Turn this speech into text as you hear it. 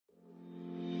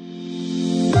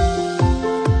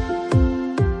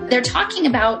they're talking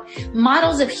about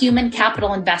models of human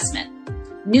capital investment,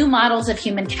 new models of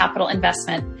human capital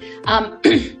investment.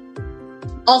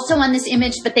 Also on this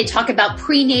image, but they talk about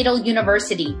prenatal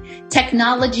university,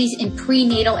 technologies in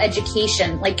prenatal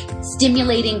education, like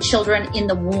stimulating children in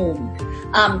the womb,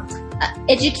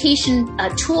 education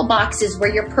toolboxes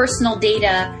where your personal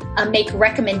data make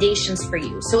recommendations for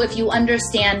you. So if you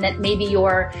understand that maybe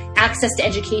your access to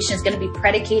education is going to be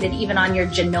predicated even on your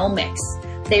genomics,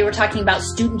 they were talking about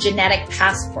student genetic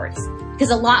passports. Because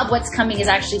a lot of what's coming is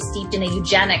actually steeped in a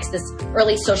eugenics, this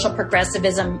early social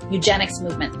progressivism eugenics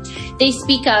movement. They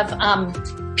speak of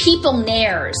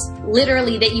people-naires,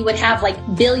 literally that you would have like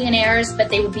billionaires, but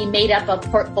they would be made up of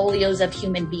portfolios of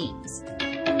human beings.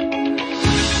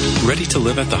 Ready to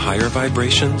live at the higher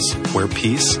vibrations, where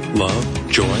peace, love,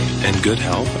 joy, and good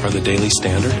health are the daily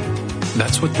standard?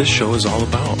 That's what this show is all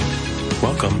about.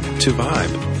 Welcome to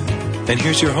Vibe. And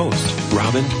here's your host,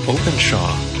 Robin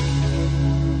Openshaw.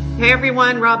 Hey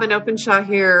everyone, Robin Openshaw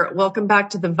here. Welcome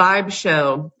back to the Vibe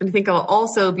Show. And I think I'll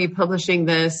also be publishing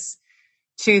this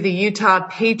to the Utah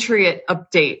Patriot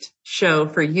Update show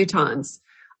for Utahns.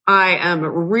 I am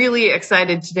really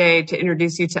excited today to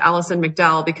introduce you to Allison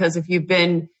McDowell, because if you've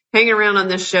been hanging around on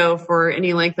this show for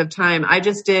any length of time, I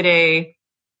just did a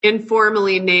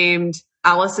informally named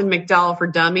Allison McDowell for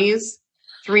Dummies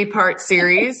 3-part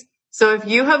series. So if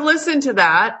you have listened to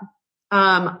that,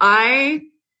 I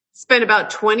spent about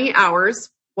 20 hours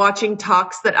watching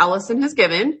talks that Allison has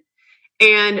given.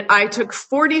 And I took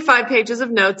 45 pages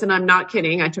of notes, and I'm not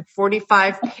kidding. I took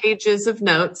 45 pages of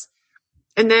notes.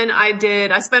 And then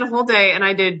I spent a whole day and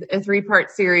I did a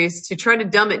 3-part series to try to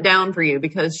dumb it down for you,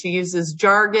 because she uses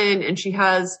jargon and she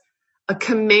has a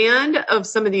command of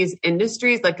some of these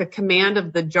industries, like a command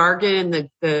of the jargon,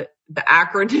 the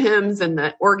acronyms and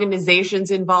the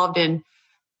organizations involved in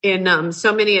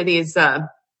so many of these,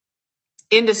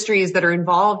 industries that are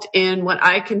involved in what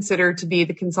I consider to be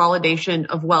the consolidation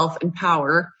of wealth and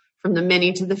power from the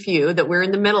many to the few that we're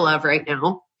in the middle of right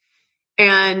now.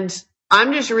 And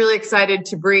I'm just really excited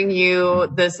to bring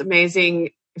you this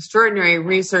amazing, extraordinary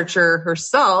researcher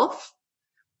herself,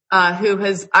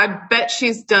 I bet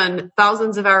she's done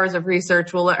thousands of hours of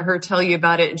research. We'll let her tell you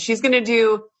about it. And she's going to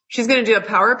do a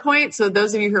PowerPoint. So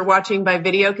those of you who are watching by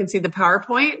video can see the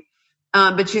PowerPoint.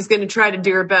 But she's going to try to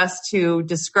do her best to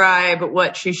describe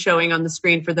what she's showing on the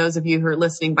screen for those of you who are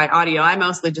listening by audio. I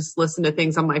mostly just listen to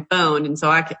things on my phone, and so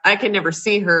I can never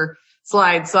see her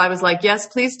slides. So I was like, yes,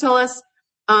 please tell us,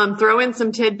 throw in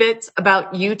some tidbits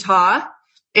about Utah.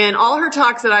 And all her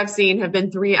talks that I've seen have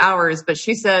been 3 hours, but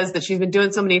she says that she's been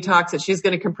doing so many talks that she's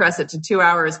going to compress it to 2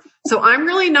 hours. So I'm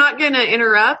really not going to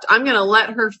interrupt. I'm going to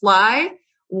let her fly.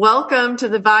 Welcome to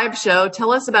the Vibe Show.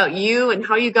 Tell us about you and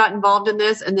how you got involved in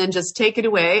this, and then just take it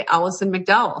away, Allison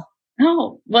McDowell.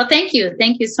 Oh, well, thank you.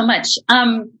 Thank you so much.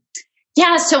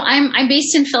 So I'm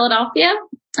based in Philadelphia,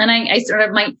 and I sort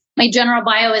of, my general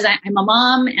bio is I'm a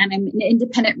mom and I'm an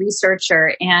independent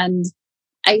researcher. And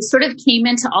I sort of came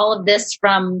into all of this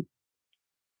from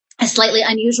a slightly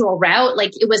unusual route.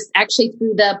 Like, it was actually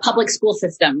through the public school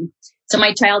system. So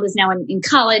my child is now in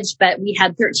college, but we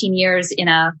had 13 years in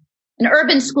an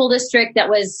urban school district that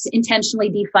was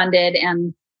intentionally defunded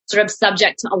and sort of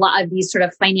subject to a lot of these sort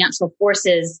of financial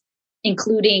forces,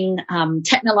 including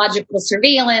technological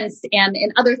surveillance and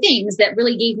other things that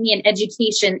really gave me an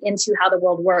education into how the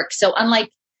world works. So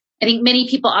unlike, I think, many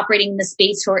people operating in the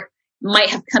space who might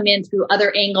have come in through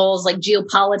other angles like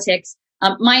geopolitics,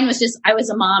 mine was just, I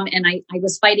was a mom and I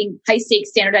was fighting high stakes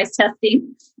standardized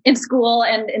testing in school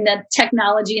and in the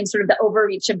technology and sort of the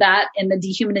overreach of that and the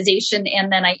dehumanization.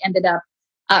 And then I ended up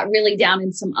really down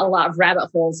in a lot of rabbit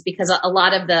holes, because a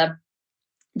lot of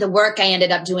the work I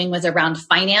ended up doing was around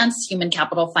finance, human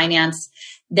capital finance,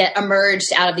 that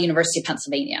emerged out of the University of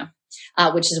Pennsylvania,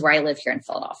 which is where I live here in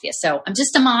Philadelphia. So I'm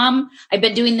just a mom. I've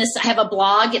been doing this. I have a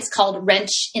blog. It's called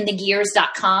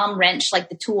wrenchinthegears.com, wrench like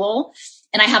the tool.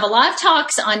 And I have a lot of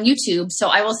talks on YouTube. So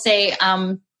I will say,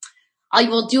 I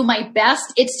will do my best.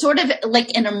 It's sort of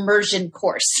like an immersion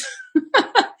course.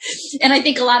 And I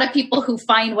think a lot of people who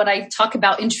find what I talk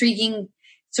about intriguing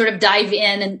sort of dive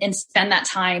in and spend that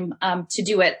time to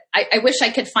do it. I wish I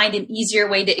could find an easier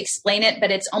way to explain it,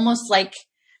 but it's almost like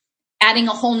adding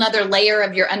a whole nother layer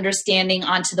of your understanding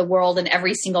onto the world and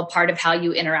every single part of how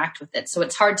you interact with it. So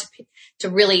it's hard to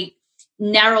really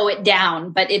narrow it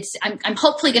down, but I'm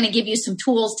hopefully going to give you some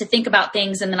tools to think about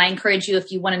things. And then I encourage you,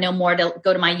 if you want to know more, to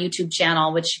go to my YouTube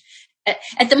channel, which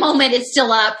at the moment it's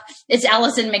still up. It's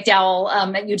Allison McDowell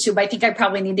at YouTube. I think I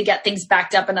probably need to get things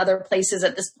backed up in other places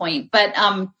at this point. But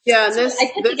I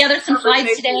put together some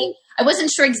slides today. I wasn't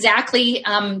sure exactly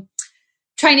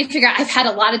trying to figure out, I've had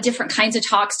a lot of different kinds of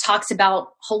talks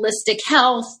about holistic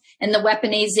health and the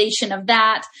weaponization of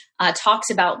that, talks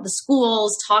about the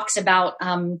schools, talks about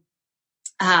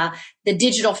the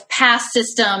digital pass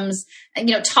systems,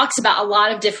 talks about a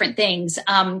lot of different things.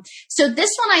 So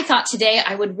this one, I thought today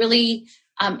I would really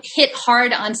hit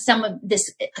hard on some of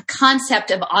this concept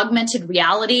of augmented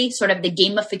reality, sort of the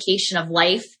gamification of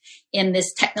life in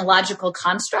this technological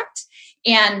construct,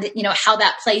 and how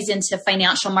that plays into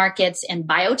financial markets and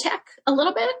biotech a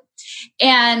little bit.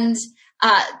 And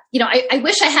I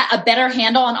wish I had a better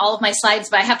handle on all of my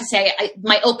slides, but I have to say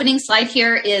my opening slide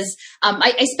here is,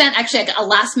 I spent actually a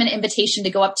last minute invitation to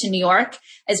go up to New York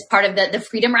as part of the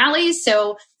Freedom Rally.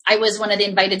 So I was one of the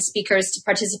invited speakers to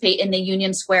participate in the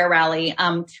Union Square rally,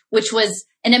 which was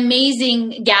an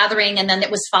amazing gathering. And then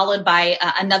it was followed by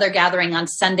another gathering on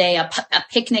Sunday, a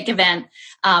picnic event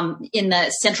in the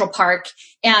Central Park.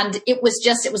 And it was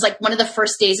like one of the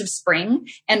first days of spring,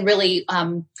 and really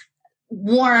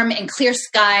warm and clear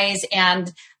skies,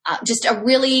 and just a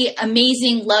really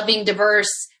amazing, loving,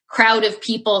 diverse crowd of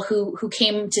people who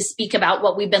came to speak about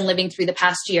what we've been living through the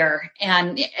past year,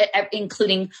 and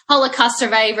including Holocaust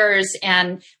survivors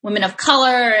and women of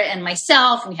color and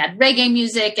myself. And we had reggae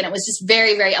music, and it was just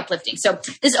very, very uplifting. So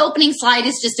this opening slide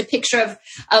is just a picture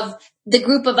of the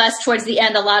group of us towards the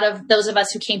end, a lot of those of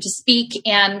us who came to speak.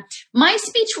 And my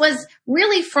speech was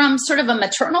really from sort of a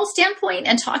maternal standpoint,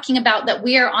 and talking about that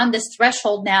we are on this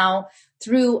threshold now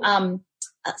through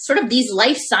sort of these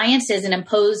life sciences and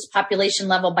imposed population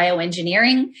level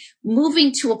bioengineering,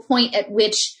 moving to a point at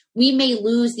which we may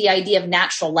lose the idea of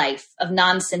natural life, of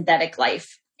non-synthetic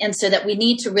life. And so that we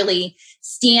need to really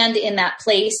stand in that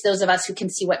place, those of us who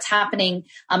can see what's happening,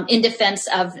 in defense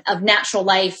of natural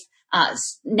life,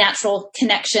 natural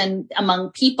connection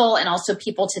among people, and also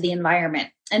people to the environment.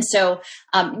 And so,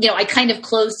 I kind of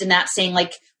closed in that saying,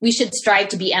 like, we should strive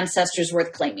to be ancestors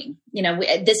worth claiming.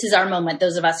 This is our moment,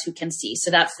 those of us who can see.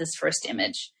 So that's this first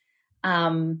image.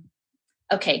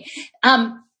 Okay.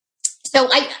 So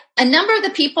a number of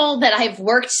the people that I've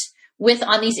worked with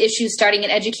on these issues, starting in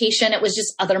education, it was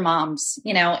just other moms,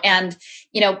 and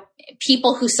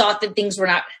people who thought that things were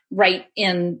not right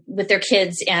with their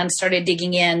kids, and started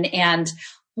digging in, and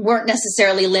weren't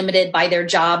necessarily limited by their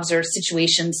jobs or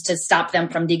situations to stop them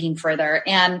from digging further.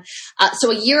 And so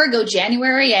a year ago,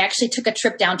 January, I actually took a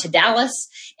trip down to Dallas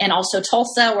and also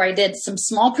Tulsa, where I did some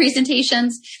small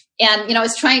presentations. And,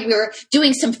 we were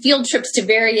doing some field trips to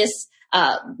various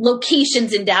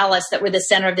locations in Dallas that were the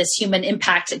center of this human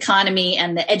impact economy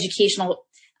and the educational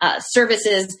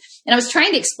services. And I was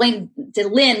trying to explain to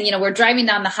Lynn, we're driving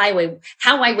down the highway,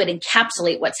 how I would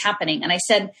encapsulate what's happening. And I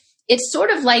said, it's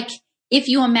sort of like if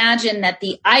you imagine that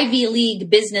the Ivy League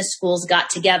business schools got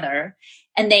together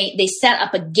and they set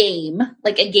up a game,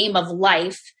 like a game of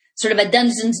life, sort of a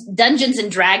Dungeons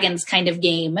and Dragons kind of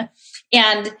game.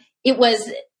 And it was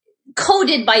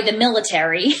coded by the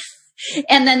military.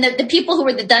 And then the people who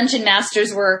were the dungeon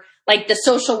masters were like the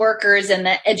social workers and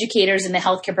the educators and the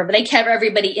healthcare providers. They kept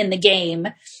everybody in the game.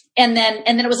 And then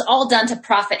it was all done to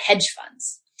profit hedge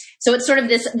funds. So it's sort of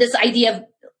this idea of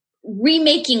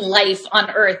remaking life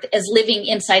on Earth as living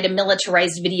inside a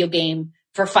militarized video game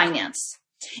for finance.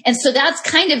 And so that's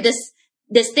kind of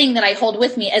this thing that I hold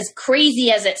with me, as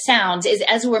crazy as it sounds, is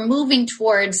as we're moving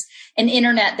towards an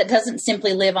internet that doesn't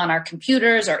simply live on our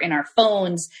computers or in our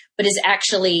phones, but is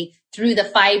actually through the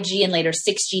 5G and later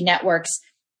 6G networks,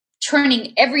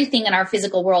 turning everything in our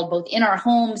physical world, both in our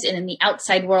homes and in the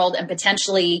outside world, and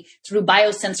potentially through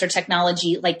biosensor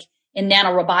technology, like in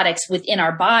nanorobotics within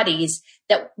our bodies,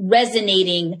 that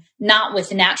resonating not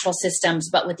with natural systems,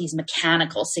 but with these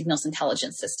mechanical signals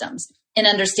intelligence systems, and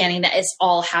understanding that it's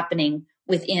all happening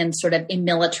within sort of a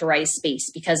militarized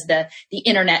space, because the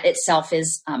internet itself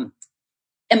is a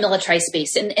militarized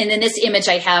space. And in this image,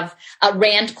 I have a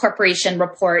RAND Corporation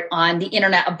report on the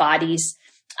Internet of Bodies.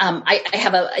 I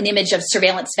have an image of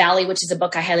Surveillance Valley, which is a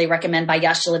book I highly recommend by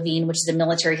Yasha Levine, which is a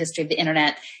military history of the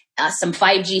internet. Some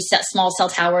 5G small cell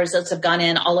towers that have gone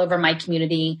in all over my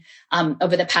community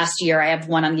over the past year. I have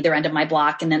one on either end of my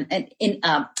block, and then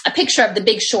a picture of The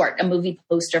Big Short, a movie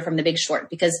poster from The Big Short,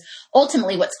 because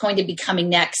ultimately what's going to be coming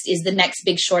next is the next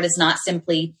Big Short is not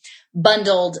simply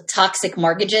bundled toxic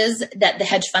mortgages that the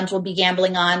hedge funds will be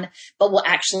gambling on, but will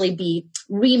actually be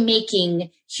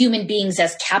remaking human beings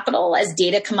as capital, as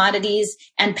data commodities,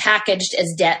 and packaged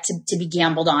as debt to be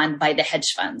gambled on by the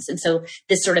hedge funds. And so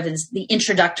this sort of is the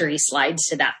introductory slides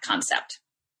to that concept.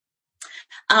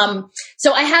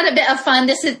 So I had a bit of fun.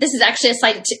 This is actually a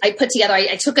site I put together.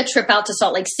 I took a trip out to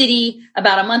Salt Lake City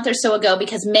about a month or so ago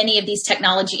because many of these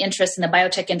technology interests and the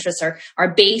biotech interests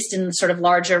are based in sort of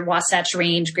larger Wasatch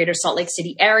Range, Greater Salt Lake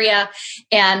City area.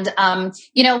 And,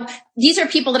 these are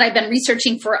people that I've been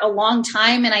researching for a long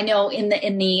time. And I know in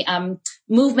the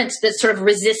movements that's sort of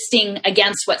resisting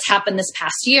against what's happened this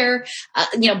past year,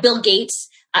 Bill Gates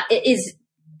is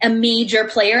a major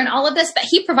player in all of this, but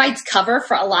he provides cover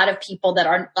for a lot of people that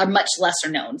are much lesser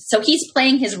known. So he's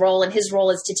playing his role, and his role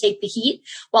is to take the heat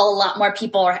while a lot more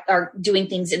people are doing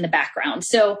things in the background.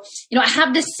 So, I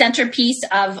have this centerpiece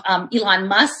of Elon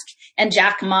Musk and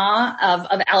Jack Ma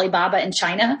of Alibaba in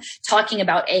China talking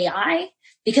about AI,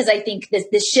 because I think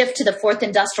this shift to the fourth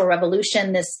industrial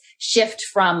revolution, this shift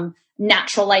from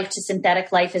natural life to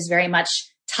synthetic life is very much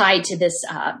tied to this,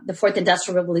 the fourth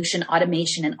industrial revolution,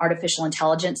 automation and artificial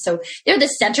intelligence. So they're the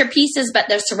centerpieces, but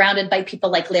they're surrounded by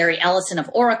people like Larry Ellison of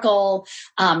Oracle,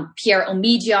 Pierre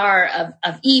Omidyar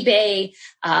of eBay,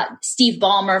 Steve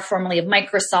Ballmer, formerly of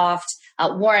Microsoft,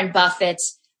 Warren Buffett,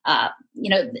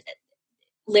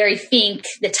 Larry Fink,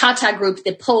 the Tata Group,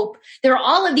 the Pope. There are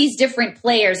all of these different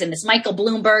players in this. Michael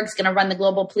Bloomberg's going to run the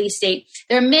global police state.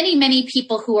 There are many, many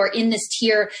people who are in this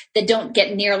tier that don't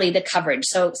get nearly the coverage.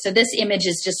 So this image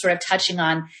is just sort of touching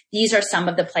on, these are some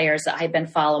of the players that I've been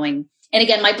following. And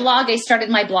again, I started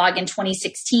my blog in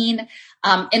 2016,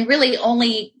 and really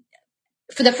only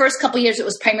for the first couple of years, it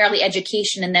was primarily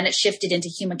education, and then it shifted into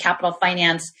human capital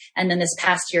finance. And then this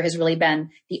past year has really been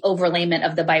the overlayment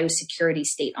of the biosecurity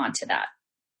state onto that.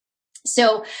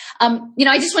 So,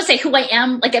 I just want to say who I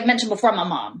am. Like I've mentioned before, I'm a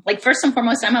mom. Like first and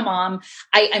foremost, I'm a mom.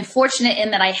 I'm fortunate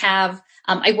in that I have,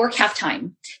 I work half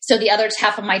time. So the other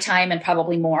half of my time, and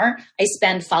probably more, I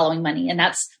spend following money. And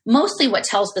that's mostly what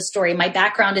tells the story. My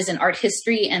background is in art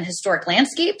history and historic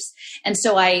landscapes. And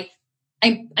so I'm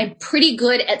pretty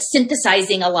good at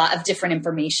synthesizing a lot of different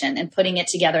information and putting it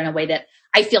together in a way that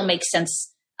I feel makes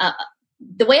sense,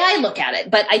 the way I look at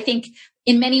it. But I think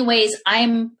in many ways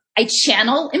I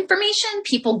channel information.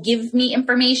 People give me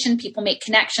information. People make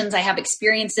connections. I have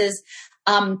experiences.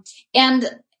 And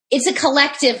it's a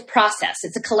collective process.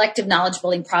 It's a collective knowledge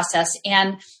building process.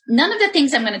 And none of the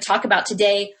things I'm going to talk about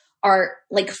today are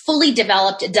like fully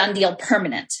developed, a done deal,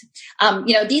 permanent.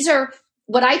 These are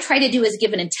what I try to do is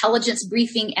give an intelligence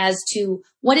briefing as to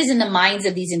what is in the minds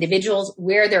of these individuals,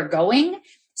 where they're going,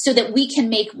 so that we can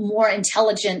make more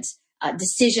intelligent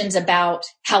decisions about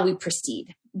how we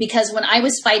proceed. Because when I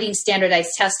was fighting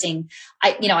standardized testing,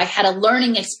 I had a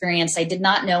learning experience. I did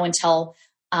not know until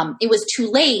it was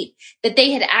too late that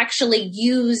they had actually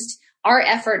used our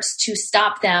efforts to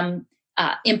stop them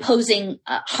imposing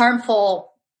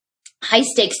harmful high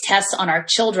stakes tests on our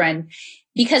children,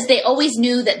 because they always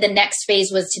knew that the next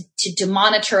phase was to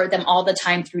monitor them all the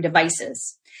time through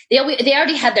devices. They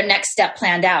already had their next step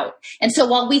planned out. And so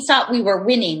while we thought we were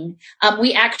winning,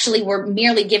 we actually were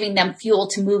merely giving them fuel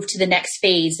to move to the next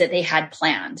phase that they had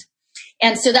planned.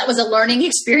 And so that was a learning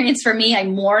experience for me. I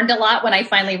mourned a lot when I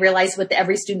finally realized with the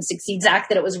Every Student Succeeds Act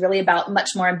that it was really about much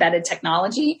more embedded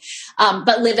technology,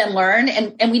 but live and learn.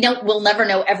 And we'll never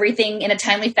know everything in a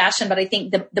timely fashion, but I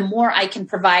think the more I can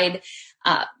provide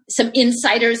some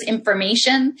insiders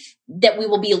information, that we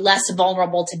will be less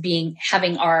vulnerable to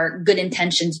having our good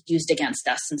intentions used against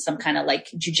us in some kind of like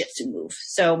jujitsu move.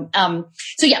 So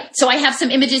I have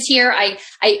some images here.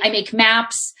 I make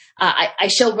maps. I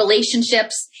show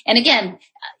relationships. And again,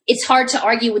 it's hard to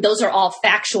argue with those are all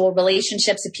factual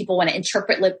relationships. If people want to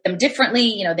interpret them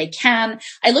differently, they can.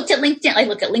 I looked at LinkedIn. I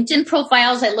look at LinkedIn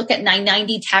profiles. I look at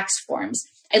 990 tax forms.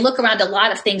 I look around a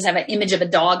lot of things. I have an image of a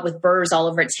dog with burrs all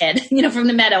over its head, from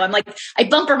the meadow. I'm like, I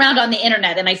bump around on the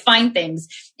internet and I find things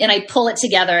and I pull it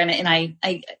together and I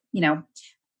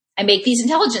make these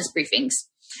intelligence briefings.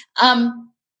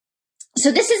 So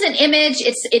this is an image.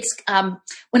 It's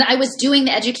when I was doing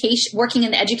working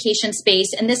in the education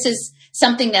space, and this is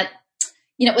something that,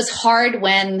 it was hard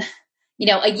when,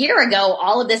 a year ago,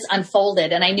 all of this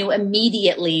unfolded, and I knew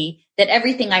immediately that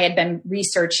everything I had been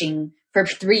researching for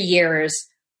 3 years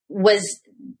was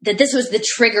that this was the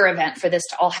trigger event for this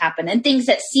to all happen. And things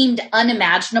that seemed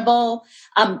unimaginable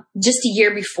just a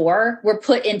year before were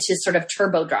put into sort of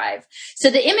turbo drive. So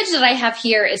the image that I have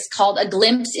here is called A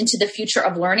Glimpse into the Future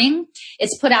of Learning.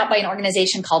 It's put out by an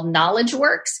organization called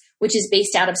KnowledgeWorks, which is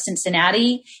based out of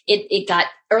Cincinnati. It got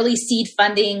early seed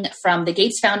funding from the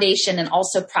Gates Foundation and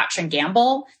also Procter &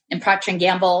 Gamble. And Procter &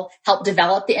 Gamble helped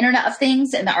develop the Internet of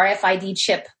Things and the RFID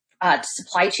chip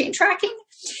supply chain tracking.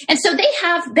 And so they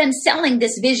have been selling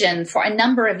this vision for a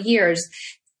number of years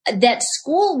that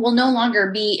school will no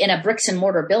longer be in a bricks and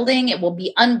mortar building. It will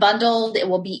be unbundled. It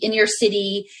will be in your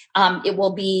city. It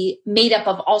will be made up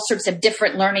of all sorts of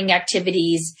different learning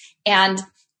activities. And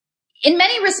in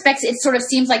many respects, it sort of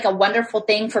seems like a wonderful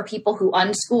thing for people who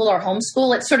unschool or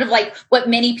homeschool. It's sort of like what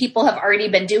many people have already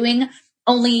been doing,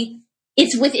 only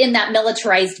it's within that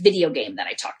militarized video game that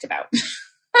I talked about.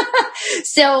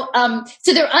 So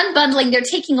they're unbundling. They're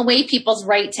taking away people's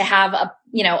right to have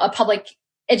a public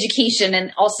education,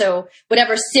 and also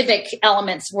whatever civic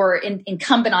elements were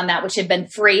incumbent on that, which had been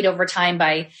frayed over time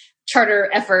by charter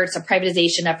efforts or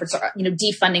privatization efforts or,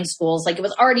 defunding schools. Like, it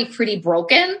was already pretty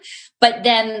broken, but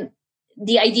then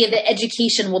the idea that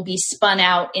education will be spun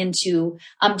out into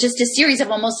just a series of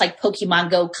almost like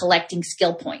Pokemon Go collecting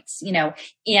skill points,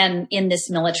 in this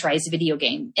militarized video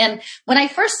game. And when I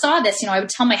first saw this, I would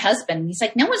tell my husband, he's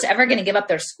like, no one's ever going to give up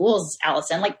their schools,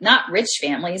 Allison, like not rich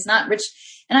families, not rich.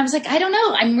 And I was like, I don't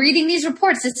know. I'm reading these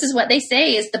reports. This is what they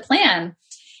say is the plan.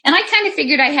 And I kind of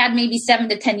figured I had maybe 7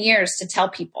 to 10 years to tell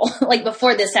people, like,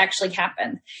 before this actually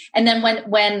happened. And then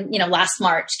when last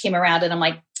March came around, and I'm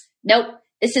like, nope.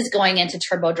 This is going into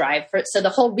turbo drive. So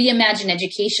the whole reimagine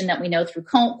education that we know through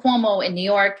Cuomo in New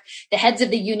York, the heads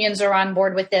of the unions are on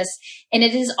board with this. And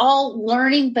it is all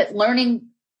learning, but learning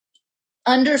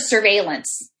under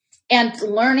surveillance and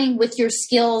learning with your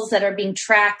skills that are being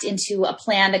tracked into a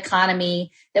planned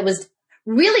economy that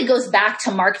really goes back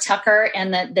to Mark Tucker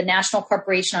and the National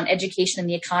Corporation on Education and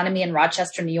the Economy in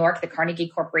Rochester, New York, the Carnegie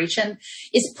Corporation,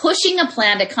 is pushing a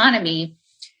planned economy,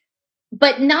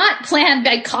 but not planned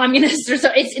by communists or so.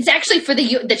 It's actually for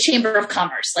the Chamber of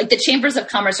Commerce. Like, the chambers of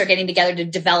commerce are getting together to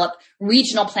develop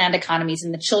regional planned economies,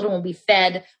 and the children will be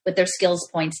fed with their skills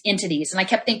points into these. And I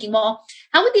kept thinking, well,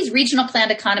 how would these regional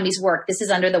planned economies work? This is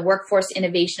under the Workforce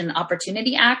Innovation and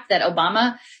Opportunity Act that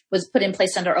Obama was put in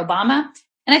place under Obama.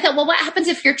 And I thought, well, what happens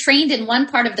if you're trained in one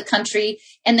part of the country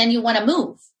and then you want to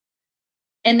move?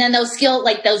 And then those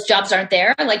jobs aren't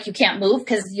there. Like, you can't move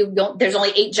because there's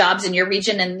only 8 jobs in your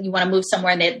region, and you want to move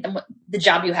somewhere and the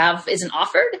job you have isn't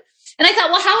offered. And I thought,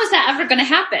 well, how is that ever going to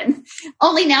happen?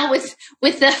 Only now with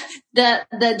the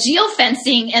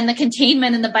geofencing and the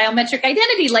containment and the biometric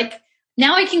identity, like,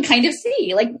 now I can kind of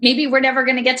see, like, maybe we're never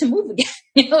going to get to move again.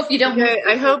 If you don't. Okay,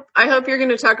 move. I hope you're going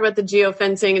to talk about the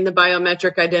geofencing and the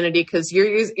biometric identity, because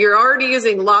you're already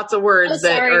using lots of words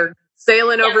that are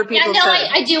sailing over people's heads.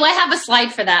 I do. I have a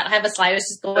slide for that. I have a slide. I was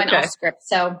just going off script.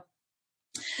 So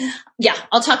yeah,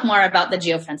 I'll talk more about the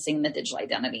geofencing and the digital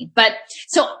identity. But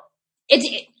so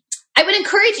I would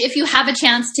encourage, if you have a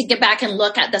chance, to get back and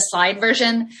look at the slide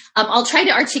version. I'll try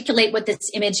to articulate what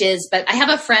this image is, but I have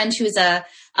a friend who's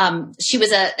she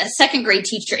was a second grade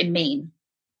teacher in Maine.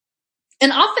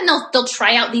 And often they'll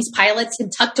try out these pilots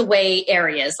in tucked away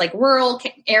areas, like rural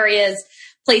areas,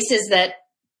 places that,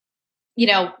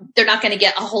 they're not going to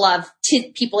get a whole lot of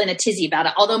people in a tizzy about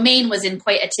it. Although Maine was in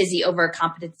quite a tizzy over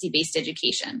competency-based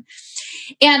education.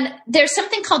 And there's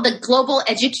something called the Global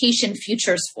Education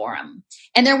Futures Forum.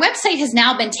 And their website has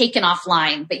now been taken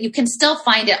offline, but you can still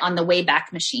find it on the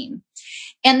Wayback Machine.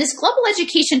 And this Global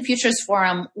Education Futures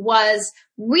Forum was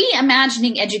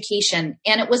reimagining education.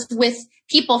 And it was with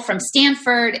people from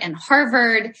Stanford and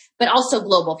Harvard, but also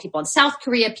global people in South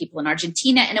Korea, people in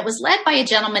Argentina. And it was led by a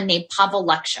gentleman named Pavel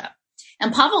Luksha.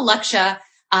 And Pavel Luksha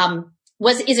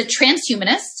is a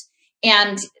transhumanist,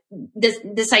 and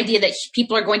this idea that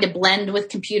people are going to blend with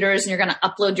computers and you're going to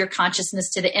upload your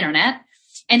consciousness to the internet.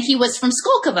 And he was from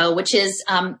Skolkovo, which is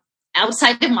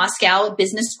outside of Moscow, a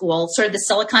business school, sort of the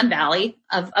Silicon Valley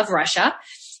of Russia.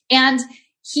 And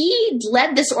he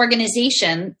led this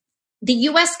organization. The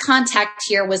U.S. contact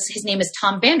here his name is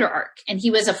Tom Vander Ark, and he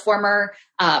was a former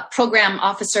program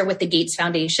officer with the Gates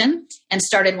Foundation and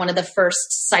started one of the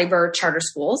first cyber charter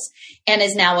schools, and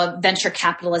is now a venture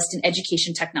capitalist in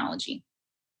education technology.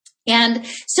 And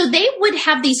so they would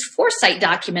have these foresight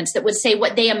documents that would say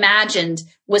what they imagined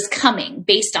was coming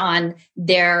based on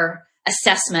their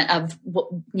assessment of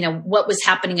what was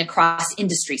happening across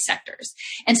industry sectors.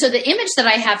 And so the image that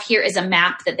I have here is a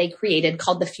map that they created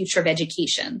called the Future of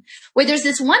Education, where there's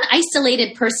this one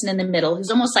isolated person in the middle who's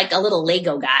almost like a little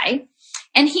Lego guy.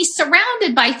 And he's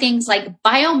surrounded by things like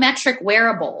biometric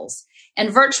wearables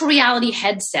and virtual reality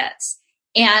headsets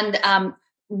and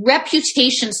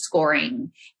reputation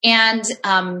scoring and,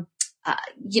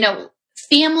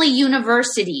 family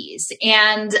universities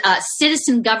and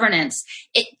citizen governance.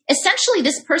 Essentially,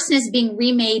 this person is being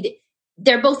remade.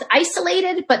 They're both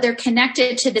isolated, but they're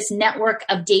connected to this network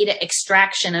of data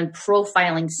extraction and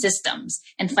profiling systems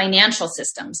and financial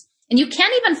systems. And you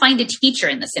can't even find a teacher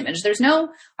in this image. There's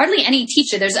hardly any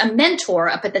teacher. There's a mentor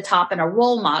up at the top and a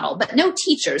role model, but no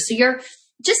teachers. So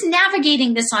just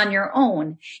navigating this on your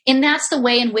own. And that's the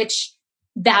way in which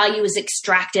value is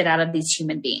extracted out of these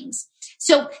human beings.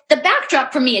 So the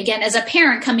backdrop for me, again, as a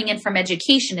parent coming in from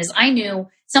education, is I knew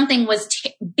something was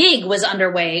big was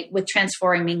underway with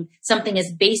transforming something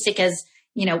as basic as,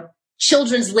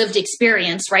 children's lived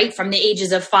experience, right? From the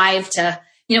ages of 5 to,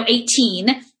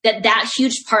 18, that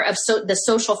huge part of the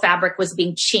social fabric was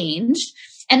being changed.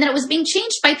 And that it was being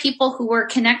changed by people who were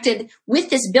connected with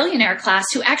this billionaire class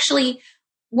who actually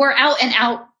were out and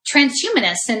out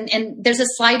transhumanists. And there's a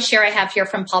slide share I have here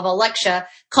from Pavel Leksha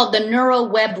called the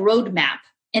NeuroWeb Roadmap,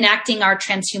 Enacting Our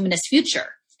Transhumanist Future.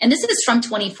 And this is from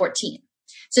 2014.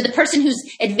 So the person who's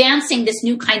advancing this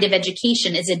new kind of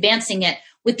education is advancing it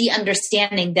with the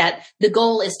understanding that the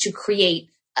goal is to create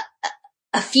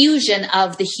a fusion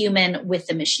of the human with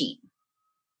the machine.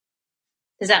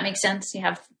 Does that make sense?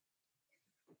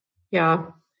 Yeah,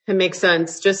 it makes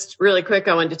sense. Just really quick,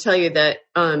 I wanted to tell you that,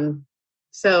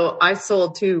 so I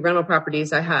sold 2 rental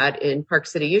properties I had in Park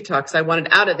City, Utah, because I wanted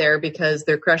out of there because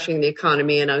they're crushing the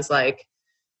economy. And I was like,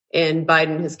 and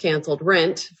Biden has canceled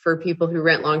rent for people who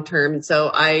rent long-term. And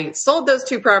so I sold those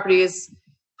 2 properties,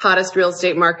 hottest real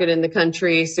estate market in the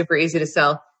country, super easy to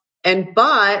sell, and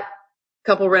bought a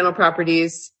couple rental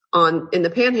properties in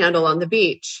the Panhandle on the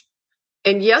beach.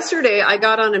 And yesterday I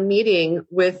got on a meeting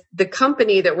with the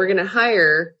company that we're going to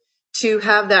hire to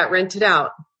have that rented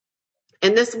out.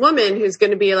 And this woman who's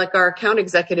going to be like our account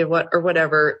executive or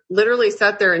whatever, literally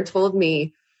sat there and told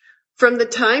me, from the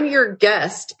time your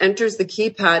guest enters the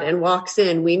keypad and walks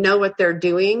in, we know what they're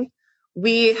doing.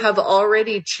 We have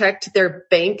already checked their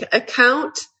bank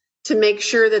account to make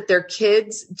sure that their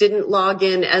kids didn't log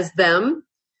in as them,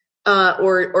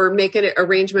 or make an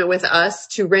arrangement with us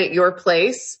to rent your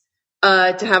place,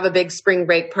 to have a big spring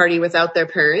break party without their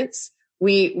parents.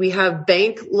 We have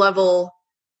bank level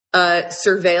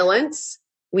surveillance.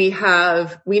 We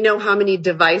know how many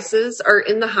devices are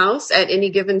in the house at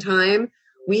any given time.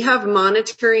 We have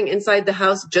monitoring inside the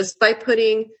house just by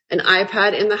putting an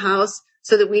iPad in the house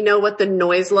so that we know what the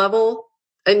noise level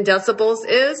in decibels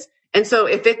is. And so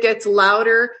if it gets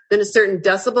louder than a certain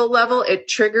decibel level, it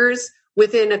triggers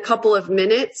within a couple of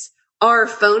minutes our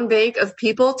phone bank of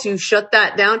people to shut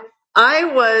that down. I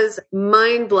was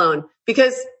mind blown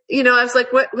because, I was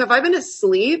like, what, have I been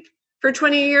asleep for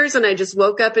 20 years? And I just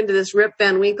woke up into this Rip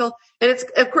Van Winkle. And it's,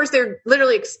 of course, they're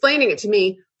literally explaining it to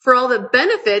me for all the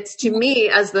benefits to me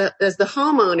as the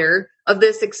homeowner of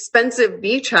this expensive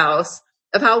beach house,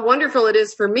 of how wonderful it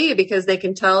is for me, because they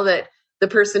can tell that the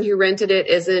person who rented it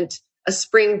isn't a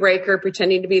spring breaker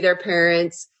pretending to be their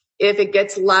parents. If it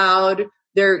gets loud,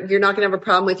 you're not going to have a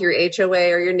problem with your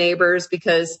HOA or your neighbors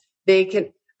because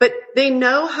but they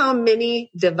know how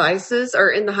many devices are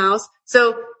in the house.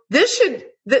 So this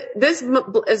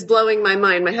is blowing my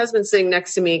mind. My husband's sitting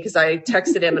next to me because I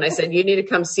texted him and I said, you need to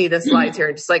come see the slides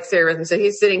here, just like Sarah Rhythm. So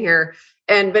he's sitting here,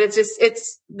 but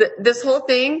this whole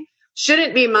thing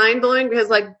shouldn't be mind blowing because,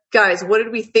 like, guys, what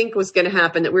did we think was going to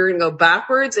happen? That we were going to go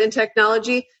backwards in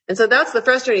technology. And so that's the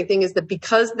frustrating thing, is that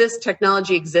because this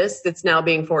technology exists, it's now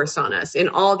being forced on us in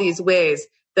all these ways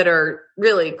that are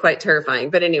really quite terrifying.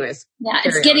 But anyways. Yeah,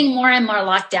 it's getting more and more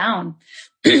locked down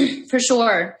for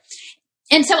sure.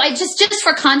 And so I just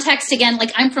for context, again,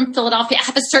 like, I'm from Philadelphia. I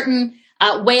have a certain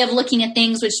way of looking at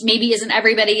things, which maybe isn't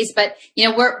everybody's, but,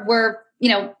 we're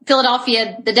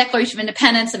Philadelphia, the Declaration of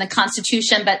Independence and the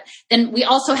Constitution, but then we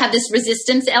also have this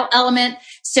resistance element.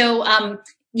 So,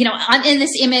 in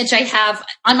this image I have,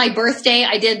 on my birthday,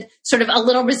 I did sort of a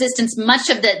little resistance. Much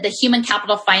of the human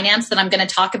capital finance that I'm going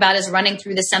to talk about is running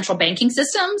through the central banking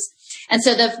systems. And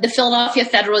so the Philadelphia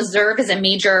Federal Reserve is a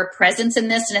major presence in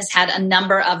this and has had a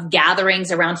number of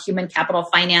gatherings around human capital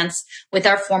finance with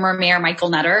our former mayor, Michael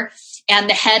Nutter. And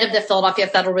the head of the Philadelphia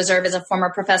Federal Reserve is a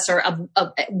former professor of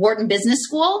Wharton Business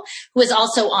School, who is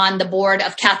also on the board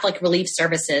of Catholic Relief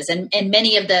Services. And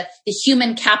many of the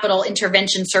human capital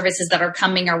intervention services that are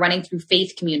coming are running through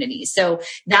faith communities. So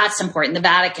that's important. The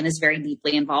Vatican is very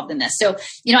deeply involved in this. So,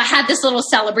 I had this little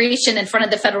celebration in front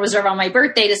of the Federal Reserve on my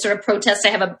birthday to sort of protest. I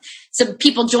have some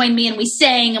people joined me and we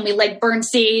sang and we burned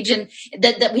sage, and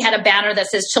that we had a banner that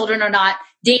says children are not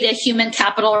data, human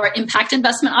capital, or impact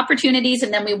investment opportunities.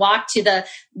 And then we walked to the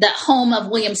home of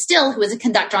William Still, who was a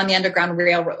conductor on the Underground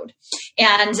Railroad.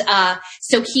 And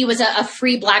so he was a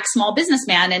free Black small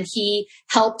businessman, and he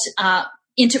helped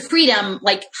into freedom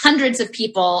like hundreds of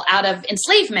people out of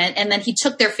enslavement. And then he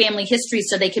took their family history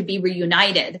so they could be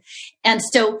reunited. And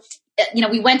so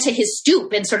we went to his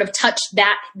stoop and sort of touched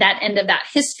that end of that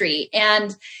history.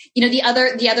 And, the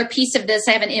other piece of this,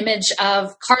 I have an image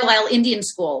of Carlisle Indian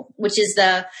School, which is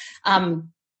the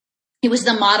it was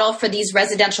the model for these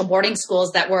residential boarding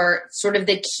schools that were sort of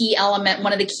the key element,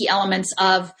 one of the key elements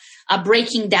of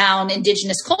breaking down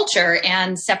indigenous culture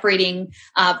and separating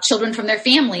children from their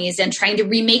families and trying to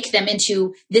remake them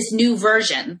into this new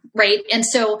version, right? And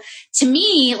so to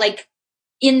me, like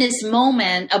in this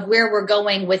moment of where we're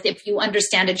going with, if you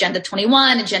understand Agenda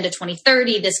 21, Agenda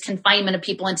 2030, this confinement of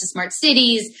people into smart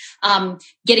cities,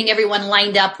 getting everyone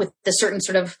lined up with the certain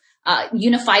sort of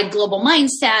unified global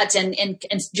mindset and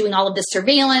doing all of this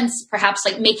surveillance, perhaps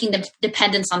like making them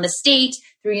dependence on the state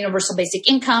through universal basic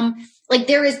income. Like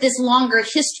there is this longer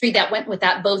history that went with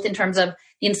that, both in terms of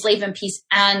the enslavement piece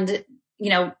and,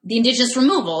 the indigenous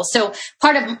removal. So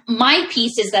part of my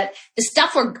piece is that the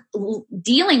stuff we're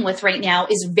dealing with right now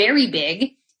is very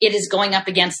big. It is going up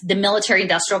against the military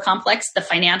industrial complex, the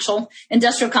financial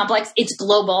industrial complex. It's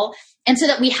global. And so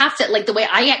that we have to, like the way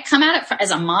I come at it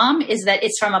as a mom is that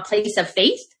it's from a place of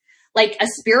faith, like a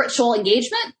spiritual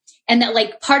engagement. And that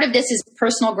like part of this is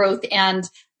personal growth and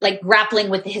like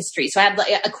grappling with the history. So I have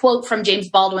a quote from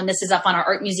James Baldwin. This is up on our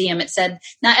art museum. It said,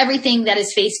 "Not everything that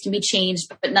is faced can be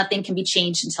changed, but nothing can be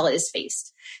changed until it is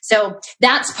faced." So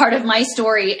that's part of my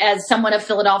story as someone of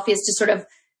Philadelphia, is to sort of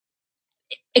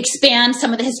expand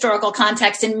some of the historical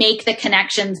context and make the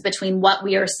connections between what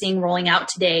we are seeing rolling out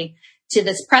today to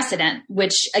this precedent,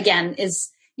 which again is,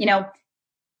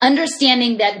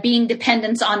 understanding that being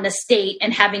dependent on the state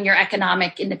and having your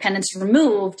economic independence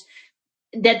removed,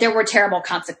 that there were terrible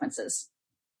consequences.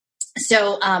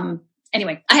 So,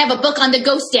 anyway, I have a book on the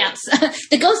ghost dance,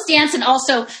 the ghost dance, and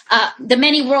also the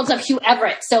many worlds of Hugh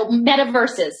Everett. So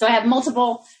metaverses. So I have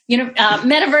multiple,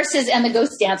 metaverses and the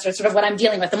ghost dance are sort of what I'm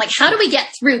dealing with. I'm like, how do we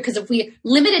get through? Because if we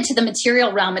limited to the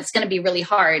material realm, it's going to be really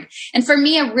hard. And for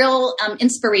me, a real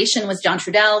inspiration was John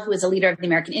Trudell, who is a leader of the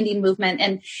American Indian movement,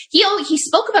 and he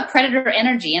spoke about predator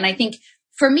energy. And I think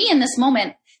for me in this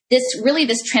moment, this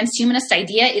transhumanist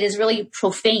idea, it is really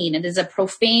profane. It is a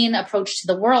profane approach to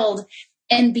the world.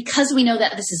 And because we know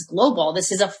that this is global,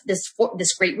 this is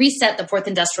this great reset, the fourth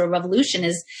industrial revolution,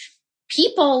 is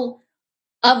people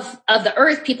of the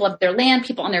earth, people of their land,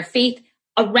 people on their faith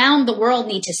around the world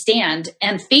need to stand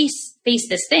and face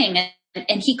this thing.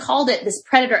 And he called it this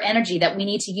predator energy, that we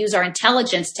need to use our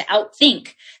intelligence to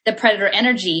outthink the predator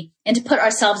energy and to put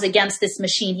ourselves against this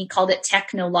machine. He called it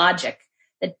technologic.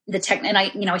 And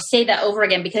I say that over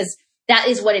again because that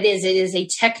is what it is. It is a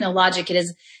technologic. It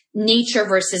is nature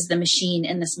versus the machine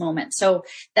in this moment. So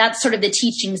that's sort of the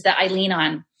teachings that I lean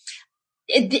on.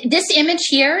 This image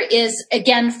here is,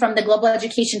 again, from the Global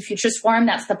Education Futures Forum.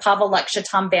 That's the Pavel Luksha,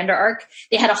 Tom Vander Ark.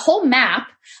 They had a whole map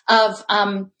of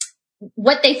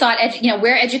what they thought,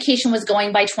 where education was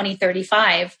going by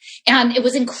 2035. And it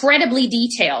was incredibly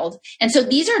detailed. And so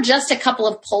these are just a couple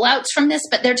of pullouts from this,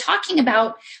 but they're talking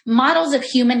about models of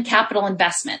human capital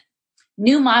investment,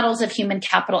 new models of human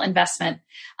capital investment.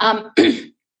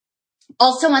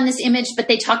 Also on this image, but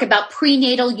they talk about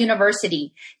prenatal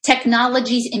university,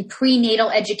 technologies in prenatal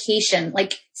education,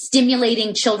 like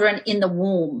stimulating children in the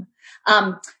womb,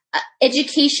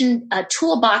 education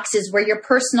toolboxes where your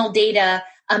personal data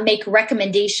make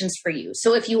recommendations for you.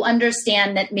 So if you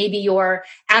understand that maybe your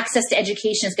access to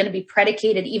education is going to be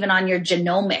predicated even on your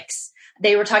genomics,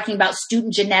 they were talking about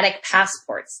student genetic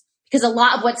passports, because a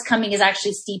lot of what's coming is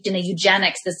actually steeped in a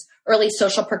eugenics, this early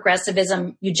social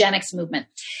progressivism eugenics movement.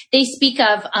 They speak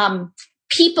of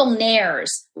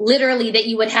people-naires, literally that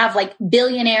you would have like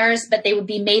billionaires, but they would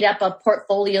be made up of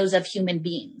portfolios of human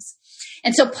beings.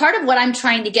 And so part of what I'm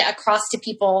trying to get across to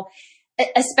people,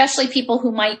 especially people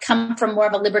who might come from more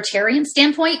of a libertarian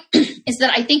standpoint, is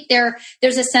that I think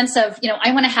there's a sense of,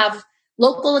 I want to have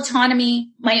local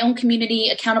autonomy, my own community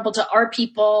accountable to our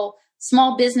people,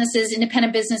 small businesses,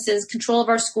 independent businesses, control of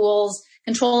our schools,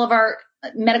 control of our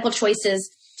medical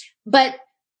choices. But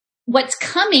what's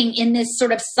coming in this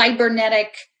sort of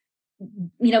cybernetic,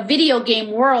 video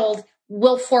game world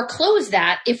will foreclose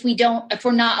that if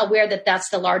we're not aware that that's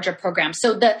the larger program.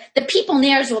 So the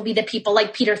people-naires will be the people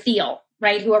like Peter Thiel,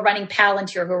 right, who are running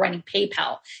Palantir, who are running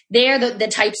PayPal. They're the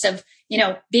types of,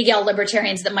 big L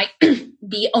libertarians that might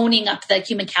be owning up the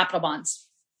human capital bonds.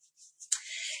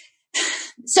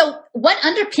 So what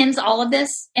underpins all of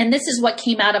this, and this is what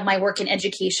came out of my work in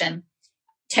education,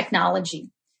 technology.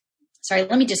 Sorry,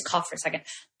 let me just cough for a second.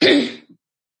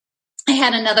 I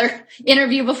had another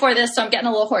interview before this, so I'm getting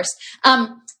a little hoarse.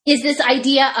 Is this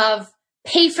idea of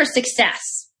pay for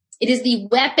success. It is the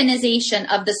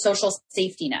weaponization of the social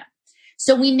safety net.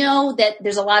 So we know that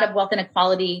there's a lot of wealth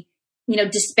inequality,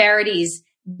 disparities.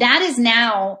 That is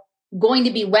now going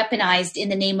to be weaponized in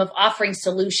the name of offering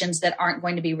solutions that aren't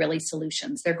going to be really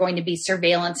solutions. They're going to be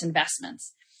surveillance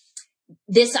investments.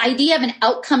 this idea of an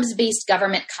outcomes-based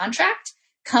government contract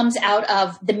comes out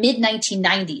of the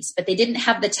mid-1990s, but they didn't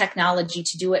have the technology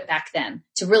to do it back then,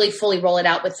 to really fully roll it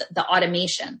out with the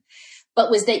automation.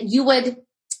 But was that you would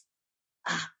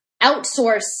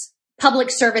outsource public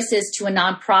services to a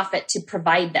nonprofit to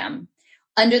provide them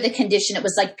under the condition it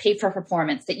was like pay for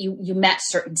performance, that you met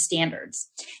certain standards.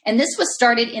 And this was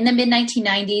started in the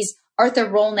mid-1990s. Arthur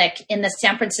Rolnick in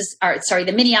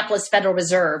the Minneapolis Federal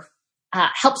Reserve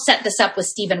helped set this up with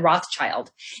Stephen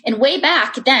Rothschild. And way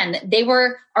back then, they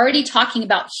were already talking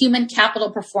about human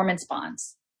capital performance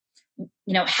bonds.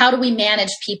 How do we manage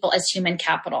people as human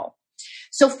capital?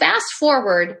 So fast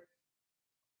forward,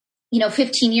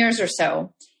 15 years or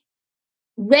so,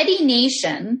 Ready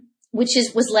Nation, which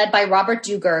was led by Robert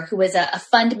Duger, who was a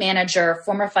fund manager,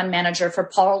 former fund manager for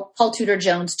Paul Tudor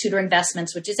Jones, Tudor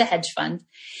Investments, which is a hedge fund.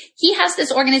 He has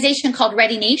this organization called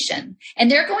Ready Nation,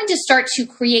 and they're going to start to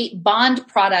create bond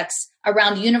products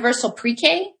around universal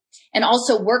pre-K and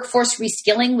also workforce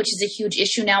reskilling, which is a huge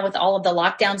issue now with all of the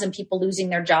lockdowns and people losing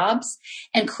their jobs,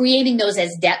 and creating those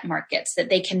as debt markets that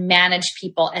they can manage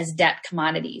people as debt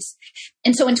commodities.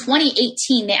 And so in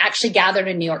 2018, they actually gathered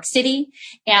in New York City,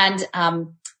 and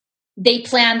they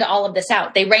planned all of this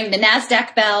out. They rang the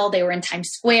NASDAQ bell. They were in Times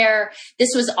Square. This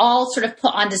was all sort of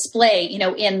put on display,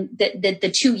 in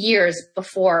the 2 years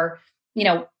before,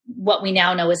 what we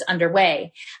now know is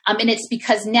underway. And it's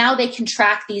because now they can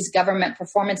track these government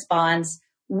performance bonds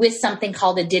with something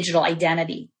called a digital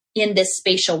identity in this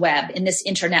spatial web, in this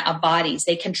internet of bodies.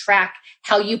 They can track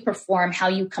how you perform, how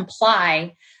you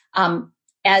comply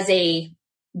as a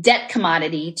debt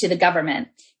commodity to the government,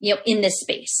 in this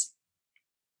space.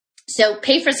 So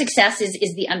pay for success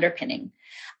is the underpinning.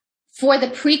 For the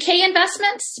pre-K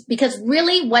investments, because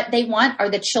really what they want are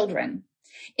the children.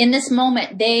 In this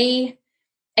moment,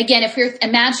 again, if you're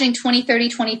imagining 2030,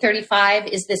 2035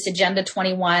 is this Agenda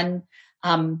 21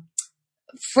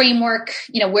 framework,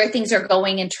 where things are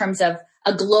going in terms of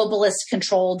a globalist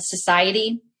controlled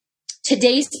society.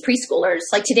 Today's preschoolers,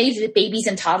 like today's babies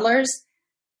and toddlers,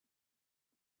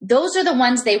 those are the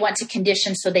ones they want to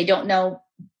condition so they don't know.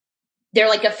 They're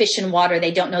like a fish in water.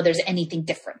 They don't know there's anything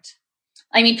different.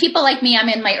 I mean, people like me, I'm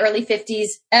in my early 50s.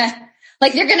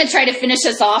 Like they're going to try to finish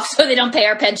us off so they don't pay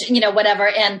our pension, whatever,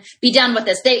 and be done with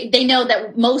this. They know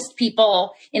that most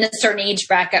people in a certain age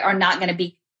bracket are not going to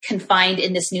be confined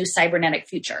in this new cybernetic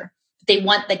future. They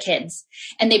want the kids.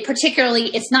 And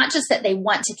it's not just that they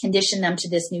want to condition them to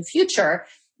this new future,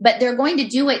 but they're going to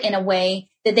do it in a way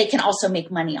that they can also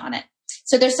make money on it.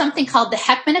 So there's something called the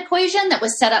Heckman equation that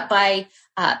was set up by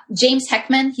James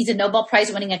Heckman. He's a Nobel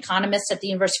Prize winning economist at the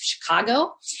University of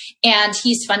Chicago, and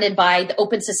he's funded by the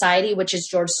Open Society, which is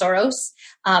George Soros.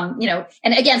 And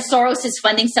again, Soros is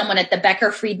funding someone at the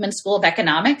Becker Friedman School of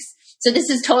Economics. So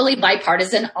this is totally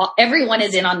bipartisan. Everyone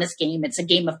is in on this game. It's a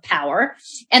game of power.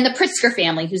 And the Pritzker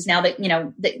family, who's now the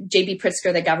J.B.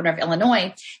 Pritzker, the governor of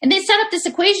Illinois, and they set up this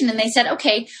equation and they said,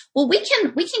 okay, well, we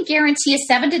can guarantee a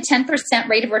 7 to 10%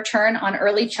 rate of return on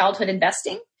early childhood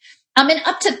investing. And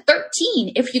up to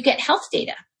 13 if you get health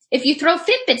data. If you throw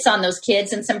Fitbits on those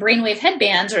kids and some brainwave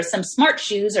headbands or some smart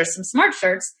shoes or some smart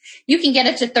shirts, you can get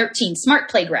it to 13 smart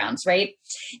playgrounds, right?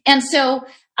 And so,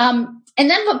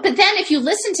 but then if you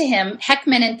listen to him,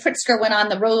 Heckman and Pritzker went on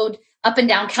the road up and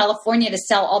down California to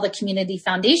sell all the community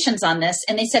foundations on this.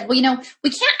 And they said, well, we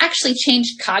can't actually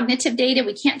change cognitive data.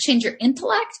 We can't change your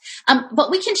intellect,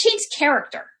 but we can change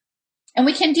character. And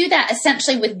we can do that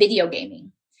essentially with video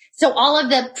gaming. So all of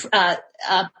the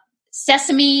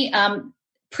Sesame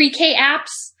pre-K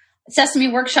apps, Sesame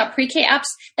Workshop pre-K apps,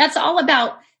 that's all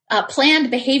about planned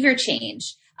behavior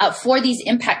change for these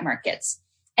impact markets.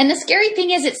 And the scary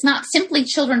thing is it's not simply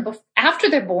children after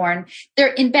they're born.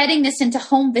 They're embedding this into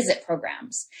home visit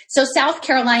programs. So South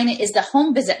Carolina is the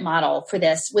home visit model for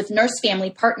this with Nurse Family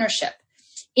Partnership.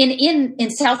 In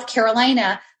South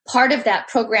Carolina, part of that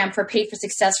program for Pay for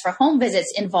Success for home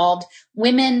visits involved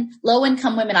women,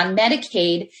 low-income women on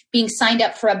Medicaid being signed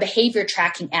up for a behavior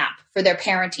tracking app for their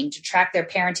parenting, to track their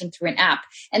parenting through an app.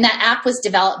 And that app was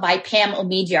developed by Pam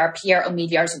Omidyar, Pierre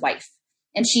Omidyar's wife.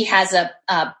 And she has a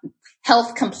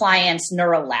health compliance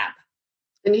neuro lab.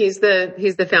 And he's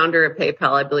the founder of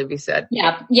PayPal, I believe you said.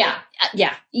 Yeah.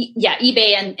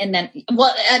 eBay and then,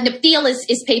 Nabil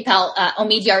is PayPal,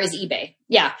 Omidyar is eBay.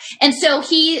 Yeah. And so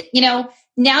he,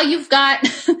 now you've got,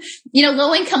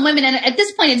 low-income women, and at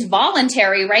this point it's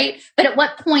voluntary, right? But at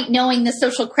what point, knowing the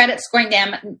social credit scoring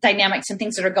dynamics and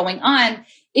things that are going on,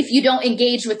 if you don't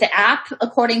engage with the app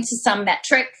according to some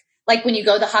metric, like when you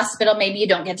go to the hospital, maybe you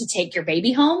don't get to take your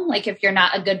baby home, like if you're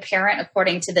not a good parent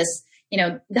according to this,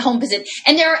 the home visit.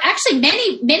 And there are actually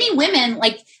many, many women,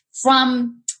 like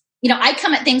from I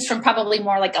come at things from probably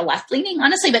more like a left leaning,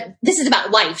 honestly, but this is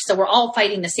about life. So we're all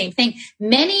fighting the same thing.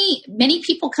 Many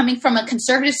people coming from a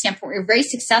conservative standpoint were very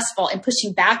successful in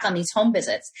pushing back on these home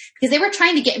visits because they were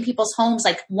trying to get in people's homes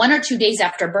like 1 or 2 days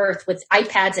after birth with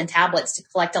iPads and tablets to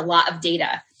collect a lot of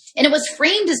data. And it was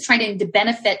framed as trying to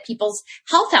benefit people's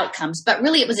health outcomes, but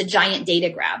really it was a giant data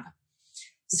grab.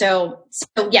 So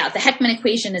yeah, the Heckman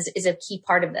equation is a key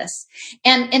part of this.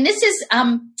 And this is,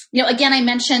 again, I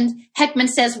mentioned Heckman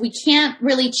says we can't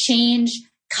really change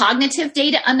cognitive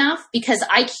data enough because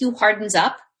IQ hardens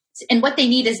up. And what they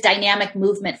need is dynamic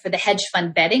movement for the hedge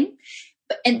fund betting.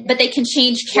 But they can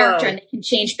change character and they can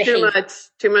change behavior.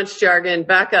 Too much jargon.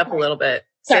 Back up a little bit.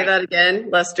 Sorry. Say that again.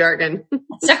 Less jargon.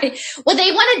 Sorry. Well,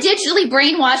 they want to digitally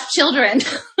brainwash children.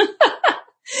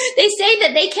 They say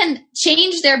that they can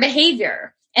change their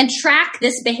behavior and track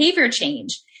this behavior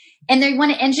change. And they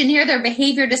want to engineer their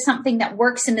behavior to something that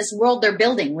works in this world they're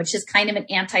building, which is kind of an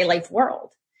anti-life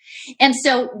world. And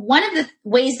so one of the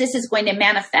ways this is going to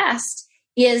manifest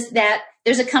is that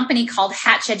there's a company called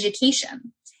Hatch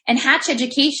Education. And Hatch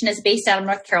Education is based out of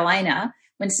North Carolina,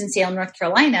 Winston-Salem, North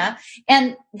Carolina.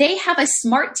 And they have a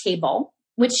smart table,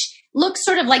 which looks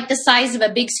sort of like the size of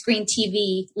a big screen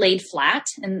TV laid flat.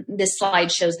 And this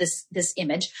slide shows this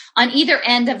image. On either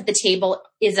end of the table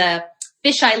is a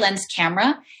fisheye lens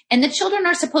camera. And the children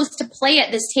are supposed to play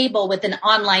at this table with an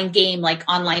online game, like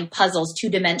online puzzles,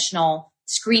 2-dimensional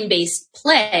screen-based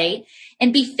play,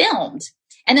 and be filmed.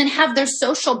 And then have their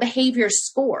social behavior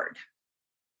scored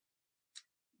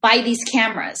by these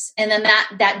cameras. And then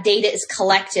that data is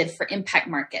collected for impact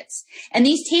markets. And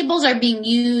these tables are being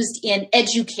used in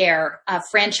EduCare,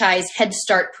 franchise Head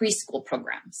Start preschool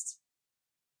programs.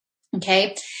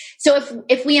 Okay. So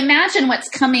if we imagine what's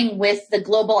coming with the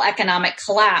global economic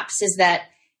collapse is that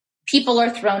people are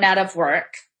thrown out of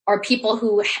work, or people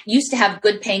who used to have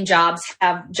good paying jobs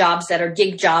have jobs that are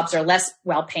gig jobs or less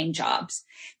well paying jobs.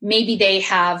 Maybe they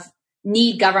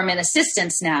need government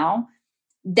assistance now.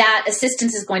 That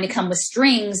assistance is going to come with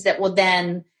strings that will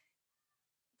then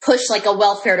push like a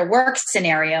welfare to work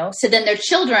scenario. So then their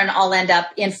children all end up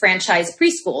in franchise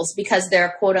preschools because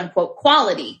they're quote unquote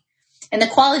quality. And the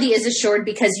quality is assured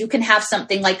because you can have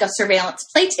something like a surveillance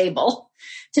play table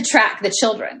to track the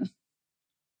children.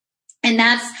 And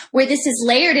that's where this is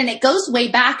layered. And it goes way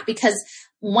back because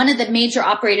one of the major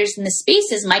operators in the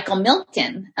space is Michael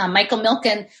Milken. Michael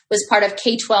Milken was part of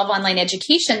K-12 online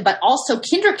education, but also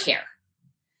KinderCare.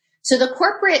 So the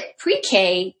corporate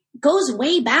pre-K goes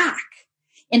way back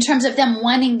in terms of them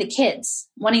wanting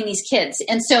these kids.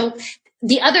 And so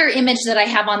the other image that I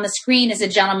have on the screen is a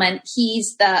gentleman.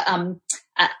 He's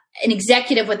an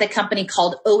executive with a company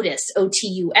called Otus,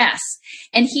 O-T-U-S.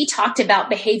 And he talked about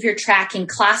behavior tracking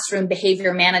classroom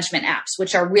behavior management apps,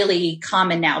 which are really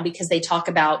common now because they talk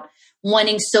about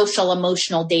wanting social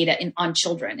emotional data on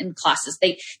children in classes.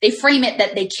 They frame it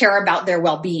that they care about their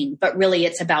well-being, but really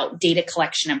it's about data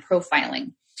collection and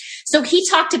profiling. So he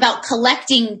talked about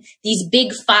collecting these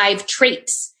big 5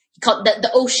 traits. He called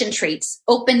the ocean traits: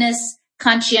 openness,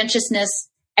 conscientiousness,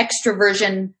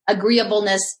 extroversion,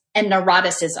 agreeableness, and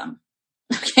neuroticism.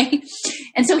 Okay.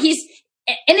 And so and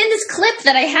in this clip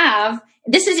that I have,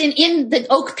 this is in the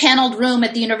oak paneled room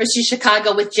at the University of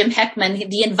Chicago with Jim Heckman,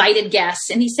 the invited guest.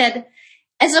 And he said,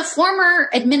 as a former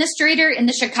administrator in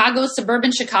the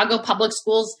suburban Chicago public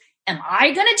schools, am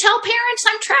I going to tell parents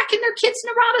I'm tracking their kids'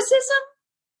 neuroticism?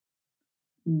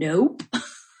 Nope.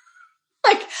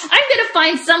 I'm going to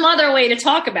find some other way to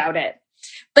talk about it.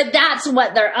 But that's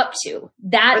what they're up to.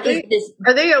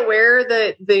 Are they aware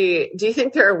that do you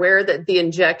think they're aware that the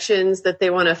injections that they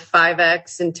want to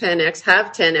 5X and 10X have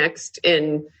 10X'd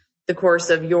in the course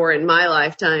of your and my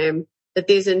lifetime, that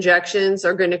these injections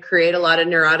are going to create a lot of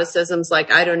neuroticisms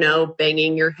like, I don't know,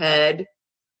 banging your head,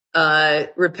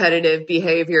 repetitive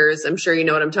behaviors. I'm sure you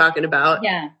know what I'm talking about.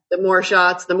 Yeah. The more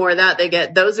shots, the more that they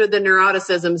get. Those are the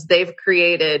neuroticisms they've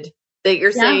created that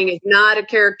you're saying is not a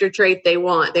character trait they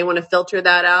want. They want to filter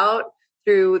that out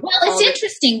through. Well, it's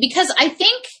interesting because I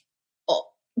think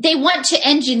they want to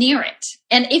engineer it.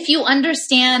 And if you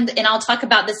understand, and I'll talk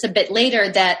about this a bit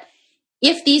later, that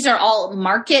if these are all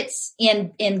markets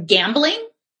in gambling,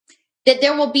 that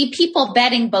there will be people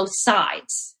betting both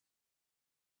sides.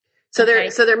 So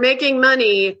they're making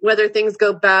money whether things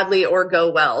go badly or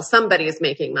go well. Somebody is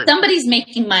making money. Somebody's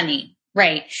making money,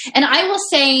 right? And I will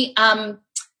say,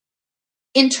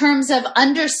 in terms of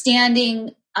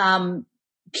understanding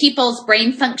people's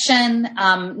brain function,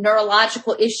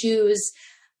 neurological issues,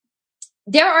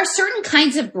 there are certain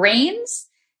kinds of brains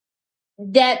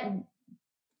that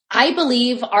I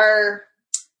believe are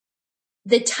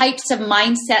the types of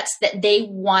mindsets that they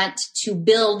want to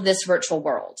build this virtual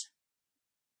world.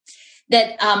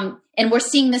 that, and we're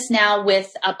seeing this now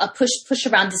with a push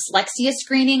around dyslexia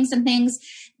screenings and things.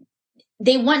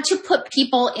 They want to put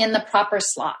people in the proper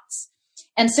slots.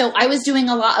 And so I was doing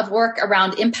a lot of work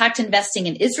around impact investing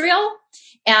in Israel,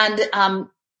 and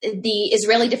the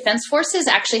Israeli Defense Forces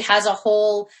actually has a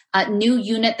whole new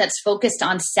unit that's focused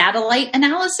on satellite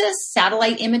analysis,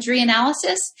 satellite imagery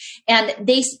analysis. And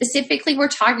they specifically were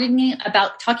talking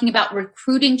about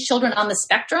recruiting children on the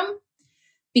spectrum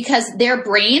because their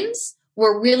brains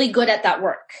were really good at that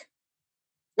work,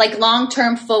 like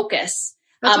long-term focus.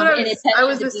 That's what I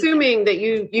was assuming that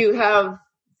you have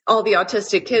all the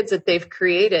autistic kids that they've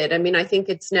created. I mean, I think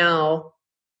it's now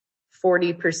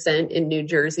 40% in New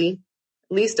Jersey.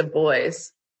 At least of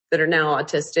boys that are now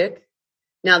autistic.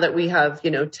 Now that we have,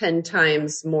 10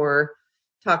 times more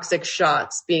toxic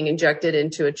shots being injected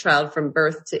into a child from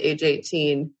birth to age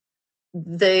 18,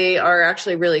 they are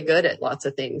actually really good at lots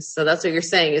of things. So that's what you're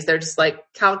saying is they're just like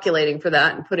calculating for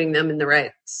that and putting them in the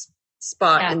right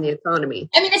spot in the economy.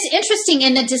 I mean, it's interesting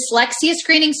in the dyslexia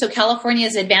screening. So California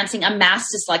is advancing a mass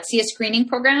dyslexia screening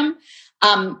program.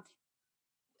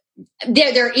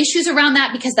 There are issues around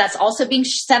that because that's also being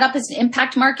set up as an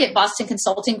impact market. Boston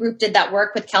Consulting Group did that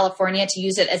work with California to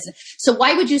use it as. So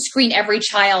why would you screen every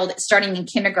child starting in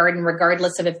kindergarten,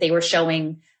 regardless of if they were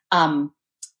showing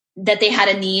that they had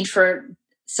a need for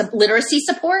some literacy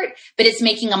support, but it's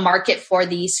making a market for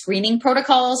the screening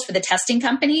protocols for the testing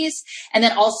companies, and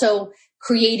then also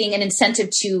creating an incentive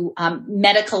to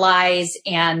medicalize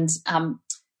and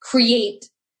create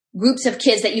groups of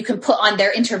kids that you can put on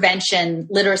their intervention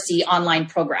literacy online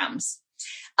programs.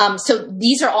 So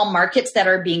these are all markets that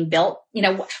are being built.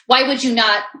 Why would you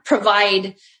not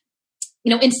provide,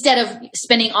 instead of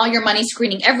spending all your money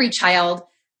screening every child,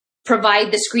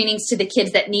 provide the screenings to the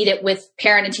kids that need it with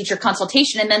parent and teacher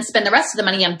consultation, and then spend the rest of the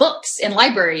money on books and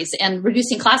libraries and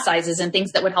reducing class sizes and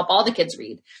things that would help all the kids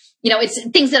read. It's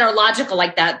things that are logical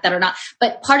like that are not.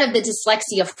 But part of the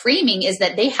dyslexia framing is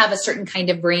that they have a certain kind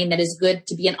of brain that is good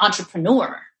to be an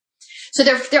entrepreneur. So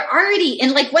they're already,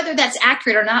 and like whether that's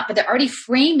accurate or not, but they're already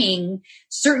framing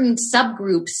certain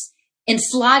subgroups and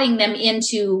slotting them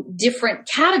into different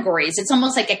categories. It's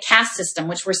almost like a caste system,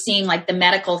 which we're seeing like the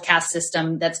medical caste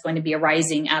system that's going to be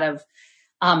arising out of,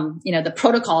 the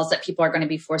protocols that people are going to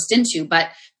be forced into. But,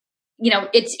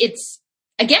 it's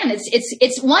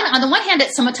one, on the one hand,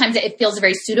 sometimes it feels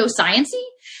very pseudoscience-y,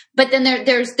 but then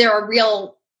there are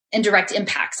real indirect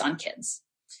impacts on kids.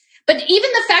 But even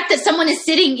the fact that someone is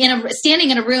standing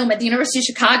in a room at the University of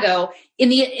Chicago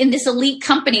in this elite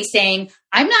company saying,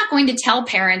 I'm not going to tell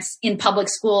parents in public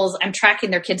schools I'm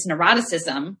tracking their kids'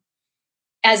 neuroticism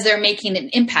as they're making an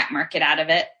impact market out of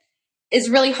it is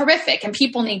really horrific. And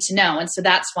people need to know. And so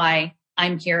that's why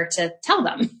I'm here to tell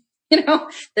them,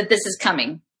 that this is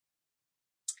coming.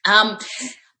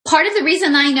 Part of the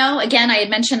reason I know, again, I had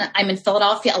mentioned I'm in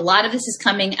Philadelphia. A lot of this is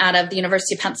coming out of the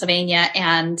University of Pennsylvania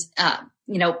and,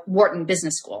 Wharton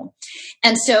Business School.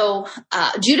 And so,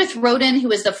 Judith Rodin, who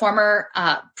was the former,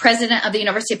 president of the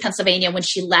University of Pennsylvania, when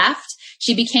she left,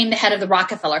 she became the head of the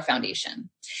Rockefeller Foundation.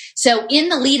 So in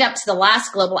the lead up to the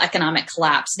last global economic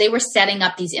collapse, they were setting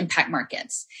up these impact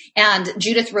markets, and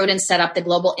Judith Rodin set up the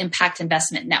Global Impact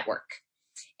Investment Network.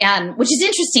 And which is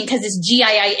interesting because it's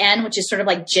GIIN, which is sort of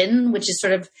like jinn, which is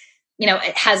sort of,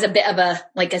 it has a bit of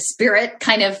a spirit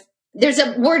kind of, there's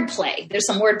a wordplay. There's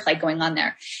some wordplay going on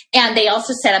there. And they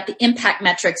also set up the impact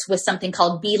metrics with something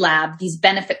called B-Lab, these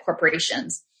benefit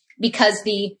corporations, because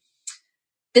the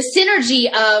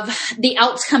synergy of the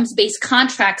outcomes-based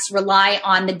contracts rely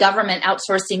on the government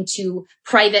outsourcing to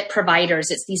private providers.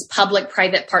 It's these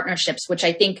public-private partnerships, which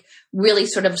I think really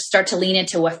sort of start to lean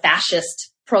into a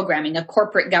fascist programming, a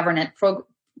corporate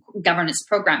governance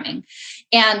programming.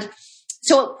 And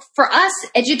so for us,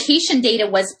 education data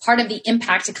was part of the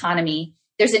impact economy.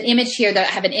 There's an image here that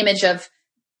I have an image of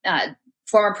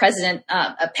former president,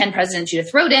 Penn president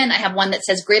Judith Rodin. I have one that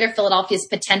says Greater Philadelphia's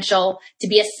potential to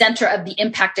be a center of the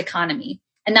impact economy.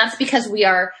 And that's because we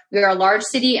are a large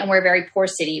city and we're a very poor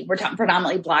city. We're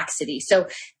predominantly Black city. So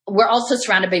we're also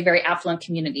surrounded by very affluent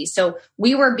communities. So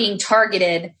we were being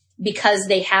targeted because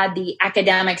they had the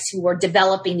academics who were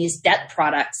developing these debt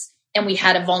products, and we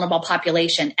had a vulnerable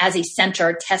population as a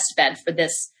center test bed for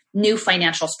this new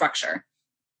financial structure.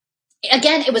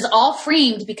 Again, it was all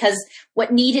framed because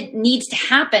what needs to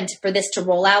happen for this to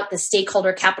roll out, the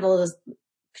stakeholder capitalism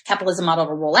model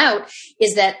to roll out,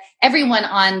 is that everyone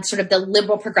on sort of the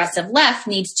liberal progressive left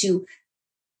needs to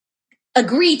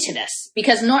agree to this,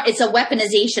 because it's a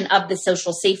weaponization of the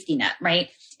social safety net, right?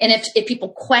 And if people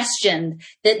question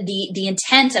the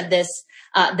intent of this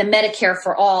the Medicare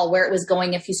for all, where it was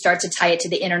going if you start to tie it to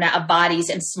the Internet of Bodies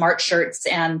and smart shirts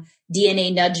and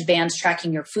DNA nudge bands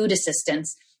tracking your food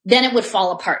assistance, then it would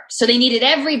fall apart. So they needed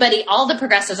everybody, all the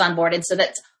progressives on board. And so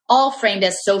that's all framed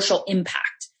as social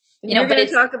impact. You're going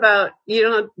to talk about,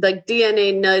 like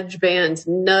DNA nudge bands.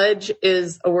 Nudge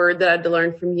is a word that I had to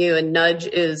learn from you, and nudge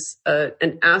is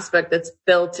an aspect that's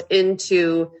built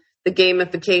into the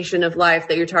gamification of life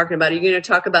that you're talking about. Are you going to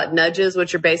talk about nudges,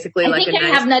 which are basically I think I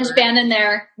have nudge band in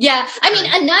there. Yeah. I mean,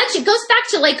 a nudge, it goes back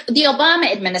to like the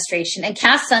Obama administration and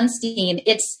Cass Sunstein.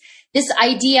 It's this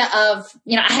idea of,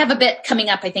 I have a bit coming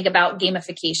up, I think, about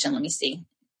gamification. Let me see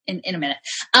in a minute.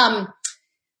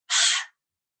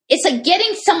 It's like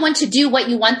getting someone to do what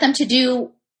you want them to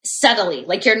do subtly.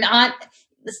 Like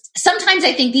sometimes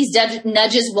I think these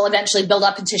nudges will eventually build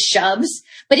up into shoves,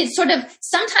 but it's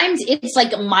sometimes it's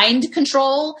like mind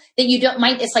control that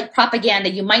it's like propaganda.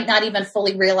 You might not even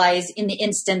fully realize in the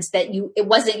instance that it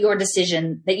wasn't your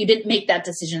decision, that you didn't make that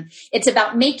decision. It's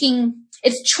about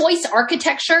it's choice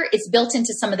architecture. It's built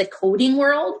into some of the coding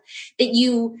world that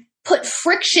you put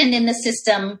friction in the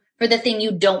system for the thing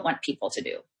you don't want people to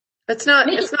do. It's not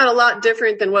a lot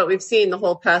different than what we've seen the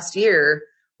whole past year,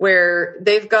 where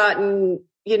they've gotten,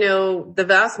 the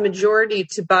vast majority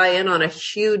to buy in on a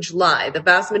huge lie. The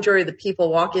vast majority of the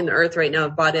people walking the earth right now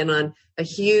have bought in on a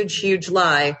huge, huge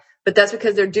lie, but that's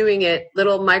because they're doing it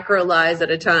little micro lies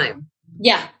at a time.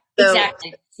 Yeah, so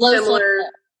exactly.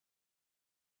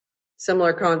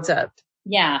 Similar concept.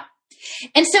 Yeah.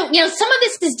 And so, some of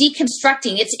this is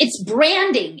deconstructing. It's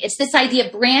branding. It's this idea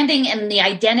of branding and the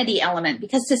identity element,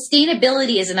 because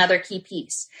sustainability is another key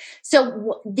piece.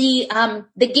 So the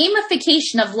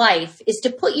gamification of life is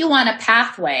to put you on a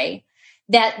pathway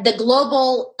that the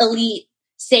global elite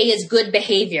say is good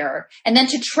behavior, and then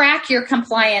to track your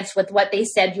compliance with what they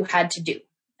said you had to do.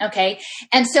 Okay.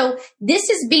 And so this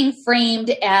is being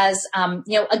framed as,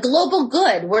 a global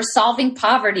good. We're solving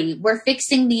poverty. We're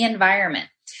fixing the environment.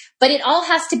 But it all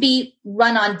has to be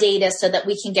run on data so that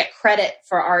we can get credit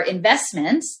for our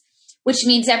investments, which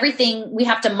means we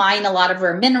have to mine a lot of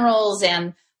rare minerals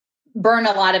and burn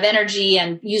a lot of energy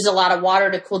and use a lot of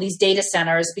water to cool these data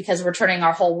centers, because we're turning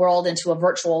our whole world into a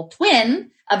virtual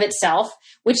twin of itself,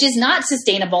 which is not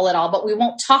sustainable at all. But we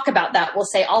won't talk about that. We'll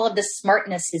say all of this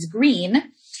smartness is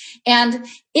green. And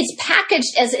it's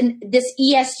packaged as this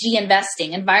ESG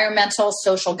investing, environmental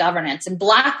social governance. And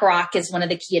BlackRock is one of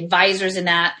the key advisors in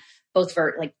that, both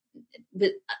for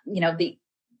the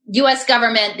U.S.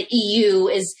 government, the EU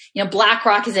is,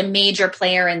 BlackRock is a major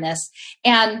player in this.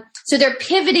 And so they're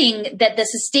pivoting that the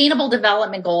sustainable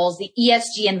development goals, the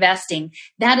ESG investing,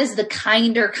 that is the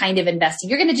kinder kind of investing.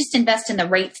 You're going to just invest in the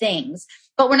right things,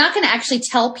 but we're not going to actually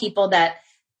tell people that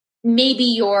maybe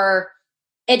your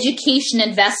education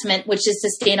investment, which is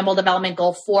sustainable development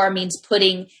goal 4, means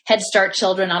putting Head Start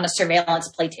children on a surveillance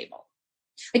play table.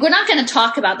 Like, we're not going to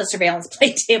talk about the surveillance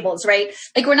play tables, right?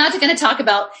 Like, we're not going to talk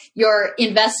about your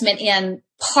investment in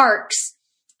parks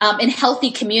in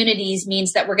healthy communities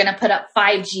means that we're going to put up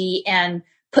 5G and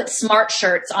put smart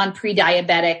shirts on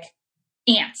pre-diabetic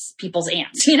people's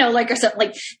aunts, or something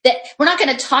like that. We're not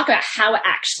going to talk about how it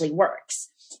actually works.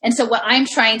 And so what I'm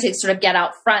trying to sort of get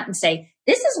out front and say,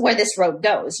 this is where this road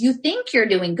goes. You think you're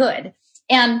doing good.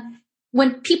 And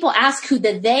when people ask who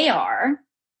the they are,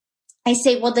 I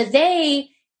say, well, the they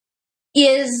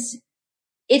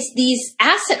it's these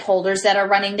asset holders that are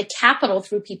running the capital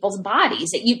through people's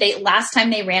bodies. Last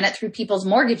time they ran it through people's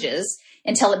mortgages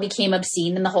until it became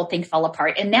obscene and the whole thing fell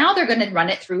apart. And now they're going to run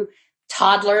it through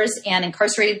toddlers and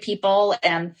incarcerated people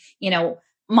and,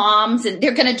 moms, and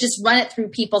they're going to just run it through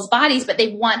people's bodies, but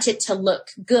they want it to look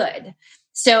good.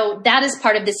 So that is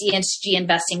part of this ESG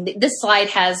investing. This slide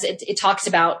it talks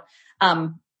about,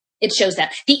 it shows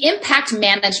that the impact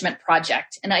management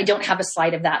project, and I don't have a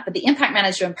slide of that, but the impact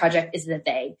management project is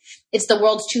it's the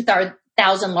world's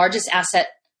 2,000 largest asset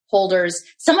holders.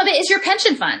 Some of it is your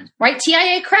pension fund, right?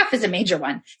 TIAA-CREF is a major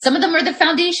one. Some of them are the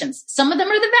foundations. Some of them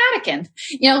are the Vatican.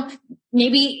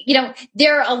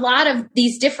 There are a lot of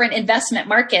these different investment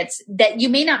markets that you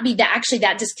may not be actually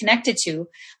that disconnected to.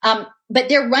 But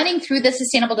they're running through the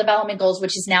Sustainable Development Goals,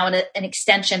 which is now an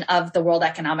extension of the World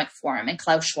Economic Forum and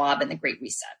Klaus Schwab and the Great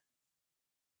Reset.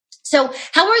 So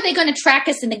how are they going to track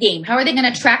us in the game? How are they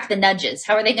going to track the nudges?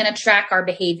 How are they going to track our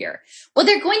behavior? Well,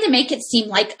 they're going to make it seem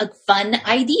like a fun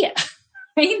idea,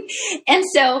 right? And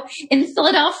so in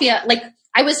Philadelphia,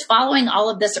 I was following all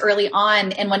of this early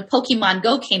on. And when Pokemon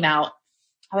Go came out,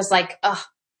 I was like, I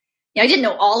didn't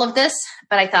know all of this,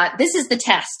 but I thought this is the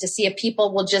test to see if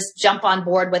people will just jump on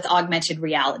board with augmented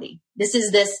reality.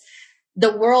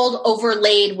 The world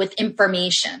overlaid with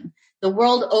information. the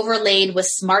world overlaid with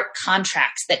smart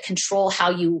contracts that control how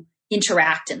you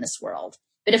interact in this world.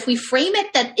 But if we frame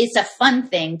it that it's a fun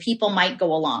thing, people might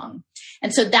go along.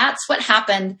 And so that's what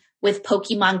happened with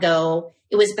Pokemon Go.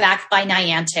 It was backed by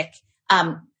Niantic.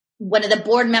 One of the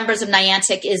board members of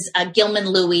Niantic is Gilman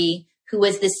Louie, who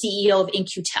was the CEO of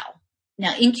In-Q-Tel.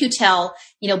 Now, In-Q-Tel,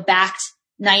 backed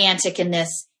Niantic in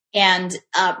this, and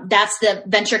that's the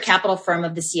venture capital firm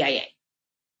of the CIA.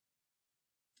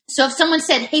 So if someone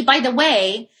said, hey, by the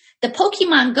way, the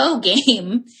Pokemon Go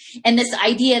game and this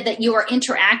idea that you are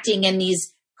interacting in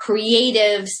these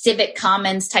creative civic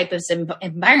commons type of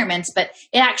environments, but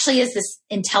it actually is this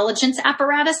intelligence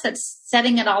apparatus that's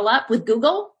setting it all up with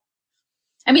Google.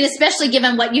 I mean, especially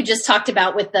given what you just talked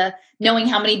about with the knowing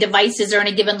how many devices are in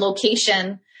a given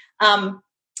location,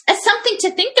 as something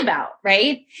to think about,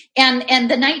 right? And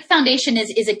the Knight Foundation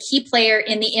is a key player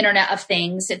in the Internet of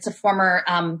Things. It's a former,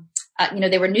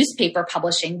 they were newspaper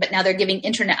publishing, but now they're giving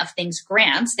Internet of Things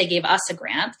grants. They gave us a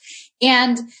grant.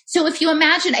 And so if you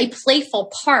imagine a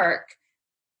playful park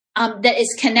that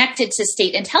is connected to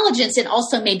state intelligence and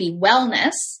also maybe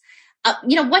wellness,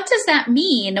 what does that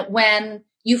mean when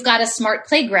you've got a smart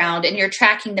playground and you're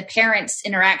tracking the parents'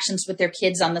 interactions with their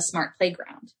kids on the smart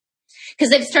playground?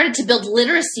 Because they've started to build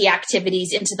literacy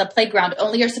activities into the playground,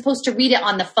 only you're supposed to read it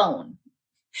on the phone.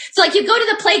 So like you go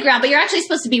to the playground, but you're actually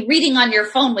supposed to be reading on your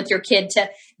phone with your kid to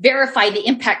verify the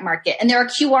impact market. And there are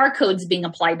QR codes being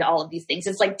applied to all of these things.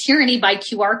 It's like tyranny by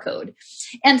QR code.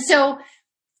 And so,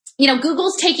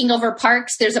 Google's taking over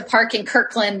parks. There's a park in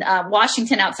Kirkland,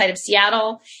 Washington, outside of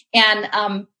Seattle.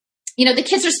 And, the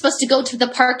kids are supposed to go to the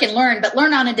park and learn, but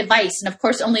learn on a device. And of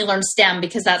course, only learn STEM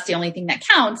because that's the only thing that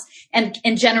counts, and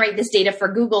generate this data for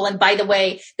Google. And by the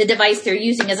way, the device they're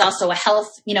using is also a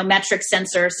health, metric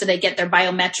sensor. So they get their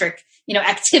biometric,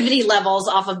 activity levels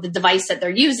off of the device that they're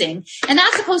using. And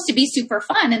that's supposed to be super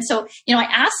fun. And so, I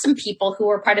asked some people who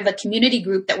were part of a community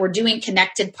group that were doing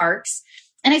connected parks.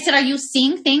 And I said, are you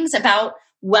seeing things about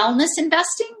wellness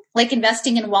investing, like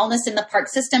investing in wellness in the park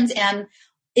systems? And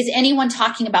is anyone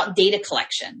talking about data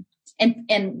collection?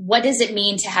 And what does it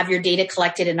mean to have your data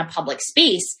collected in a public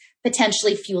space,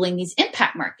 potentially fueling these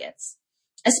impact markets,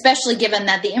 especially given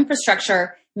that the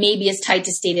infrastructure maybe is tied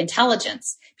to state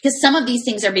intelligence? Because some of these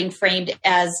things are being framed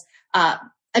as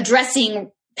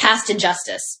addressing past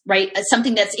injustice, right? As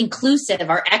something that's inclusive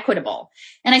or equitable.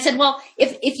 And I said, well,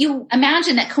 if you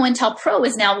imagine that COINTELPRO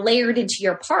is now layered into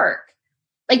your park,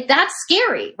 like that's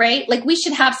scary, right? Like we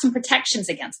should have some protections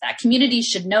against that. Communities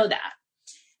should know that.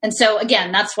 And so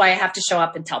again, that's why I have to show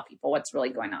up and tell people what's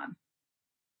really going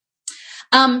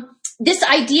on. This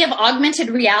idea of augmented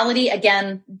reality,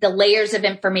 again, the layers of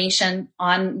information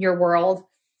on your world,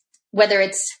 whether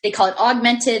they call it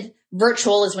augmented,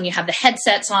 virtual is when you have the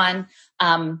headsets on,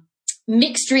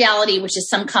 mixed reality, which is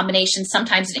some combination.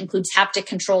 Sometimes it includes haptic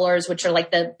controllers, which are like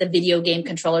the video game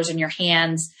controllers in your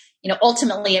hands.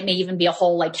 Ultimately it may even be a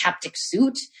whole like haptic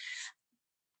suit.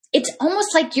 It's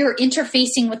almost like you're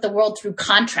interfacing with the world through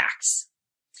contracts.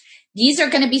 These are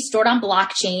going to be stored on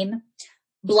blockchain.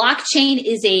 Blockchain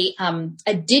is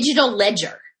a digital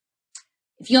ledger.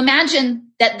 If you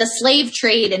imagine that the slave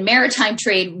trade and maritime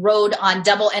trade rode on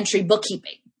double entry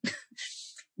bookkeeping,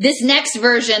 this next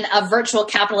version of virtual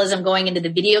capitalism going into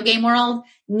the video game world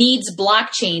needs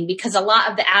blockchain because a lot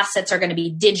of the assets are going to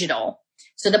be digital.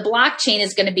 So the blockchain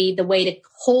is going to be the way to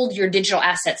hold your digital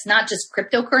assets, not just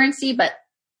cryptocurrency, but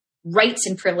rights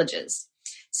and privileges.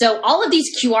 So all of these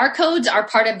QR codes are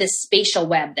part of this spatial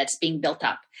web that's being built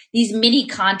up. These mini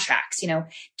contracts,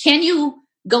 can you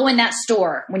go in that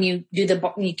store when you do the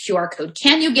QR code?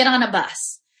 Can you get on a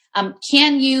bus?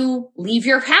 Can you leave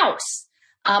your house?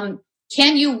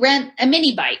 Can you rent a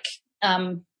mini bike?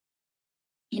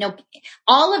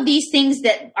 All of these things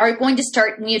that are going to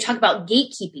start when you talk about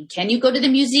gatekeeping. Can you go to the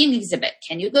museum exhibit?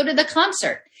 Can you go to the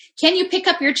concert? Can you pick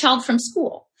up your child from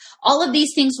school? All of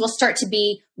these things will start to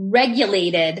be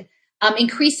regulated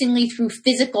increasingly through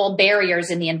physical barriers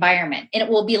in the environment. And it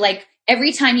will be like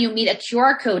every time you meet a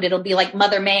QR code, it'll be like,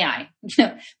 Mother, may I?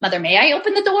 Mother, may I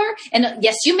open the door? And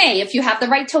yes, you may, if you have the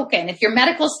right token, if your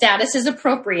medical status is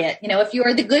appropriate, if you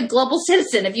are the good global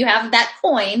citizen, if you have that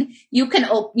coin, you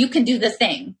can do the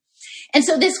thing. And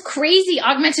so this crazy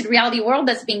augmented reality world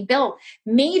that's being built,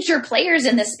 major players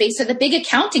in this space are the big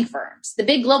accounting firms, the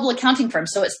big global accounting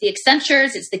firms. So it's the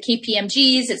Accentures, it's the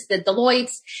KPMGs, it's the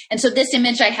Deloittes. And so this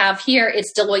image I have here,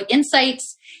 it's Deloitte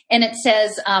Insights. And it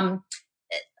says,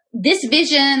 this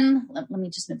vision, let me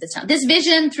just move this down. This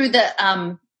vision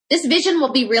this vision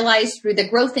will be realized through the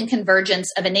growth and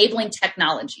convergence of enabling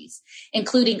technologies,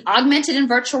 including augmented and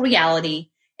virtual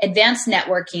reality, advanced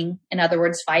networking, in other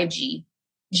words, 5G,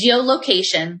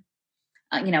 geolocation,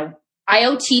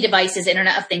 IoT devices,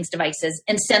 Internet of Things devices,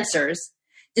 and sensors,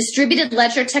 distributed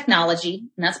ledger technology,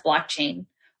 and that's blockchain,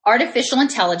 artificial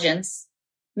intelligence,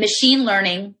 machine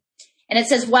learning. And it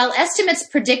says, while estimates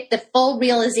predict the full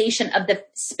realization of the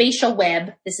spatial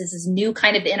web, this is this new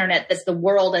kind of internet that's the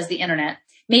world as the internet,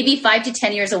 maybe 5 to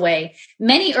 10 years away,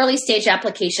 many early stage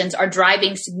applications are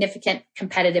driving significant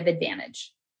competitive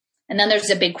advantage. And then there's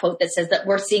a big quote that says that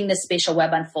we're seeing the spatial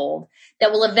web unfold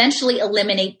that will eventually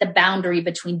eliminate the boundary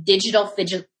between digital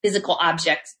and physical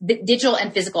objects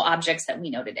that we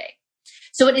know today.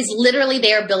 So it is literally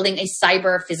they are building a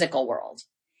cyber physical world.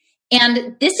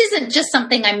 And this isn't just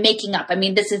something I'm making up. I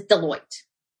mean, this is Deloitte.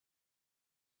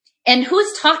 And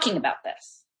who's talking about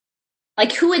this?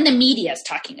 Like, who in the media is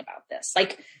talking about this?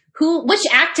 Like, which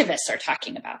activists are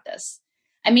talking about this?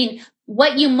 I mean,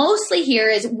 what you mostly hear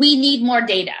is we need more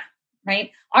data,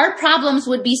 right? Our problems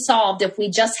would be solved if we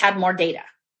just had more data.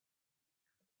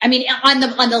 I mean, on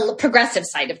the progressive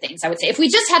side of things, I would say, if we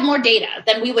just had more data,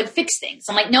 then we would fix things.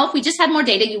 I'm like, no, if we just had more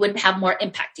data, you would have more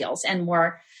impact deals and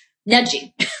more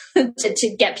nudging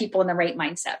to get people in the right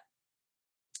mindset.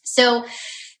 So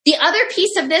the other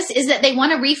piece of this is that they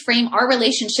want to reframe our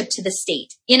relationship to the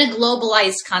state in a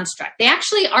globalized construct. They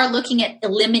actually are looking at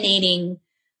eliminating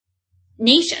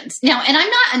nations. Now, and I'm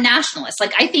not a nationalist.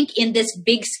 Like, I think in this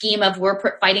big scheme of we're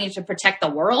fighting to protect the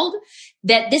world,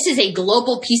 that this is a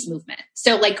global peace movement.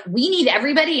 So like, we need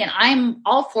everybody, and I'm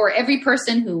all for every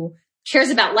person who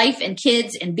cares about life and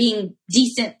kids and being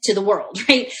decent to the world,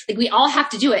 right? Like, we all have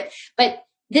to do it. But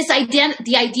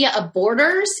the idea of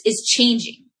borders is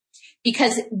changing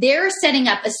because they're setting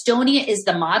up, Estonia is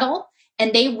the model,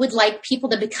 and they would like people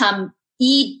to become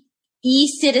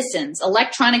e-citizens,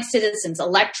 electronic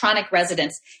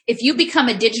residents. If you become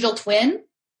a digital twin,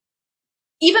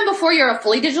 even before you're a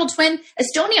fully digital twin,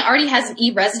 Estonia already has an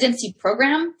e-residency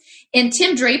program. And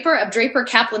Tim Draper of Draper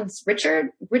Kaplan's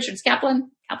Richards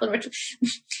Kaplan,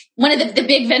 one of the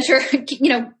big venture,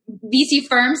 VC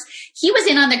firms, he was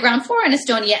in on the ground floor in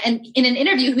Estonia. And in an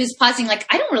interview, he was pausing like,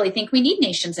 I don't really think we need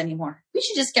nations anymore. We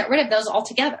should just get rid of those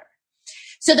altogether.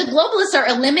 So the globalists are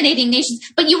eliminating nations,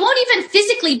 but you won't even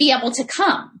physically be able to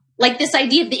come. Like, this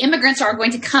idea of the immigrants are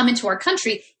going to come into our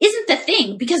country isn't the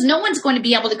thing, because no one's going to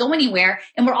be able to go anywhere,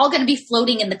 and we're all going to be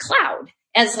floating in the cloud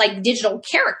as like digital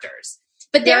characters.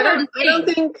 But I don't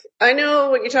think I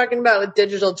know what you're talking about with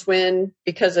digital twin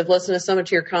because I've listened to so much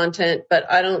of your content,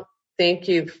 but I don't think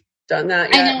you've done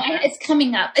that yet. I know it's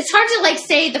coming up. It's hard to like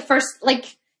say the first right.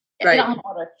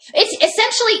 It's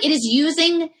essentially, it is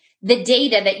using the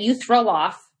data that you throw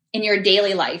off in your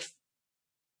daily life,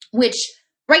 which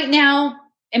right now,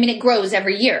 I mean, it grows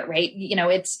every year, right?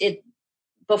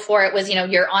 Before it was,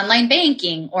 your online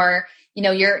banking or,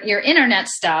 your internet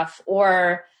stuff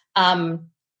or,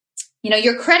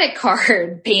 your credit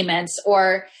card payments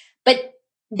but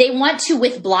they want to,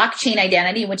 with blockchain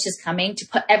identity, which is coming, to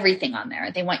put everything on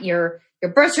there. They want your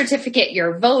birth certificate,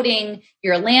 your voting,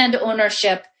 your land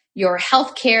ownership, your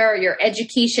healthcare, your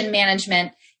education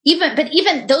management,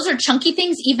 even those are chunky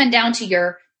things, even down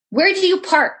to where do you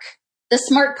park? The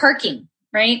smart parking,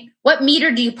 right? What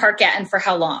meter do you park at and for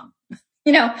how long?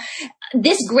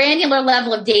 This granular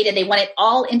level of data, they want it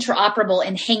all interoperable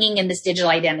and hanging in this digital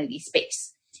identity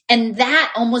space. And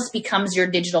that almost becomes your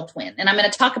digital twin. And I'm going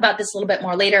to talk about this a little bit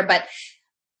more later, but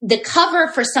the cover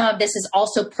for some of this is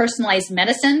also personalized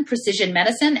medicine, precision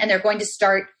medicine. And they're going to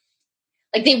start,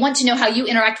 like, they want to know how you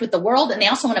interact with the world. And they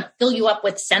also want to fill you up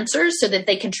with sensors so that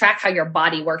they can track how your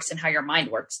body works and how your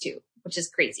mind works too, which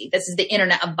is crazy. This is the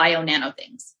internet of bio-nano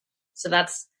things. So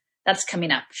that's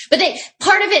coming up. But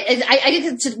part of it is,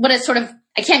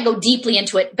 I can't go deeply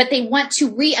into it, but they want to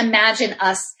reimagine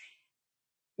us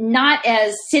not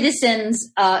as citizens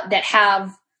that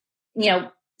have,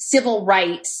 civil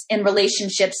rights and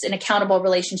relationships and accountable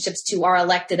relationships to our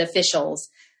elected officials,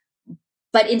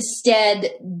 but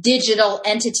instead digital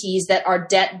entities that are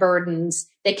debt burdens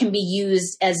that can be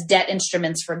used as debt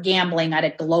instruments for gambling at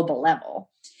a global level.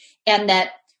 And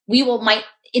that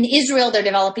in Israel, they're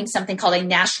developing something called a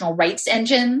national rights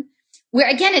engine, where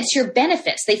again, it's your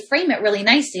benefits. They frame it really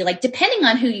nicely. Like, depending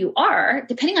on who you are,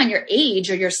 depending on your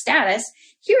age or your status,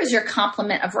 here's your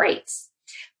complement of rights.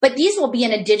 But these will be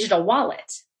in a digital wallet.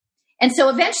 And so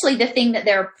eventually the thing that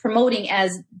they're promoting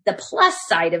as the plus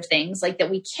side of things, like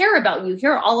that we care about you,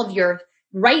 here are all of your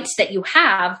rights that you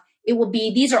have. It will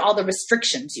be, these are all the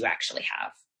restrictions you actually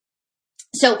have.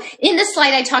 So in this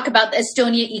slide, I talk about the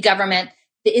Estonia e-government,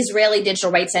 the Israeli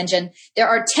digital rights engine. There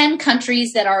are 10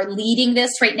 countries that are leading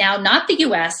this right now, not the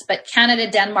US, but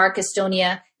Canada, Denmark,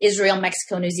 Estonia, Israel,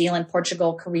 Mexico, New Zealand,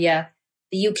 Portugal, Korea,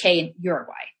 the UK, and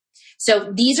Uruguay.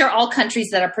 So these are all countries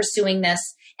that are pursuing this.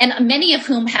 and many of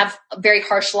whom have a very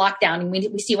harsh lockdown. And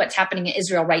we see what's happening in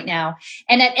Israel right now.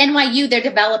 And at NYU, they're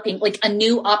developing like a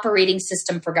new operating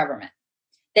system for government,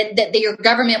 that your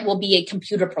government will be a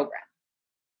computer program.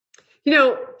 You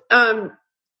know,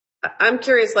 I'm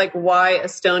curious, like, why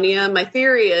Estonia? My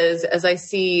theory is, as I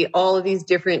see all of these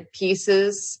different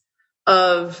pieces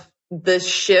of the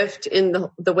shift in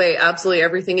the way absolutely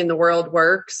everything in the world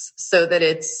works, so that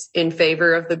it's in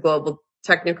favor of the global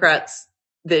technocrats'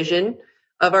 vision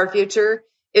of our future,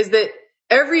 is that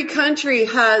every country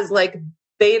has like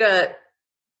beta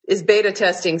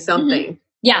testing something. Mm-hmm.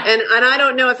 Yeah. And I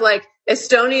don't know if like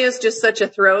Estonia is just such a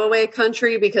throwaway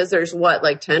country because there's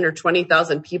like 10 or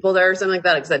 20,000 people there or something like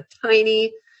that. It's a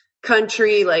tiny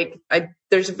country. Like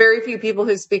there's very few people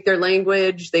who speak their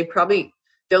language. They probably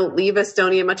don't leave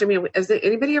Estonia much. I mean, has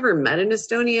anybody ever met an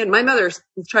Estonian? My mother's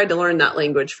tried to learn that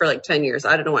language for like 10 years.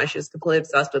 I don't know why. She was completely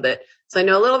obsessed with it. So I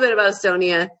know a little bit about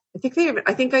Estonia. I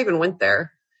think I even went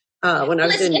there when I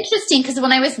was in. It's interesting because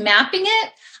when I was mapping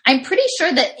it, I'm pretty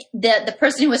sure that the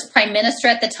person who was prime minister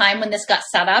at the time when this got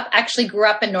set up actually grew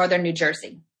up in northern New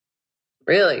Jersey.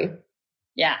 Really?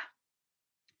 Yeah.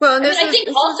 Well, I think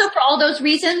also for all those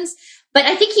reasons, but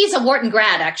I think he's a Wharton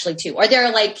grad actually too, or there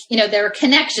are like, there are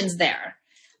connections there.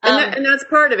 And that's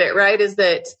part of it, right? Is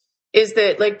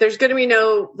that like, there's going to be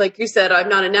no, like you said, I'm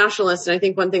not a nationalist. And I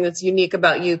think one thing that's unique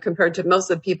about you compared to most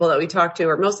of the people that we talk to,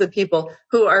 or most of the people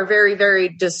who are very, very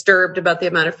disturbed about the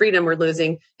amount of freedom we're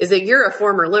losing, is that you're a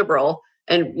former liberal,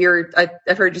 and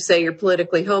I've heard you say you're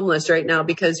politically homeless right now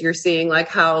because you're seeing like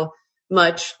how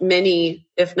much many,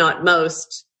 if not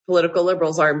most, political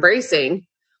liberals are embracing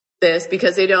this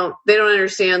because they don't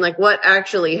understand like what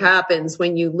actually happens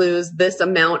when you lose this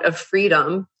amount of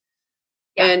freedom.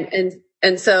 Yeah.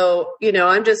 And so,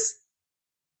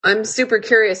 I'm super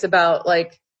curious about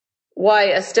like why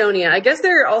Estonia. I guess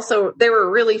they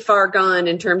were really far gone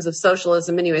in terms of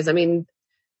socialism anyways. I mean,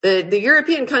 the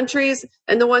European countries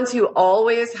and the ones who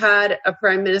always had a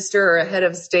prime minister or a head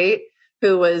of state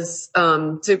who was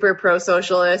super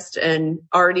pro-socialist and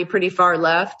already pretty far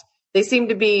left, they seem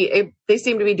to be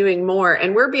doing more.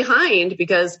 And we're behind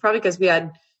because we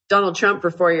had Donald Trump for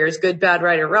 4 years, good, bad,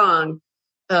 right, or wrong.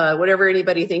 Whatever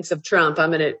anybody thinks of Trump,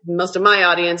 most of my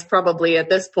audience probably at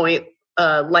this point,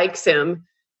 likes him.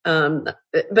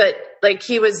 But like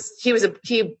he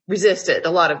resisted a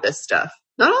lot of this stuff.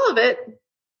 Not all of it.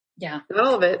 Yeah. Not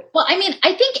all of it. Well, I mean,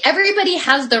 I think everybody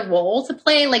has their role to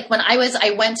play. Like when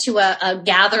I went to a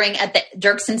gathering at the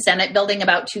Dirksen Senate building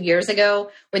about 2 years ago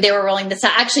where they were rolling this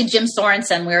out. Actually, Jim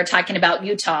Sorensen, we were talking about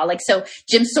Utah. Like, so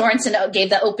Jim Sorensen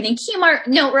gave the opening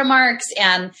keynote remarks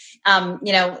and,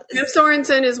 Jim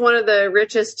Sorensen is one of the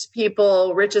richest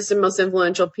and most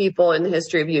influential people in the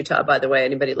history of Utah, by the way,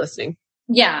 anybody listening.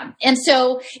 Yeah. And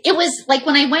so it was like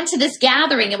when I went to this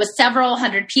gathering, it was several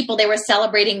hundred people. They were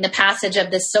celebrating the passage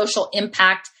of this Social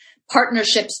Impact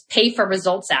Partnerships Pay for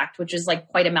Results Act, which is like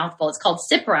quite a mouthful. It's called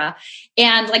CIPRA.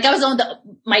 And like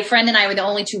my friend and I were the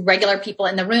only two regular people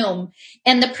in the room.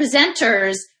 And the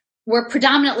presenters were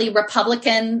predominantly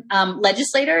Republican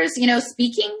legislators,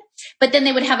 speaking. But then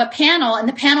they would have a panel, and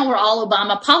the panel were all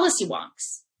Obama policy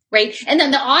wonks. Right. And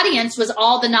then the audience was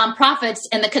all the nonprofits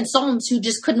and the consultants who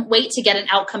just couldn't wait to get an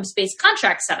outcomes-based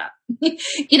contract set up,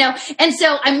 And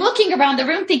so I'm looking around the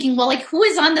room thinking, well, like who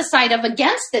is on the side of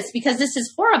against this? Because this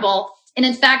is horrible. And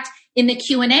in fact, in the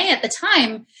Q&A at the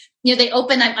time, they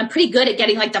opened, I'm pretty good at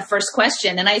getting like the first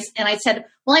question. And I said,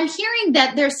 well, I'm hearing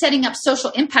that they're setting up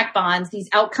social impact bonds, these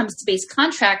outcomes-based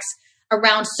contracts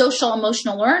around social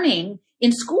emotional learning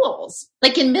in schools,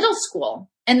 like in middle school,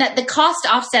 and that the cost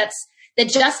offsets that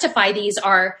justify these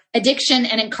are addiction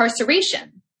and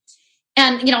incarceration.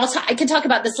 And, I can talk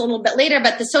about this a little bit later,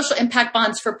 but the social impact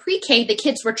bonds for pre-K, the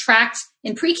kids were tracked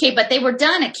in pre-K, but they were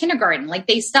done at kindergarten. Like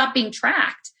they stopped being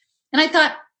tracked. And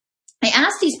I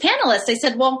asked these panelists, I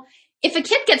said, well, if a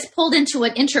kid gets pulled into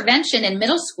an intervention in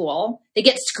middle school, they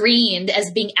get screened as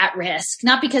being at risk,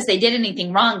 not because they did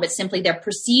anything wrong, but simply they're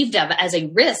perceived of as a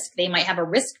risk. They might have a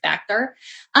risk factor.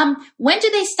 When do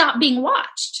they stop being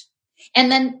watched?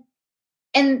 And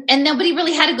nobody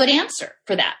really had a good answer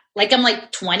for that. Like, I'm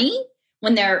like 20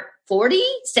 when they're 40,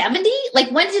 70.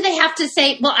 Like, when do they have to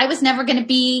say, well, I was never going to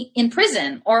be in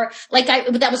prison, or like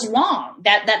that was wrong.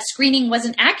 That screening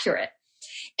wasn't accurate.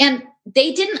 And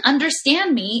they didn't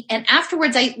understand me. And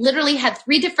afterwards, I literally had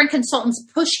 3 different consultants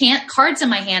push cards in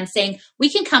my hand saying,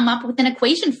 we can come up with an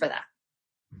equation for that.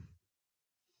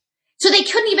 So they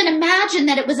couldn't even imagine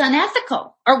that it was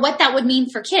unethical or what that would mean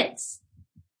for kids.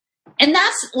 And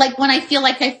that's like when I feel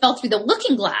like I fell through the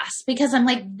looking glass, because I'm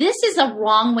like, this is a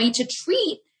wrong way to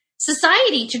treat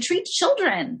society, to treat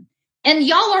children. And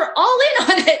y'all are all in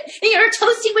on it. And you're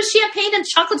toasting with champagne and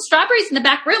chocolate strawberries in the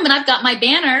back room. And I've got my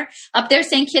banner up there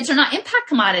saying kids are not impact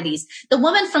commodities. The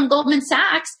woman from Goldman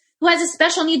Sachs who has a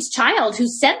special needs child who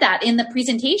said that in the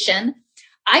presentation,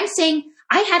 I'm saying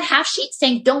I had half sheets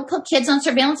saying don't put kids on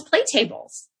surveillance play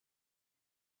tables.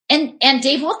 And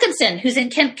Dave Wilkinson, who's in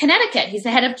Connecticut, he's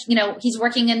the head of, he's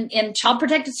working in child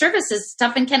protective services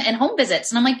stuff and home visits.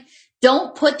 And I'm like,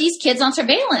 don't put these kids on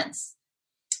surveillance.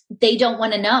 They don't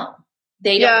want to know.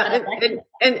 And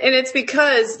it's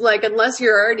because unless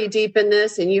you're already deep in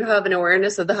this and you have an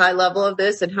awareness of the high level of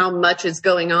this and how much is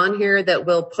going on here that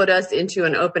will put us into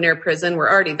an open air prison. We're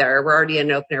already there. We're already in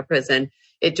an open air prison.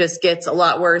 It just gets a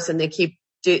lot worse and they keep,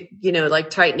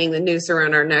 tightening the noose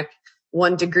around our neck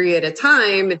 1 degree at a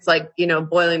time. It's like,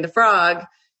 boiling the frog,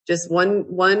 just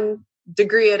one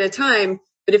degree at a time.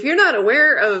 But if you're not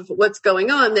aware of what's going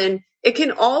on, then it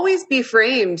can always be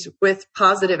framed with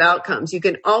positive outcomes. You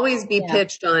can always be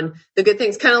pitched on the good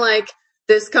things. Kind of like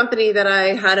this company that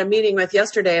I had a meeting with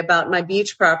yesterday about my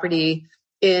beach property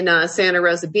in Santa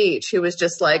Rosa Beach, who was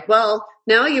just like, well,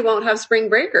 now you won't have spring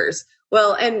breakers.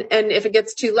 Well, and if it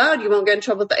gets too loud, you won't get in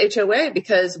trouble with the HOA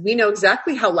because we know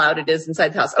exactly how loud it is inside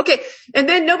the house. Okay. And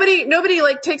then nobody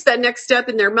takes that next step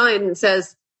in their mind and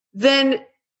says, then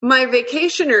my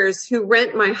vacationers who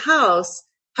rent my house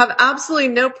have absolutely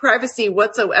no privacy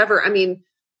whatsoever. I mean,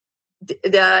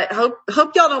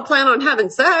 hope y'all don't plan on having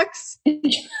sex.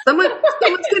 Someone's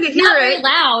going to hear Not it. very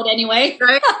loud anyway.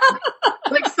 Right?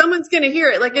 Someone's going to hear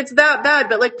it. It's that bad,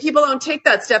 but people don't take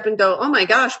that step and go, oh my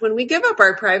gosh, when we give up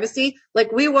our privacy,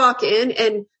 we walk in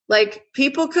and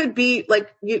people could be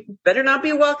you better not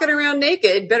be walking around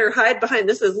naked, better hide behind.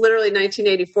 This is literally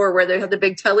 1984 where they had the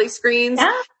big telly screens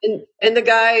and the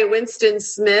guy, Winston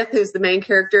Smith, who's the main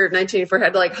character of 1984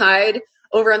 had to hide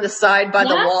over on the side by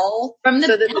the wall so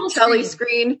that the telly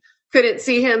screen couldn't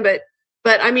see him. But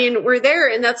I mean, we're there.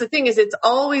 And that's the thing is it's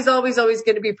always, always, always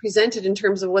going to be presented in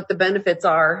terms of what the benefits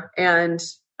are. And,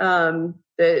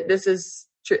 this is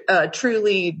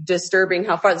truly disturbing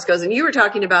how far this goes. And you were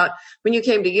talking about when you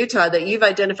came to Utah that you've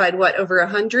identified over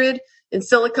 100 in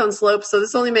Silicon Slopes. So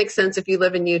this only makes sense if you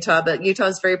live in Utah, but Utah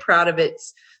is very proud of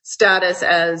its status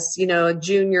as, a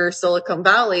junior Silicon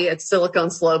Valley at Silicon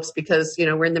Slopes because,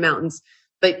 we're in the mountains,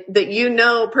 but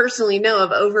that, personally know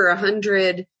of over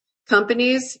 100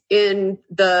 companies in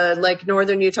the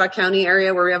northern Utah County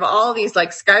area where we have all these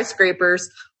skyscrapers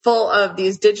full of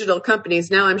these digital companies.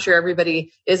 Now I'm sure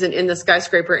everybody isn't in the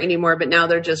skyscraper anymore, but now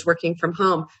they're just working from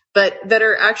home, but that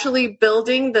are actually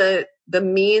building the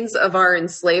means of our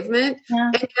enslavement.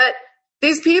 Yeah. And yet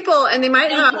these people, and they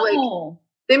might have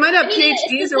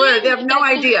PhDs or whatever, they have no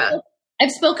idea.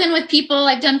 I've spoken with people,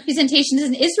 I've done presentations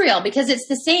in Israel because it's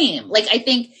the same. I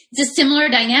think it's a similar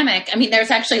dynamic. I mean,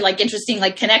 there's actually interesting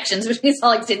connections between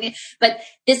Salt Lake City, but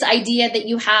this idea that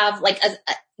you have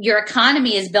your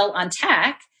economy is built on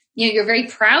tech. You're very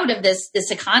proud of this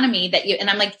economy and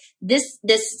I'm like, this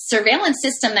surveillance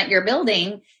system that you're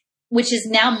building, which is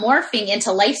now morphing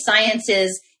into life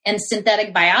sciences and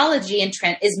synthetic biology and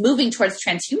is moving towards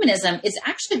transhumanism, is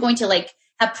actually going to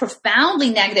have profoundly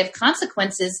negative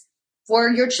consequences for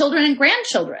your children and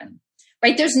grandchildren,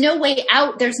 right? There's no way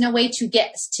out. There's no way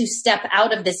to step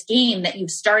out of this game that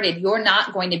you've started. You're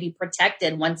not going to be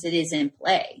protected once it is in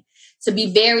play. So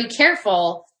be very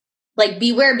careful,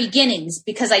 beware beginnings,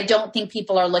 because I don't think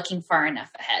people are looking far enough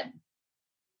ahead.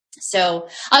 So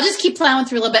I'll just keep plowing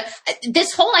through a little bit.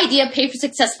 This whole idea of pay for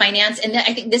success finance, and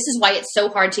I think this is why it's so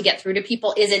hard to get through to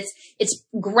people, is it's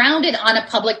grounded on a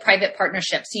public-private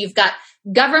partnership. So you've got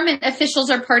government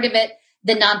officials are part of it.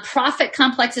 The nonprofit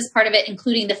complex is part of it,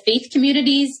 including the faith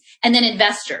communities, and then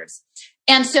investors.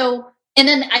 And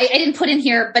then I didn't put in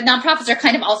here, but nonprofits are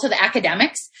kind of also the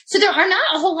academics. So there are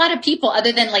not a whole lot of people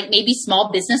other than maybe small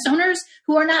business owners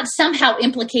who are not somehow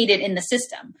implicated in the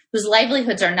system, whose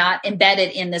livelihoods are not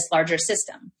embedded in this larger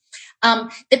system.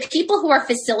 The people who are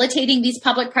facilitating these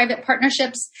public-private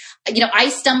partnerships, I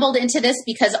stumbled into this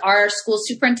because our school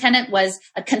superintendent was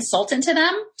a consultant to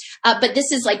them. But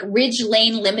this is Ridge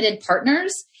Lane Limited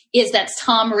Partners. That's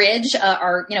Tom Ridge,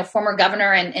 our former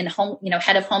governor and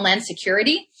head of Homeland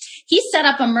Security. He set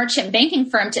up a merchant banking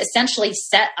firm to essentially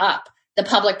set up the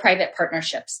public-private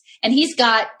partnerships, and he's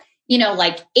got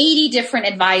 80 different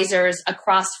advisors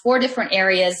across 4 different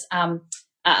areas: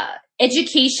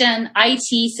 education,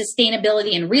 IT,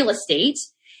 sustainability, and real estate.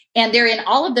 And they're in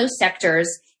all of those sectors,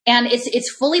 and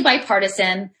it's fully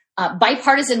bipartisan.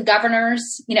 Bipartisan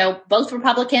governors, both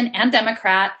Republican and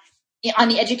Democrat. On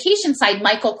the education side,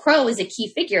 Michael Crow is a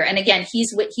key figure. And again, he's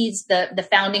the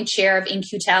founding chair of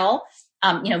In-Q-Tel,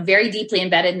 very deeply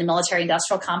embedded in the military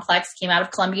industrial complex, came out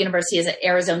of Columbia University as at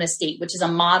Arizona State, which is a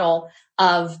model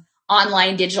of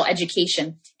online digital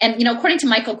education. And, according to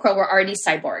Michael Crow, we're already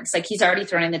cyborgs. Like, he's already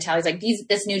thrown in the towel. He's like,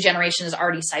 this new generation is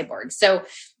already cyborgs. So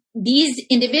these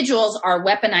individuals are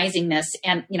weaponizing this.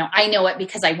 And, I know it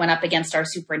because I went up against our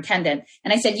superintendent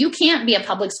and I said, you can't be a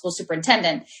public school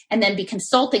superintendent and then be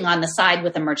consulting on the side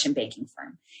with a merchant banking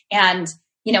firm. And,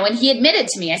 and he admitted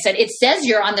to me, I said, it says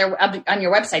you're on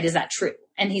your website. Is that true?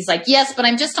 And he's like, yes, but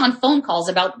I'm just on phone calls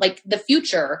about like the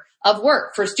future of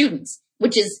work for students,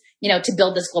 which is, to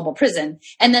build this global prison.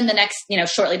 And then the next,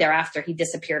 shortly thereafter, he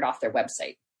disappeared off their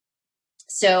website.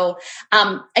 So,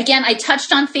 again, I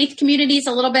touched on faith communities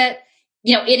a little bit.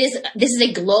 This is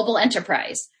a global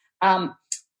enterprise. A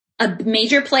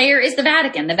major player is the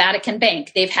Vatican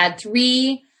Bank. They've had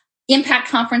 3 impact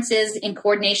conferences in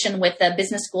coordination with the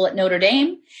business school at Notre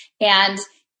Dame. And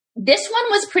this one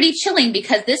was pretty chilling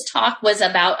because this talk was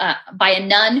about, by a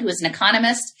nun who was an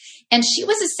economist. And she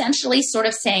was essentially sort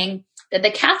of saying that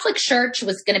the Catholic Church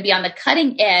was going to be on the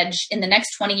cutting edge in the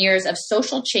next 20 years of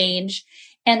social change,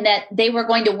 and that they were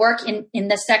going to work in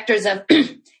the sectors of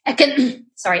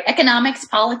economics,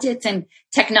 politics, and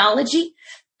technology.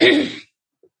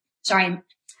 Sorry,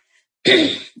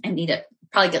 I need to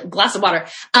probably get a glass of water.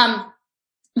 But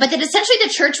that essentially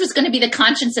the church was going to be the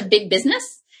conscience of big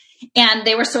business, and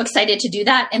they were so excited to do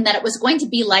that, and that it was going to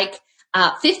be like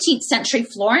 15th century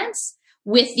Florence,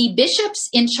 with the bishops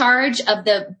in charge of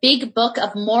the big book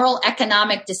of moral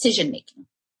economic decision making.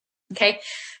 Okay.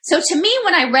 So to me,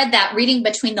 when I read that, reading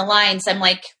between the lines, I'm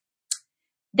like,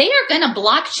 they are going to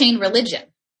blockchain religion.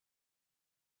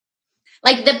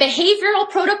 Like the behavioral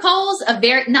protocols of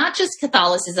not just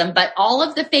Catholicism, but all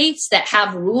of the faiths that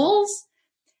have rules,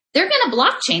 they're going to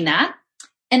blockchain that.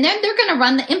 And then they're going to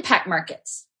run the impact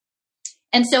markets.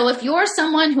 And so if you're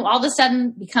someone who all of a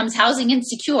sudden becomes housing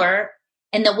insecure,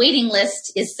 and the waiting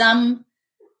list is some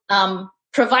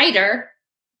provider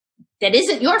that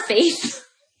isn't your faith,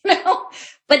 but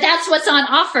that's what's on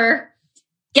offer.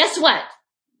 Guess what?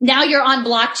 Now you're on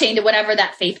blockchain to whatever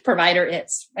that faith provider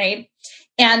is, right?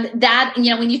 And that,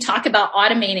 when you talk about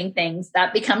automating things,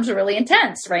 that becomes really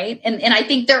intense, right? And I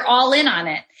think they're all in on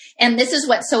it. And this is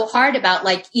what's so hard about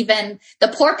like even the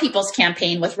Poor People's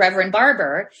Campaign with Reverend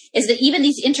Barber is that even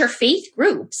these interfaith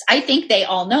groups, I think they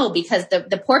all know because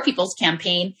the Poor People's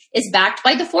Campaign is backed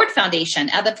by the Ford Foundation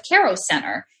at the Caro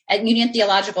Center at Union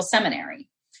Theological Seminary.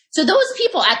 So those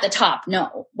people at the top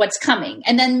know what's coming.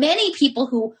 And then many people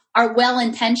who are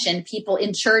well-intentioned, people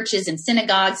in churches and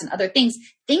synagogues and other things,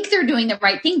 think they're doing the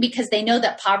right thing because they know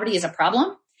that poverty is a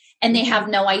problem and they have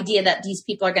no idea that these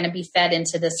people are going to be fed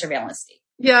into the surveillance state.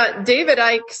 Yeah, David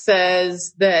Icke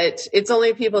says that it's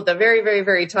only people at the very, very,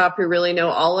 very top who really know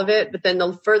all of it. But then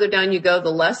the further down you go, the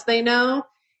less they know.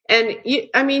 And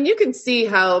you can see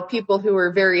how people who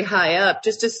are very high up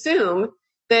just assume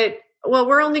that, well,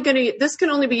 this can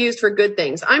only be used for good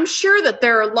things. I'm sure that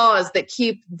there are laws that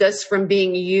keep this from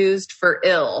being used for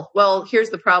ill. Well, here's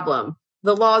the problem.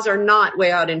 The laws are not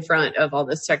way out in front of all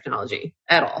this technology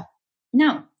at all.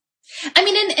 No. And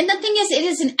the thing is, it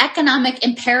is an economic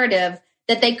imperative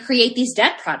that they create these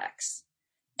debt products.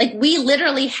 Like we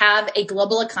literally have a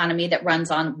global economy that runs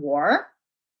on war,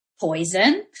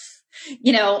 poison,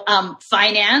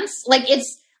 finance. Like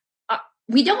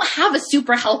we don't have a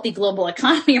super healthy global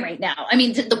economy right now.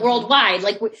 The worldwide,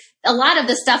 like a lot of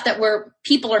the stuff that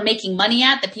people are making money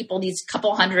at, these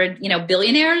couple hundred,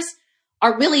 billionaires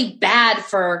are really bad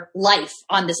for life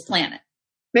on this planet.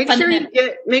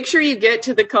 Make sure you get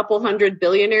to the couple hundred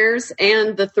billionaires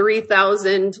and the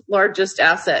 3,000 largest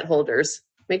asset holders.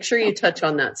 Make sure you touch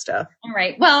on that stuff. All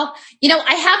right. Well,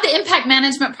 I have the Impact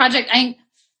Management Project. I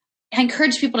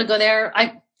encourage people to go there.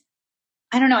 I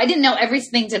don't know. I didn't know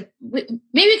everything maybe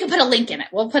we could put a link in it.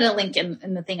 We'll put a link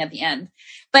in the thing at the end.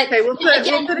 But okay, we'll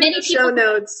put in the show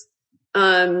notes.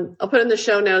 I'll put in the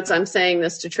show notes. I'm saying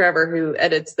this to Trevor, who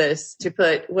edits this, to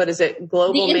put, what is it?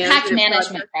 The Impact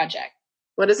Management Project.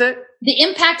 What is it? The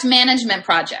Impact Management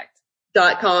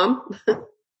Project.com.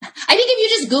 I think if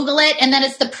you just Google it and then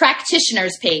it's the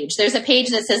practitioners page. There's a page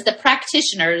that says the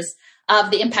practitioners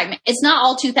of the impact. It's not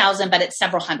all 2,000, but it's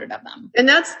several hundred of them. And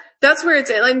that's where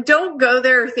it's at. Like, don't go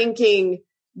there thinking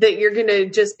that you're going to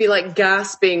just be like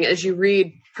gasping as you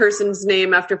read person's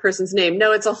name after person's name.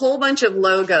 No, it's a whole bunch of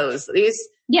logos. These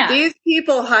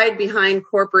people hide behind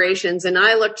corporations. And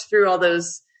I looked through all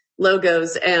those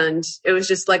logos and it was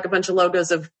just like a bunch of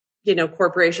logos of,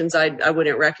 corporations I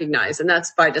wouldn't recognize. And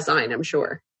that's by design, I'm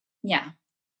sure. Yeah.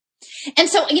 And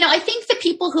so, I think the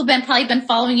people who've probably been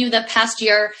following you the past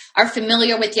year are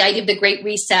familiar with the idea of the Great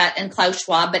Reset and Klaus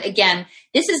Schwab. But again,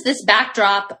 this is this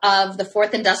backdrop of the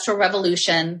Fourth Industrial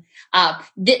Revolution.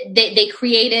 They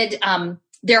created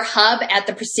their hub at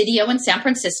the Presidio in San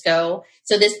Francisco.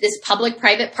 So this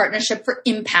public-private partnership for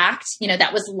impact,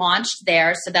 that was launched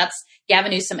there. So that's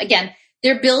Gavin Newsom. Again,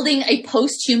 they're building a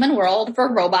post-human world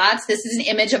for robots. This is an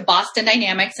image of Boston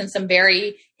Dynamics and some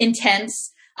very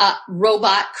intense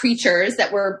robot creatures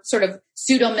that were sort of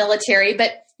pseudo-military.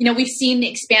 But, we've seen the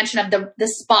expansion of the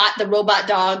Spot, the robot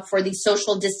dog, for the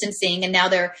social distancing. And now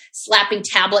they're slapping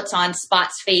tablets on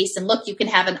Spot's face. And look, you can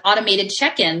have an automated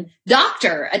check-in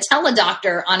doctor, a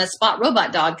teledoctor on a Spot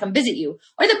robot dog come visit you.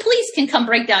 Or the police can come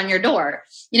break down your door.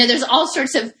 There's all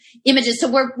sorts of images. So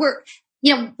we're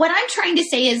what I'm trying to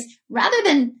say is, rather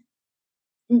than,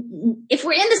 if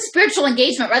we're in the spiritual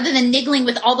engagement, rather than niggling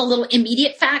with all the little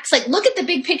immediate facts, like, look at the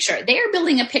big picture. They are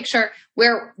building a picture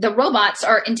where the robots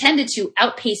are intended to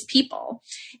outpace people.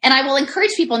 And I will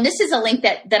encourage people, and this is a link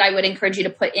that I would encourage you to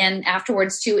put in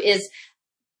afterwards too, is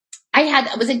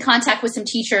I was in contact with some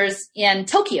teachers in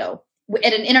Tokyo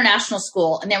at an international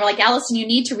school. And they were like, Allison, you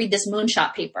need to read this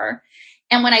moonshot paper.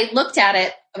 And when I looked at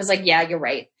it, I was like, yeah, you're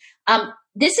right.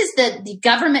 This is the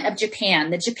government of Japan.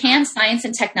 The Japan Science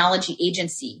and Technology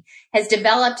Agency has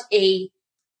developed a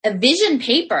vision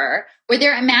paper where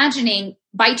they're imagining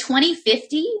by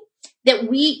 2050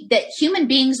 that human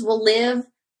beings will live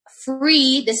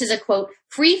free. This is a quote,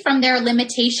 free from their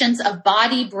limitations of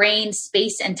body, brain,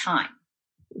 space, and time.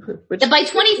 That by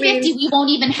 2050 we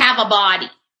won't even have a body.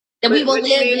 That we will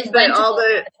live in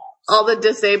all the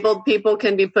disabled people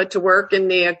can be put to work in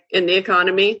the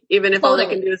economy, even if all they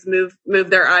can do is move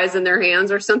their eyes and their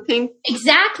hands or something.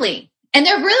 Exactly. And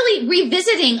they're really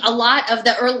revisiting a lot of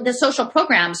the social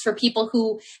programs for people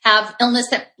who have illness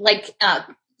that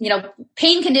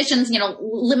pain conditions,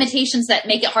 limitations that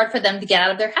make it hard for them to get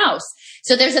out of their house.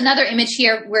 So there's another image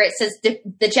here where it says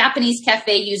the Japanese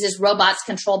cafe uses robots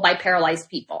controlled by paralyzed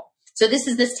people. So this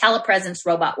is this telepresence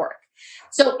robot work.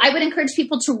 So I would encourage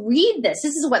people to read this.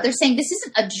 This is what they're saying. This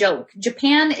isn't a joke.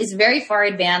 Japan is very far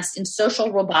advanced in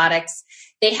social robotics.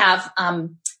 They have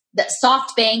the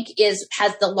SoftBank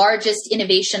has the largest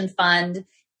innovation fund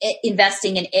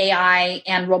investing in AI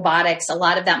and robotics. A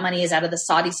lot of that money is out of the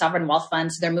Saudi sovereign wealth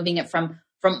fund. So they're moving it from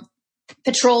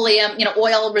petroleum,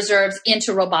 oil reserves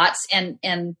into robots and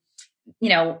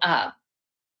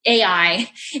AI,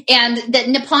 and that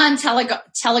Nippon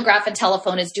Telegraph and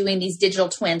Telephone is doing these digital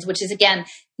twins, which is, again,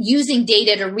 using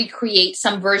data to recreate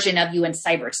some version of you in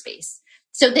cyberspace.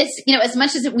 So this, as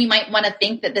much as we might want to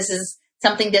think that this is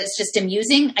something that's just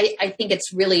amusing, I think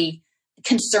it's really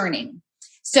concerning.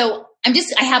 So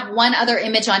I have one other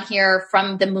image on here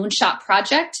from the Moonshot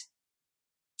Project.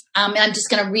 And I'm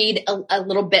just going to read a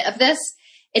little bit of this.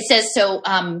 It says,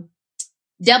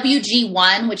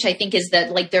 WG1, which I think is their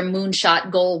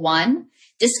moonshot goal 1,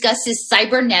 discusses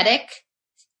cybernetic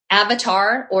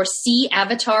avatar or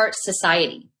C-avatar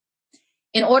society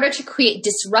in order to create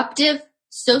disruptive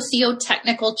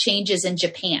socio-technical changes in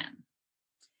Japan.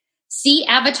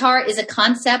 C-avatar is a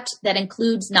concept that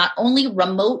includes not only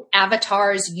remote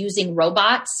avatars using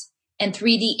robots and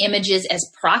 3D images as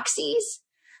proxies,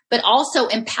 but also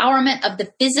empowerment of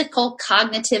the physical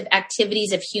cognitive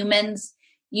activities of humans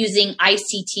using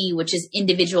ICT, which is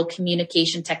individual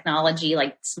communication technology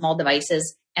like small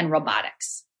devices and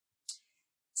robotics.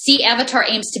 C-avatar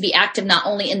aims to be active not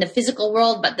only in the physical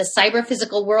world, but the cyber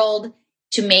physical world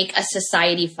to make a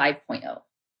society 5.0.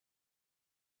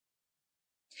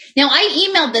 Now, I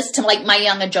emailed this to my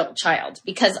young adult child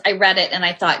because I read it and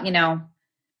I thought,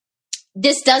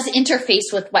 this does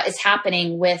interface with what is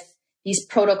happening with these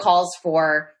protocols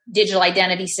for digital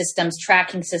identity systems,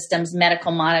 tracking systems,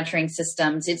 medical monitoring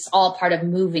systems. It's all part of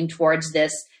moving towards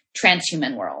this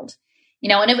transhuman world.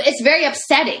 And it's very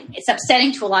upsetting. It's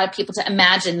upsetting to a lot of people to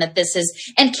imagine that this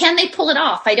is, and can they pull it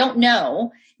off? I don't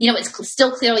know. It's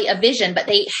still clearly a vision, but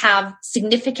they have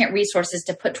significant resources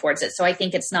to put towards it. So I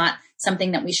think it's not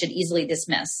something that we should easily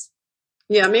dismiss.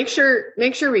 Yeah, make sure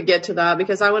we get to that,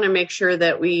 because I want to make sure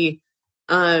that we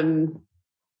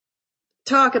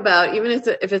talk about, even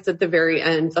if it's at the very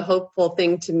end, the hopeful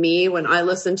thing to me when I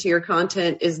listen to your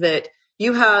content is that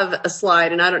you have a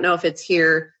slide, and I don't know if it's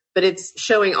here, but it's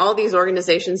showing all these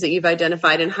organizations that you've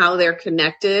identified and how they're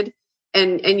connected.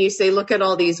 And you say, look at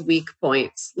all these weak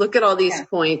points. Look at all these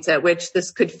points at which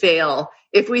this could fail.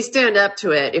 If we stand up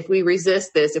to it, if we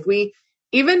resist this, if we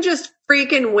even just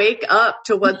freaking wake up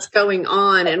to what's going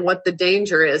on and what the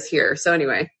danger is here. So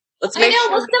anyway, let's make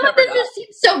sure some of this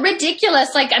is so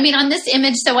ridiculous. On this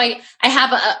image, so I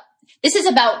have this is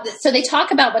about, so they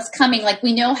talk about what's coming. Like,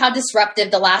 we know how disruptive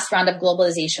the last round of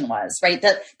globalization was, right?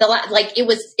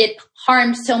 It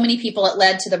harmed so many people. It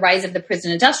led to the rise of the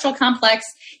prison industrial complex.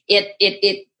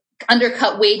 It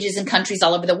undercut wages in countries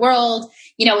all over the world.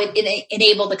 It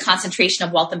enabled the concentration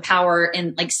of wealth and power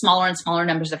in like smaller and smaller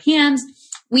numbers of hands.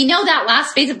 We know that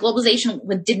last phase of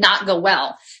globalization did not go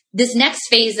well. This next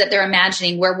phase that they're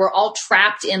imagining, where we're all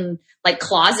trapped in like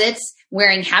closets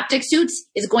wearing haptic suits,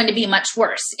 is going to be much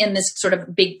worse in this sort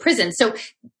of big prison. So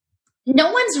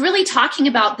no one's really talking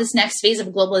about this next phase of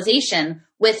globalization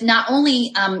with not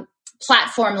only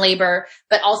platform labor,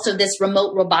 but also this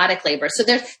remote robotic labor. So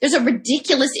there's a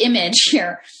ridiculous image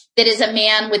here that is a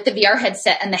man with the VR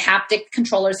headset and the haptic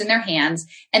controllers in their hands.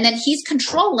 And then he's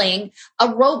controlling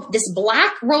this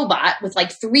black robot with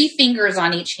like 3 fingers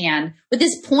on each hand with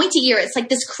this pointy ear. It's like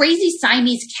this crazy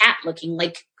Siamese cat looking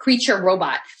like creature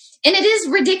robot. And it is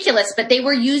ridiculous, but they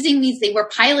were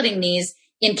piloting these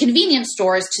in convenience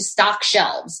stores to stock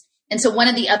shelves. And so one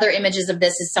of the other images of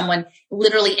this is someone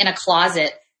literally in a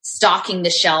closet stocking the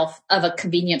shelf of a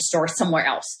convenience store somewhere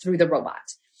else through the robot.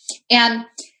 And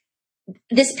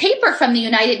this paper from the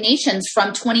United Nations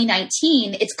from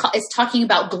 2019, it's talking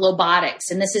about globotics,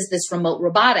 and this is this remote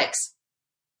robotics.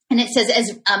 And it says,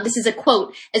 this is a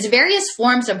quote, as various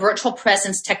forms of virtual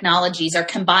presence technologies are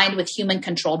combined with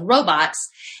human-controlled robots,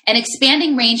 an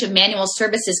expanding range of manual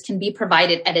services can be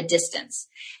provided at a distance.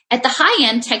 At the high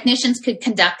end, technicians could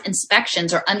conduct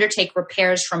inspections or undertake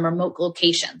repairs from remote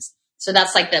locations. So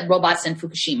that's like the robots in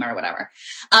Fukushima or whatever.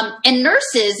 And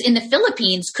nurses in the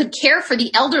Philippines could care for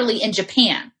the elderly in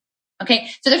Japan. Okay.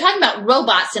 So they're talking about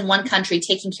robots in one country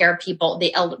taking care of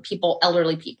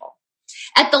elderly people.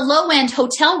 At the low end,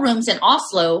 hotel rooms in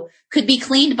Oslo could be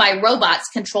cleaned by robots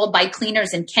controlled by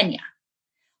cleaners in Kenya.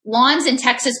 Lawns in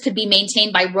Texas could be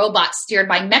maintained by robots steered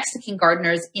by Mexican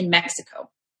gardeners in Mexico.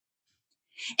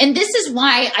 And this is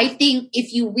why I think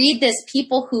if you read this,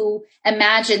 people who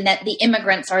imagine that the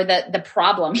immigrants are the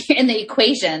problem in the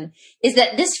equation, is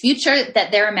that this future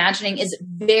that they're imagining is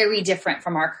very different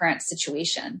from our current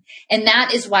situation. And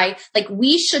that is why, like,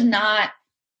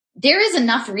 there is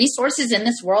enough resources in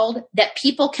this world that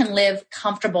people can live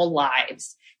comfortable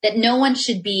lives, that no one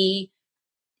should be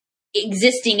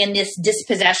existing in this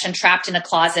dispossession, trapped in a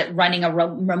closet, running a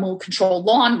remote control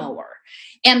lawnmower.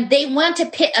 And they want to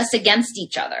pit us against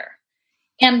each other.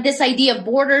 And this idea of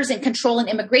borders and control and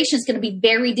immigration is going to be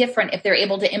very different if they're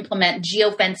able to implement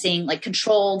geofencing, like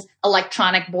controlled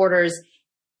electronic borders,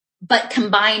 but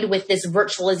combined with this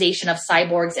virtualization of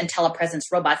cyborgs and telepresence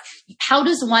robots.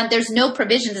 There's no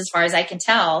provisions, as far as I can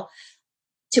tell,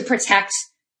 to protect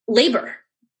labor,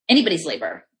 anybody's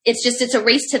labor. It's a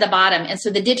race to the bottom. And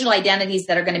so the digital identities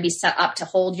that are going to be set up to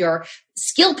hold your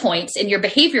skill points and your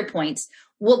behavior points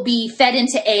will be fed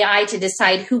into AI to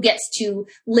decide who gets to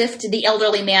lift the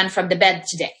elderly man from the bed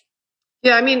today.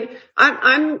 Yeah, I mean,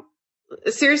 I'm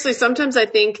seriously, sometimes I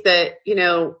think that,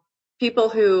 people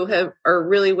who are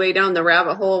really way down the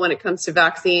rabbit hole when it comes to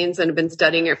vaccines and have been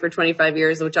studying it for 25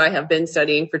 years, which I have been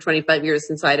studying for 25 years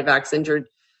since I had a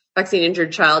vaccine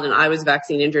injured child, and I was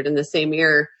vaccine injured in the same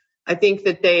year. I think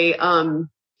that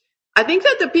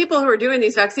the people who are doing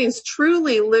these vaccines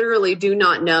truly, literally do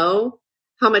not know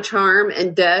how much harm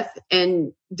and death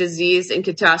and disease and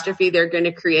catastrophe they're going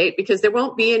to create, because there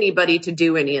won't be anybody to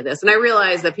do any of this. And I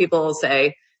realize that people will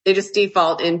say, they just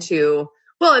default into,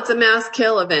 well, it's a mass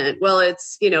kill event. Well,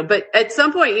 it's, but at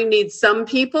some point you need some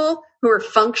people who are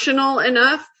functional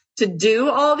enough to do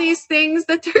all these things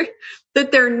that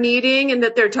they're needing and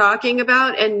that they're talking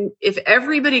about. And if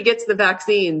everybody gets the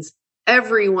vaccines,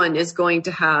 everyone is going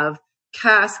to have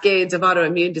cascades of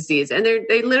autoimmune disease, and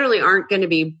they literally aren't going to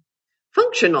be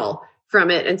functional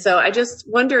from it. And so I just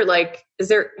wonder, like,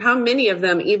 how many of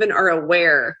them even are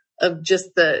aware of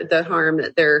just the harm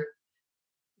that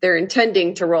they're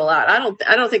intending to roll out?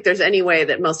 I don't think there's any way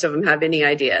that most of them have any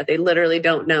idea. They literally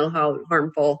don't know how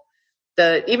harmful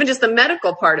even just the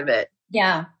medical part of it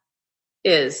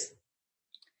is.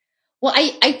 Well,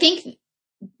 I think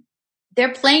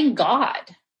they're playing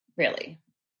God, really.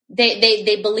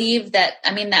 They believe that,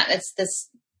 that it's this,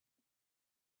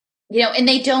 and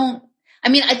they don't,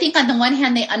 I think on the one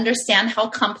hand, they understand how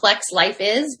complex life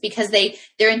is, because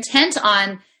they're intent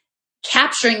on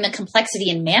capturing the complexity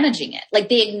and managing it. Like,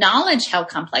 they acknowledge how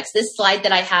complex. This slide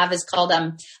that I have is called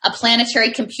a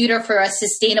planetary computer for a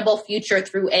sustainable future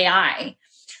through AI.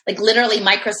 Like, literally,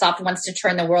 Microsoft wants to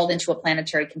turn the world into a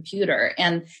planetary computer.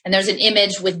 And there's an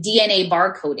image with DNA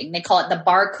barcoding. They call it the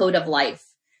barcode of life.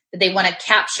 That they want to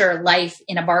capture life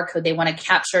in a barcode. They want to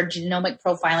capture genomic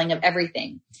profiling of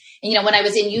everything. And, when I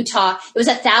was in Utah, it was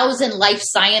 1,000 life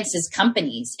sciences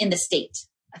companies in the state.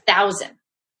 1,000.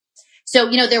 So,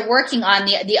 they're working on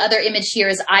the other image here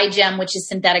is iGEM, which is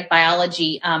synthetic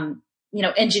biology,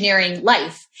 engineering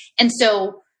life. And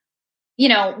so,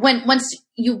 once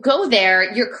you go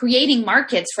there, you're creating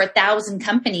markets for 1,000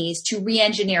 companies to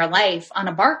re-engineer life on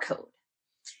a barcode.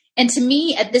 And to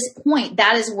me, at this point,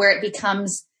 that is where it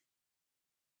becomes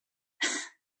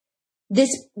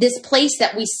this place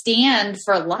that we stand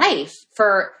for life,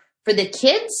 for the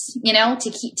kids,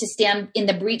 to stand in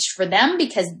the breach for them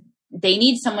because they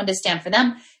need someone to stand for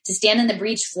them, to stand in the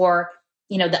breach for,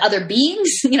 the other beings.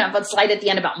 I have a slide at the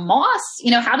end about moss.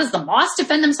 How does the moss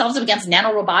defend themselves against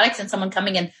nanorobotics and someone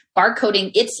coming and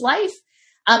barcoding its life?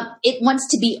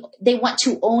 They want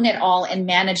to own it all and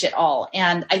manage it all.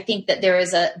 And I think that there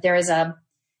is an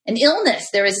illness.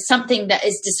 There is something that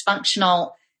is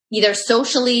dysfunctional, either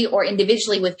socially or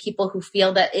individually, with people who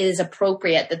feel that it is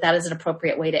appropriate, that is an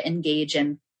appropriate way to engage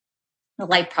in the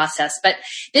life process. But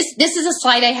this is a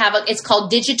slide I have. It's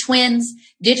called DigiTwins,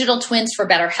 Digital Twins for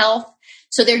Better Health.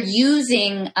 So they're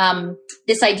using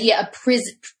this idea of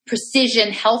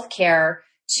precision healthcare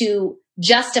to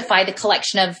justify the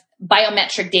collection of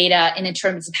biometric data and in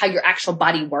terms of how your actual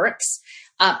body works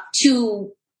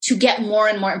to get more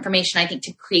and more information, I think,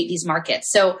 to create these markets.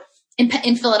 So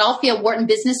in Philadelphia, Wharton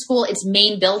Business School, its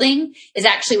main building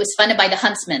was funded by the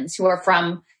Huntsmans, who are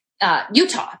from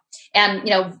Utah. And,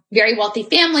 very wealthy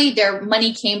family, their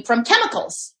money came from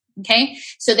chemicals. Okay.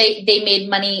 So they made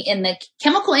money in the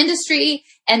chemical industry,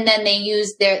 and then they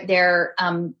used their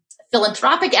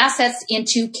philanthropic assets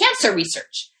into cancer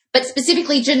research, but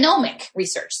specifically genomic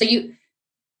research. So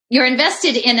you're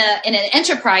invested in an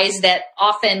enterprise that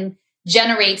often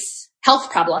generates health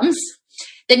problems.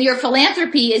 Then your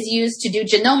philanthropy is used to do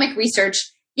genomic research,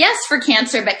 yes, for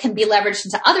cancer, but can be leveraged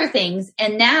into other things.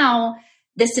 And now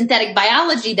the synthetic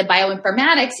biology, the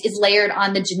bioinformatics, is layered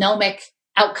on the genomic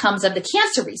outcomes of the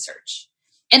cancer research.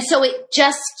 And so it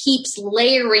just keeps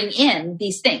layering in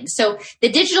these things. So the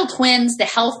digital twins, the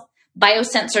health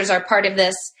biosensors are part of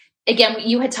this. Again,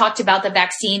 you had talked about the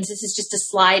vaccines. This is just a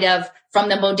slide from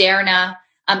the Moderna.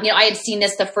 I had seen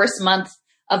this the first month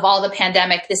of all the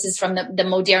pandemic. This is from the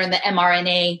Moderna, the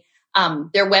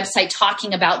mRNA, their website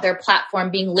talking about their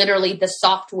platform being literally the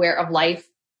software of life.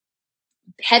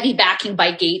 Heavy backing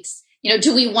by Gates.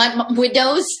 Do we want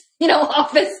Windows,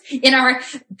 Office in our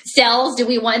cells? Do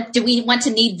we want to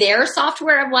need their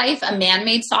software of life, a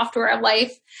man-made software of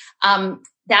life?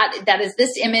 That is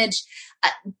this image.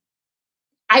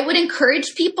 I would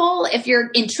encourage people, if you're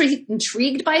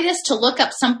intrigued by this, to look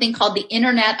up something called the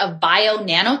Internet of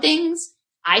Bio-Nano Things.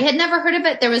 I had never heard of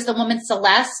it. There was the woman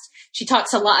Celeste. She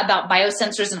talks a lot about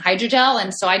biosensors and hydrogel.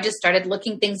 And so I just started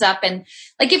looking things up. And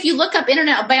if you look up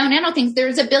Internet of Bio-Nano Things,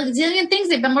 there's a bazillion things.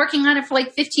 They've been working on it for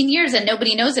 15 years and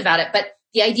nobody knows about it. But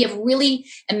the idea of really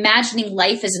imagining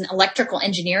life as an electrical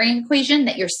engineering equation,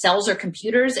 that your cells are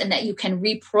computers and that you can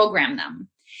reprogram them.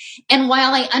 And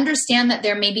while I understand that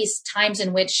there may be times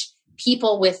in which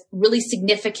people with really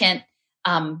significant,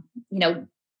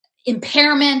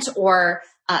 impairment or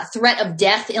threat of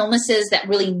death, illnesses that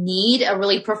really need a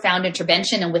really profound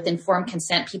intervention, and with informed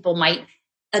consent, people might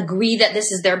agree that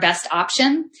this is their best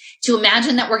option. To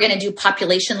imagine that we're going to do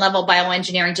population level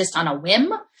bioengineering just on a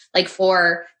whim,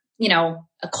 for,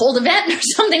 a cold event or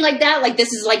something like that.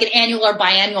 This is an annual or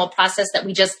biannual process that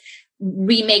we just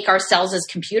remake ourselves as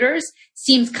computers,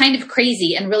 seems kind of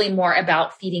crazy, and really more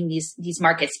about feeding these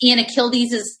markets. Ian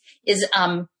Achildes is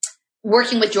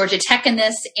working with Georgia Tech in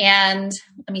this. And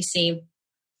let me see.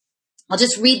 I'll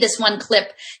just read this one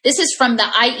clip. This is from the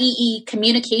IEE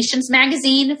Communications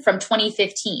magazine from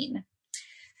 2015.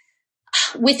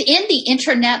 Within the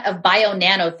Internet of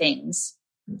Bio-Nano Things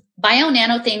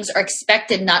are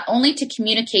expected not only to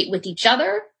communicate with each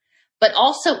other, but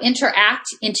also interact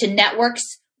into networks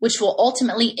which will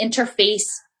ultimately interface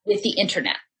with the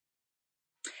Internet.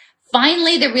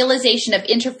 Finally, the realization of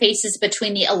interfaces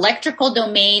between the electrical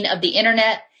domain of the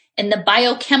Internet and the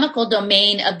biochemical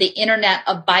domain of the Internet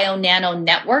of Bio-Nano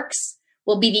networks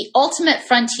will be the ultimate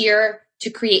frontier to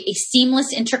create a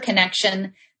seamless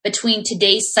interconnection between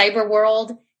today's cyber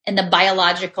world and the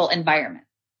biological environment.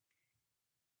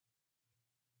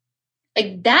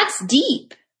 That's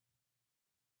deep.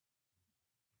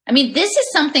 I mean, this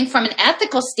is something from an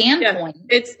ethical standpoint.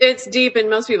 Yeah, it's deep, and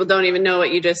most people don't even know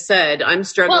what you just said. I'm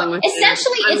struggling with it.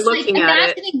 Essentially, it's looking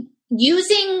at imagining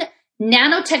using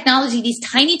nanotechnology, these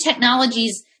tiny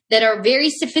technologies that are very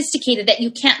sophisticated,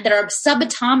 that are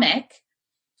subatomic,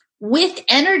 with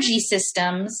energy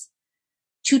systems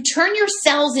to turn your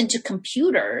cells into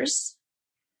computers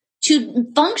to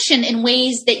function in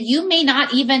ways that you may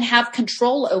not even have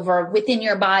control over within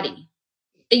your body.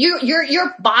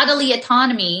 Your bodily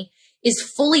autonomy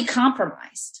is fully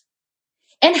compromised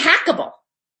and hackable.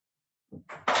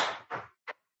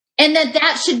 And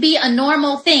that should be a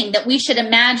normal thing, that we should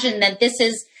imagine that this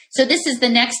is the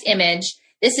next image.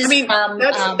 This is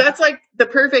that's like the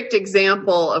perfect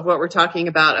example of what we're talking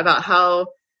about how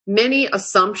many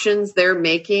assumptions they're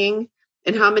making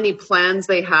and how many plans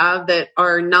they have that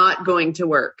are not going to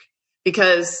work.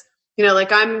 Because,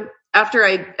 like after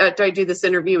I do this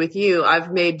interview with you,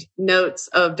 I've made notes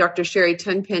of Dr. Sherry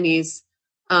Tenpenny's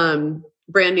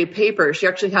brand new paper. She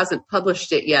actually hasn't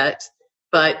published it yet,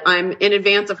 but I'm in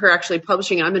advance of her actually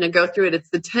publishing it. I'm going to go through it. It's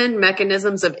the 10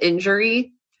 mechanisms of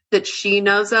injury that she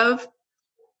knows of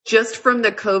just from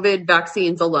the COVID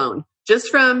vaccines alone, just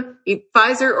from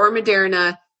Pfizer or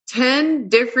Moderna, 10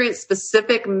 different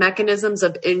specific mechanisms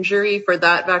of injury for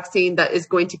that vaccine that is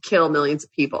going to kill millions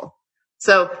of people.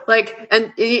 So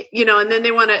and then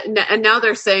they want to, and now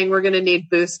they're saying we're going to need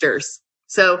boosters.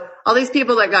 So all these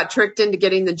people that got tricked into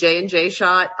getting the J&J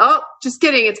shot. Oh, just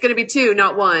kidding. It's going to be 2,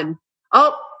 not 1.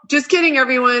 Oh, just kidding,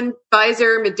 everyone.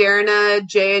 Pfizer, Moderna,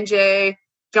 J&J,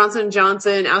 Johnson &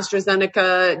 Johnson,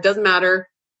 AstraZeneca, it doesn't matter.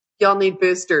 Y'all need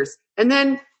boosters. And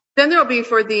then there'll be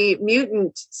for the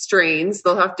mutant strains,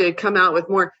 they'll have to come out with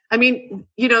more. I mean,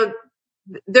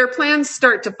 their plans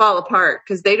start to fall apart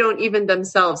because they don't even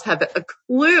themselves have a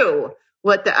clue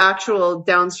what the actual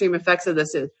downstream effects of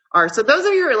this are. So those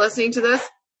of you who are listening to this,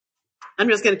 I'm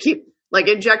just going to keep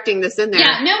injecting this in there.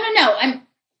 Yeah, no.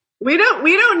 We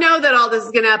don't know that all this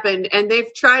is going to happen, and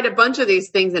they've tried a bunch of these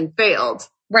things and failed.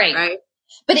 Right.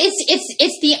 But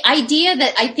it's the idea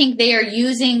that I think they are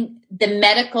using the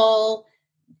medical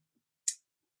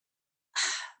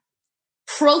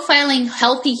profiling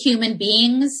healthy human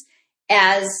beings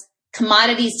as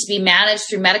commodities to be managed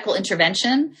through medical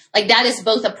intervention. Like that is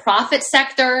both a profit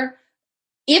sector.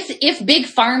 If big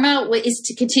pharma is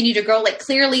to continue to grow, like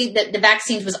clearly the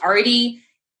vaccines was already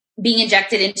being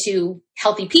injected into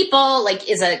healthy people, like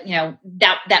is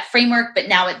that framework, but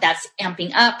now that's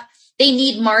amping up. They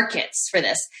need markets for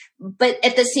this. But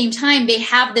at the same time, they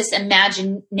have this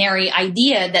imaginary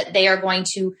idea that they are going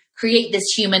to create this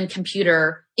human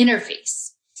computer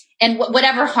interface. And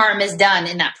whatever harm is done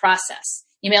in that process,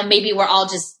 maybe we're all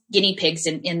just guinea pigs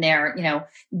in their,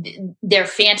 their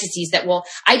fantasies that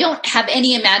I don't have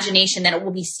any imagination that it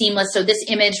will be seamless. So this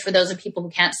image, for those of people who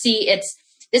can't see,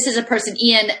 this is a person,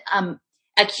 Ian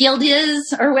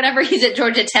Akyildiz or whatever. He's at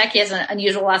Georgia Tech. He has an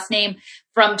unusual last name,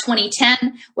 from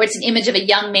 2010, where it's an image of a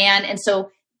young man. And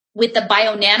so with the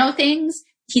bio-nano things,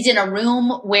 he's in a room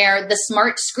where the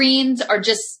smart screens are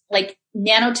just like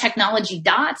nanotechnology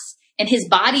dots, and his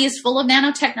body is full of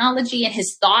nanotechnology, and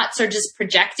his thoughts are just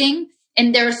projecting.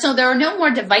 And there are no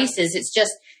more devices. It's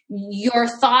just your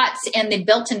thoughts and the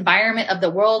built environment of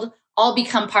the world all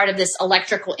become part of this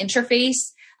electrical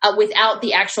interface without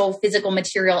the actual physical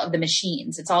material of the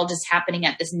machines. It's all just happening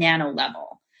at this nano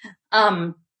level.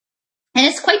 And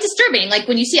it's quite disturbing. Like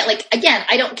when you see it, like, again,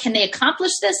 can they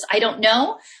accomplish this? I don't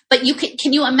know. But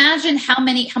can you imagine how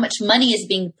much money is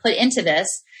being put into this?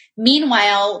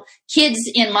 Meanwhile, kids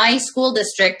in my school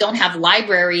district don't have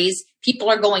libraries. People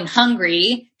are going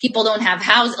hungry. People don't have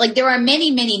houses. Like there are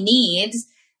many, many needs.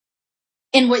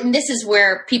 And this is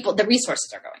where the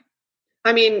resources are going.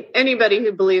 I mean, anybody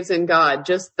who believes in God,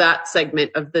 just that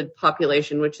segment of the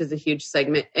population, which is a huge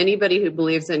segment, anybody who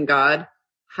believes in God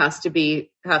has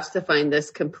to find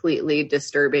this completely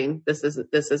disturbing. This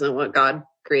isn't what God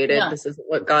created. Yeah. This isn't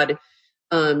what God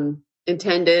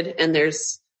intended. And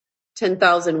there's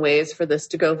 10,000 ways for this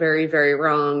to go very, very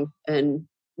wrong and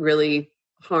really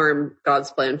harm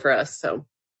God's plan for us. So,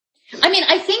 I mean,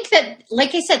 I think that,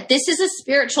 like I said, this is a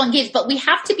spiritual engagement, but we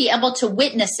have to be able to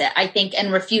witness it, I think,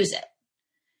 and refuse it.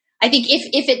 I think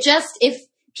if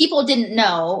people didn't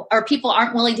know, or people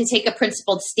aren't willing to take a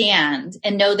principled stand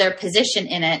and know their position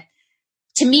in it,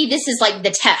 to me, this is like the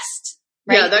test,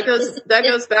 right? Yeah, that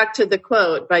goes back to the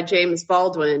quote by James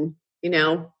Baldwin,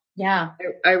 Yeah.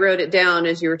 I wrote it down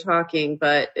as you were talking,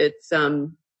 but it's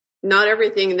not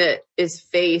everything that is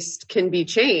faced can be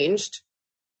changed,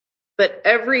 but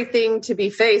everything to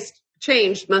be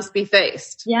changed must be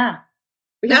faced. Yeah.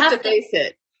 We have to face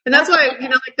it. And that's why,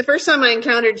 like the first time I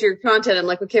encountered your content, I'm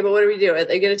like, okay, but what do we do? Are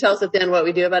they going to tell us at the end what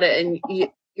we do about it? And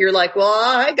you're like, well,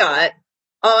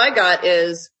 all I got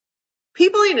is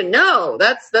people need to know.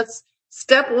 That's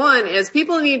step one, is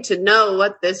people need to know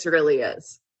what this really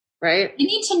is, right? They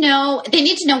need to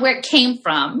know where it came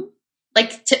from.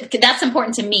 that's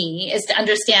important to me, is to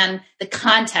understand the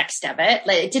context of it.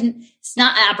 Like it's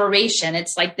not aberration.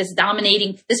 It's like this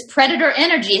predator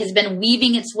energy has been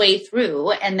weaving its way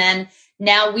through. And then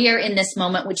now we are in this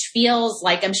moment, which feels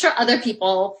like, I'm sure other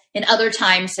people in other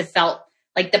times have felt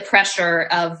like the pressure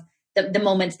of the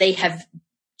moments they have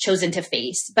chosen to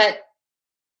face. But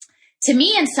to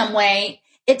me, in some way,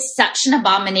 it's such an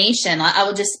abomination. I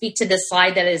will just speak to this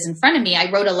slide that is in front of me. I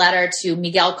wrote a letter to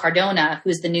Miguel Cardona,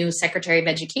 who's the new Secretary of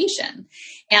Education.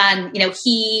 And,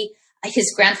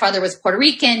 his grandfather was Puerto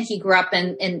Rican. He grew up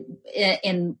in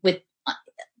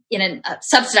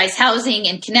subsidized housing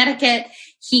in Connecticut.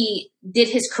 He did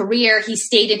his career. He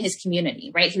stayed in his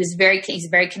community, right? He's very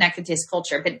connected to his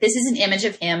culture. But this is an image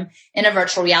of him in a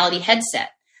virtual reality headset,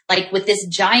 like with this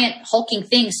giant hulking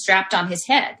thing strapped on his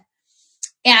head.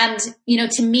 And,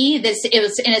 to me,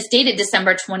 it's dated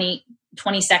December 22nd,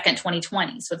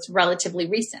 2020. So it's relatively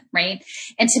recent, right?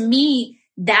 And to me,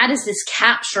 that is this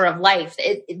capture of life.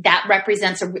 That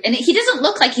represents and he doesn't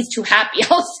look like he's too happy.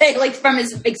 I'll say, like, from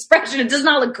his expression, it does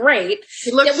not look great.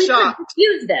 He looks shocked. We could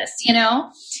use this,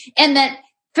 and that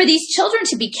for these children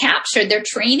to be captured, they're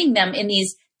training them in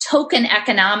these token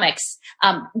economics,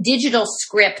 digital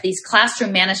script, these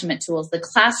classroom management tools, the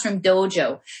classroom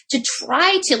dojo, to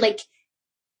try to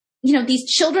these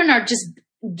children are just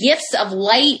gifts of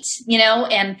light,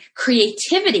 and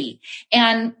creativity.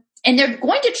 And they're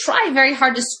going to try very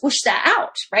hard to squish that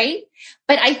out, right?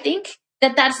 But I think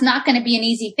that that's not going to be an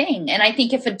easy thing. And I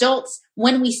think if adults,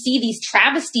 when we see these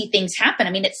travesty things happen,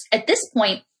 I mean, it's at this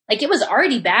point, like, it was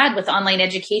already bad with online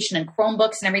education and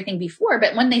Chromebooks and everything before,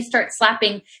 but when they start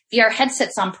slapping VR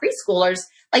headsets on preschoolers,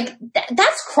 like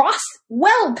that's crossed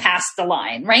well past the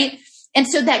line, right? And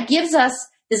so that gives us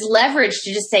this leverage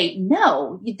to just say,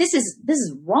 no, this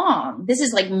is wrong. This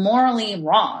is like morally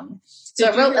wrong. So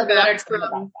I wrote a letter to them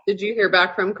about that. Did you hear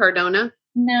back from Cardona?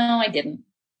 No, I didn't.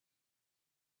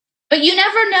 But you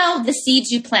never know the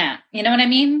seeds you plant. You know what I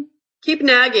mean? Keep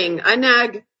nagging. I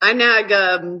nag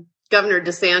Governor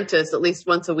DeSantis at least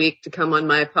once a week to come on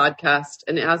my podcast,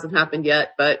 and it hasn't happened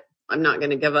yet, but I'm not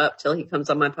going to give up till he comes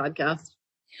on my podcast.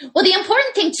 Well, the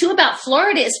important thing too about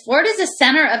Florida is a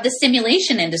center of the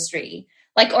simulation industry.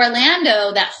 Like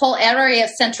Orlando, that whole area of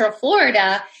Central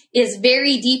Florida is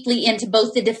very deeply into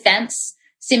both the defense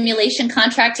simulation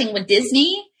contracting with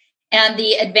Disney and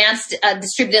the advanced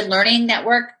distributed learning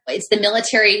network. It's the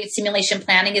military simulation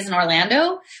planning is in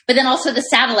Orlando, but then also the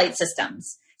satellite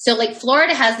systems. So like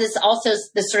Florida has this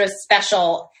sort of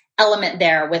special element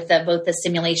there with both the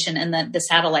simulation and the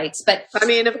satellites. But I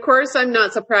mean, of course, I'm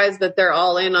not surprised that they're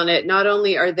all in on it. Not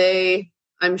only are they,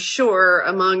 I'm sure,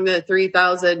 among the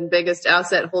 3,000 biggest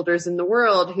asset holders in the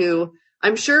world who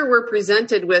I'm sure were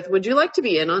presented with, would you like to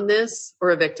be in on this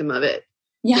or a victim of it?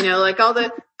 Yeah. Like all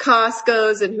the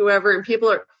Costco's and whoever, and people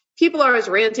are always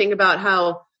ranting about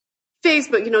how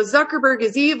Facebook, Zuckerberg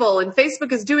is evil and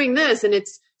Facebook is doing this. And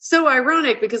it's so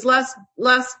ironic because last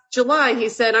July he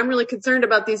said, I'm really concerned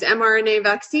about these mRNA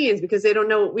vaccines because we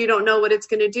don't know what it's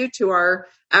going to do to our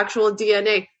actual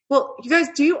DNA. Well, you guys,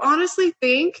 do you honestly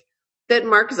think that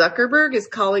Mark Zuckerberg is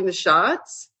calling the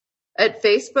shots at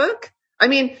Facebook? I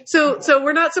mean, so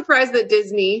we're not surprised that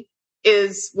Disney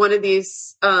is one of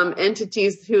these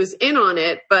entities who's in on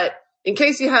it. But in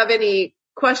case you have any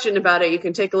question about it, you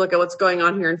can take a look at what's going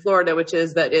on here in Florida, which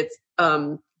is that it's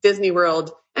Disney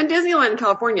World and Disneyland in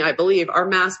California, I believe, are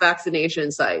mass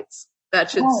vaccination sites.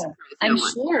 That should I'm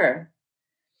sure.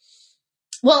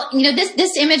 Well,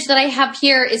 this image that I have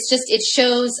here is it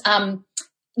shows, I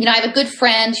have a good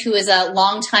friend who is a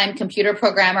longtime computer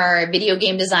programmer, a video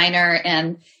game designer,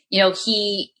 and,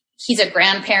 he's a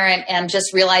grandparent and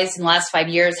just realized in the last 5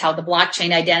 years how the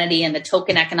blockchain identity and the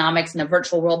token economics and the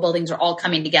virtual world buildings are all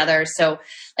coming together. So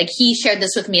like he shared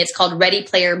this with me. It's called Ready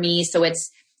Player Me. So it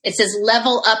says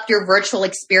level up your virtual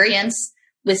experience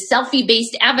with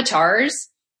selfie-based avatars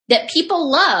that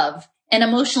people love and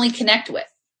emotionally connect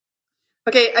with.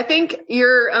 Okay. I think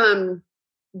the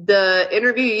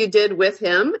interview you did with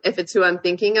him, if it's who I'm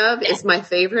thinking of, is my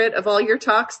favorite of all your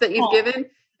talks that you've given.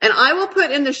 And I will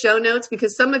put in the show notes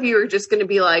because some of you are just going to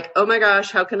be like, oh my gosh,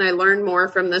 how can I learn more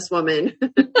from this woman,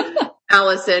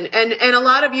 Allison? And a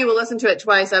lot of you will listen to it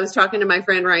twice. I was talking to my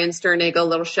friend Ryan Sternagel, a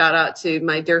little shout out to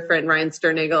my dear friend Ryan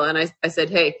Sternagel. And I said,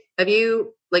 hey, have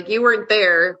you, you weren't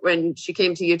there when she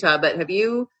came to Utah, but have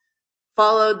you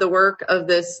followed the work of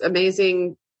this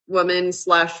amazing woman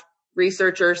 /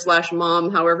 researcher / mom,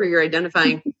 however you're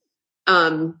identifying,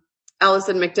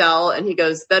 Allison McDowell? And he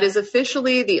goes, that is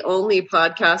officially the only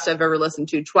podcast I've ever listened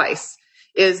to twice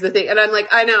is the thing. And I'm like,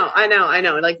 I know.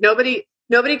 Like nobody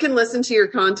can listen to your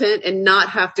content and not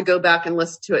have to go back and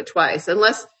listen to it twice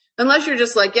unless unless you're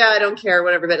just like, yeah, I don't care,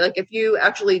 whatever. But like, if you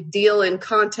actually deal in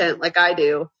content like I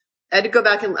do, I had to go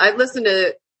back and I've listened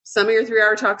to some of your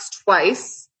 3-hour talks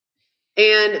twice.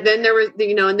 And then there was,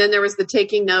 and then there was the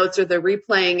taking notes or the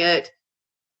replaying it,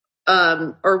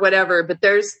 or whatever. But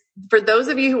for those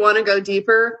of you who want to go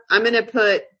deeper, I'm going to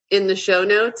put in the show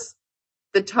notes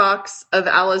the talks of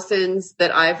Allison's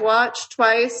that I've watched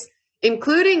twice,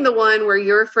 including the one where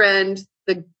your friend,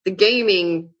 the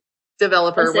gaming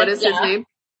developer, Joseph, what is his name?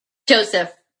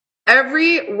 Joseph.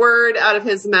 Every word out of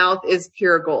his mouth is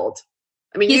pure gold.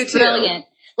 I mean, he's you too. Brilliant.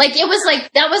 Like, it was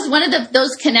like, that was one of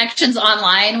those connections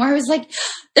online where it was like,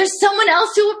 there's someone else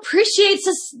who appreciates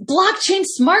this blockchain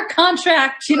smart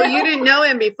contract. You didn't know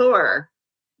him before.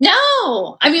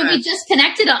 No. I mean, we just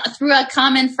connected through a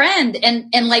common friend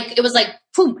and like, it was like,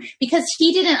 boom, because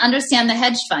he didn't understand the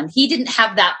hedge fund. He didn't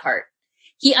have that part.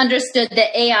 He understood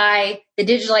the AI, the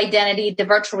digital identity, the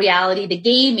virtual reality, the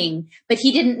gaming, but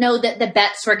he didn't know that the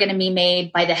bets were going to be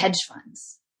made by the hedge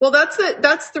funds. Well,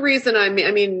 that's the reason I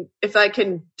mean, if I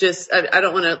can just, I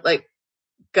don't want to like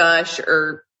gush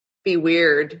or be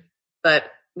weird, but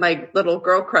my little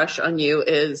girl crush on you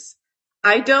is,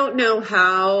 I don't know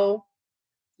how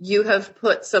you have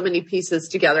put so many pieces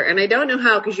together. And I don't know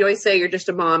how, because you always say you're just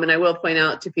a mom. And I will point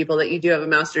out to people that you do have a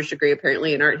master's degree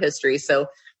apparently in art history. So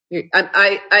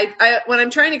I when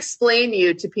I'm trying to explain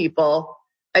you to people,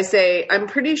 I say, I'm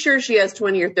pretty sure she has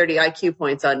 20 or 30 IQ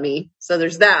points on me. So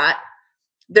there's that.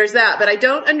 But I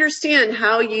don't understand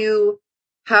how you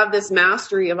have this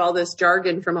mastery of all this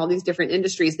jargon from all these different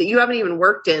industries that you haven't even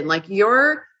worked in. Like,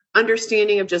 your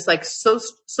understanding of just like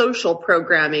social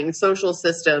programming, social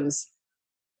systems,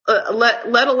 let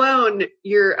alone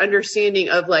your understanding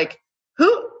of like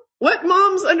what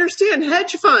moms understand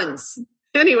hedge funds.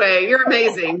 Anyway, you're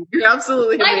amazing. You're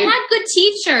absolutely amazing. I've had good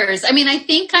teachers. I mean, I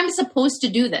think I'm supposed to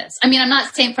do this. I mean, I'm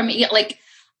not saying from like,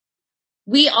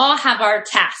 we all have our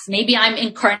tasks. Maybe I'm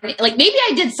incarnate, like maybe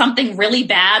I did something really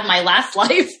bad my last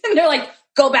life and they're like,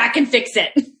 go back and fix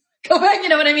it. Go back. You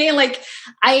know what I mean? Like,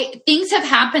 things have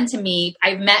happened to me.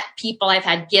 I've met people. I've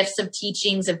had gifts of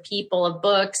teachings of people, of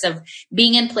books, of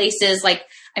being in places. Like,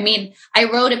 I mean, I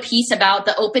wrote a piece about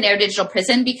the open air digital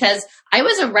prison because I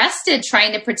was arrested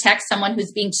trying to protect someone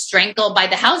who's being strangled by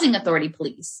the housing authority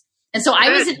police. And so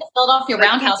I was in the Philadelphia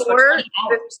Roundhouse for 20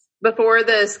 hours. Before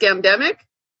the scamdemic?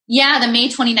 Yeah, the May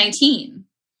 2019.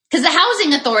 Because the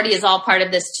housing authority is all part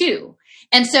of this too.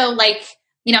 And so like,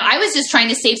 I was just trying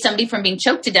to save somebody from being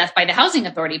choked to death by the housing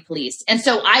authority police. And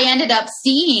so I ended up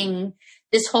seeing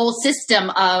this whole system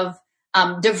of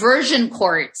diversion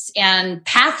courts and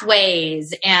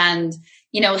pathways and,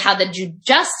 how the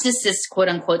justice, quote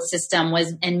unquote, system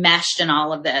was enmeshed in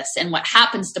all of this and what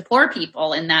happens to poor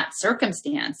people in that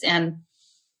circumstance. And,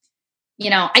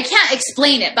 I can't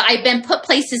explain it, but I've been put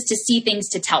places to see things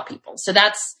to tell people. So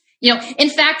that's, in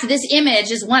fact, this image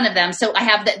is one of them. So I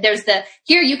have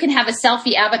here you can have a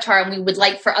selfie avatar and we would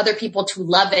like for other people to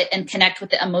love it and connect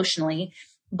with it emotionally.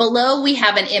 Below we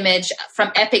have an image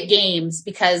from Epic Games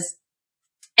because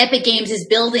Epic Games is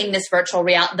building this virtual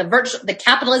reality, the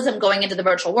capitalism going into the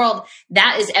virtual world.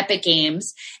 That is Epic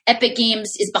Games. Epic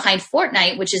Games is behind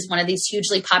Fortnite, which is one of these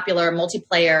hugely popular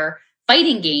multiplayer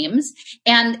fighting games.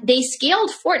 And they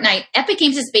scaled Fortnite. Epic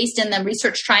Games is based in the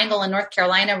Research Triangle in North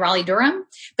Carolina, Raleigh-Durham,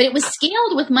 but it was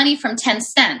scaled with money from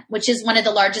Tencent, which is one of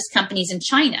the largest companies in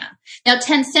China. Now,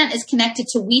 Tencent is connected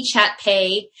to WeChat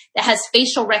Pay that has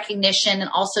facial recognition and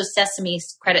also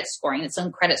Sesame's credit scoring, its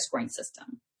own credit scoring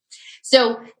system.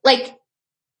 So like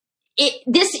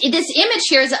this image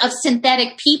here is of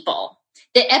synthetic people.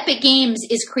 The Epic Games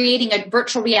is creating a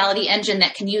virtual reality engine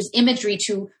that can use imagery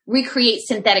to recreate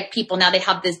synthetic people. Now they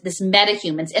have this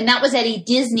metahumans. And that was at a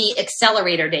Disney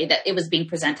Accelerator Day that it was being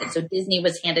presented. So Disney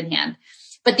was hand in hand.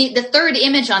 But the third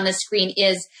image on the screen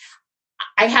is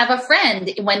I have a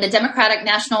friend when the Democratic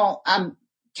National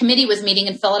Committee was meeting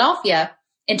in Philadelphia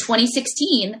in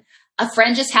 2016. A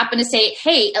friend just happened to say,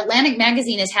 hey, Atlantic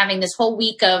Magazine is having this whole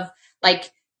week of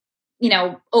like,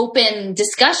 open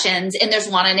discussions, and there's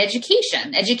one on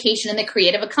education in the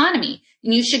creative economy.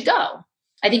 And you should go.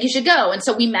 I think you should go. And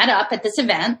so we met up at this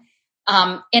event,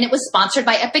 and it was sponsored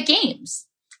by Epic Games.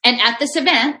 And at this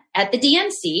event, at the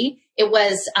DNC, it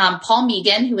was Paul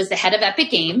Meaghan, who was the head of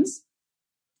Epic Games,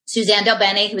 Suzanne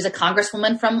DelBene, who was a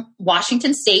congresswoman from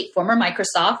Washington State, former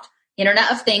Microsoft,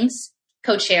 Internet of Things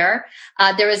co-chair.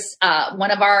 There was one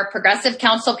of our Progressive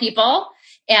Council people,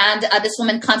 and this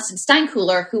woman, Constance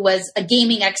Steinkuhler, who was a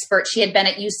gaming expert. She had been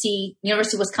at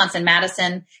University of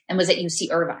Wisconsin-Madison, and was at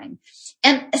UC Irvine.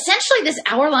 And essentially this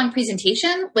hour-long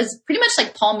presentation was pretty much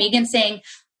like Paul Meaghan saying,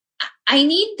 I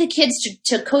need the kids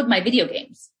to code my video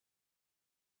games.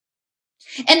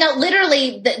 And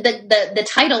literally the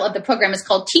title of the program is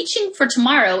called Teaching for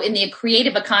Tomorrow in the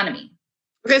Creative Economy.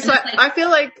 Okay. So I feel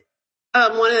like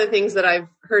one of the things that I've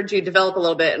heard you develop a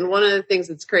little bit, and one of the things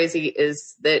that's crazy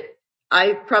is that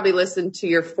I probably listened to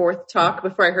your fourth talk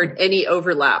before I heard any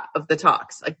overlap of the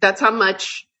talks. Like that's how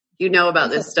much you know about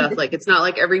this stuff. Like it's not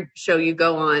like every show you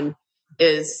go on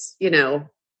is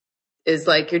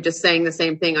like you're just saying the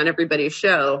same thing on everybody's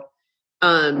show.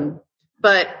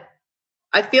 But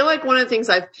I feel like one of the things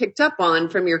I've picked up on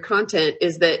from your content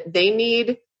is that they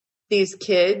need these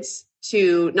kids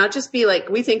to not just be like,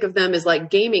 we think of them as like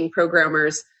gaming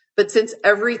programmers, but since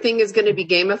everything is going to be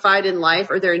gamified in life,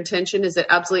 or their intention is that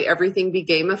absolutely everything be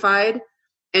gamified,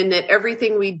 and that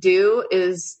everything we do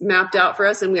is mapped out for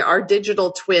us, and we are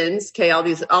digital twins. Okay.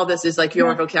 All this is like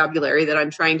your vocabulary that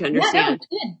I'm trying to understand.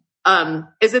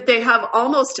 Is that they have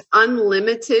almost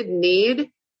unlimited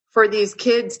need for these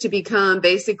kids to become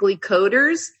basically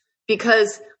coders,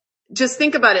 because just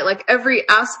think about it. Like every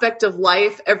aspect of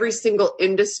life, every single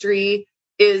industry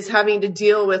is having to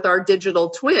deal with our digital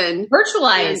twin.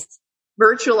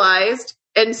 Virtualized.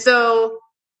 And so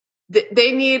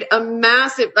they need a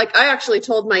massive, like I actually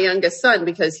told my youngest son,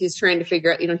 because he's trying to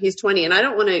figure out, he's 20, and I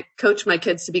don't want to coach my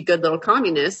kids to be good little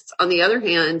communists. On the other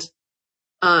hand,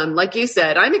 like you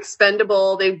said, I'm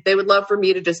expendable. They would love for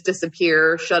me to just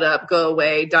disappear, shut up, go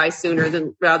away, die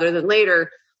sooner rather than later.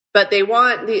 But they've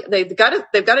got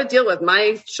to deal with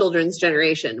my children's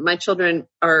generation. My children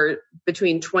are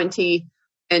between 20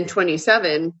 and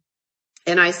 27.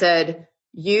 And I said,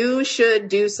 you should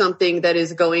do something that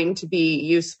is going to be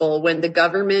useful when the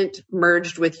government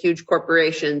merged with huge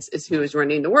corporations is who is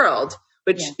running the world,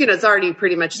 which, it's already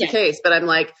pretty much the case. But I'm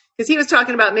like, because he was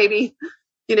talking about maybe,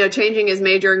 changing his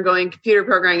major and going computer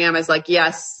programming. I was like,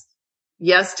 yes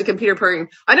to computer programming.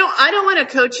 I don't want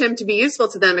to coach him to be useful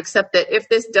to them, except that if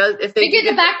they get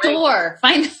the back door,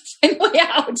 find a way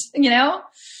out,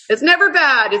 It's never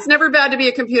bad. It's never bad to be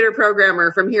a computer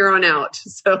programmer from here on out.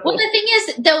 So, well, the thing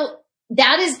is, though,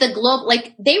 that is the global,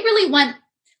 like they really want,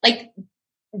 like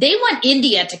they want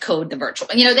India to code the virtual,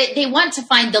 they want to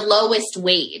find the lowest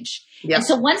wage. Yep. And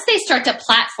so once they start to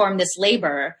platform this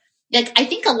labor, like I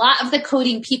think a lot of the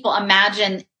coding people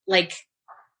imagine like,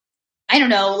 I don't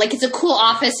know, like it's a cool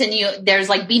office and there's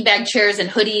like beanbag chairs and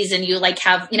hoodies and you like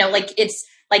have, like it's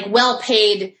like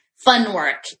well-paid fun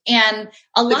work. And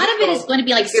a lot of it is going to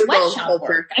be like sweatshop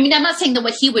work. I mean, I'm not saying that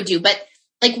what he would do, but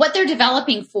like what they're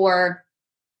developing for,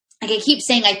 like I keep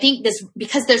saying, I think this,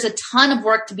 because there's a ton of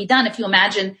work to be done. If you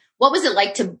imagine, what was it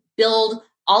like to build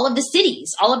all of the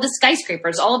cities, all of the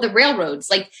skyscrapers, all of the railroads,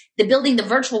 like building the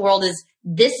virtual world is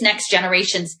this next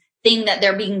generation's thing that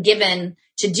they're being given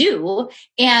to do.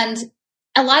 And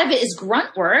a lot of it is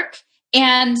grunt work.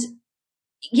 And,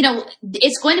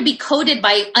 it's going to be coded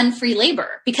by unfree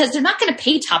labor because they're not going to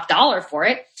pay top dollar for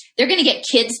it. They're going to get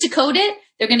kids to code it.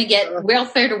 They're going to get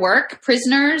welfare to work,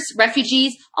 prisoners,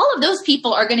 refugees. All of those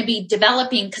people are going to be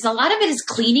developing because a lot of it is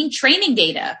cleaning training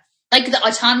data. Like the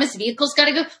autonomous vehicle's got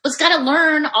to go, it's got to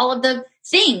learn all of the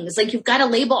things. Like you've got to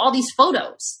label all these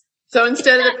photos. So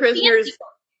instead of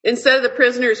the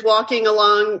prisoners walking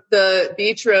along the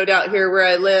beach road out here where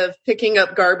I live, picking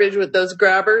up garbage with those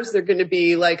grabbers, they're going to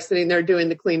be like sitting there doing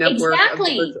the cleanup work.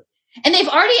 Exactly. And they've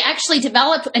already actually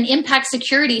developed an impact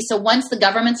security. So once the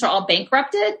governments are all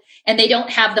bankrupted and they don't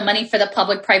have the money for the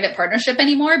public-private partnership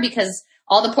anymore because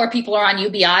all the poor people are on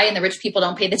UBI and the rich people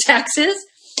don't pay the taxes,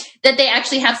 that they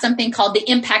actually have something called the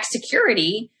impact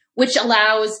security, which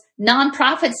allows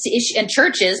nonprofits to issue, and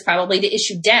churches probably, to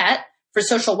issue debt for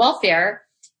social welfare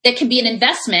that can be an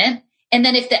investment. And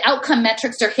then if the outcome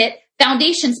metrics are hit,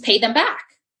 foundations pay them back.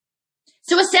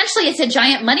 So essentially it's a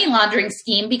giant money laundering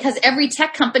scheme because every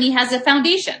tech company has a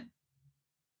foundation.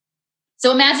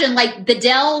 So imagine like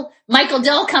the Michael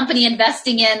Dell company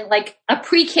investing in like a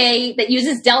pre-K that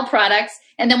uses Dell products.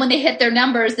 And then when they hit their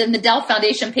numbers, then the Dell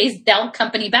Foundation pays Dell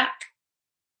company back.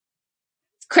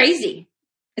 It's crazy.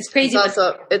 It's crazy.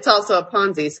 It's also a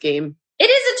Ponzi scheme. It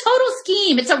is a total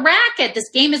scheme. It's a racket. This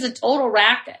game is a total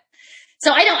racket.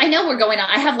 So I know we're going on.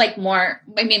 I have like more.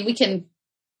 I mean,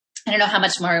 I don't know how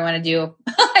much more we want to do.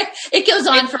 It goes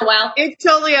on for a while. It's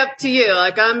totally up to you.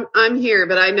 Like I'm here,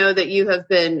 but I know that you have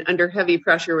been under heavy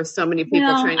pressure with so many people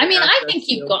trying to. I can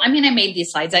keep going. I made these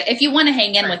slides. If you want to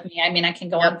hang in with me, I can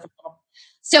go on for a little.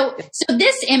 So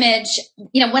this image,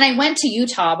 when I went to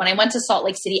Utah, when I went to Salt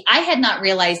Lake City, I had not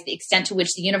realized the extent to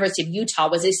which the University of Utah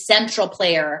was a central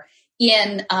player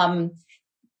in,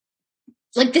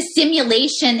 like the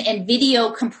simulation and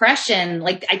video compression.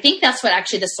 Like, I think that's what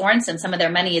actually the Sorensen, some of their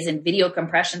money is in video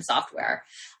compression software.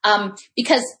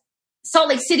 Because Salt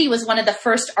Lake City was one of the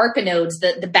first ARPA nodes,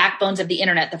 the backbones of the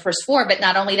internet, the first 4. But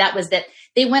not only that was that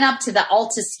they went up to the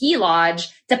Alta Ski Lodge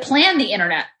to plan the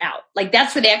internet out. Like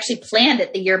that's where they actually planned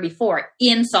it the year before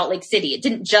in Salt Lake City. It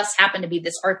didn't just happen to be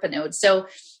this ARPA node. So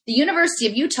the University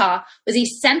of Utah was a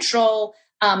central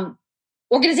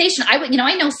organization.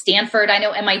 I know Stanford, I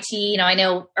know MIT, I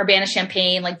know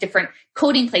Urbana-Champaign, like different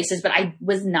coding places, but I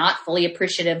was not fully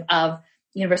appreciative of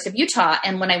University of Utah.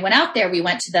 And when I went out there, we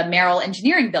went to the Merrill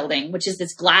Engineering Building, which is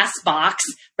this glass box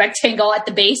rectangle at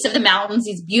the base of the mountains.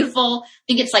 These beautiful, I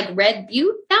think it's like Red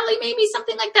Butte Valley, maybe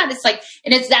something like that. It's like,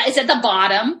 and it's at the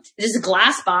bottom. It is a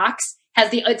glass box.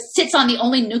 It sits on the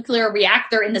only nuclear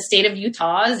reactor in the state of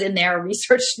Utah, is in their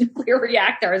research nuclear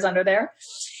reactor is under there.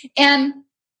 And,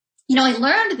 I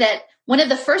learned that one of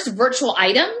the first virtual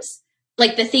items,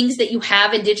 like the things that you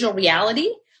have in digital reality,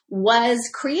 was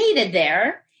created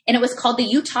there. And it was called the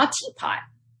Utah Teapot.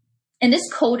 And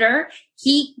this coder,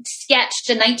 he sketched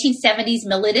a 1970s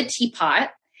Mellita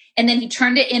teapot, and then he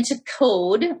turned it into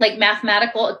code, like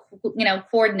mathematical,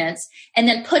 coordinates, and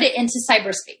then put it into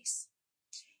cyberspace.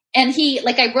 And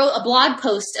I wrote a blog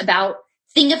post about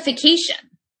thingification,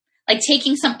 like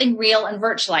taking something real and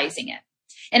virtualizing it.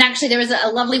 And actually there was a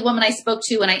lovely woman I spoke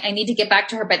to, and I need to get back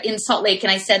to her, but in Salt Lake. And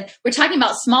I said, we're talking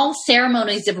about small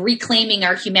ceremonies of reclaiming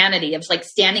our humanity, of like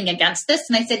standing against this.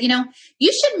 And I said, you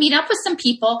should meet up with some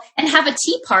people and have a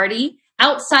tea party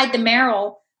outside the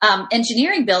Merrill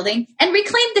Engineering Building and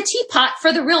reclaim the teapot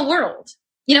for the real world.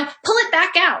 Pull it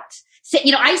back out. So,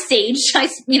 I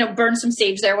saged, burned some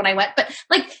sage there when I went, but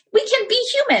like we can be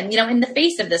human, in the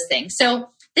face of this thing. So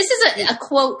this is a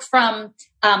quote from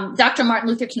Dr. Martin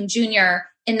Luther King Jr.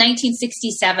 in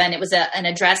 1967. It was an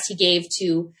address he gave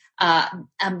to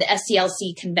the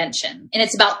SCLC convention, and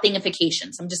it's about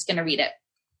thingification. So I'm just going to read it.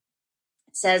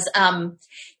 It says,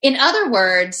 in other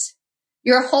words,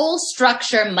 your whole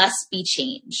structure must be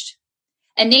changed.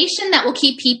 A nation that will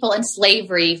keep people in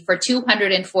slavery for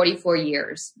 244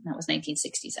 years, that was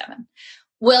 1967,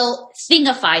 will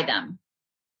thingify them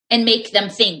and make them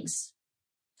things.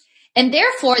 And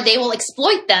therefore, they will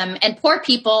exploit them and poor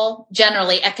people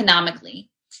generally economically.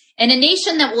 And a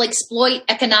nation that will exploit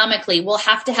economically will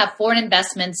have to have foreign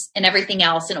investments and everything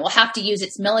else, and it will have to use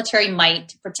its military might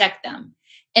to protect them.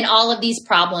 And all of these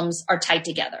problems are tied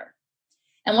together.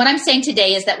 And what I'm saying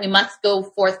today is that we must go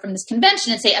forth from this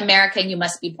convention and say, America, you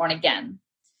must be born again.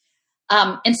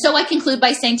 And so I conclude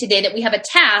by saying today that we have a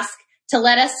task to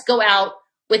let us go out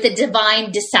with a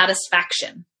divine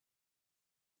dissatisfaction.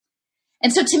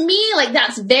 And so to me, like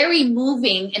that's very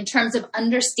moving in terms of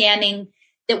understanding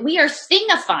that we are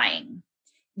thingifying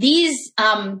these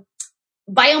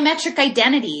biometric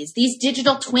identities, these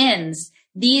digital twins,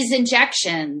 these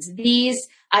injections, these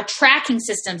tracking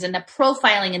systems and the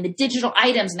profiling and the digital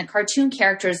items and the cartoon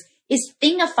characters is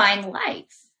thingifying life.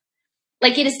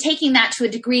 Like it is taking that to a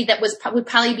degree that would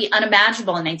probably be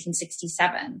unimaginable in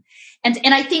 1967.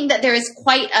 And I think that there is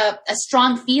quite a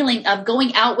strong feeling of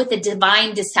going out with a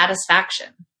divine dissatisfaction,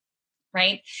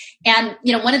 right? And,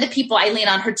 one of the people I lean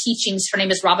on her teachings, her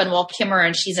name is Robin Wall-Kimmer,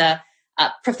 and she's a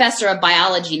professor of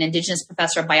biology, an indigenous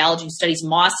professor of biology who studies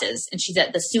mosses, and she's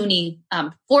at the SUNY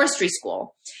Forestry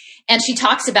School. And she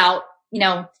talks about,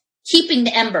 keeping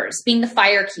the embers, being the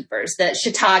fire keepers, the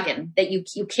shatagan that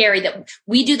you carry, that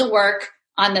we do the work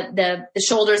on the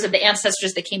shoulders of the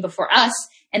ancestors that came before us,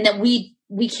 and that we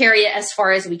carry it as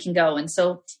far as we can go. And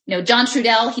so, John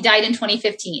Trudell, he died in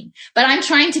 2015, but I'm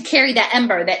trying to carry that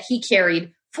ember that he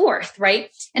carried forth,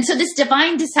 right? And so this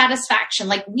divine dissatisfaction,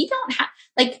 like we don't have,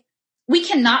 like we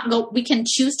can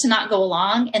choose to not go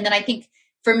along. And then I think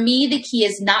for me, the key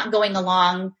is not going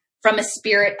along from a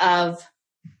spirit of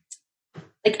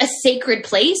like a sacred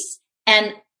place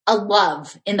and a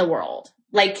love in the world.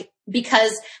 Like,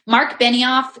 because Mark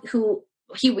Benioff,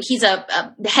 he's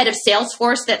the head of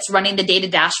Salesforce that's running the data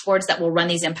dashboards that will run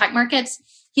these impact markets.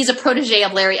 He's a protege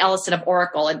of Larry Ellison of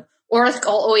Oracle, and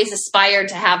Oracle always aspired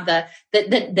to have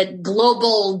the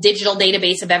global digital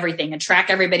database of everything and track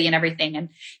everybody and everything. And,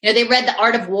 they read The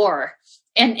Art of War,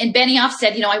 and Benioff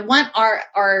said, I want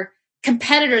our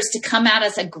competitors to come at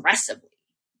us aggressively.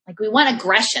 Like we want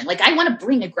aggression. Like I want to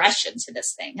bring aggression to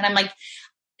this thing. And I'm like,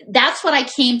 that's what I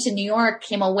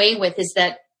came away with, is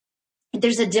that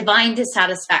there's a divine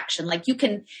dissatisfaction. Like you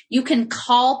can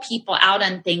call people out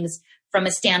on things from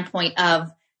a standpoint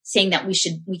of saying that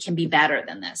we can be better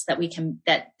than this,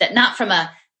 that not from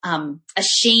a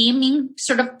shaming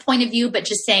sort of point of view, but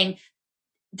just saying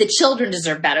the children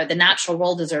deserve better. The natural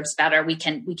world deserves better. We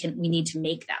need to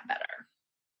make that better.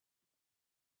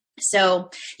 So,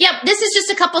 yeah, this is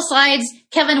just a couple slides.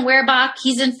 Kevin Werbach,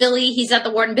 he's in Philly. He's at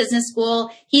the Wharton Business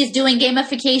School. He's doing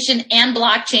gamification and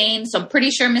blockchain. So I'm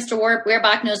pretty sure Mr.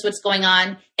 Werbach knows what's going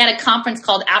on. He had a conference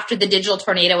called After the Digital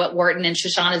Tornado at Wharton, and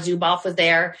Shoshana Zuboff was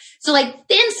there. So, like,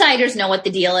 the insiders know what the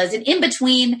deal is. And in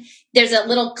between, there's a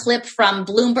little clip from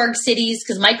Bloomberg Cities,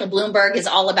 because Michael Bloomberg is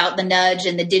all about the nudge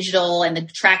and the digital and the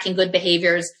tracking good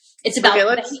behaviors. It's about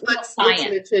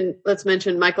let's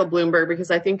mention Michael Bloomberg,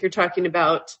 because I think you're talking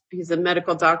about, he's a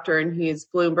medical doctor and he's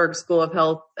Bloomberg School of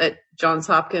Health at Johns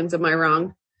Hopkins. Am I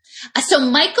wrong? So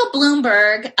Michael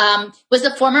Bloomberg was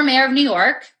the former mayor of New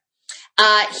York.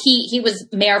 He was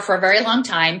mayor for a very long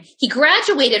time. He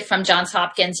graduated from Johns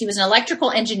Hopkins. He was an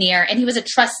electrical engineer and he was a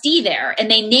trustee there.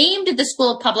 And they named the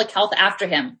School of Public Health after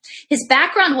him. His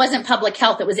background wasn't public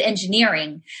health. It was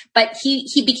engineering, but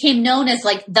he became known as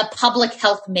like the public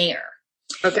health mayor.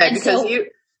 Okay. And because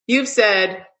you've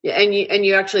said, and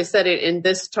you actually said it in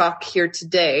this talk here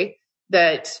today,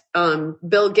 that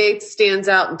Bill Gates stands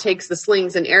out and takes the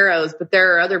slings and arrows, but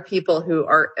there are other people who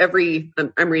are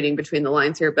I'm reading between the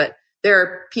lines here, but there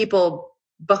are people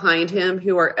behind him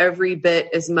who are every bit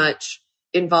as much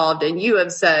involved. And you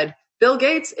have said Bill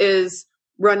Gates is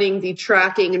running the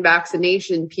tracking and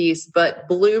vaccination piece, but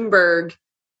Bloomberg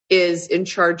is in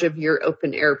charge of your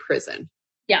open air prison.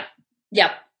 Yeah.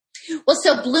 Yep. Well,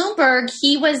 so Bloomberg,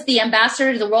 he was the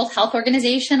ambassador to the World Health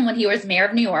Organization when he was mayor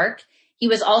of New York. He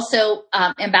was also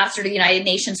ambassador to the United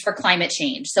Nations for climate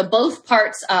change. So both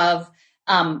parts of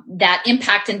that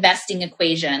impact investing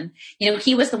equation. You know,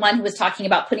 he was the one who was talking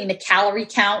about putting the calorie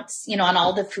counts, you know, on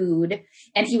all the food.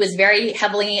 And he was very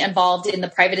heavily involved in the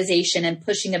privatization and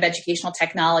pushing of educational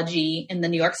technology in the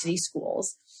New York City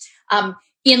schools.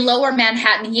 In Lower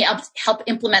Manhattan, he helped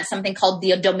implement something called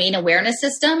the Domain Awareness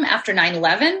System after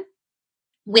 9/11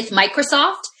 with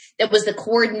Microsoft. That was the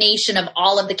coordination of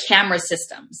all of the camera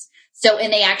systems. So,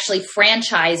 and they actually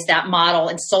franchised that model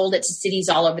and sold it to cities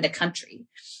all over the country.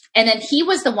 And then he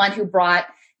was the one who brought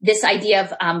this idea of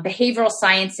behavioral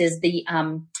sciences, the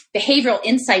Behavioral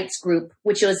Insights Group,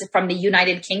 which was from the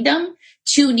United Kingdom,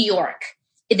 to New York.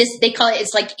 They call it,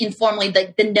 it's like informally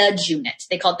the nudge unit.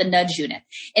 They call it the nudge unit.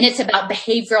 And it's about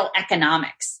behavioral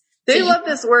economics. They love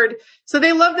this word. So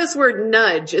they love this word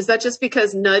nudge. Is that just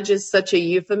because nudge is such a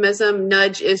euphemism?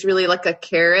 Nudge is really like a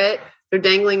carrot. They're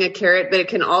dangling a carrot, but it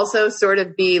can also sort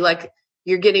of be like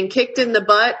you're getting kicked in the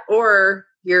butt or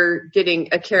you're getting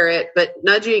a carrot, but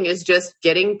nudging is just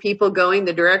getting people going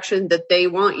the direction that they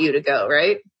want you to go,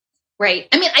 right? Right.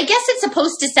 I mean, I guess it's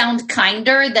supposed to sound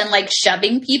kinder than like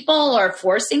shoving people or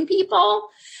forcing people.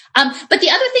 But the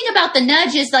other thing about the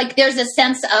nudge is like there's a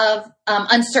sense of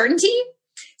uncertainty.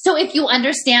 So if you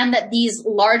understand that these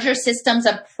larger systems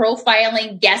of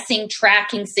profiling, guessing,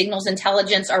 tracking, signals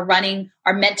intelligence are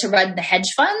meant to run the hedge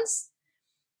funds,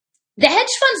 the hedge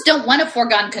funds don't want a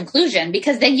foregone conclusion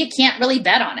because then you can't really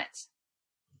bet on it.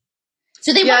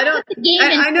 So they want to put the game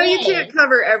in play. I know you can't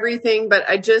cover everything, but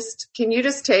can you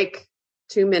just take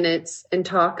 2 minutes and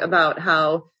talk about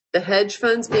how the hedge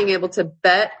funds being able to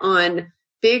bet on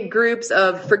big groups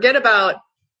of forget about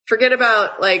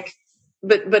like,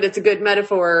 but it's a good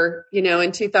metaphor, you know,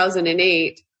 in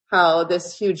 2008, how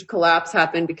this huge collapse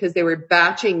happened because they were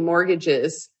batching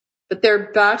mortgages. But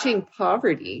they're batching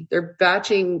poverty. They're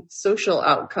batching social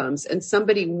outcomes. And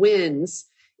somebody wins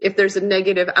if there's a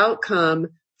negative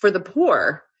outcome for the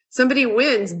poor. Somebody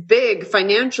wins big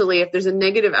financially if there's a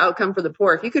negative outcome for the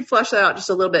poor. If you could flesh that out just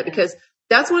a little bit, because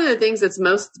that's one of the things that's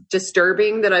most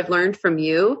disturbing that I've learned from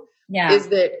you is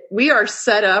that we are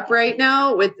set up right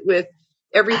now with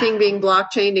everything being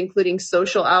blockchained, including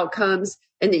social outcomes,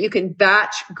 and that you can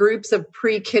batch groups of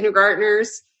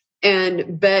pre-kindergartners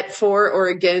and bet for or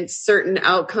against certain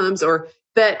outcomes or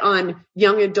bet on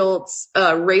young adults'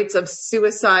 rates of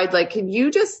suicide. Like, can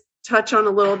you just touch on a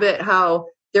little bit how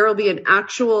there will be an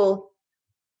actual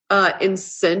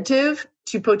incentive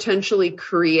to potentially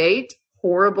create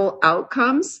horrible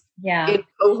outcomes? In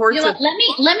cohorts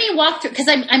let me walk through because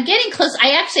I'm getting close.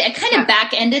 I kind of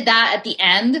back ended that at the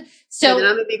end. So I'm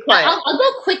gonna be quiet. I'll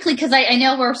go quickly because I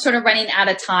know we're sort of running out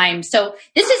of time. So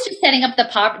this is just setting up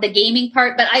the gaming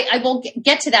part, but I will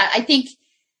get to that. I think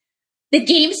the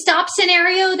GameStop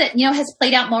scenario that, you know, has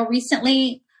played out more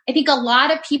recently. I think a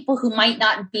lot of people who might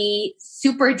not be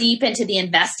super deep into the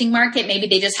investing market, maybe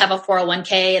they just have a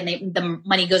 401k and the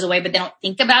money goes away, but they don't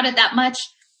think about it that much.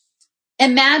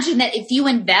 Imagine that if you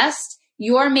invest,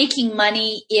 you're making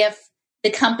money if the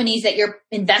companies that you're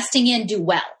investing in do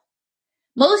well.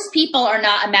 Most people are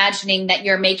not imagining that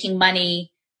you're making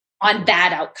money on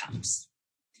bad outcomes.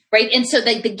 right? And so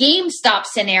the GameStop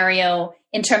scenario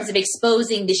in terms of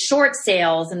exposing the short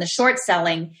sales and the short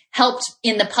selling helped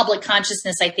in the public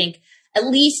consciousness, I think, at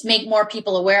least make more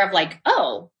people aware of like,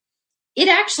 oh, it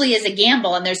actually is a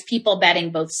gamble and there's people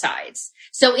betting both sides.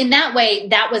 So in that way,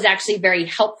 that was actually very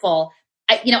helpful.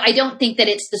 I don't think that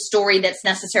it's the story that's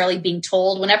necessarily being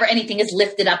told. Whenever anything is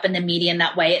lifted up in the media in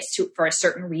that way, it's for a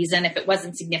certain reason. If it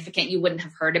wasn't significant, you wouldn't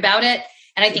have heard about it.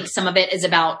 And I think some of it is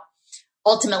about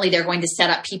ultimately they're going to set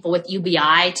up people with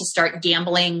UBI to start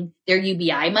gambling their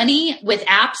UBI money with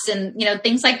apps and,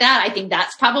 things like that. I think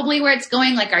that's probably where it's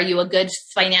going. Like, are you a good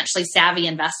financially savvy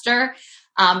investor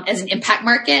as an impact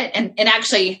market? And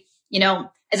actually,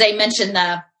 as I mentioned,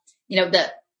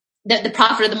 the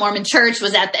prophet of the Mormon Church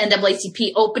was at the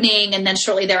NAACP opening. And then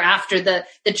shortly thereafter, the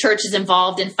church is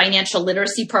involved in financial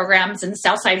literacy programs in the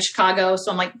South Side of Chicago.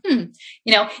 So I'm like,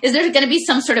 is there going to be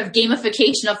some sort of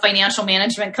gamification of financial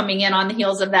management coming in on the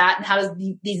heels of that? And how does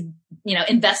these,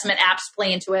 investment apps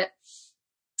play into it?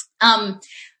 So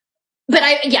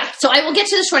I will get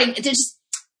to the shorting.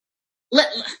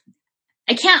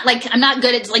 I can't I'm not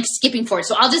good at skipping forward.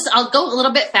 So I'll go a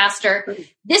little bit faster.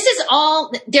 This is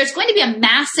there's going to be a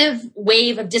massive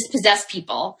wave of dispossessed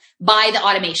people by the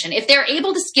automation. If they're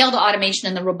able to scale the automation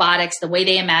and the robotics the way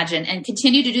they imagine and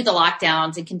continue to do the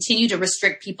lockdowns and continue to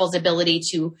restrict people's ability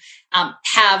to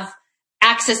have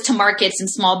access to markets and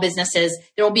small businesses,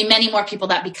 there will be many more people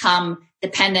that become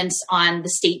dependent on the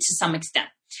state to some extent.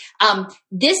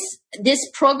 This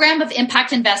program of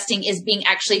impact investing is being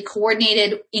actually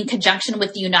coordinated in conjunction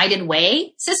with the United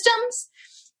Way systems.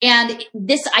 And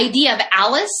this idea of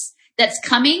Alice that's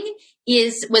coming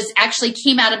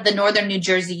came out of the Northern New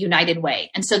Jersey United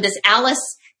Way. And so this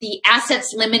Alice, the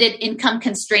assets limited, income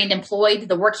constrained, employed,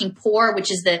 the working poor,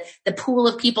 which is the pool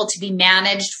of people to be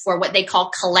managed for what they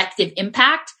call collective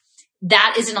impact.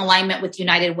 That is in alignment with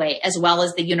United Way as well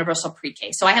as the universal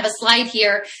pre-K. So I have a slide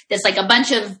here that's a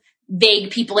bunch of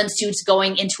vague people in suits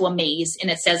going into a maze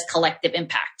and it says collective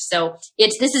impact. So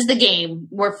this is the game.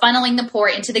 We're funneling the poor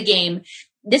into the game.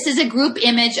 This is a group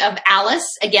image of Alice.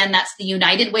 Again, that's the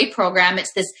United Way program.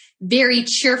 It's this very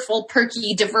cheerful,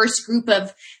 perky, diverse group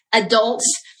of adults.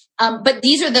 But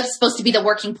these are supposed to be the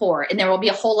working poor, and there will be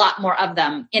a whole lot more of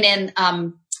them. And in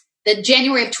the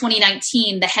January of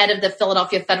 2019, the head of the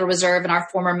Philadelphia Federal Reserve and our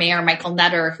former mayor, Michael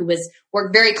Nutter, who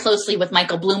worked very closely with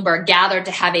Michael Bloomberg, gathered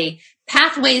to have a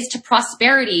Pathways to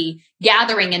Prosperity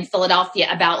gathering in Philadelphia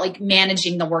about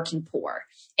managing the working poor.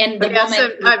 And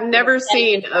I've never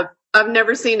seen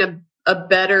a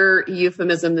better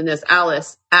euphemism than this,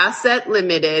 Alice. Asset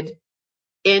limited,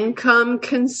 income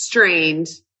constrained,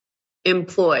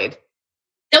 employed.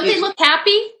 Don't they look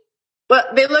happy? Well,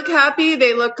 they look happy.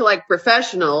 They look like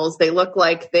professionals. They look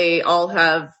like they all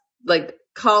have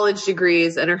college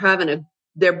degrees and are having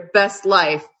their best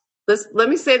life. Let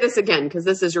me say this again, because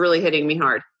this is really hitting me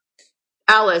hard.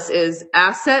 Alice is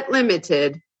asset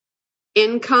limited,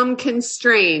 income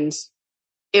constrained,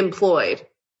 employed.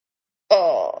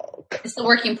 Oh, it's the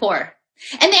working poor.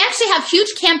 And they actually have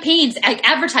huge campaigns,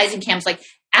 advertising campaigns like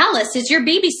Alice is your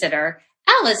babysitter.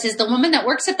 Alice is the woman that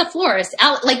works at the florist.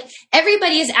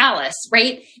 Everybody is Alice,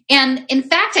 right? And in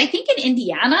fact, I think in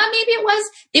Indiana, maybe it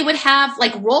was, they would have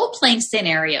role-playing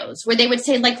scenarios where they would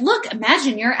say look,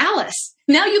 imagine you're Alice.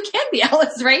 Now you can be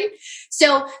Alice, right?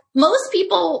 So most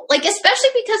people, especially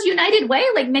because United Way,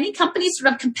 many companies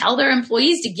sort of compel their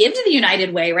employees to give to the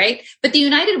United Way, right? But the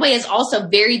United Way is also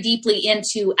very deeply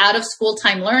into out-of-school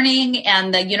time learning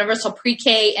and the universal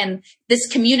pre-K and this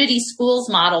community schools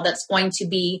model that's going to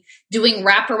be doing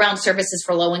wraparound services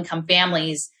for low-income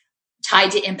families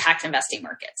tied to impact investing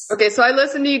markets. Okay, so I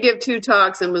listened to you give 2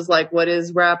 talks and was like, what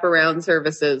is wraparound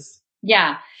services?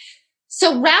 Yeah.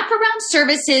 So wraparound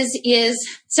services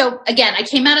again, I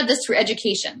came out of this through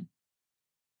education.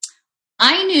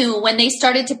 I knew when they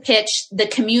started to pitch the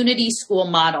community school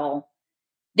model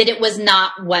that it was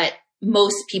not what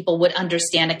most people would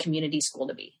understand a community school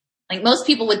to be. Most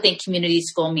people would think community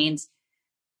school means,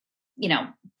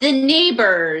 the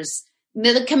neighbors,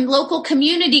 the local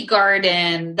community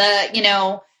garden,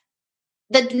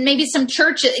 maybe some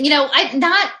church,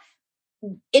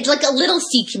 it's like a little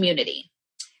C community.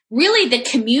 Really, the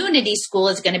community school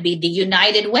is going to be the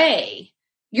United Way,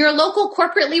 your local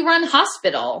corporately run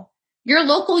hospital, your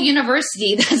local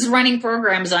university that's running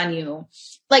programs on you,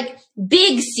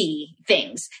 big C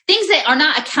things that are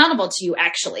not accountable to you,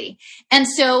 actually. And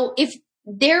so if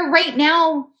they're right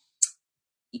now,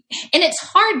 and it's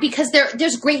hard because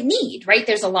there's great need, right?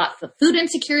 There's a lot of food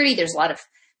insecurity. There's a lot of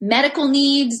medical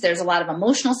needs. There's a lot of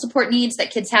emotional support needs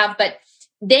that kids have, but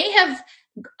they have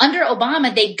under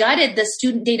Obama, they gutted the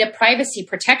student data privacy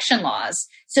protection laws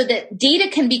so that data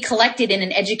can be collected in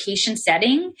an education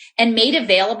setting and made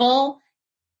available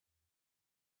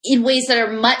in ways that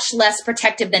are much less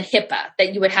protective than HIPAA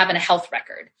that you would have in a health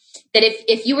record. That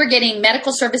if you were getting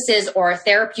medical services or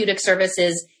therapeutic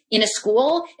services in a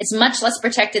school, it's much less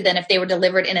protected than if they were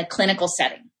delivered in a clinical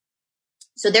setting.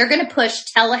 So they're going to push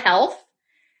telehealth,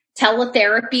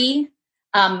 teletherapy,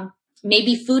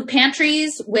 maybe food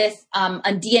pantries with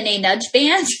a DNA nudge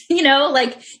band,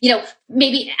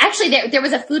 maybe actually there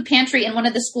was a food pantry in one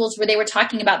of the schools where they were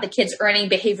talking about the kids earning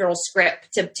behavioral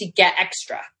script to get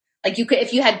extra. Like you could,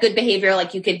 if you had good behavior,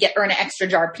 like you could earn an extra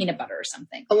jar of peanut butter or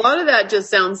something. A lot of that just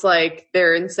sounds like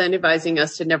they're incentivizing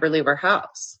us to never leave our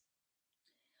house.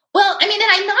 Well, I mean,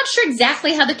 and I'm not sure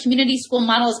exactly how the community school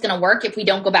model is going to work if we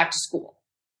don't go back to school.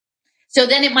 So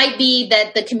then it might be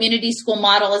that the community school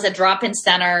model is a drop-in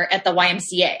center at the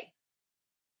YMCA.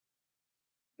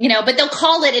 But they'll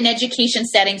call it an education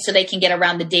setting so they can get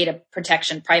around the data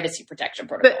protection, privacy protection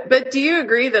protocol. But do you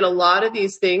agree that a lot of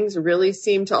these things really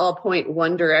seem to all point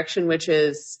one direction, which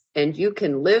is, and you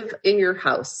can live in your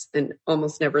house and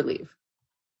almost never leave?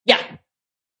 Yeah.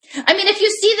 I mean, if you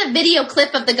see the video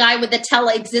clip of the guy with the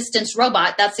teleexistence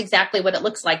robot, that's exactly what it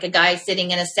looks like. A guy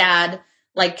sitting in a sad,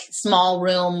 small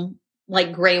room,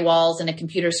 gray walls and a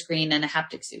computer screen and a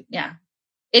haptic suit. Yeah.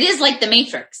 It is like the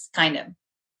Matrix, kind of.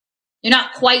 You're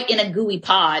not quite in a gooey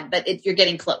pod, but you're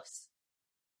getting close.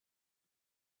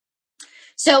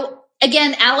 So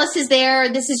again, Alice is there.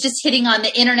 This is just hitting on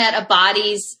the Internet of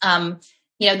Bodies.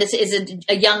 This is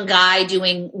a young guy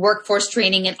doing workforce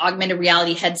training in augmented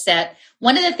reality headset.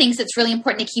 One of the things that's really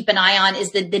important to keep an eye on is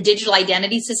the digital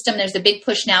identity system. There's a big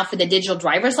push now for the digital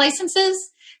driver's licenses.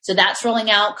 So that's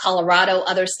rolling out, Colorado,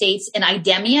 other states. And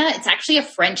Idemia, it's actually a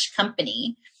French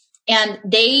company. And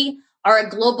they are a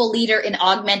global leader in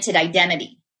augmented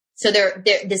identity. So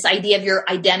this idea of your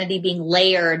identity being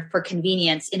layered for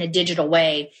convenience in a digital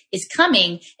way is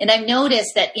coming. And I've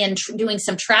noticed that in doing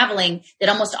some traveling, that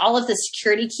almost all of the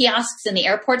security kiosks in the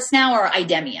airports now are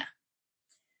Idemia.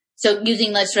 So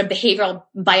using the sort of behavioral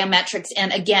biometrics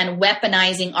and, again,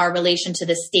 weaponizing our relation to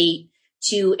the state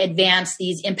to advance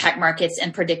these impact markets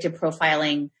and predictive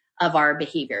profiling of our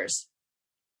behaviors.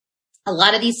 A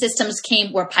lot of these systems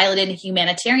were piloted in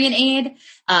humanitarian aid.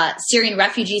 Syrian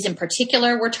refugees in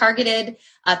particular were targeted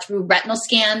through retinal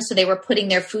scans. So they were putting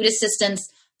their food assistance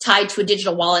tied to a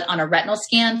digital wallet on a retinal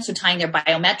scan, so tying their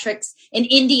biometrics. And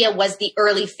India was the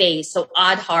early phase. So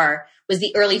Aadhaar was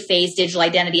the early phase digital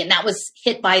identity. And that was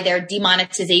hit by their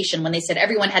demonetization when they said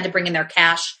everyone had to bring in their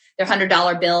cash, their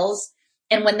 $100 bills.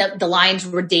 And when the lines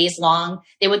were days long,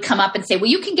 they would come up and say, well,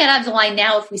 you can get out of the line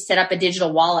now if we set up a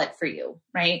digital wallet for you,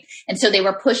 right? And so they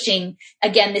were pushing,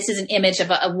 again, this is an image of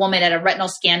a woman at a retinal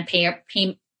scan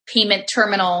payment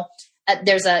terminal. In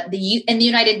the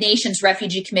United Nations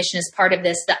Refugee Commission is part of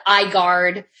this, the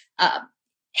iGuard,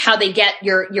 how they get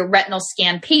your retinal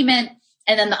scan payment.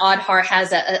 And then the Aadhaar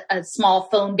has a small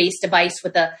phone-based device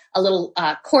with a little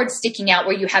cord sticking out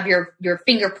where you have your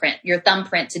fingerprint, your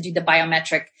thumbprint to do the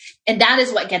biometric. And that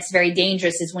is what gets very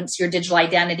dangerous, is once your digital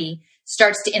identity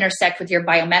starts to intersect with your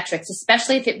biometrics,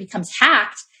 especially if it becomes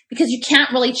hacked, because you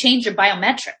can't really change your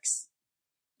biometrics.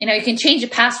 You can change a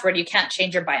password, you can't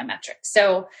change your biometrics.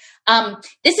 So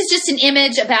this is just an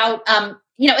image about,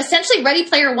 essentially Ready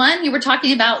Player One. You were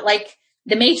talking about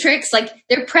the Matrix,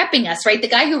 they're prepping us, right? The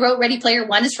guy who wrote Ready Player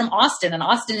One is from Austin, and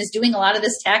Austin is doing a lot of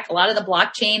this tech, a lot of the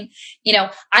blockchain.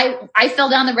 I fell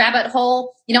down the rabbit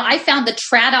hole. I found the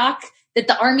TRADOC that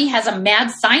the Army has a mad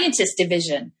scientist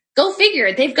division. Go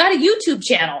figure. They've got a YouTube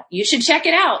channel. You should check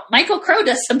it out. Michael Crow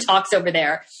does some talks over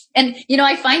there. And,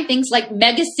 I find things like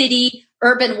mega city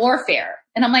urban warfare.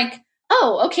 And I'm like,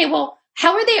 oh, okay, well,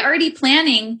 how are they already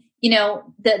planning,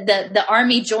 the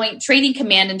Army Joint Training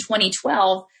Command in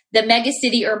 2012, the mega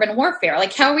city urban warfare?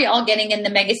 How are we all getting in the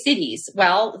mega cities?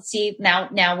 Well, see,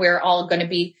 now we're all going to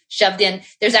be shoved in.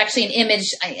 There's actually an image.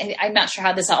 I'm not sure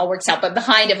how this all works out, but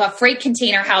behind of a freight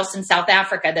container house in South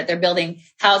Africa that they're building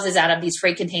houses out of these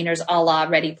freight containers, a la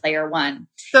Ready Player One.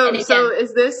 So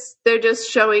is this, they're just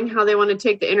showing how they want to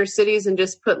take the inner cities and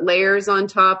just put layers on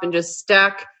top and just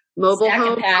stack mobile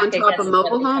homes on top of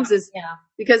mobile homes?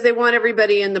 Because they want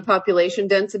everybody in the population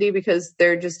density because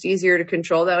they're just easier to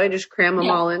control that way. Just cram them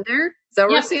all in there. Is that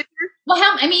what we're seeing here?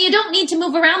 Well, you don't need to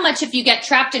move around much if you get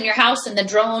trapped in your house and the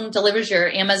drone delivers your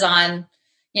Amazon,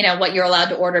 what you're allowed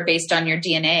to order based on your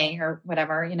DNA or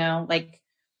whatever, and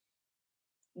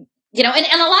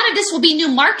a lot of this will be new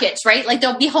markets, right?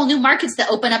 There'll be whole new markets that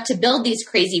open up to build these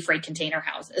crazy freight container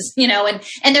houses,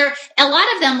 and there, a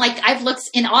lot of them, I've looked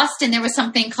in Austin, there was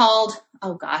something called,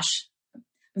 oh gosh,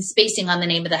 I'm spacing on the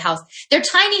name of the house. They're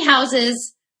tiny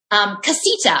houses,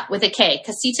 casita with a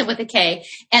K,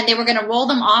 and they were going to roll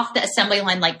them off the assembly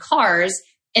line like cars.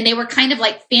 And they were kind of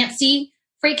like fancy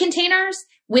freight containers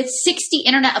with 60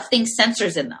 Internet of Things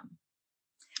sensors in them.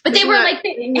 But they were like,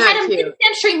 they had a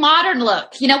mid-century modern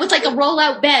look, with like a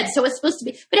roll-out bed. So it's supposed to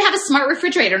be, but it had a smart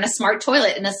refrigerator and a smart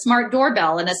toilet and a smart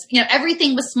doorbell and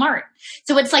everything was smart.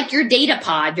 So it's like your data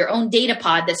pod, your own data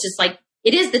pod. That's just like,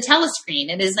 it is the telescreen.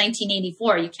 It is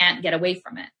 1984. You can't get away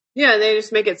from it. Yeah. They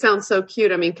just make it sound so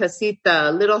cute. I mean,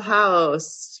 casita, little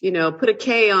house, put a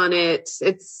K on it.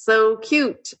 It's so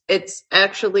cute. It's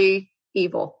actually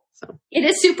evil. So. It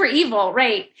is super evil,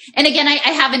 right? And again, I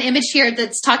have an image here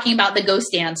that's talking about the ghost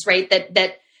dance, right?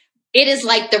 That it is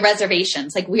like the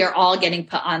reservations, like we are all getting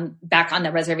put back on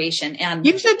the reservation. And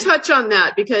you should touch on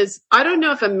that because I don't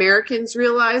know if Americans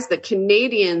realize that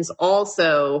Canadians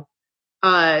also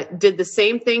did the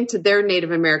same thing to their Native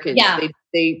Americans. Yeah.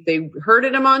 They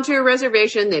herded them onto a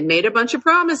reservation. They made a bunch of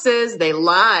promises. They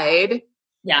lied.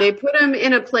 Yeah. They put them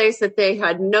in a place that they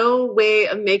had no way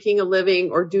of making a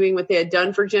living or doing what they had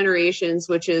done for generations,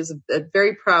 which is a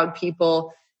very proud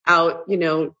people out,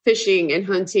 fishing and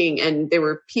hunting, and they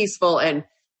were peaceful. And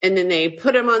then they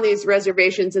put them on these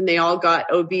reservations and they all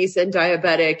got obese and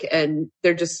diabetic and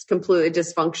they're just completely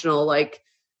dysfunctional like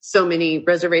so many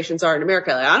reservations are in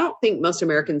America. I don't think most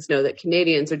Americans know that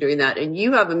Canadians are doing that. And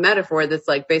you have a metaphor that's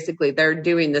like basically they're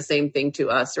doing the same thing to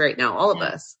us right now, all of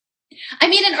us. I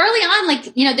mean, and early on,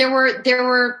 there were,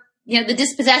 the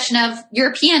dispossession of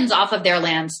Europeans off of their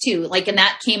lands too, and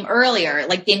that came earlier,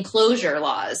 like the enclosure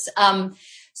laws.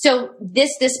 So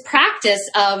this practice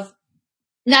of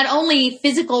not only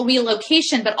physical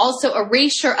relocation, but also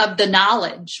erasure of the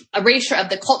knowledge, erasure of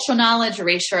the cultural knowledge,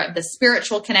 erasure of the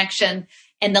spiritual connection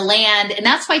and the land. And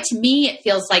that's why to me, it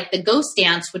feels like the ghost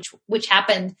dance, which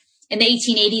happened in the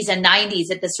 1880s and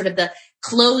 90s at the sort of the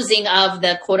closing of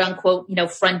the quote unquote,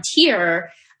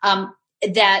 frontier,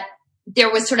 that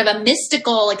there was sort of a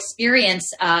mystical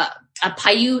experience, a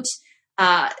Paiute,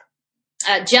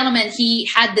 gentleman, he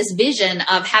had this vision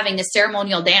of having a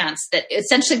ceremonial dance that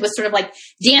essentially was sort of like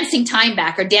dancing time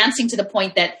back or dancing to the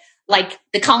point that like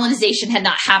the colonization had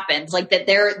not happened, like that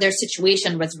their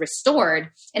situation was restored.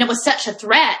 And it was such a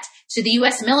threat to the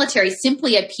U.S. military,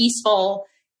 simply a peaceful,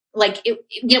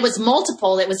 it was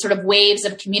multiple. It was sort of waves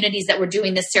of communities that were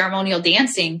doing this ceremonial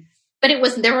dancing, but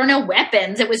there were no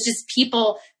weapons. It was just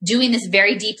people doing this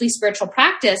very deeply spiritual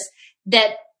practice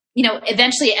that,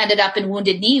 eventually ended up in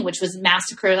Wounded Knee, which was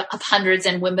massacre of hundreds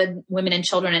and women and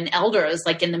children and elders,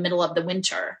 like in the middle of the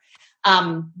winter.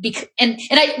 And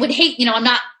I would hate, I'm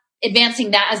not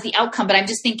advancing that as the outcome, but I'm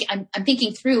just thinking, I'm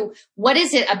thinking through what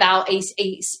is it about a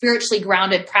spiritually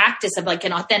grounded practice of like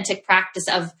an authentic practice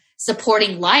of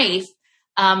supporting life,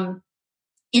 in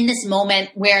this moment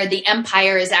where the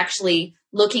empire is actually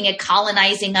looking at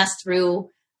colonizing us through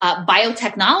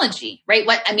biotechnology, right?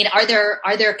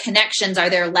 Are there connections? Are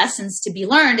there lessons to be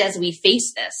learned as we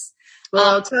face this? Well,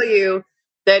 I'll tell you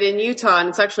that in Utah, and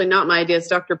it's actually not my idea, it's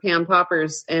Dr. Pam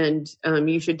Poppers, and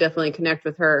you should definitely connect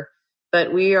with her.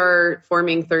 But we are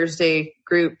forming Thursday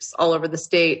groups all over the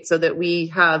state so that we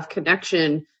have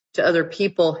connection to other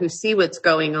people who see what's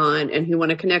going on and who want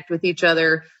to connect with each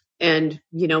other. And,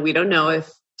 we don't know if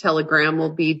Telegram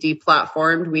will be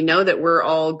deplatformed. We know that we're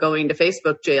all going to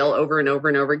Facebook jail over and over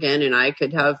and over again. And I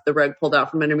could have the rug pulled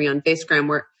out from under me on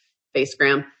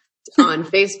on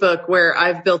Facebook, where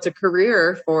I've built a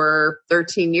career for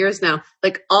 13 years now.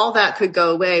 Like all that could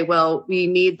go away. Well, we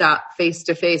need that face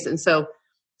to face. And so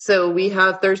we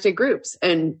have Thursday groups.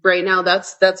 And right now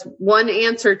that's one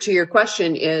answer to your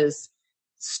question is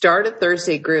start a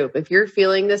Thursday group. If you're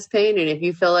feeling this pain and if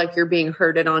you feel like you're being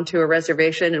herded onto a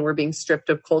reservation and we're being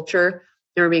stripped of culture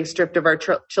and we're being stripped of our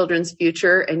children's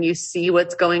future and you see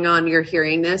what's going on, you're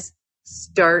hearing this,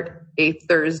 start a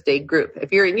Thursday group.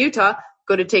 If you're in Utah,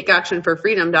 go to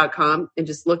takeactionforfreedom.com and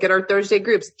just look at our Thursday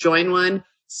groups. Join one,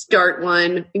 start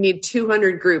one. We need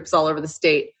 200 groups all over the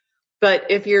state. But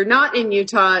if you're not in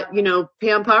Utah,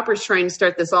 Pam Popper's trying to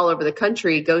start this all over the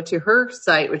country. Go to her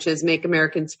site, which is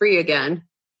makeamericansfreeagain.com,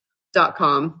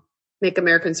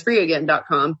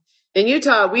 makeamericansfreeagain.com. In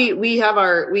Utah, we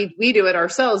do it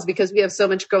ourselves because we have so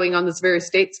much going on that's very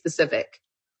state specific.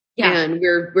 Yeah. And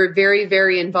we're very,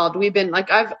 very involved. We've been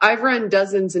I've run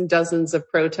dozens and dozens of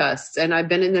protests, and I've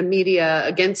been in the media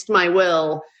against my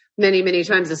will many, many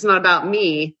times. It's not about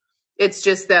me. It's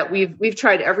just that we've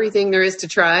tried everything there is to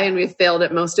try and we've failed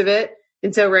at most of it.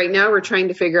 And so right now we're trying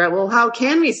to figure out, well, how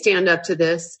can we stand up to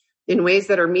this in ways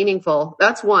that are meaningful?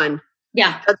 That's one.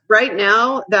 Yeah. Right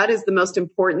now, that is the most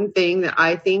important thing that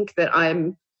I think that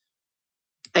I'm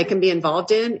I can be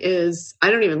involved in is, I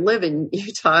don't even live in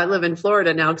Utah. I live in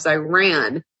Florida now because I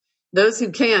ran. Those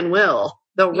who can will.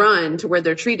 They'll run to where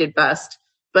they're treated best.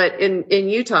 But in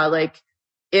Utah, like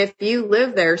if you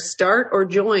live there, start or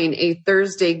join a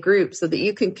Thursday group so that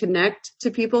you can connect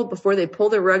to people before they pull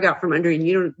the rug out from under you. And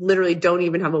you literally don't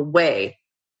even have a way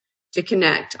to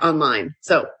connect online.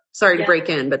 So sorry to break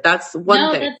in, but that's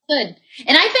one thing. No, that's good.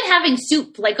 And I've been having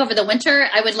soup like over the winter.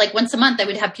 I would like once a month, I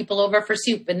would have people over for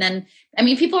soup. And then, I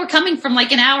mean, people are coming from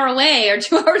like an hour away or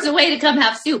 2 hours away to come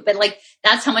have soup. But like,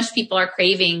 that's how much people are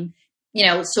craving, you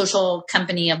know, social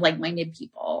company of like-minded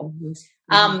people.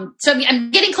 Mm-hmm. So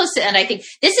I'm getting close to the end. I think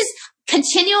this is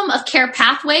continuum of care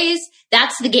pathways.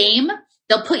 That's the game.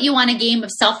 They'll put you on a game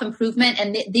of self-improvement.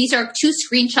 And these are 2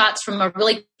 screenshots from a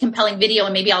really compelling video.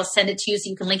 And maybe I'll send it to you so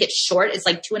you can link it short. It's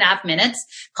like 2.5 minutes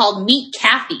called Meet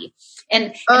Kathy.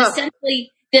 And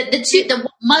essentially the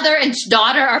mother and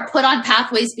daughter are put on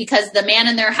pathways because the man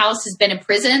in their house has been in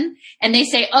prison. And they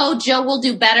say, oh, Joe will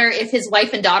do better if his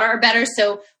wife and daughter are better.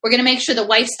 So we're going to make sure the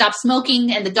wife stops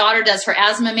smoking and the daughter does her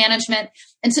asthma management.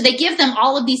 And so they give them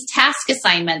all of these task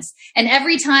assignments. And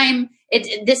every time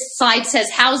this slide says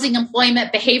housing,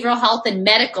 employment, behavioral health, and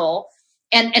medical,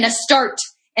 and a start.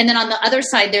 And then on the other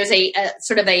side, there's a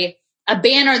sort of a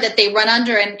banner that they run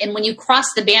under. And when you cross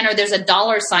the banner, there's a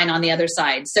 $sign on the other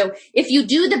side. So if you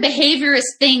do the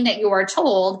behaviorist thing that you are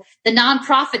told, the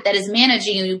nonprofit that is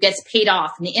managing you gets paid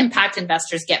off and the impact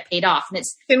investors get paid off. And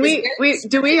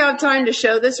do we have time to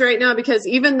show this right now? Because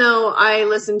even though I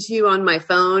listen to you on my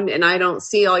phone and I don't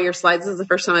see all your slides, this is the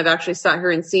first time I've actually sat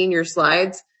here and seen your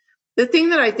slides. The thing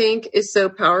that I think is so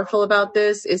powerful about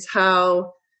this is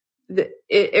how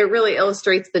it really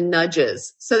illustrates the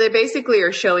nudges. So they basically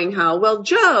are showing how, well,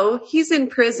 Joe, he's in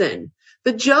prison,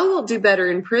 but Joe will do better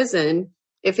in prison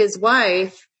if his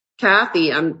wife,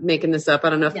 Kathy, I'm making this up. I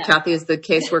don't know if Kathy is the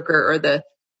caseworker or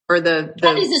the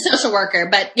Kathy's a social worker,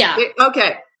 but yeah.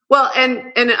 Okay. Well,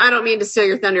 and I don't mean to steal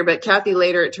your thunder, but Kathy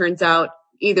later, it turns out,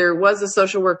 either was a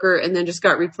social worker and then just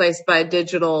got replaced by a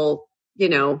digital, you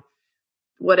know,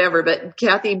 whatever. But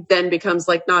Kathy then becomes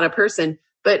like not a person.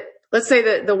 But let's say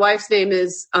that the wife's name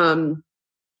is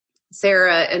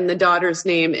Sarah and the daughter's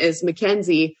name is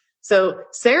Mackenzie. So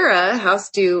Sarah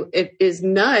is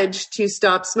nudged to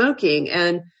stop smoking,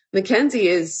 and Mackenzie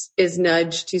is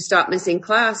nudged to stop missing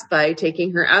class by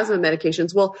taking her asthma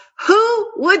medications. Well,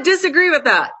 who would disagree with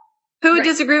that? Who would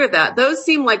disagree with that? Those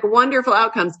seem like wonderful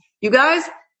outcomes. You guys,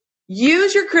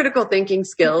 use your critical thinking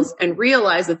skills and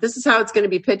realize that this is how it's going to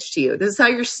be pitched to you. This is how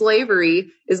your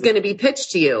slavery is going to be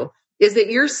pitched to you. Is that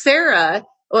you're Sarah?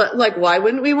 Like, why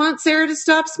wouldn't we want Sarah to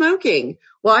stop smoking?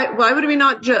 Why would we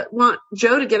not want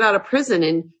Joe to get out of prison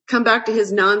and come back to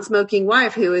his non-smoking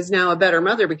wife, who is now a better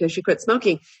mother because she quit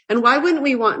smoking? And why wouldn't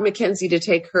we want Mackenzie to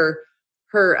take her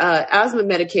asthma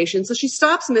medication so she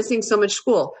stops missing so much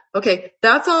school? Okay,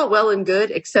 that's all well and good,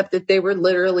 except that they were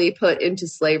literally put into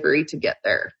slavery to get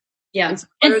there. Yeah, and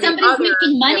somebody's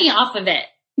making money off of it.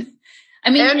 I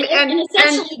mean, and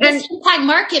essentially, this impact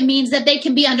market means that they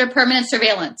can be under permanent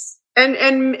surveillance.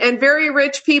 And very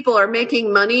rich people are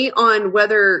making money on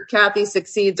whether Kathy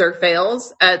succeeds or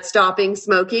fails at stopping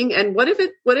smoking. And what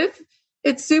if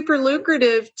it's super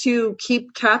lucrative to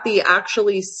keep Kathy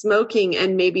actually smoking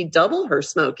and maybe double her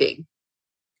smoking?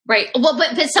 Right. Well,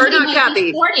 but somebody might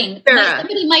be shorting.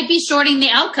 Somebody might be shorting the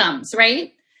outcomes,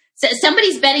 right? So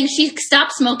somebody's betting she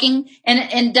stops smoking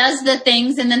and does the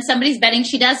things, and then somebody's betting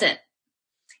she doesn't.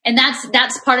 And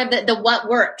that's part of the what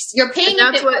works. You're paying.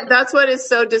 That's what is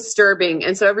so disturbing.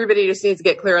 And so everybody just needs to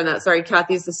get clear on that. Sorry,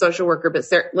 Kathy's the social worker, but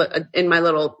Sarah, in my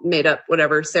little made up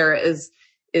whatever, Sarah is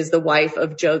the wife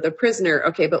of Joe the prisoner.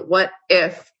 Okay, but what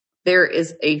if there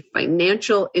is a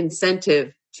financial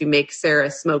incentive to make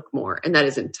Sarah smoke more? And that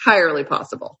is entirely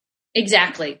possible.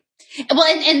 Exactly. Well,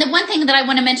 and the one thing that I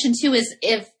want to mention too is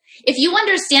if you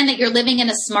understand that you're living in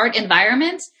a smart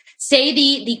environment, say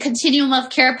the continuum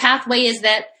of care pathway is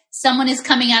that someone is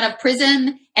coming out of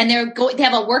prison and they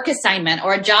have a work assignment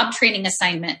or a job training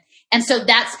assignment. And so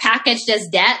that's packaged as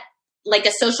debt, like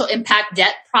a social impact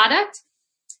debt product.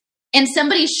 And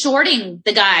somebody's shorting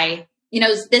the guy,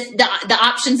 the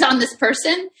options on this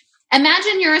person.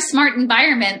 Imagine you're a smart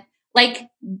environment, like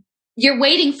you're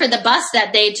waiting for the bus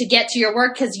that day to get to your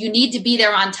work because you need to be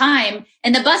there on time,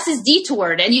 and the bus is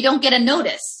detoured and you don't get a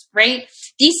notice, right?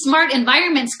 These smart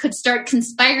environments could start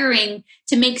conspiring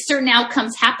to make certain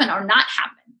outcomes happen or not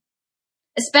happen,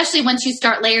 especially once you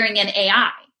start layering in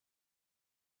AI.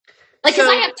 Like, cause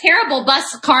I have terrible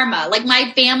bus karma. Like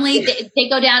my family, they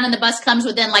go down and the bus comes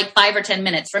within like 5 or 10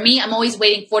 minutes. For me, I'm always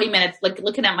waiting 40 minutes, like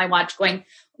looking at my watch going,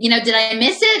 did I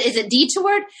miss it? Is it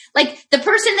detoured? Like the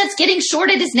person that's getting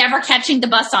shorted is never catching the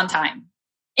bus on time.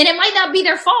 And it might not be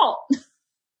their fault.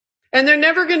 And they're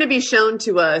never going to be shown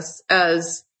to us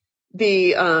as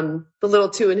the little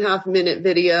 2.5 minute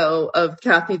video of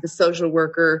Kathy, the social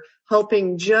worker,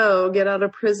 helping Joe get out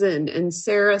of prison and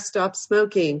Sarah stop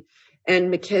smoking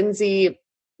and Mackenzie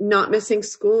not missing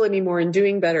school anymore and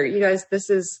doing better. You guys, this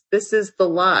is the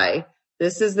lie.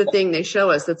 This is the thing they show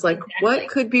us. It's like, exactly. What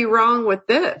could be wrong with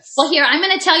this? Well, here, I'm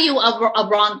going to tell you a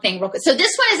wrong thing real quick. So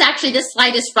this one is actually, this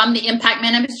slide is from the Impact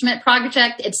Management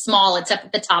Project. It's small. It's up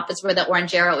at the top. It's where the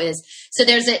orange arrow is. So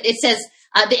it says,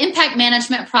 the Impact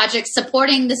Management Project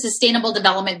supporting the Sustainable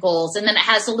Development Goals. And then it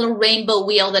has a little rainbow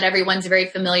wheel that everyone's very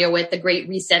familiar with, the Great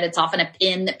Reset. It's often a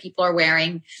pin that people are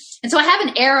wearing. And so I have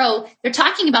an arrow. They're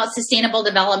talking about sustainable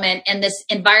development and this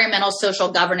environmental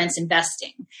social governance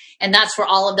investing. And that's where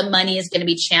all of the money is going to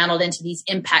be channeled into these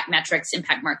impact metrics,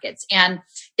 impact markets. And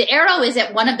the arrow is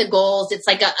at one of the goals. It's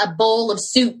like a bowl of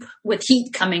soup with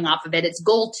heat coming off of it. It's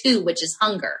goal 2, which is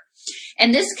hunger.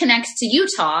 And this connects to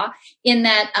Utah in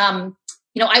that,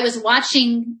 I was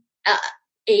watching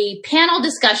a panel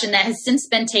discussion that has since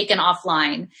been taken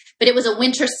offline, but it was a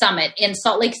winter summit in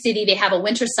Salt Lake City. They have a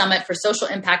winter summit for social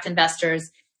impact investors,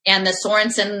 and the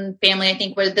Sorensen family, I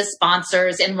think, were the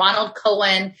sponsors, and Ronald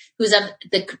Cohen, who's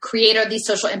the creator of these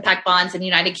social impact bonds in the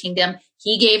United Kingdom,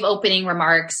 he gave opening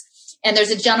remarks. And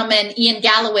there's a gentleman, Ian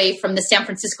Galloway, from the San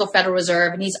Francisco Federal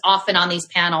Reserve, and he's often on these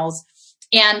panels.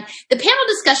 And the panel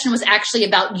discussion was actually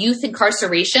about youth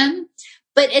incarceration.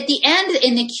 But at the end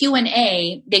in the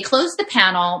Q&A, they closed the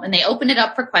panel and they opened it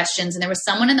up for questions. And there was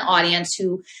someone in the audience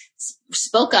who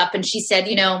spoke up and she said,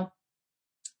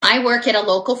 I work at a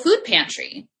local food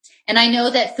pantry and I know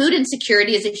that food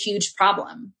insecurity is a huge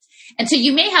problem. And so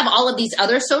you may have all of these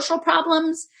other social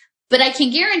problems, but I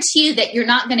can guarantee you that you're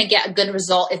not going to get a good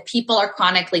result if people are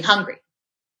chronically hungry.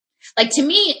 Like, to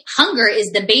me, hunger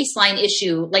is the baseline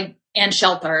issue, and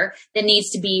shelter that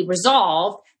needs to be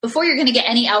resolved before you're going to get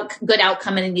any good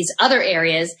outcome in these other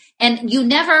areas. And you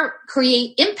never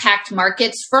create impact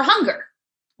markets for hunger.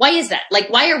 Why is that?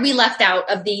 Why are we left out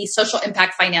of the social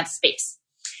impact finance space?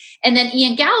 And then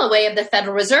Ian Galloway of the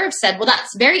Federal Reserve said, well,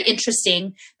 that's very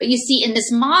interesting. But you see, in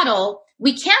this model,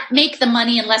 we can't make the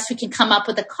money unless we can come up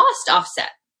with a cost offset.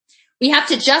 We have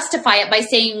to justify it by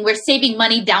saying we're saving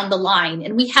money down the line.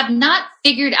 And we have not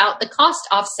figured out the cost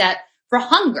offset for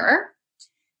hunger.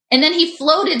 And then he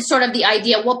floated sort of the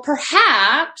idea, well,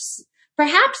 perhaps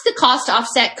the cost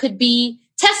offset could be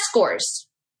test scores,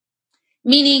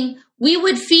 meaning we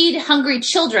would feed hungry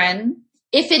children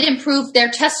if it improved their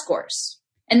test scores.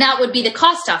 And that would be the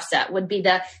cost offset, would be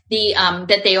that they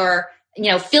are,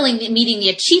 meeting the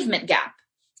achievement gap.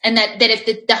 And that if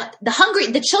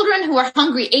the children who are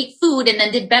hungry ate food and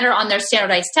then did better on their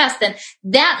standardized tests, then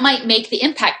that might make the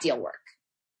impact deal work.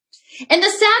 And the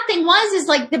sad thing is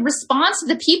the response of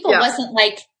the people wasn't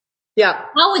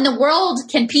how in the world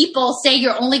can people say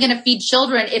you're only going to feed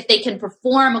children if they can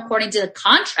perform according to the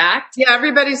contract? Yeah,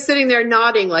 everybody's sitting there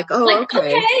nodding okay.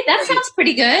 Okay, that sounds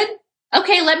pretty good.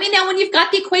 Okay, let me know when you've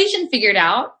got the equation figured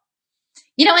out.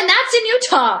 And that's in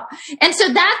Utah. And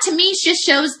so that to me just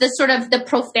shows the sort of the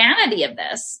profanity of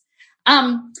this.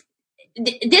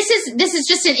 This is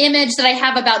just an image that I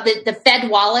have about the Fed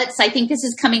wallets. I think this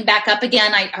is coming back up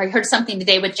again. I heard something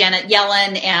today with Janet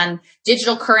Yellen and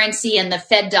digital currency and the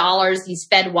Fed dollars, these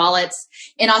Fed wallets.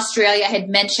 In Australia, I had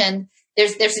mentioned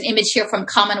there's an image here from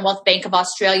Commonwealth Bank of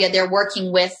Australia. They're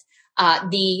working with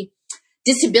the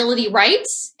disability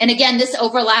rights. And again, this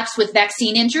overlaps with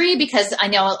vaccine injury because I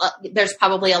know there's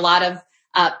probably a lot of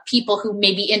people who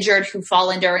may be injured who fall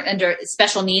under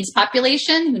special needs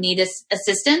population who need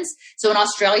assistance. So in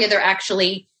Australia, they're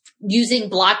actually using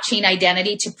blockchain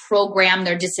identity to program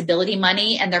their disability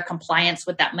money and their compliance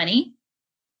with that money.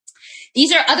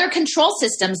 These are other control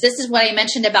systems. This is what I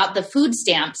mentioned about the food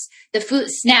stamps, the food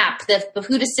SNAP, the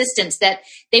food assistance that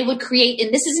they would create.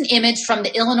 And this is an image from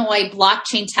the Illinois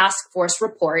Blockchain Task Force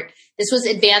report. This was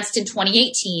advanced in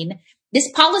 2018.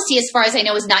 This policy, as far as I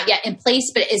know, is not yet in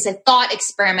place, but is a thought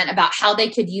experiment about how they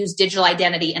could use digital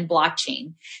identity and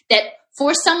blockchain. That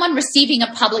for someone receiving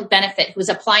a public benefit who's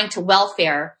applying to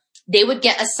welfare, they would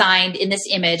get assigned in this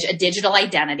image a digital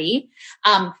identity.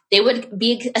 They would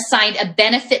be assigned a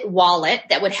benefit wallet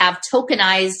that would have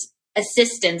tokenized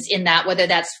assistance in that, whether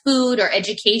that's food or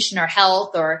education or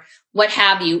health or what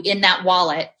have you in that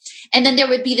wallet. And then there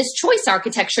would be this choice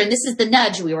architecture. And this is the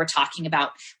nudge we were talking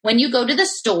about. When you go to the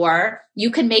store, you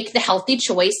can make the healthy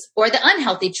choice or the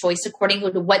unhealthy choice according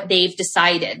to what they've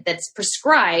decided that's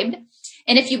prescribed.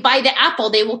 And if you buy the apple,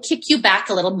 they will kick you back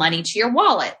a little money to your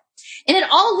wallet. And it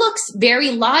all looks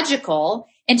very logical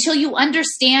until you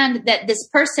understand that this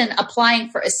person applying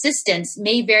for assistance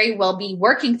may very well be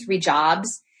working 3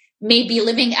 jobs, may be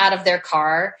living out of their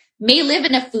car, may live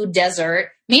in a food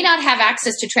desert, may not have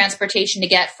access to transportation to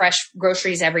get fresh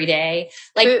groceries every day.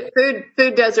 Like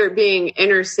food desert being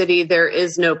inner city, there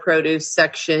is no produce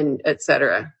section,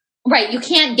 etc. Right. You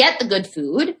can't get the good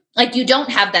food. Like you don't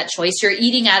have that choice. You're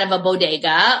eating out of a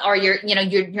bodega or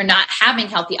you're not having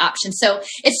healthy options. So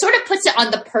it sort of puts it on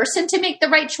the person to make the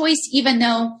right choice, even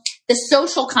though the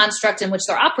social construct in which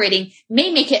they're operating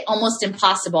may make it almost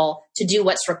impossible to do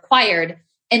what's required.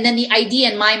 And then the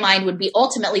idea in my mind would be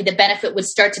ultimately the benefit would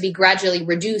start to be gradually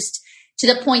reduced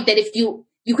to the point that if you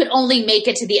could only make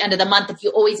it to the end of the month if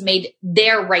you always made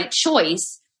their right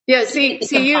choice. Yeah, see,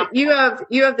 you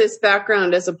have this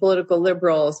background as a political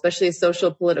liberal, especially a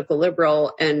social political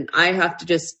liberal, and I have to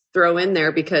just throw in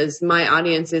there because my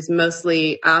audience is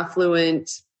mostly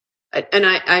affluent, and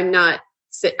I'm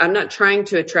not trying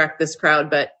to attract this crowd,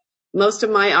 but most of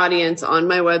my audience on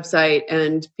my website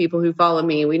and people who follow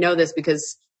me, we know this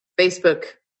because Facebook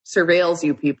surveils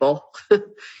you people,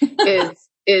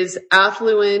 is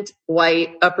affluent,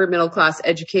 white, upper middle class,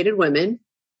 educated women.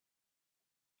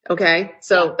 Okay.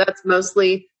 So that's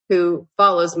mostly who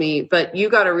follows me, but you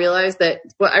got to realize that,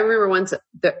 well, I remember once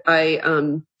that I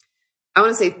want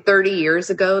to say 30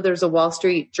 years ago, there's a Wall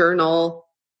Street Journal,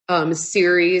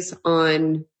 series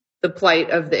on the plight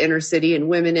of the inner city and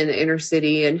women in the inner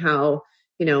city and how,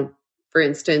 for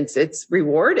instance, it's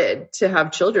rewarded to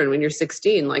have children when you're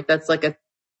 16. Like that's like a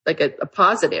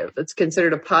positive. It's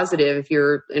considered a positive if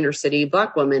you're inner city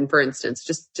Black woman, for instance,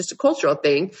 just a cultural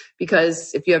thing,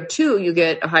 because if you have 2, you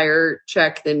get a higher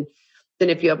check than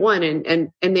if you have 1.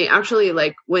 And they actually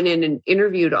like went in and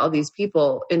interviewed all these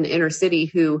people in the inner city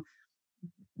who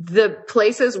the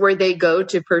places where they go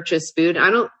to purchase food.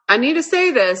 I need to say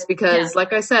this because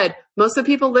like I said, most of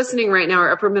the people listening right now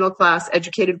are upper middle class,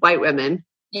 educated white women.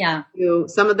 Yeah.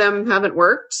 Some of them haven't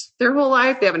worked their whole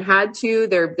life. They haven't had to.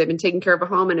 They've been taking care of a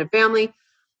home and a family,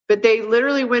 but they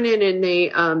literally went in and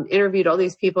they interviewed all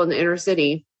these people in the inner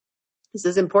city. This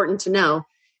is important to know.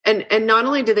 And not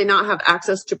only do they not have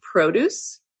access to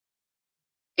produce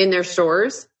in their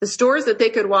stores, the stores that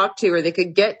they could walk to or they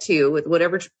could get to with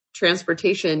whatever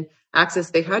transportation access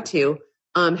they had to,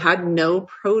 had no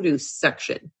produce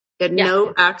section. They had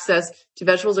no access to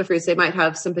vegetables or fruits. They might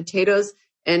have some potatoes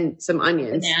and some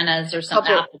onions, bananas or some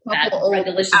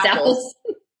delicious apples.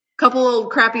 Couple old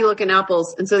crappy looking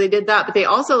apples. And so they did that, but they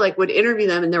also like would interview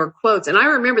them and there were quotes. And I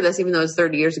remember this, even though it was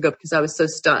 30 years ago, because I was so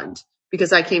stunned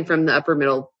because I came from the upper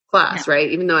middle class,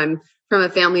 right? Even though I'm from a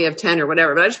family of 10 or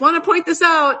whatever, but I just want to point this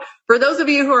out for those of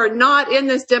you who are not in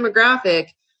this demographic,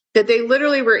 that they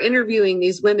literally were interviewing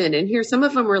these women. And here, some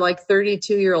of them were like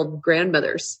 32-year-old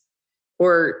grandmothers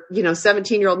or,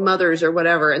 17-year-old mothers or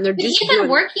whatever. And they're just even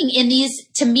working in these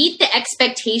to meet the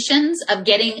expectations of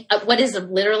getting what is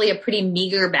literally a pretty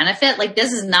meager benefit. Like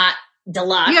this is not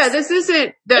deluxe. Yeah, this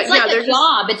isn't that. It's like a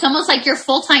job. It's almost like your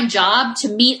full-time job to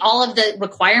meet all of the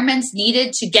requirements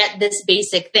needed to get this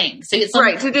basic thing. So it's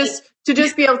right to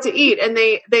just be able to eat. And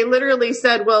they literally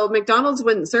said, well, McDonald's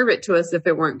wouldn't serve it to us if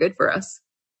it weren't good for us.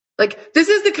 Like this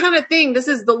is the kind of thing, this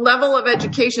is the level of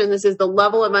education. This is the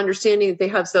level of understanding that they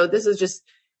have. So this is just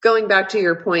going back to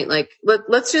your point. Like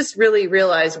let's just really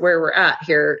realize where we're at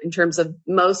here in terms of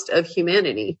most of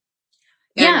humanity.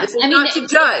 And this is not to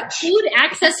judge. Food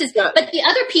access is, but the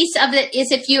other piece of it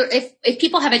is if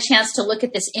people have a chance to look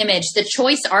at this image, the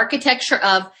choice architecture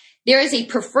of there is a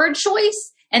preferred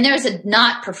choice and there is a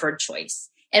not preferred choice.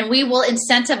 And we will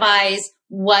incentivize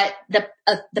what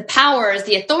the powers,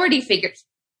 the authority figures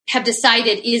have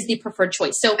decided is the preferred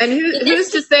choice. So, and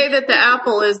who's to say that the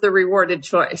apple is the rewarded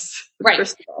choice?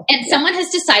 Right. And someone has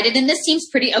decided, and this seems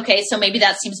pretty okay. So maybe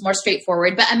that seems more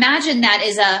straightforward, but imagine that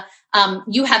is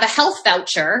you have a health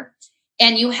voucher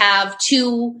and you have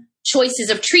 2 choices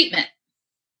of treatment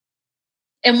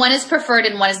and one is preferred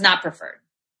and one is not preferred.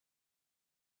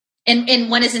 And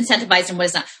one is incentivized and one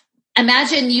is not.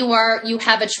 Imagine you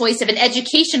have a choice of an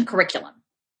education curriculum.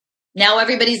 Now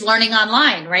everybody's learning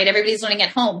online, right? Everybody's learning at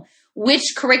home.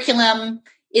 Which curriculum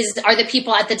are the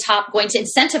people at the top going to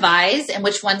incentivize and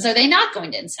which ones are they not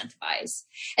going to incentivize?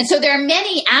 And so there are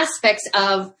many aspects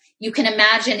of, you can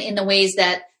imagine in the ways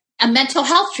that A mental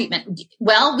health treatment.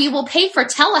 Well, we will pay for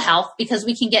telehealth because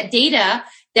we can get data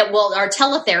our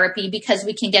teletherapy because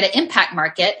we can get an impact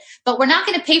market, but we're not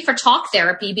going to pay for talk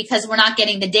therapy because we're not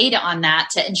getting the data on that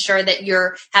to ensure that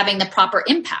you're having the proper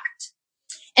impact.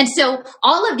 And so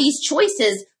all of these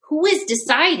choices, who is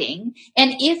deciding?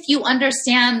 And if you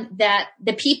understand that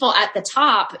the people at the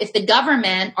top, if the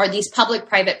government or these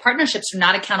public-private partnerships are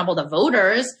not accountable to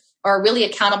voters or are really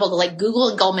accountable to like Google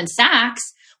and Goldman Sachs,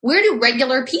 where do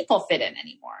regular people fit in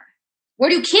anymore? Where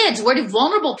do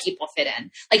vulnerable people fit in?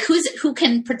 Like who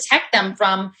can protect them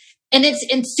from, and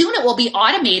soon it will be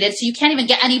automated. So you can't even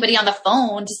get anybody on the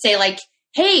phone to say like,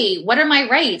 hey, what are my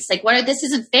rights? Like this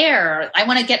isn't fair. I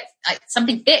want to get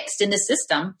something fixed in the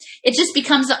system. It just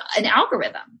becomes an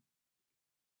algorithm.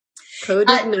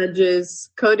 Coded nudges.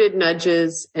 This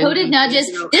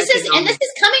is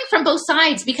coming from both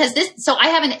sides because so I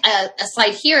have a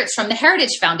slide here. It's from the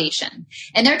Heritage Foundation,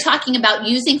 and they're talking about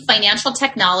using financial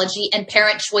technology and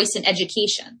parent choice in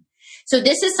education. So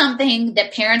this is something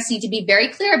that parents need to be very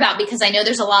clear about because I know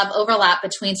there's a lot of overlap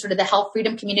between sort of the health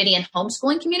freedom community and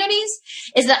homeschooling communities,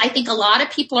 is that I think a lot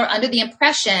of people are under the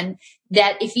impression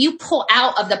that if you pull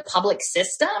out of the public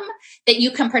system, that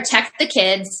you can protect the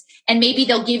kids and maybe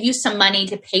they'll give you some money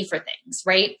to pay for things,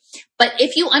 right? But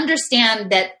if you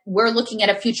understand that we're looking at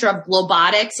a future of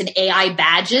globotics and AI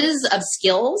badges of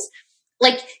skills,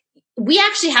 like we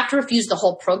actually have to refuse the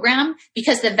whole program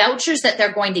because the vouchers that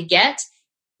they're going to get,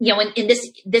 you know, in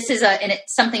this is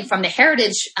something from the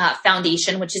Heritage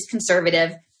Foundation, which is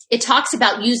conservative. It talks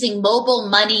about using mobile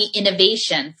money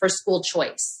innovation for school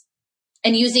choice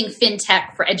and using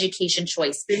fintech for education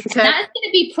choice. That's going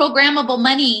to be programmable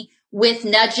money with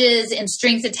nudges and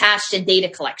strings attached and data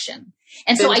collection.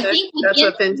 And so I think that's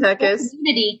what fintech is.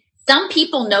 Community, some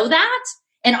people know that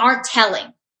and aren't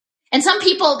telling. And some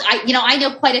people, I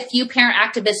know quite a few parent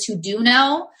activists who do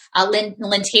know.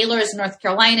 Lynn Taylor is in North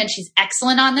Carolina, and she's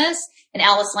excellent on this. And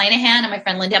Alice Linehan and my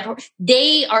friend Linda,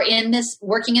 they are in this,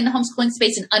 working in the homeschooling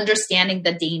space and understanding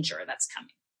the danger that's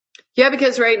coming. Yeah,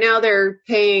 because right now they're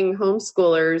paying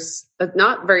homeschoolers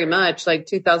not very much, like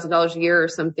 $2,000 a year or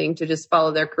something, to just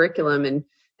follow their curriculum, and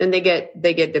then they get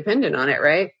dependent on it,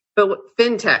 right? But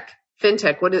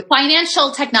fintech, what is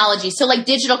financial technology? So like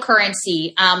digital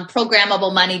currency,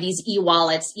 programmable money, these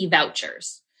e-wallets,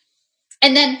 e-vouchers.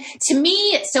 And then to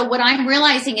me, so what I'm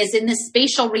realizing is in this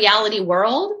spatial reality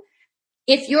world,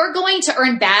 if you're going to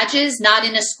earn badges, not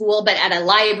in a school, but at a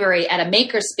library, at a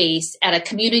makerspace, at a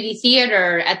community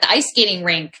theater, at the ice skating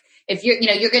rink, if you're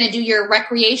going to do your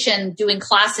recreation, doing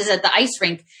classes at the ice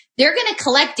rink, they're going to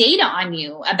collect data on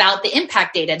you about the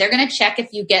impact data. They're going to check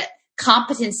if you get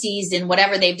competencies in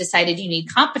whatever they've decided you need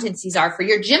competencies are for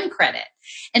your gym credit.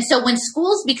 And so when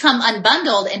schools become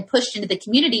unbundled and pushed into the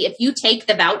community, if you take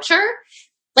the voucher,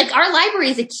 like our library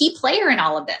is a key player in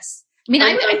all of this. I mean,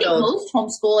 I think most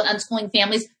homeschool and unschooling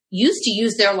families used to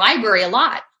use their library a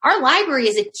lot. Our library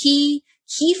is a key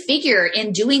figure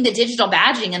in doing the digital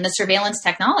badging and the surveillance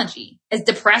technology, as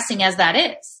depressing as that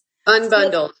is.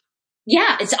 Unbundled. So,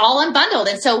 yeah, it's all unbundled.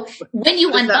 And so when you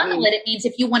unbundle it means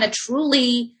if you want to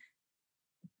truly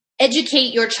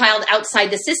educate your child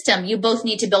outside the system, you both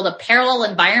need to build a parallel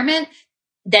environment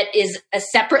that is a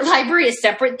separate library, a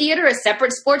separate theater, a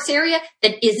separate sports area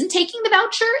that isn't taking the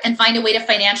voucher, and find a way to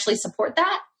financially support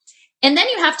that. And then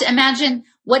you have to imagine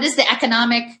what is the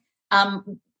economic,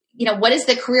 what is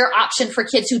the career option for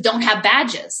kids who don't have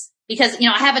badges? Because,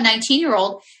 I have a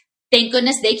 19-year-old, thank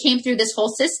goodness they came through this whole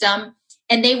system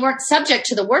and they weren't subject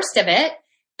to the worst of it,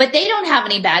 but they don't have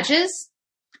any badges,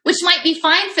 which might be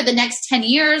fine for the next 10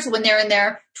 years when they're in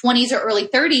their 20s or early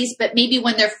 30s, but maybe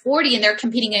when they're 40 and they're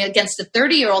competing against a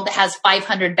 30-year-old that has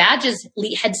 500 badges,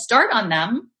 head start on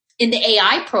them in the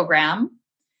AI program,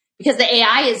 because the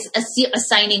AI is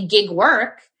assigning gig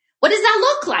work. What does that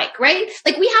look like, right?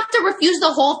 Like we have to refuse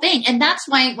the whole thing. And that's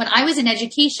why when I was in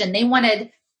education, they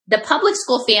wanted the public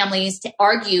school families to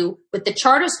argue with the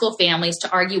charter school families, to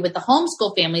argue with the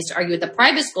homeschool families, to argue with the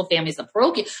private school families, the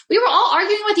parochial. We were all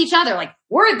arguing with each other, like,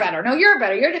 we're better. No, you're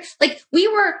better. Like we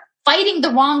were fighting the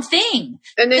wrong thing.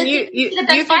 And then you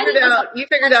figured out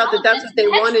that that's what they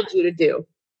wanted you to do.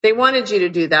 They wanted you to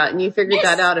do that, and you figured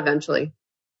that out eventually.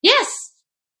 Yes.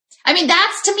 I mean,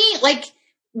 that's to me, like,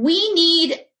 we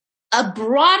need a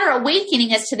broader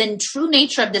awakening as to the true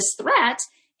nature of this threat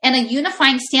and a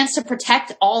unifying stance to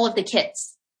protect all of the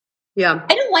kids. Yeah.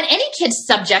 I don't want any kids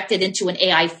subjected into an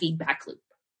AI feedback loop.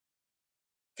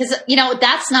 Because,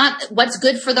 that's not what's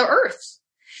good for the earth.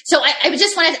 So I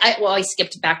just wanted, I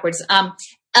skipped backwards.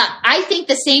 I think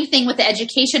the same thing with the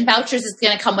education vouchers is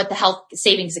going to come with the health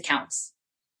savings accounts.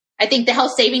 I think the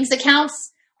health savings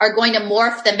accounts are going to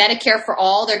morph the Medicare for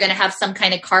all. They're going to have some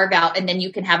kind of carve out, and then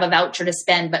you can have a voucher to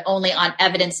spend, but only on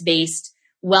evidence-based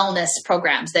wellness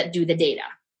programs that do the data.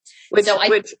 Which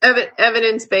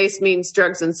evidence-based means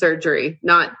drugs and surgery,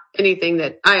 not anything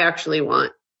that I actually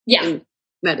want in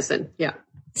medicine. Yeah.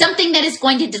 Something that is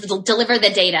going to deliver the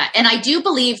data. And I do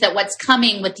believe that what's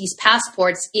coming with these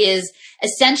passports is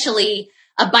essentially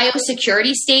a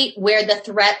biosecurity state where the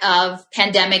threat of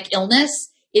pandemic illness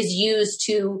is used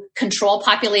to control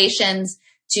populations,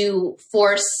 to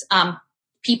force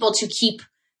people to keep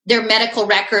their medical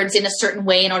records in a certain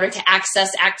way in order to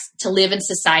to live in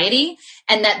society,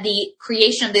 and that the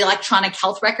creation of the electronic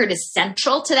health record is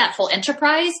central to that whole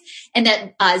enterprise, and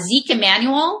that Zeke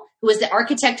Emanuel, who was the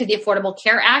architect of the Affordable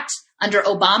Care Act under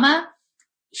Obama,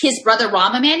 his brother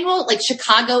Rahm Emanuel, like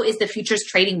Chicago is the futures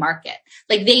trading market.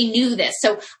 Like they knew this.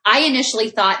 So I initially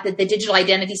thought that the digital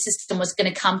identity system was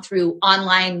going to come through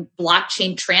online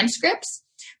blockchain transcripts,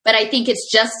 but I think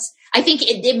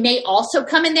it may also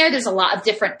come in there. There's a lot of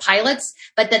different pilots,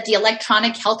 but that the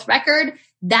electronic health record,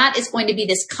 that is going to be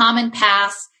this common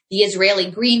pass, the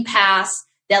Israeli Green Pass,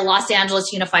 the Los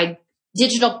Angeles Unified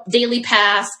Digital Daily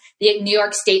Pass, the New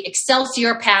York State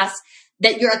Excelsior Pass,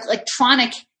 that your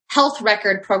electronic health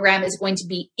record program is going to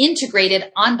be integrated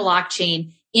on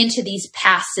blockchain into these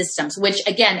pass systems, which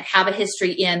again have a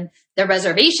history in the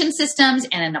reservation systems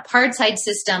and in apartheid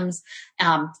systems,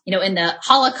 in the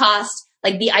Holocaust.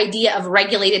 Like the idea of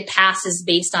regulated passes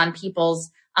based on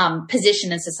people's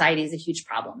position in society is a huge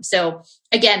problem. So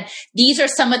again, these are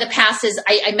some of the passes.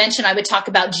 I mentioned I would talk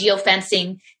about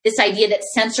geofencing, this idea that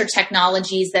sensor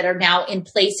technologies that are now in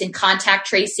place in contact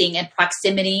tracing and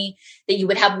proximity, that you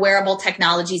would have wearable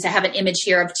technologies. I have an image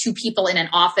here of two people in an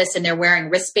office and they're wearing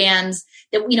wristbands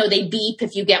that, they beep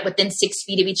if you get within 6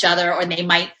 feet of each other, or they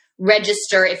might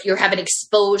register if you have an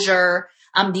exposure.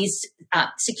 These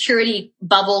security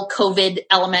bubble COVID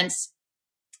elements.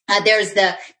 There's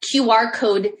the QR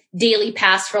code daily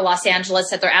pass for Los Angeles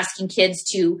that they're asking kids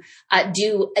to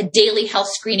do daily health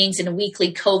screenings and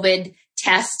weekly COVID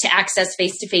tests to access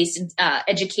face-to-face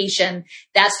education.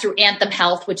 That's through Anthem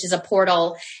Health, which is a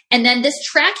portal. And then this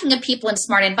tracking of people in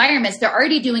smart environments, they're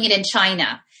already doing it in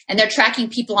China, and they're tracking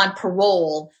people on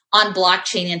parole on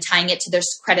blockchain and tying it to their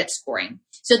credit scoring.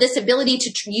 So this ability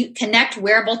to connect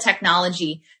wearable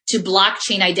technology to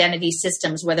blockchain identity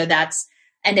systems, whether that's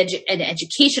an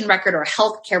education record or a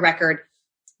healthcare record,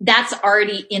 that's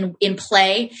already in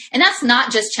play. And that's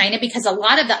not just China, because a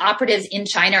lot of the operatives in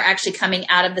China are actually coming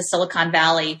out of the Silicon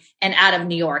Valley and out of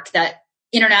New York. That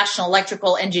International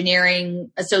Electrical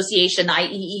Engineering Association,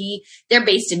 IEE, they're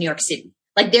based in New York City.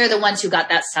 Like they're the ones who got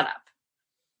that set up.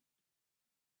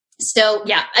 So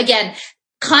yeah, again,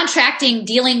 contracting,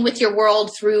 dealing with your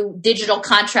world through digital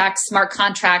contracts, smart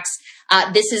contracts.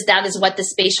 That is what the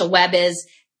spatial web is.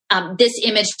 This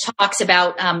image talks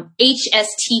about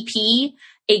HSTP,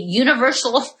 a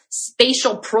universal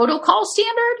spatial protocol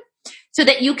standard, so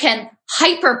that you can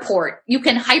hyperport. You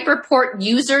can hyperport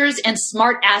users and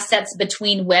smart assets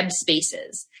between web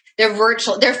spaces. They're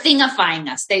virtual. They're thingifying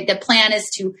us. The plan is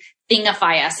to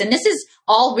thingify us. And this is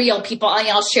all real, people.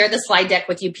 I'll share the slide deck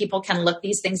with you. People can look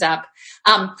these things up.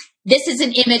 This is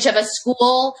an image of a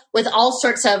school with all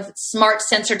sorts of smart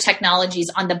sensor technologies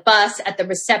on the bus, at the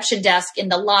reception desk, in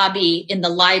the lobby, in the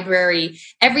library.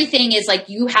 Everything is like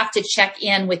you have to check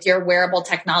in with your wearable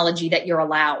technology that you're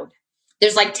allowed.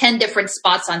 There's like 10 different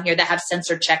spots on here that have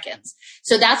sensor check-ins.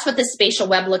 So that's what the spatial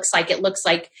web looks like. It looks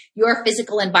like your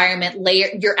physical environment layer,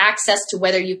 your access to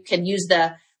whether you can use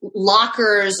the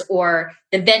lockers or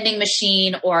the vending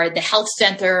machine or the health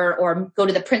center or go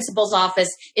to the principal's office.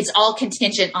 It's all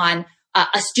contingent on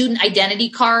a student identity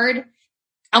card.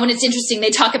 And when it's interesting,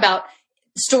 they talk about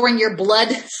storing your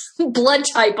blood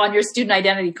type on your student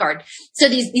identity card. So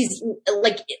these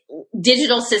like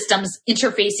digital systems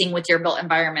interfacing with your built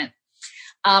environment.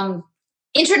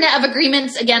 Internet of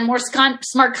Agreements, again, more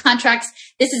smart contracts.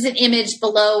 This is an image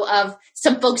below of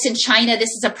some folks in China. This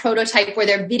is a prototype where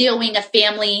they're videoing a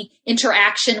family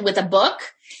interaction with a book.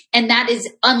 And that is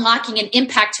unlocking an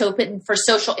impact token for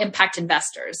social impact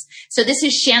investors. So this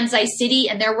is Shanzhai City,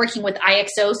 and they're working with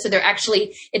IXO. So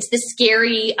it's the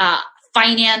scary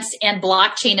finance and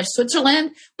blockchain of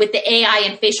Switzerland with the AI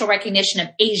and facial recognition of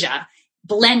Asia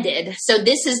blended. So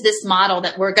this is this model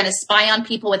that we're going to spy on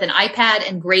people with an iPad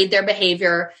and grade their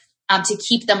behavior to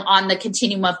keep them on the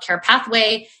continuum of care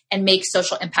pathway and make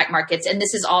social impact markets. And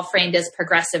this is all framed as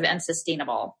progressive and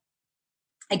sustainable.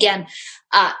 Again,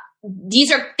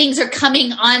 things are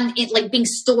coming on, like being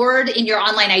stored in your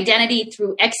online identity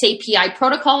through XAPI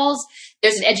protocols.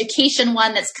 There's an education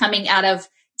one that's coming out of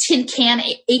tin can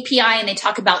API, and they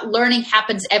talk about learning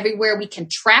happens everywhere. We can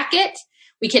track it.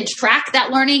 We can track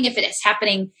that learning if it is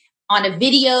happening on a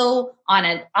video, on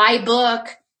an iBook.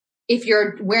 If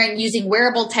you're using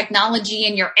wearable technology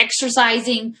and you're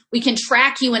exercising, we can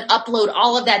track you and upload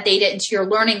all of that data into your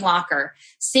learning locker.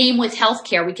 Same with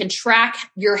healthcare. We can track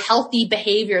your healthy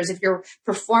behaviors if you're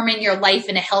performing your life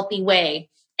in a healthy way.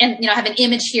 And, I have an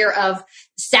image here of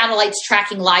satellites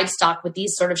tracking livestock with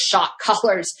these sort of shock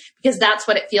collars, because that's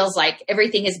what it feels like.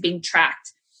 Everything is being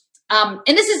tracked. And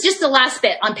this is just the last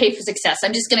bit on Pay for Success.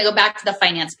 I'm just going to go back to the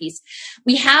finance piece.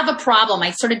 We have a problem.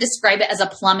 I sort of describe it as a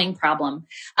plumbing problem.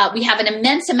 We have an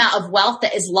immense amount of wealth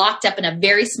that is locked up in a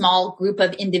very small group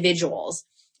of individuals.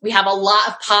 We have a lot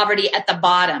of poverty at the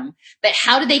bottom. But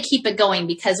how do they keep it going?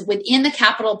 Because within the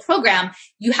capital program,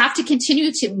 you have to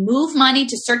continue to move money,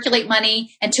 to circulate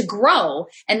money, and to grow.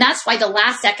 And that's why the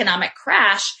last economic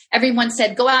crash, everyone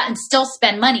said, go out and still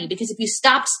spend money. Because if you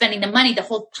stopped spending the money, the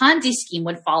whole Ponzi scheme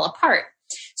would fall apart.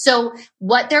 So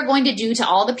what they're going to do to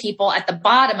all the people at the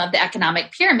bottom of the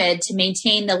economic pyramid to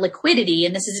maintain the liquidity,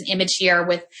 and this is an image here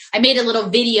I made a little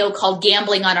video called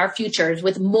Gambling on Our Futures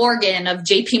with Morgan of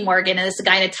JP Morgan, and this is a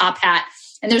guy in a top hat.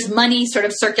 And there's money sort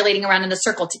of circulating around in a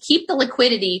circle. To keep the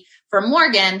liquidity for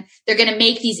Morgan, they're going to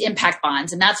make these impact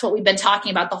bonds. And that's what we've been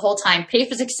talking about the whole time. Pay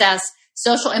for Success,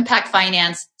 social impact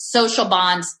finance, social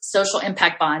bonds, social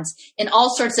impact bonds in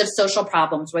all sorts of social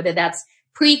problems, whether that's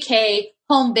pre-K,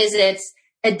 home visits,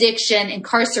 addiction,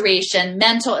 incarceration,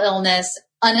 mental illness,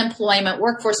 unemployment,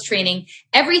 workforce training.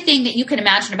 Everything that you can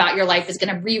imagine about your life is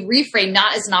going to be reframed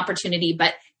not as an opportunity,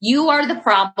 but you are the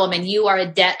problem and you are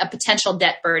a potential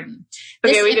debt burden.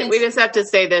 Okay, we just have to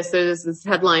say this. There's this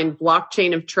headline,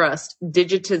 Blockchain of Trust,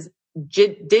 digitizing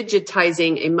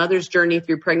a mother's journey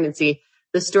through pregnancy.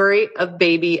 The story of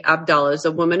baby Abdallah is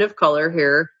a woman of color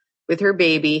here with her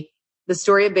baby. The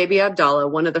story of baby Abdallah,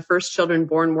 one of the first children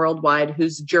born worldwide,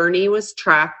 whose journey was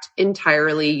tracked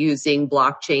entirely using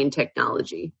blockchain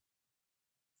technology.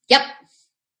 Yep.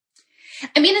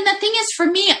 And the thing is, for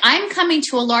me, I'm coming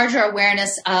to a larger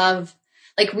awareness of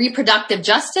reproductive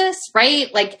justice, right?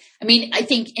 I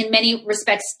think in many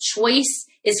respects, choice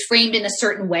is framed in a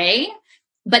certain way,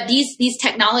 but these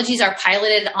technologies are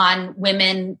piloted on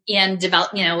women in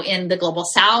in the global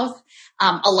South.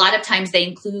 A lot of times they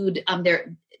include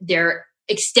their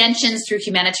extensions through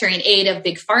humanitarian aid of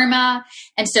big pharma.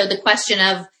 And so the question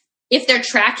of, if they're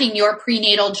tracking your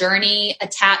prenatal journey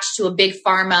attached to a big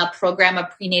pharma program of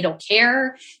prenatal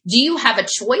care, do you have a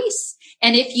choice?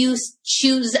 And if you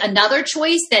choose another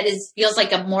choice that feels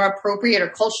like a more appropriate or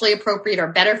culturally appropriate or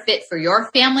better fit for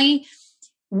your family,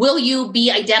 will you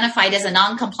be identified as a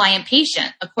non-compliant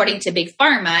patient according to big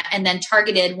pharma and then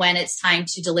targeted when it's time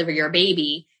to deliver your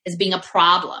baby as being a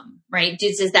problem, right?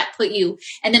 Does that put you,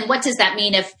 and then what does that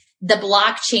mean if the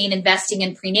blockchain investing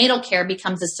in prenatal care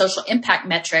becomes a social impact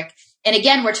metric? And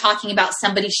again, we're talking about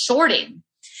somebody shorting.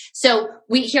 So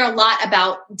we hear a lot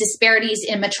about disparities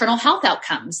in maternal health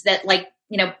outcomes that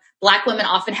Black women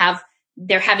often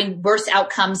they're having worse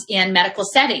outcomes in medical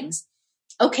settings.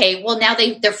 Okay, well now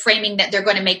they're framing that they're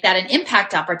going to make that an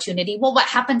impact opportunity. Well, what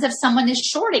happens if someone is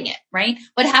shorting it, right?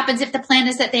 What happens if the plan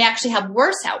is that they actually have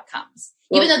worse outcomes?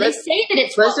 Even though they say that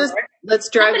it's let's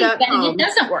drive that home. It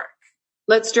doesn't work.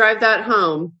 Let's drive that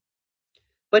home.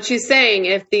 What she's saying,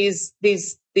 if these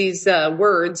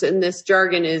words and this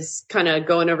jargon is kind of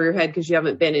going over your head because you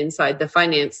haven't been inside the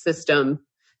finance system,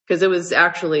 because it was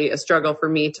actually a struggle for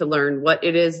me to learn what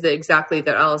it is exactly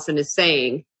that Allison is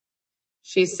saying.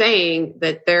 She's saying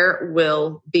that there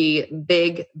will be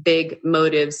big, big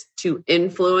motives to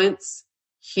influence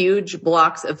huge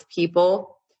blocks of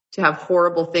people to have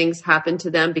horrible things happen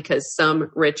to them because some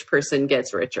rich person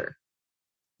gets richer.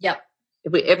 Yep.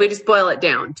 If we just boil it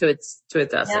down to its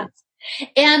essence. Yeah.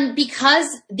 And because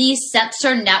these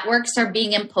censor networks are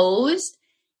being imposed,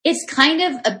 it's kind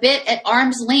of a bit at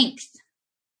arm's length.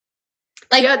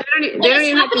 They don't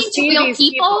even have to see real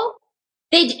people.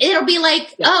 It'll be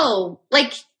like,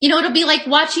 it'll be like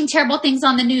watching terrible things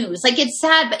on the news. It's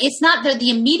sad, but it's not the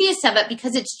immediacy of it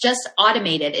because it's just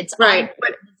automated. It's right.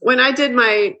 But when I did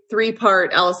my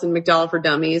 3-part Alison McDowell for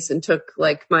Dummies and took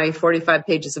my 45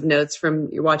 pages of notes from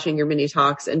watching your mini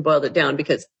talks and boiled it down,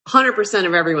 because 100%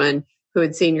 of everyone who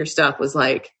had seen your stuff was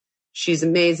like, she's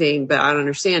amazing, but I don't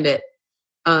understand it.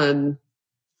 I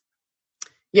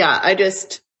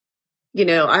just,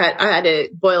 I had to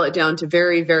boil it down to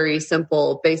very, very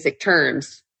simple, basic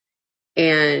terms.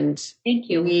 And thank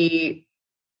you. We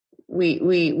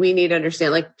need to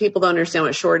understand, people don't understand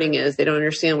what shorting is. They don't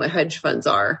understand what hedge funds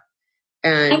are.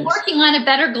 And I'm working on a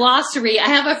better glossary. I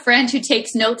have a friend who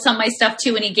takes notes on my stuff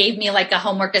too, and he gave me like a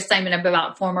homework assignment of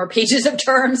about 4 more pages of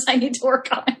terms I need to work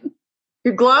on.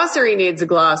 Your glossary needs a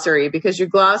glossary because your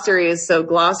glossary is so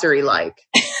glossary-like,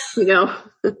 you know?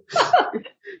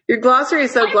 Your glossary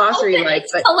is so glossary-like.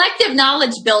 It's collective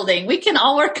knowledge building. We can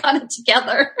all work on it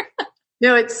together.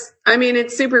 No, it's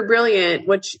super brilliant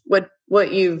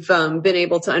what you've been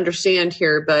able to understand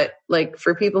here. But like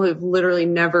for people who've literally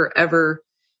never, ever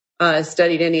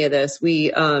studied any of this,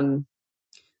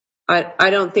 I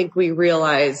don't think we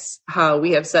realize how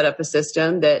we have set up a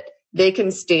system that they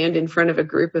can stand in front of a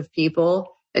group of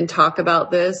people and talk about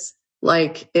this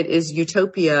like it is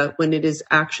utopia when it is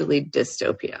actually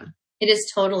dystopia. It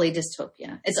is totally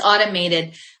dystopia. It's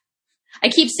automated. I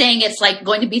keep saying it's like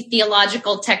going to be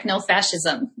theological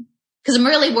techno-fascism because I'm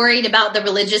really worried about the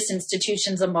religious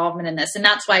institutions' involvement in this. And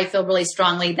that's why I feel really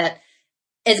strongly that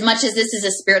as much as this is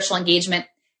a spiritual engagement,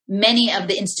 many of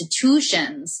the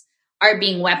institutions are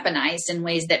being weaponized in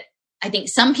ways that I think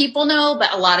some people know,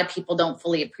 but a lot of people don't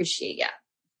fully appreciate yet.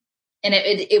 And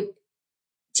it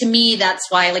to me,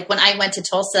 that's why, like when I went to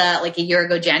Tulsa like a year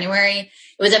ago, January, it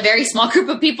was a very small group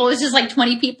of people. It was just like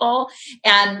 20 people.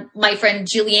 And my friend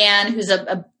Julianne, who's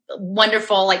a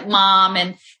wonderful like mom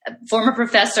and a former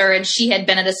professor, and she had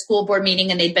been at a school board meeting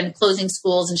and they'd been closing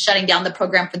schools and shutting down the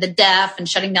program for the deaf and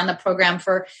shutting down the program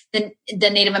for the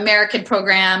Native American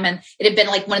program. And it had been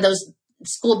like one of those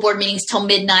school board meetings till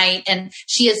midnight. And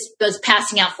she was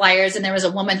passing out flyers. And there was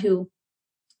a woman who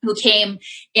came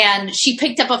and she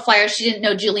picked up a flyer. She didn't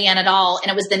know Julianne at all.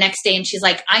 And it was the next day. And she's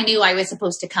like, I knew I was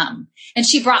supposed to come. And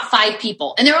she brought 5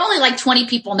 people and there were only like 20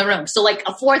 people in the room. So like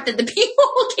a fourth of the people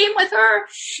came with her.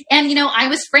 And, you know, I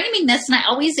was framing this and I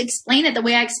always explain it the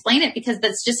way I explain it because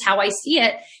that's just how I see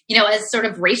it, you know, as sort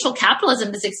of racial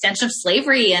capitalism, this extension of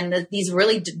slavery and these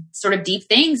really sort of deep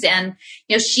things. And,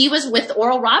 you know, she was with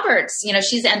Oral Roberts, you know,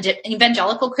 she's an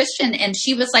evangelical Christian and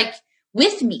she was like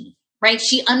with me, right?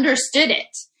 She understood it.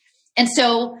 And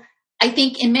so I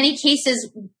think in many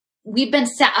cases, we've been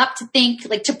set up to think,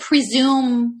 like to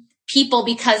presume people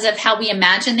because of how we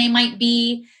imagine they might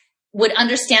be would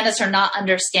understand us or not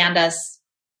understand us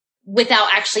without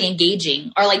actually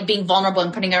engaging or like being vulnerable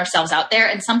and putting ourselves out there.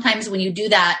 And sometimes when you do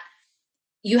that,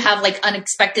 you have like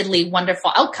unexpectedly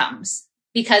wonderful outcomes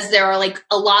because there are like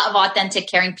a lot of authentic,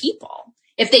 caring people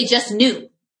if they just knew,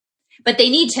 but they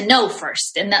need to know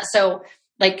first. And that's so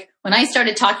like when I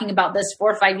started talking about this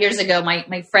 4 or 5 years ago,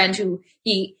 my friend who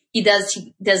he does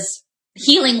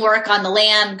healing work on the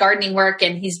land, gardening work,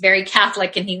 and he's very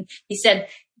Catholic. And he said,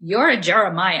 you're a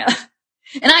Jeremiah.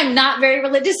 And I'm not very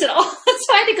religious at all.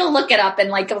 So I had to go look it up and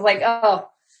like, I was like, oh,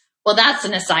 well, that's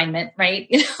an assignment, right?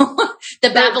 You know, the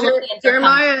Babylonians.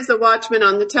 Jeremiah is the watchman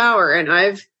on the tower. And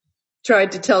I've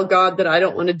tried to tell God that I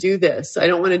don't want to do this. I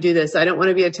don't want to do this. I don't want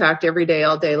to be attacked every day,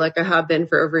 all day, like I have been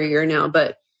for over a year now.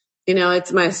 But you know,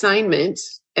 it's my assignment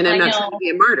and I'm not trying to be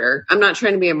a martyr. I'm not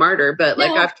trying to be a martyr, but like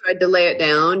I've tried to lay it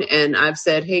down and I've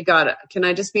said, hey, God, can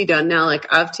I just be done now? Like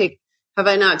have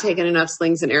I not taken enough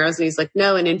slings and arrows? And he's like,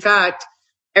 no. And in fact,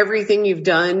 everything you've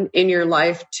done in your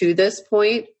life to this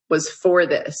point was for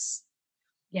this.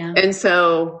 Yeah. And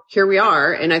so here we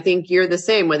are. And I think you're the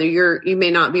same, whether you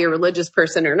may not be a religious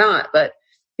person or not, but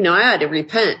you know, I had to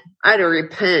repent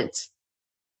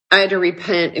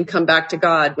and come back to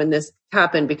God when this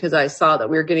happened because I saw that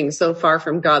we were getting so far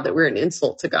from God that we're an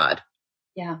insult to God.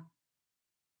 Yeah.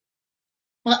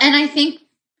 Well, and I think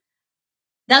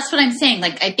that's what I'm saying.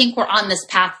 Like, I think we're on this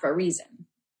path for a reason.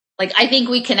 Like, I think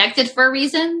we connected for a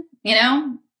reason, you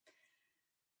know?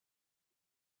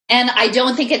 And I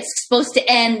don't think it's supposed to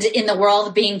end in the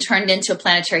world being turned into a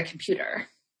planetary computer.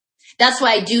 That's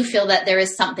why I do feel that there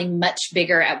is something much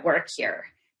bigger at work here,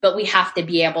 but we have to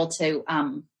be able to,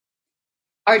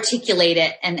 articulate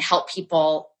it and help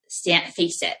people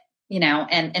face it, you know,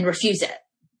 and refuse it,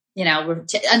 you know,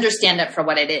 to understand it for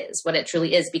what it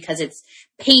truly is, because it's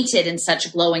painted in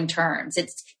such glowing terms.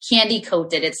 It's candy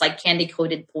coated. It's like candy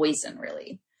coated poison,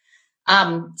 really.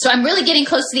 So I'm really getting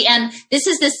close to the end. This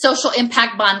is this social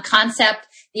impact bond concept.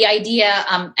 The idea,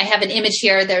 I have an image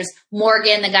here. There's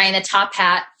Morgan, the guy in the top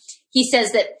hat. He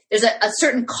says that there's a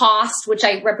certain cost, which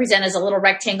I represent as a little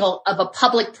rectangle of a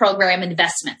public program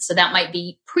investment. So that might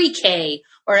be pre-K,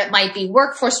 or it might be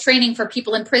workforce training for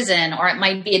people in prison, or it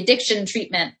might be addiction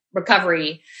treatment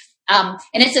recovery. And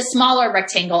it's a smaller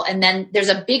rectangle. And then there's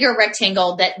a bigger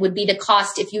rectangle that would be the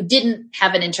cost if you didn't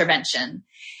have an intervention.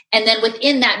 And then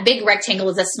within that big rectangle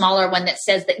is a smaller one that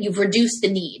says that you've reduced the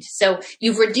need. So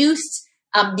you've reduced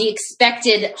the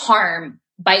expected harm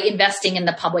by investing in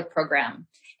the public program.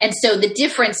 And so the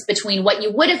difference between what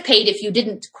you would have paid if you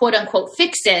didn't, quote unquote,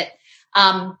 fix it,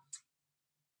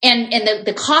 And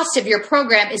the cost of your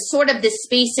program is sort of this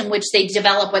space in which they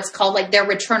develop what's called like their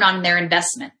return on their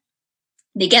investment.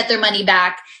 They get their money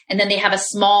back, and then they have a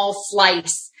small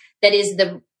slice that is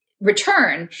the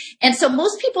return. And so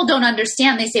most people don't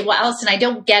understand. They say, well, Allison, I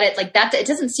don't get it. Like that, it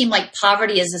doesn't seem like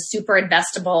poverty is a super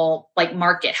investable like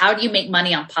market. How do you make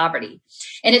money on poverty?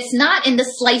 And it's not in the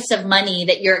slice of money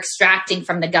that you're extracting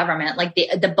from the government, like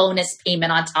the bonus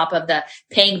payment on top of the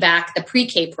paying back the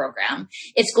pre-K program.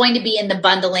 It's going to be in the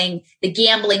bundling, the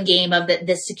gambling game of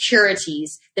the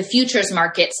securities, the futures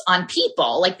markets on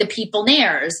people, like the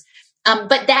peoplenaires.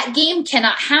 But that game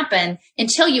cannot happen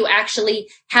until you actually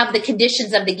have the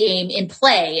conditions of the game in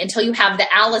play, until you have the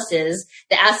Alices,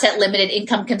 the asset limited,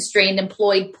 income constrained,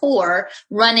 employed poor,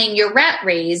 running your rat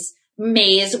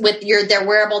maze with their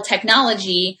wearable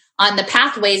technology on the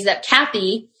pathways that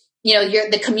Kathy,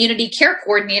 the community care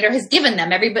coordinator has given them.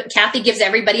 Kathy gives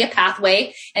everybody a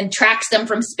pathway and tracks them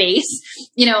from space,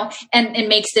 and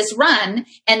makes this run.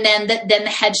 And then the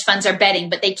hedge funds are betting,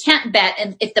 but they can't bet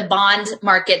if the bond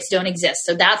markets don't exist.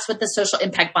 So that's what the social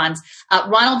impact bonds.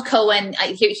 Ronald Cohen,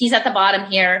 he's at the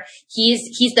bottom here.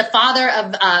 He's the father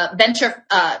of venture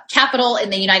capital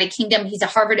in the United Kingdom. He's a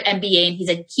Harvard MBA, and he's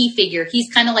a key figure.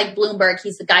 He's kind of like Bloomberg.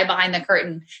 He's the guy behind the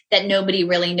curtain that nobody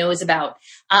really knows about.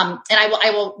 And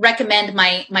I will recommend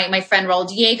my friend Raul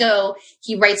Diego.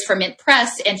 He writes for Mint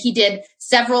Press, and he did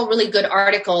several really good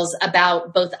articles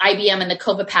about both IBM and the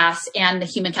Covapass and the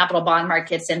human capital bond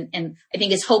markets. And I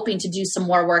think is hoping to do some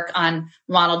more work on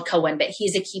Ronald Cohen, but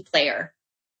he's a key player.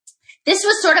 This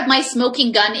was sort of my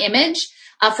smoking gun image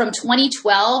from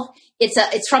 2012.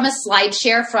 It's from a slide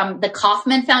share from the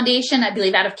Kauffman Foundation, I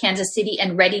believe out of Kansas City,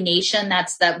 and Ready Nation.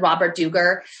 That's the Robert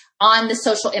Duger on the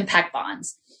social impact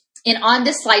bonds. And on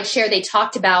this slide share, they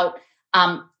talked about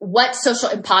what social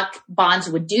impact bonds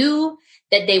would do,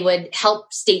 that they would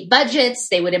help state budgets,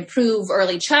 they would improve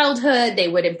early childhood, they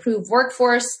would improve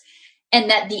workforce,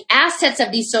 and that the assets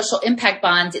of these social impact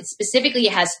bonds, it specifically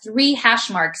has 3 hash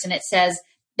marks, and it says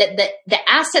that the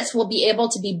assets will be able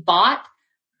to be bought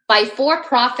by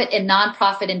for-profit and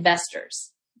nonprofit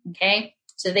investors, okay?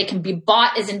 So they can be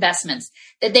bought as investments,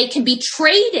 that they can be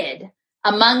traded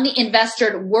among the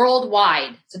investor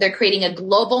worldwide. So they're creating a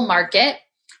global market,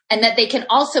 and that they can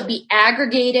also be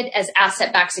aggregated as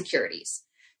asset-backed securities.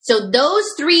 So those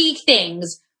 3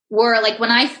 things were like,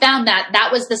 when I found that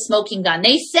was the smoking gun.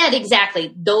 They said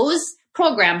exactly those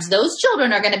programs, those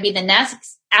children are going to be the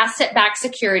next asset-backed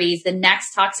securities, the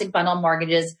next toxic bundle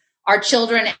mortgages, our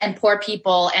children and poor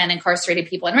people and incarcerated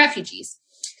people and refugees.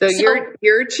 So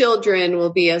your children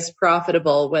will be as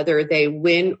profitable whether they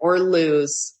win or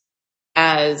lose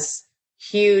as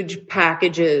huge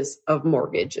packages of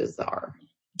mortgages are.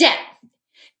 Debt.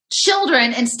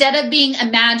 Children, instead of being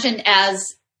imagined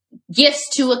as gifts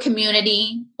to a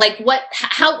community, like what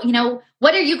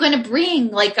are you going to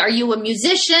bring? Like, are you a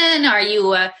musician? Are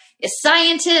you a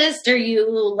scientist? Are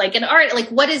you like an art?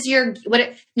 Like,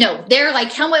 no, they're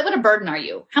like, what a burden are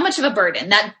you? How much of a burden?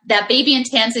 That baby in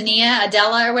Tanzania,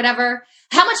 Adela or whatever,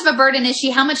 how much of a burden is she?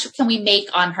 How much can we make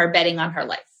on her betting on her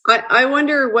life? I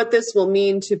wonder what this will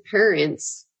mean to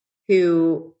parents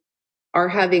who are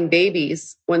having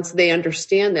babies once they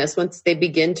understand this, once they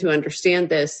begin to understand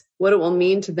this, what it will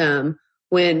mean to them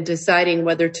when deciding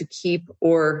whether to keep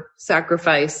or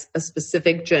sacrifice a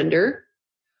specific gender,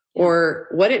 or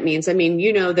what it means. I mean,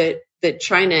 that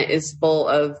China is full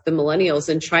of the millennials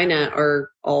in China are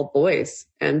all boys,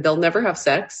 and they'll never have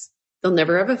sex. They'll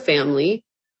never have a family.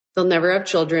 They'll never have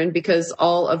children because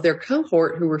all of their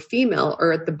cohort who were female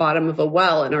are at the bottom of a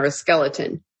well and are a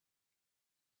skeleton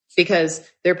because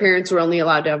their parents were only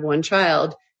allowed to have one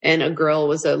child, and a girl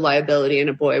was a liability and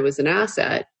a boy was an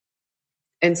asset.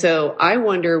 And so I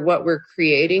wonder what we're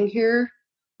creating here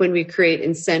when we create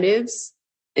incentives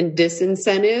and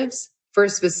disincentives for a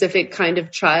specific kind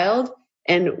of child,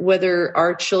 and whether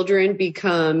our children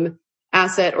become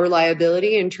asset or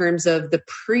liability in terms of the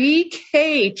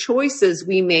pre-K choices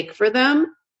we make for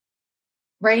them.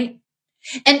 Right.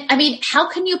 And I mean, how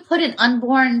can you put an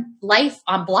unborn life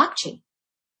on blockchain?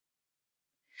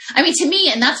 I mean, to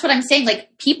me, and that's what I'm saying,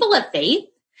 like people of faith,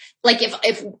 like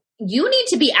if you need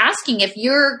to be asking if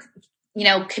your,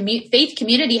 faith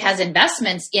community has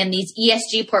investments in these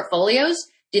ESG portfolios,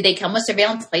 do they come with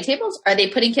surveillance play tables? Are they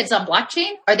putting kids on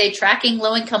blockchain? Are they tracking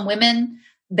low-income women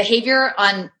behavior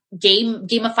on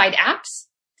gamified apps?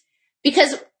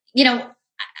 Because,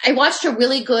 I watched a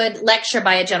really good lecture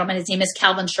by a gentleman. His name is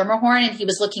Calvin Schermerhorn, and he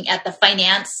was looking at the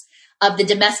finance of the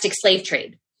domestic slave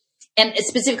trade. And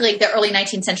specifically the early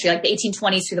 19th century, like the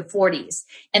 1820s through the 40s.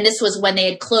 And this was when they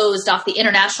had closed off the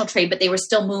international trade, but they were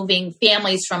still moving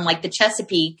families from like the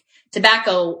Chesapeake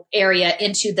tobacco area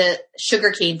into the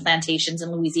sugarcane plantations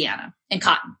in Louisiana and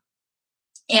cotton.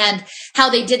 And how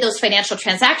they did those financial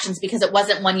transactions, because it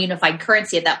wasn't one unified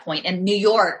currency at that point. And New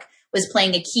York was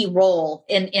playing a key role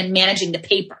in managing the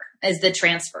paper as the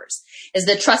transfers, as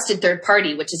the trusted third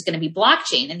party, which is going to be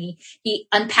blockchain. And he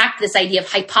unpacked this idea of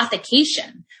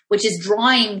hypothecation, which is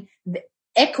drawing the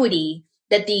equity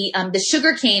that the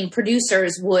sugarcane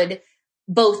producers would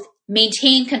both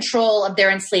maintain control of their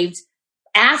enslaved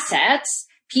assets,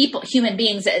 human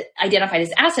beings identified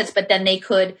as assets, but then they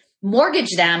could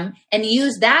mortgage them and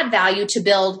use that value to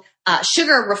build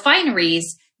sugar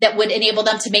refineries that would enable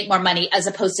them to make more money as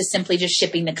opposed to simply just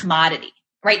shipping the commodity,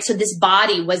 right? So this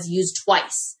body was used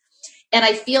twice. And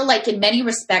I feel like in many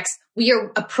respects, we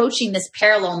are approaching this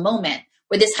parallel moment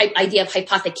where this idea of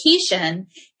hypothecation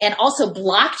and also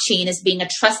blockchain as being a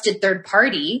trusted third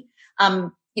party.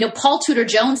 Paul Tudor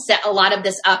Jones set a lot of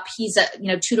this up. He's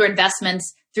Tudor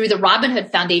Investments through the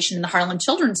Robinhood Foundation in the Harlem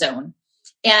Children's Zone.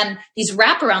 And these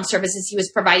wraparound services he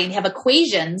was providing have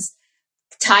equations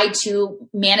tied to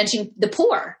managing the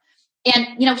poor. And,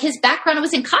 his background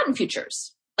was in cotton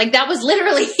futures. Like that was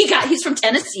literally, he's from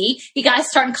Tennessee. He got his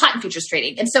start in cotton futures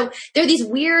trading. And so there are these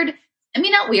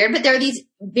not weird, but there are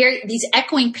these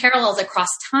echoing parallels across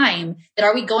time that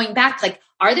are we going back? Like,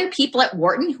 are there people at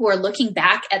Wharton who are looking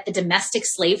back at the domestic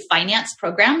slave finance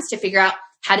programs to figure out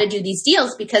how to do these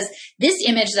deals? Because this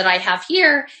image that I have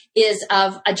here is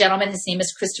of a gentleman. His name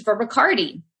is Christopher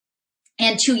Riccardi.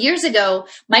 And 2 years ago,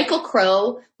 Michael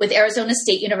Crow with Arizona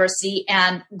State University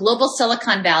and Global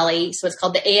Silicon Valley, so it's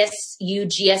called the ASU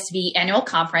GSV Annual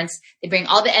Conference. They bring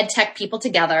all the ed tech people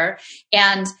together.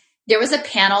 And there was a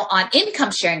panel on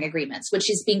income sharing agreements, which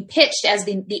is being pitched as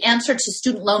the answer to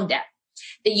student loan debt.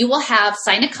 That you will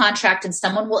sign a contract and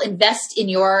someone will invest in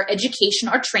your education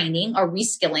or training or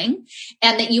reskilling,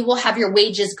 and that you will have your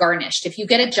wages garnished. If you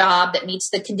get a job that meets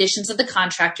the conditions of the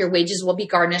contract, your wages will be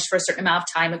garnished for a certain amount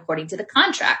of time according to the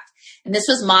contract. And this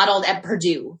was modeled at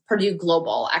Purdue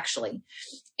Global, actually.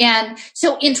 And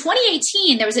so in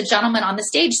 2018, there was a gentleman on the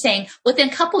stage saying, within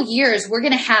a couple years, we're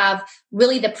going to have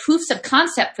really the proofs of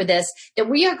concept for this, that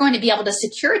we are going to be able to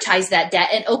securitize that debt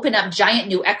and open up giant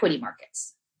new equity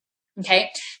markets.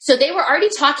 Okay. So they were already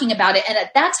talking about it. And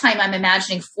at that time, I'm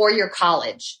imagining 4-year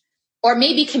college or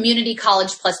maybe community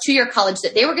college plus 2-year college,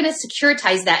 that they were going to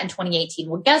securitize that in 2018.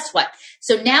 Well, guess what?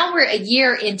 So now we're a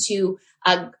year into,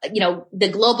 the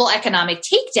global economic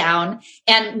takedown,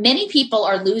 and many people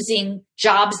are losing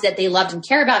jobs that they loved and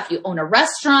care about. If you own a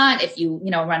restaurant, if you,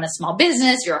 run a small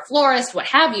business, you're a florist, what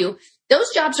have you,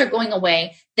 those jobs are going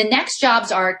away. The next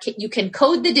jobs are, you can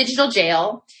code the digital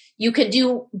jail. You could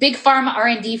do big pharma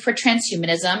R&D for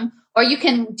transhumanism, or you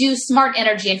can do smart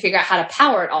energy and figure out how to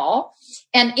power it all.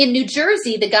 And in New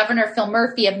Jersey, the governor, Phil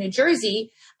Murphy of New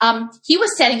Jersey, he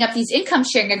was setting up these income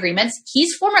sharing agreements.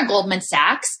 He's former Goldman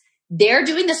Sachs. They're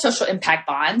doing the social impact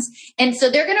bonds. And so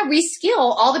they're going to reskill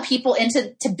all the people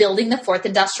into building the fourth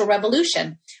industrial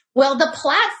revolution. Well, the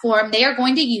platform they are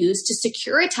going to use to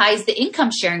securitize the income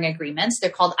sharing agreements, they're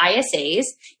called ISAs,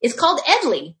 is called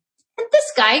Edley. And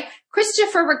this guy,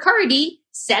 Christopher Riccardi,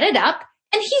 set it up,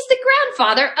 and he's the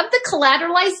grandfather of the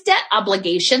collateralized debt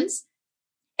obligations.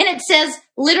 And it says,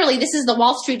 literally, this is the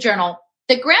Wall Street Journal,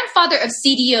 the grandfather of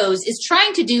CDOs is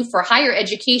trying to do for higher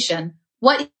education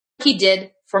what he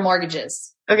did for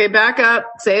mortgages. Okay, back up.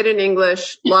 Say it in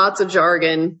English. Lots of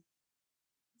jargon.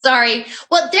 Sorry.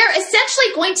 Well, they're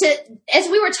essentially going to, as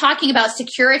we were talking about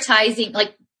securitizing,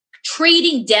 like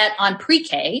trading debt on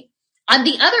pre-K, on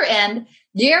the other end,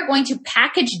 they're going to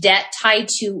package debt tied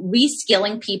to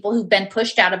reskilling people who've been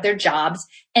pushed out of their jobs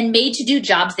and made to do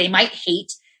jobs they might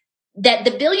hate that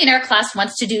the billionaire class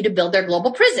wants to do to build their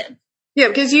global prison. Yeah,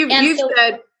 because you've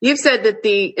said that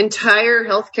the entire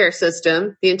healthcare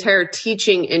system, the entire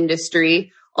teaching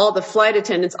industry, all the flight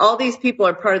attendants, all these people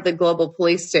are part of the global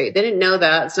police state. They didn't know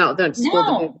that. It's not what they went to school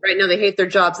to do. Right now they hate their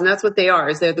jobs, and that's what they are,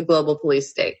 is they're the global police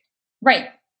state. Right.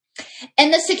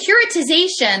 And the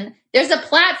securitization, there's a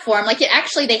platform, like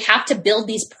they have to build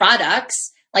these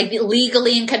products, like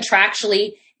legally and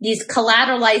contractually, these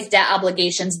collateralized debt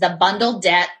obligations, the bundled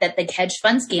debt that the hedge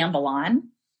funds gamble on.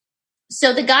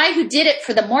 So the guy who did it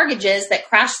for the mortgages that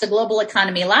crashed the global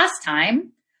economy last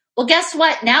time, well, guess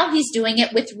what? Now he's doing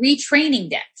it with retraining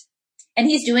debt. And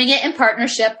he's doing it in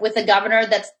partnership with a governor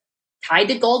that's tied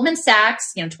to Goldman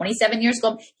Sachs, 27 years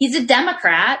ago. He's a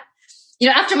Democrat.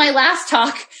 After my last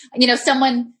talk,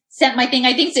 someone sent my thing,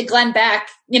 I think to Glenn Beck,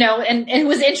 and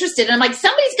was interested. And I'm like,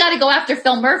 somebody's got to go after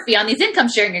Phil Murphy on these income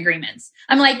sharing agreements.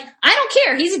 I'm like, I don't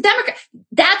care. He's a Democrat.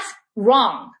 That's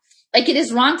wrong. Like, it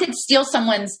is wrong to steal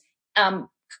someone's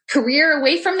career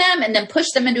away from them and then push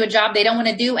them into a job they don't want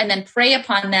to do and then prey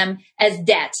upon them as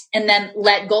debt and then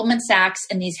let Goldman Sachs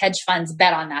and these hedge funds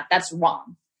bet on that. That's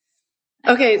wrong.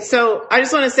 Okay. So I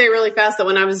just want to say really fast that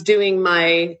when I was doing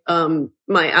my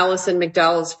Alison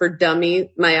McDowell for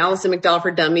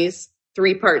Dummies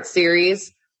 3-part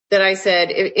series, that I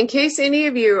said, in case any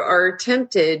of you are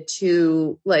tempted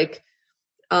to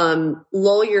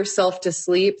lull yourself to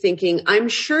sleep thinking, I'm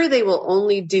sure they will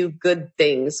only do good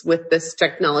things with this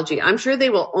technology. I'm sure they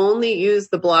will only use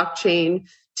the blockchain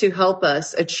to help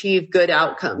us achieve good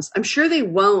outcomes. I'm sure they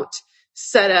won't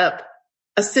set up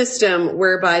a system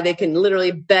whereby they can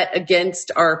literally bet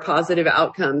against our positive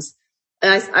outcomes.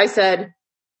 And I said,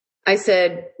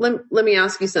 let me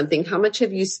ask you something. How much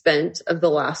have you spent of the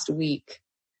last week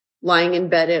lying in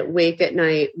bed awake at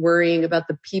night, worrying about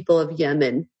the people of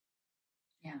Yemen?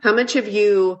 Yeah. How much have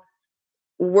you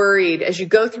worried as you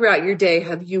go throughout your day?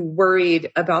 Have you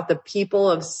worried about the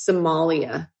people of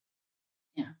Somalia?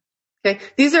 Yeah. Okay.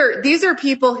 These are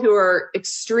people who are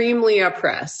extremely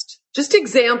oppressed. Just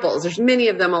examples. There's many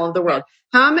of them all over the world.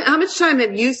 How much time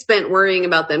have you spent worrying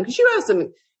about them? Because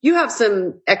you have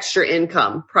some extra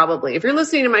income, probably. If you're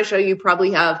listening to my show, you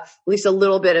probably have at least a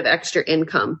little bit of extra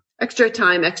income, extra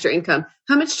time, extra income.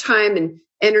 How much time and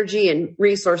energy and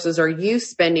resources are you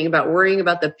spending about worrying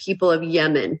about the people of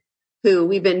Yemen who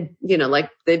we've been, they've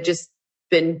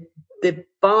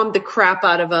bombed the crap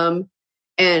out of them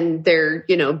and they're,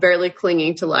 barely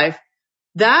clinging to life.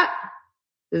 That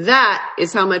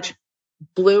is how much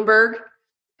Bloomberg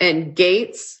and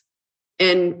Gates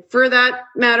and, for that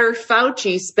matter,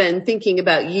 Fauci spend thinking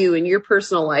about you and your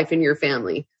personal life and your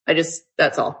family.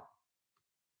 That's all.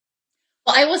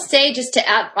 Well, I will say, just to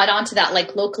add right on to that,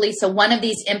 locally, so one of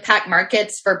these impact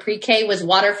markets for pre-K was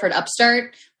Waterford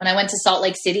Upstart. When I went to Salt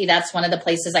Lake City, that's one of the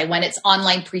places I went. It's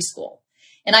online preschool.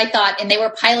 And I thought, and they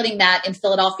were piloting that in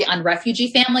Philadelphia on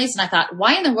refugee families. And I thought,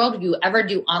 why in the world would you ever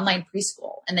do online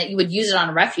preschool and that you would use it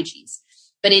on refugees?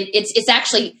 But it's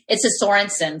a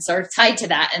Sorensen, sort of tied to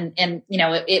that. And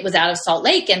it was out of Salt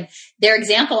Lake. And their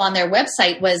example on their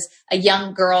website was a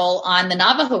young girl on the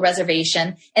Navajo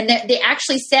reservation. And they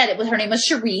actually said her name was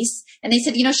Charisse. And they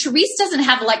said, Charisse doesn't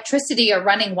have electricity or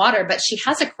running water, but she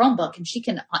has a Chromebook and she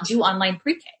can do online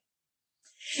pre-K.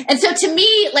 And so to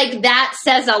me, that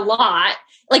says a lot.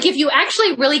 If you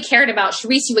actually really cared about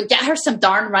Charisse, you would get her some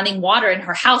darn running water in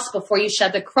her house before you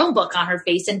shoved a Chromebook on her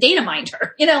face and data mined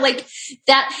her,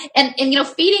 that. And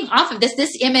feeding off of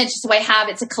this image, so I have,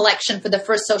 it's a collection for the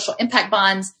first social impact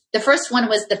bonds. The first one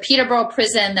was the Peterborough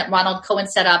prison that Ronald Cohen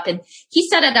set up. And he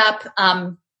set it up,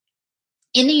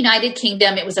 in the United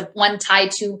Kingdom. It was one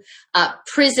tied to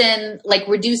prison,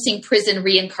 reducing prison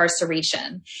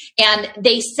reincarceration. And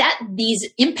they set these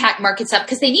impact markets up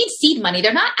because they need seed money.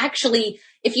 They're not actually,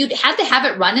 if you had to have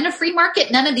it run in a free market,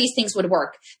 none of these things would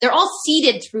work. They're all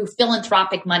seeded through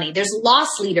philanthropic money. There's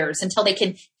loss leaders until they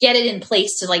can get it in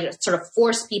place to sort of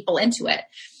force people into it.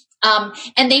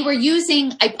 And they were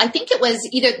using, I think it was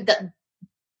either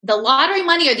the lottery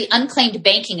money or the unclaimed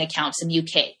banking accounts in the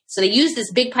UK. So they used this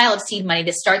big pile of seed money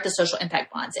to start the social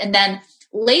impact bonds. And then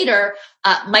later,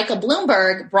 Michael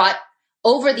Bloomberg brought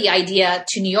over the idea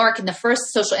to New York, and the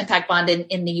first social impact bond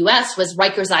in the US was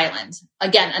Rikers Island.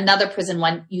 Again, another prison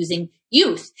one using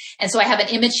youth. And so I have an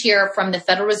image here from the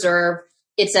Federal Reserve.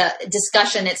 It's a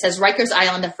discussion. It says Rikers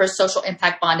Island, the first social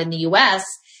impact bond in the US.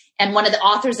 And one of the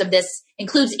authors of this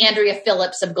includes Andrea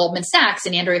Phillips of Goldman Sachs.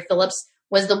 And Andrea Phillips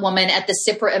was the woman at the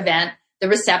CIPRA event, the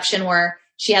reception where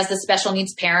she has the special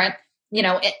needs parent,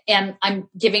 and I'm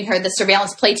giving her the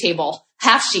surveillance play table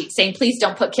half sheet saying, please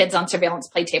don't put kids on surveillance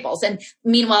play tables. And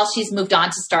meanwhile, she's moved on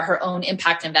to start her own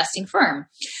impact investing firm.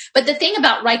 But the thing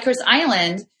about Rikers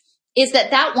Island is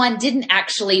that one didn't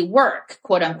actually work,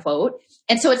 quote unquote.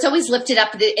 And so it's always lifted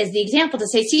up as the example to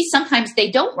say, see, sometimes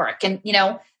they don't work. And,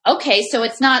 okay, so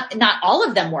it's not all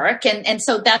of them work. And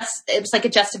so it was like a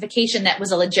justification that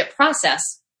was a legit process.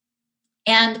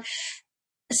 And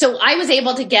so I was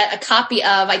able to get a copy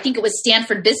of, I think it was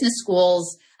Stanford Business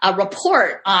School's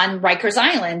report on Rikers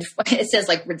Island. It says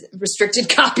restricted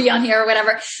copy on here or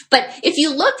whatever. But if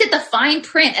you looked at the fine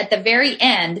print at the very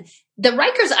end, the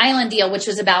Rikers Island deal, which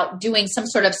was about doing some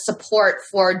sort of support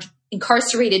for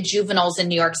incarcerated juveniles in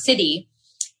New York City,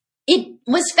 it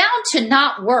was found to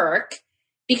not work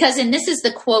because, and this is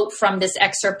the quote from this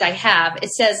excerpt I have, it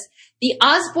says, the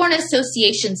Osborne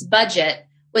Association's budget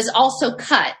was also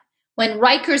cut when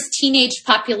Rikers' teenage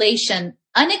population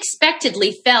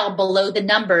unexpectedly fell below the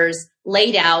numbers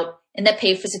laid out in the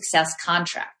Pay for Success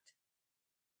contract.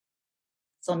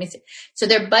 So let me see. So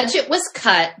their budget was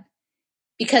cut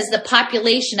because the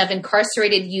population of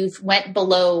incarcerated youth went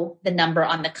below the number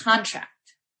on the contract.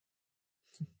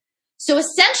 So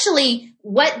essentially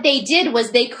what they did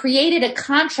was they created a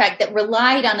contract that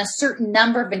relied on a certain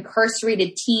number of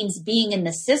incarcerated teens being in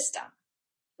the system.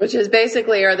 Which is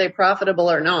basically, are they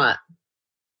profitable or not?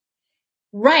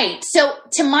 Right. So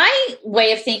to my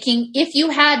way of thinking, if you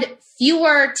had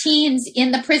fewer teens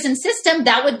in the prison system,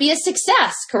 that would be a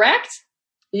success, correct?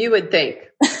 You would think.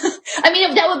 I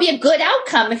mean, that would be a good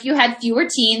outcome if you had fewer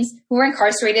teens who were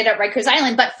incarcerated at Rikers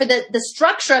Island. But for the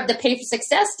structure of the Pay for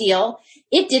Success deal,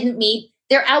 it didn't meet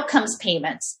their outcomes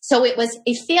payments. So it was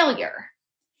a failure.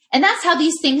 And that's how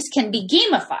these things can be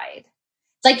gamified.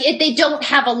 Like they don't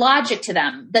have a logic to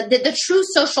them. The true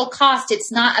social cost,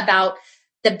 it's not about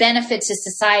the benefit to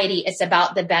society. It's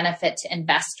about the benefit to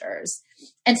investors.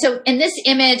 And so in this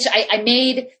image, I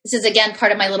made, this is again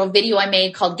part of my little video I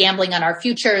made called Gambling on Our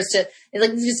Futures, to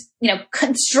like just,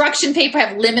 construction paper. I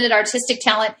have limited artistic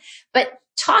talent, but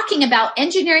talking about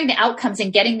engineering the outcomes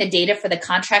and getting the data for the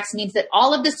contracts means that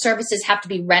all of the services have to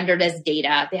be rendered as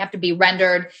data. They have to be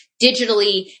rendered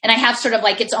digitally. And I have sort of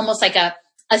like, it's almost like a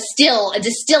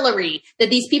distillery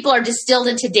that these people are distilled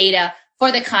into data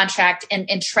for the contract and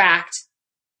tracked.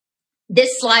 This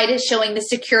slide is showing the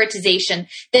securitization,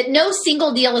 that no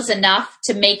single deal is enough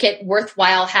to make it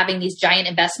worthwhile having these giant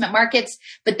investment markets,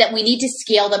 but that we need to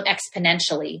scale them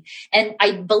exponentially. And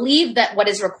I believe that what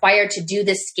is required to do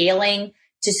this scaling,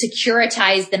 to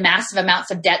securitize the massive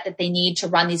amounts of debt that they need to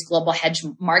run these global hedge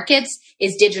markets,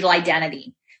 is digital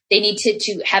identity. They need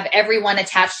to have everyone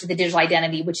attached to the digital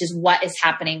identity, which is what is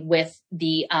happening with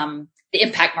the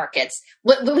impact markets,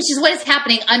 which is what is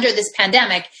happening under this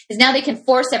pandemic, is now they can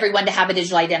force everyone to have a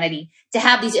digital identity, to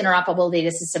have these interoperable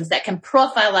data systems that can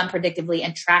profile them predictively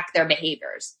and track their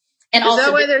behaviors. And is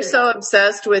that why they're so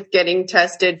obsessed with getting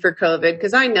tested for COVID?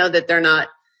 Because I know that they're not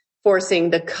forcing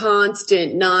the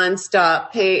constant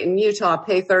nonstop pay in Utah,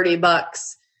 pay $30,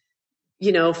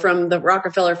 from the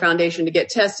Rockefeller Foundation to get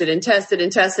tested and tested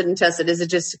and tested and tested. Is it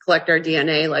just to collect our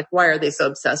DNA? Like, why are they so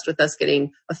obsessed with us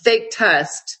getting a fake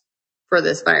test for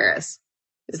this virus?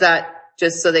 Is that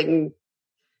just so they can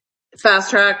fast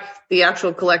track the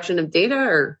actual collection of data,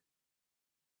 or?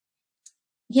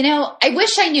 I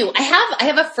wish I knew. I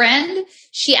have a friend.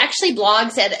 She actually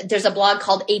blogs there's a blog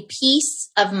called A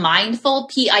Piece of Mindful,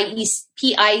 Piece,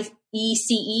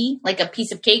 like a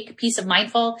piece of cake, a piece of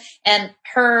mindful. And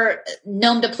her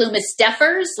nom de plume is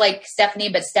Steffers, like Stephanie,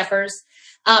 but Steffers.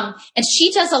 And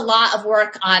she does a lot of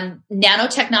work on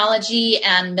nanotechnology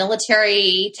and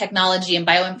military technology and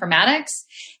bioinformatics.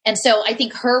 And so I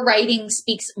think her writing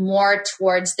speaks more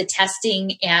towards the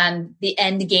testing and the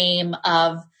end game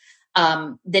of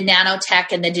the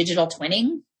nanotech and the digital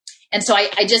twinning. And so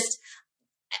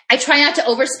I try not to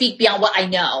overspeak beyond what I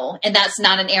know. And that's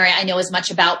not an area I know as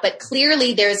much about, but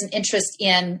clearly there's an interest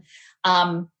in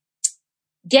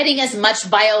getting as much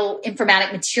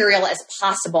bioinformatic material as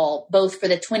possible, both for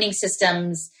the twinning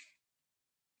systems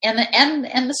and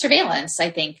the surveillance.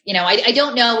 I think, I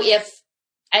don't know if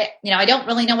I don't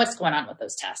really know what's going on with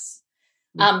those tests.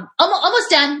 Almost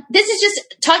done. This is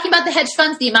just talking about the hedge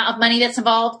funds, the amount of money that's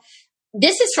involved.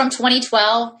 This is from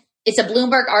 2012. It's a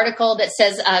Bloomberg article that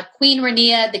says Queen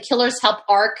Rania, the killers help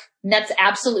ARC nets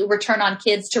absolute return on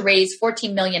kids to raise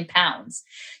 14 million pounds.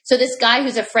 So this guy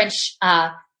who's a French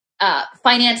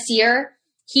financier,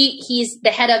 he's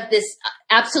the head of this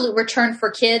Absolute Return for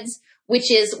Kids,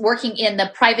 which is working in the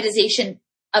privatization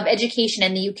of education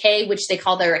in the UK, which they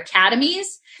call their academies.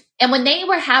 And when they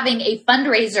were having a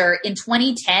fundraiser in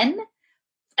 2010,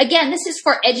 again, this is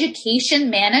for education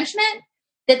management,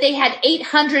 that they had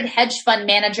 800 hedge fund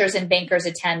managers and bankers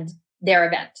attend their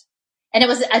event. And it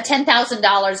was a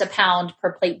 $10,000 a pound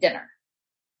per plate dinner.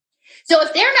 So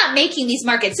if they're not making these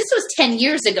markets, this was 10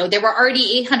 years ago, there were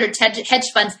already 800 hedge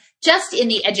funds just in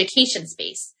the education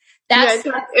space.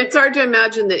 It's hard to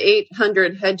imagine that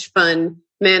 800 hedge fund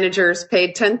managers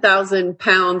paid 10,000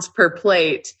 pounds per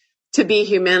plate to be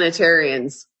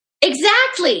humanitarians.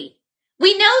 Exactly.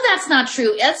 We know that's not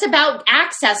true. It's about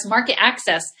access, market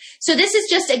access. So this is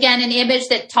just, again, an image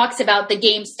that talks about the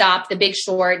GameStop, the Big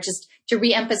Short, just to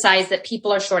reemphasize that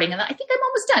people are shorting. And I think I'm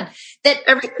almost done.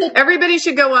 That everybody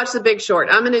should go watch The Big Short.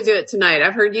 I'm going to do it tonight.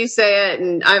 I've heard you say it,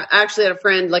 and I've actually had a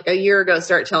friend like a year ago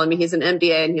start telling me he's an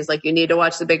MBA, and he's like, you need to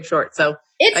watch The Big Short. So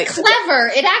it's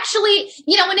clever. It actually,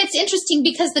 and it's interesting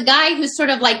because the guy who's sort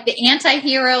of like the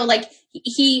anti-hero, like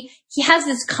he has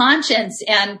this conscience,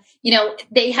 and,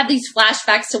 they have these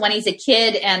flashbacks to when he's a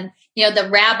kid, and the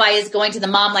rabbi is going to the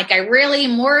mom, like, I really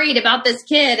am worried about this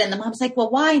kid. And the mom's like, well,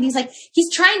 why? And he's like,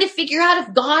 he's trying to figure out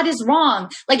if God is wrong.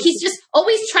 Like, he's just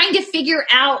always trying to figure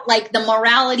out like the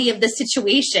morality of the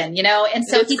situation, And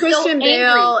so it's Christian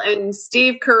Bale and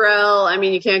Steve Carell. I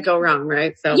mean, you can't go wrong,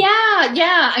 right? So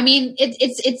yeah. I mean,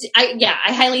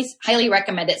 I highly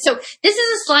recommend it. So this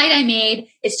is a slide I made.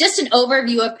 It's just an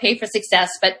overview of Pay for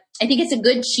Success, but I think it's a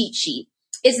good cheat sheet.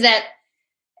 Is that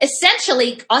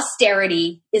essentially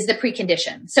austerity is the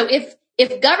precondition. So if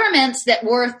governments that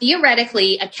were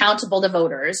theoretically accountable to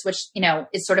voters, which,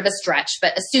 is sort of a stretch,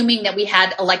 but assuming that we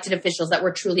had elected officials that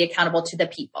were truly accountable to the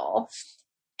people,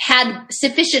 had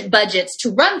sufficient budgets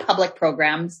to run public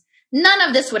programs, none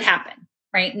of this would happen,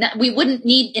 right? We wouldn't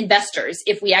need investors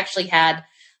if we actually had,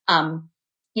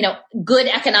 good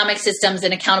economic systems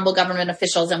and accountable government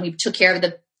officials, and we took care of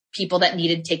the people that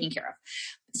needed taking care of.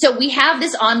 So we have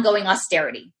this ongoing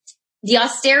austerity. The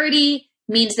austerity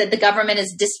means that the government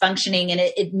is dysfunctioning and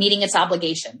it meeting its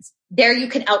obligations. There you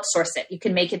can outsource it. You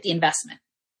can make it the investment.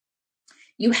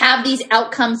 You have these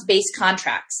outcomes-based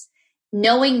contracts,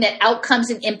 knowing that outcomes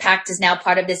and impact is now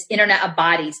part of this internet of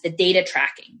bodies, the data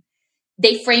tracking.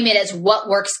 They frame it as what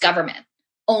works government,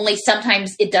 only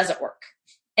sometimes it doesn't work.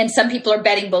 And some people are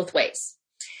betting both ways.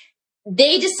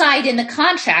 They decide in the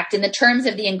contract, in the terms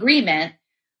of the agreement,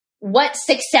 what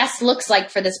success looks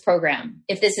like for this program.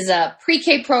 If this is a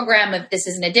pre-K program, if this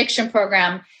is an addiction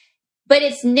program, but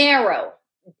it's narrow.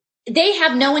 They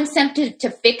have no incentive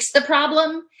to fix the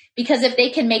problem because if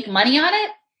they can make money on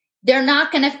it, they're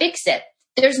not going to fix it.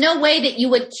 There's no way that you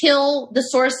would kill the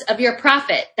source of your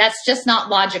profit. That's just not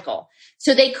logical.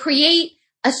 So they create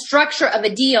a structure of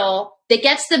a deal that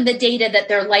gets them the data that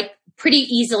they're like pretty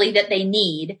easily that they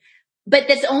need, but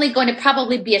that's only going to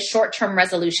probably be a short-term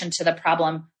resolution to the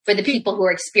problem for the people who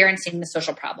are experiencing the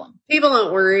social problem. People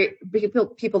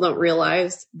don't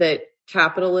realize that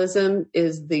capitalism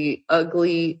is the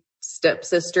ugly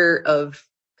stepsister of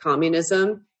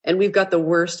communism. And we've got the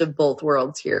worst of both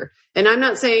worlds here. And I'm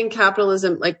not saying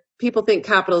capitalism, like people think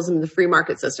capitalism is the free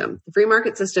market system. The free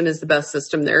market system is the best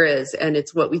system there is. And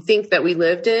it's what we think that we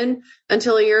lived in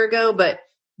until a year ago. But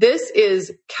this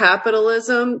is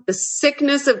capitalism. The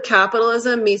sickness of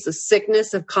capitalism meets the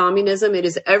sickness of communism. It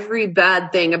is every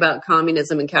bad thing about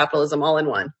communism and capitalism all in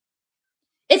one.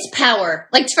 It's power.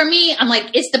 Like for me, I'm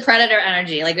like, it's the predator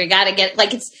energy. Like we got to get,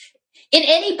 like it's in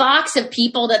any box of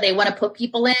people that they want to put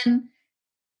people in.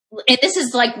 And this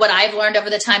is like what I've learned over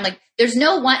the time. Like there's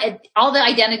no one, all the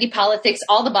identity politics,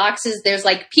 all the boxes, there's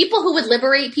like people who would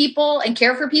liberate people and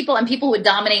care for people and people who would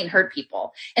dominate and hurt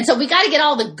people. And so we got to get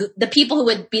all the people who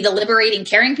would be the liberating,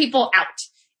 caring people out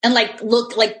and like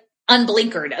look like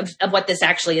unblinkered of what this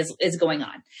actually is going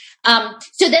on.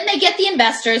 So then they get the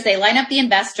investors, they line up the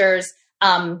investors.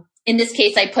 In this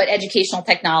case, I put educational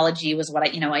technology was what I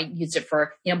used it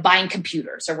for, buying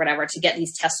computers or whatever to get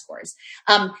these test scores.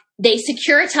 They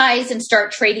securitize and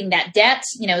start trading that debt,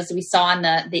 as we saw in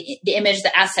the image,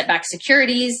 the asset-backed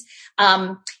securities.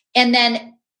 And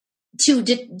then to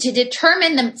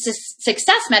determine the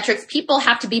success metrics, people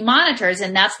have to be monitors,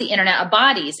 and that's the Internet of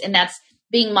Bodies. And that's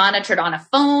being monitored on a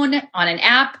phone, on an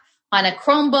app, on a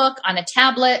Chromebook, on a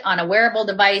tablet, on a wearable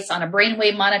device, on a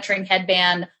brainwave monitoring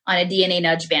headband, on a DNA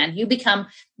nudge band.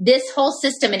 This whole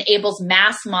system enables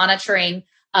mass monitoring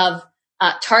of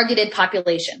targeted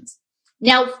populations.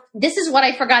 Now, this is what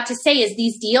I forgot to say is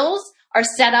these deals are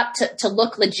set up to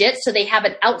look legit. So they have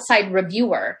an outside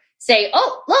reviewer say,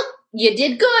 oh, look, you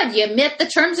did good. You met the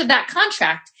terms of that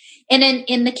contract. And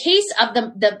in the case of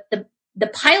the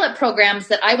pilot programs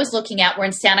that I was looking at were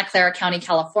in Santa Clara County,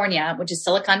 California, which is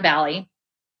Silicon Valley.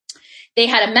 They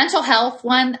had a mental health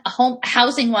one, a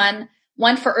housing one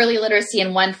for early literacy,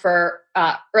 and one for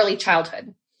early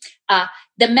childhood.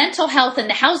 The mental health and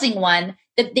the housing one,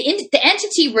 the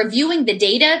entity reviewing the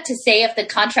data to say if the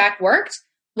contract worked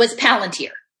was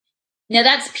Palantir. Now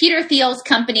that's Peter Thiel's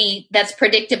company. That's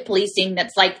predictive policing.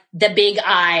 That's like the big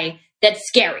I. That's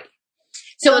scary.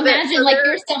 So imagine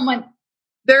you're someone.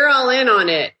 They're all in on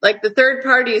it. Like the third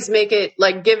parties make it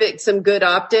give it some good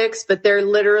optics, but they're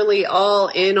literally all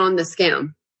in on the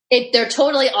scam. They're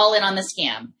totally all in on the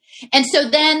scam. And so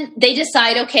then they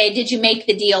decide, okay, did you make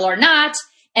the deal or not?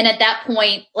 And at that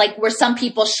point, were some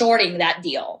people shorting that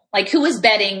deal? Who was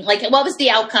betting? What was the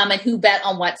outcome and who bet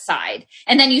on what side?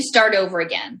 And then you start over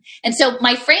again. And so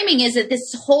my framing is that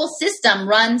this whole system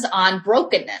runs on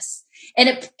brokenness.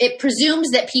 And it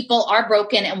presumes that people are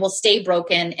broken and will stay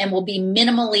broken and will be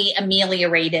minimally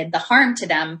ameliorated, the harm to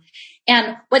them.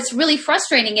 And what's really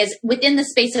frustrating is within the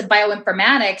space of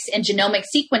bioinformatics and genomic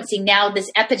sequencing, now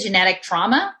this epigenetic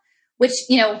trauma, which,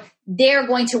 you know, they're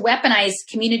going to weaponize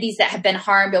communities that have been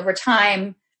harmed over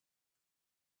time.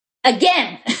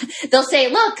 Again, they'll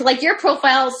say, look, like your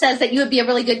profile says that you would be a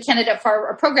really good candidate for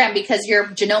a program because your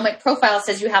genomic profile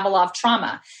says you have a lot of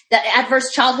trauma. The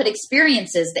adverse childhood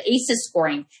experiences, the ACEs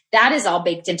scoring, that is all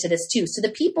baked into this too. So the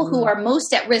people who are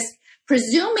most at risk,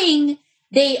 presuming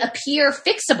they appear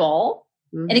fixable,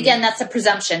 and again, that's a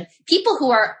presumption, people who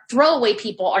are throwaway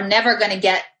people are never going to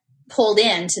get pulled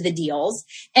into the deals,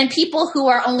 and people who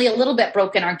are only a little bit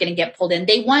broken aren't going to get pulled in.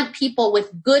 They want people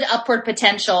with good upward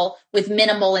potential with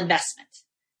minimal investment.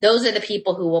 Those are the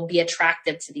people who will be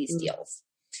attractive to these deals.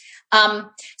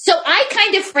 So I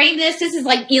kind of frame this. This is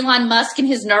like Elon Musk and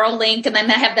his Neuralink, and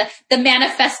then I have the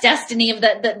manifest destiny of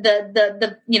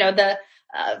the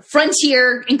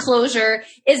frontier enclosure.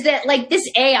 Is that like this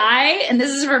AI, and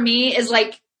this is for me, is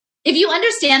like, if you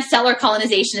understand settler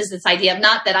colonization is this idea of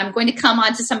not that I'm going to come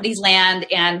onto somebody's land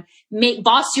and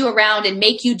boss you around and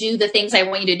make you do the things I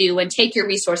want you to do and take your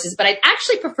resources, but I'd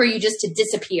actually prefer you just to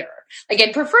disappear. Like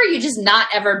I'd prefer you just not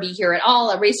ever be here at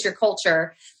all, erase your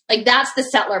culture. Like that's the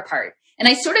settler part. And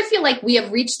I sort of feel like we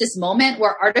have reached this moment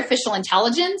where artificial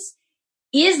intelligence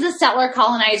is the settler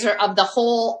colonizer of the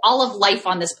whole, all of life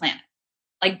on this planet.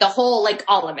 Like the whole, like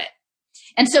all of it.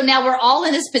 And so now we're all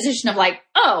in this position of like,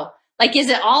 oh, like, is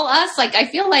it all us? Like, I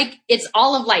feel like it's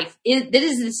all of life. This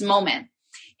is this moment.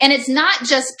 And it's not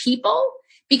just people,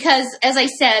 because as I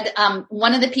said,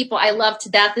 one of the people I love to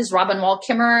death is Robin Wall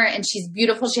Kimmerer, and she's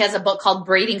beautiful. She has a book called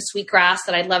Braiding Sweetgrass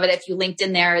that I'd love it if you linked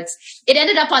in there. It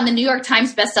ended up on the New York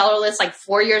Times bestseller list like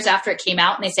 4 years after it came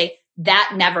out. And they say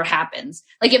that never happens.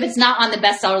 Like if it's not on the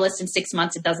bestseller list in 6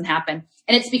 months, it doesn't happen.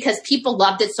 And it's because people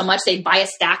loved it so much, they'd buy a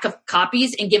stack of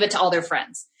copies and give it to all their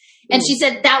friends. And she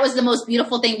said that was the most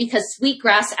beautiful thing because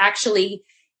sweetgrass actually,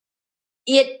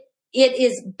 it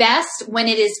is best when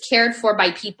it is cared for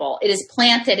by people. It is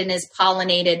planted and is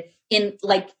pollinated in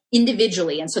like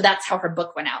individually. And so that's how her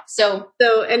book went out. So,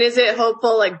 and is it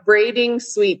hopeful, like braiding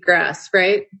sweetgrass,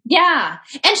 right? Yeah.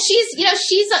 And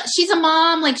she's a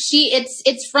mom. Like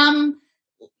it's from,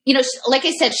 you know, like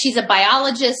I said, she's a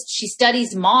biologist. She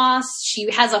studies moss.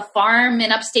 She has a farm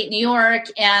in upstate New York,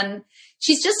 and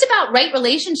she's just about right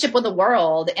relationship with the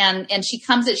world. And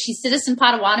she's Citizen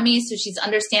Potawatomi. So she's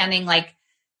understanding like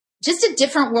just a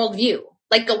different worldview,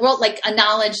 like a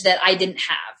knowledge that I didn't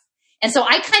have. And so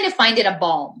I kind of find it a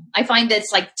balm. I find that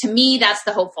it's like, to me, that's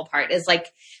the hopeful part is like,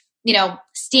 you know,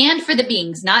 stand for the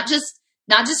beings, not just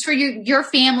for your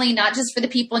family, not just for the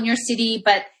people in your city,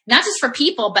 but not just for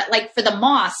people, but like for the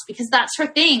moss, because that's her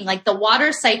thing. Like the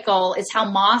water cycle is how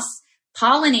moss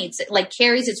pollinates, it like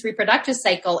carries its reproductive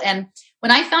cycle. And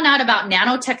when I found out about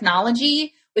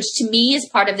nanotechnology, which to me is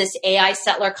part of this AI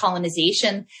settler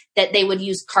colonization, that they would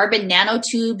use carbon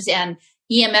nanotubes and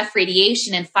EMF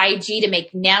radiation and 5G to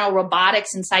make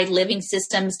nanorobotics inside living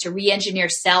systems to re-engineer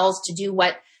cells to do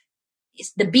what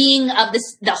the being of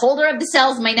the holder of the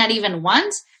cells might not even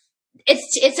want.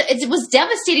 It was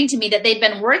devastating to me that they'd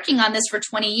been working on this for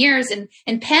 20 years. And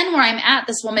in Penn, where I'm at,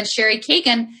 this woman, Sherry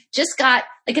Kagan, just got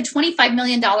like a $25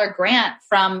 million grant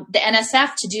from the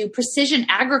NSF to do precision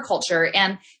agriculture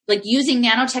and like using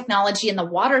nanotechnology in the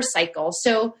water cycle.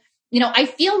 So, you know, I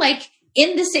feel like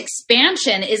in this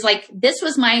expansion is like, this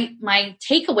was my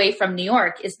takeaway from New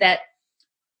York is that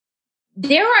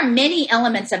there are many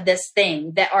elements of this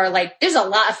thing that are like, there's a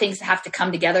lot of things that have to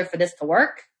come together for this to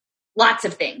work. Lots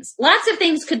of things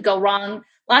could go wrong.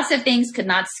 Lots of things could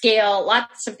not scale.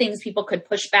 Lots of things people could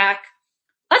push back.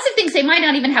 Lots of things they might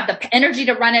not even have the energy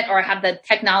to run it or have the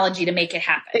technology to make it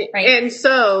happen. Right. And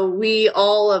so we,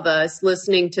 all of us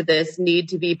listening to this, need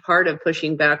to be part of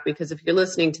pushing back, because if you're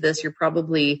listening to this, you're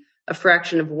probably a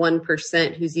fraction of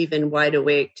 1% who's even wide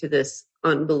awake to this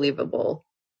unbelievable.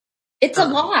 It's a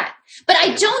lot. But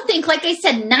I don't think, like I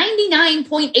said,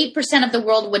 99.8% of the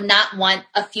world would not want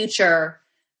a future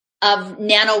of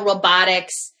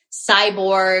nanorobotics,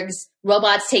 cyborgs,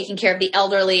 robots taking care of the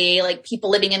elderly, like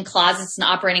people living in closets and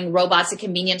operating robots at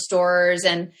convenience stores,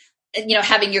 and, you know,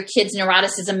 having your kids'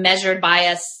 neuroticism measured by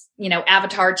a, you know,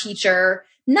 avatar teacher.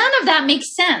 None of that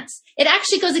makes sense. It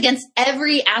actually goes against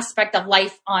every aspect of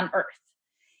life on Earth.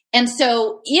 And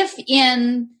so if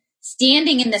in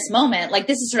standing in this moment, like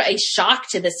this is sort of a shock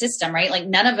to the system, right? Like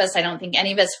none of us, I don't think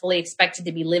any of us fully expected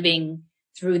to be living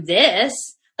through this.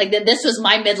 Like that this was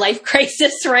my midlife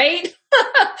crisis, right?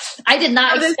 I did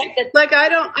not expect it. Like I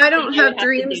don't have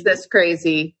dreams this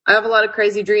crazy. I have a lot of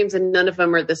crazy dreams and none of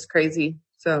them are this crazy.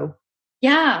 So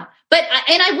yeah. But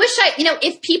I wish you know,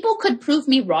 if people could prove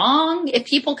me wrong, if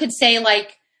people could say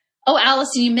like, oh,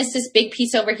 Allison, you missed this big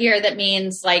piece over here. That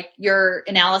means like your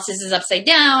analysis is upside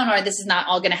down, or this is not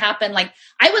all going to happen. Like,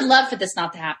 I would love for this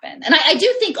not to happen. And I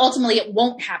do think ultimately it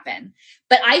won't happen,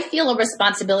 but I feel a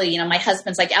responsibility. My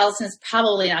husband's like, Allison, it's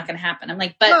probably not going to happen. I'm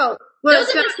like, but those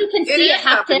of us who can see it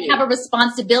have to have a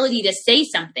responsibility to say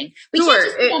something. We can't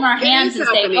just put on our hands and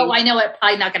say, oh, I know it's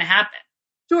probably not going to happen.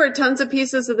 Sure. Tons of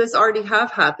pieces of this already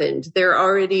have happened. They're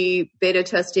already beta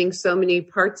testing so many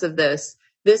parts of this.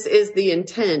 This is the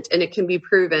intent, and it can be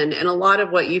proven. And a lot of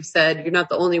what you've said, you're not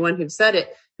the only one who has said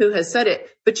it,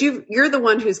 but you're the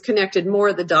one who's connected more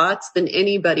of the dots than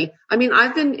anybody. I mean,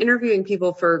 I've been interviewing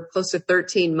people for close to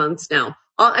 13 months now.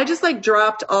 I just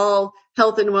dropped all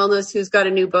health and wellness who's got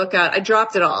a new book out. I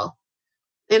dropped it all.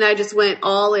 And I just went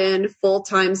all in full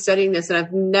time studying this. And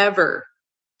I've never,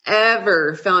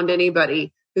 ever found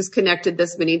anybody who's connected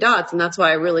this many dots. And that's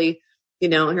why I really,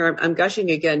 here I'm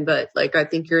gushing again, but I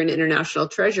think you're an international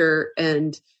treasure,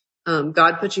 and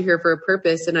God put you here for a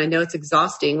purpose. And I know it's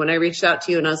exhausting. When I reached out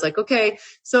to you and I was like, okay,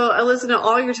 so I listened to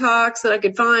all your talks that I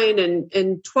could find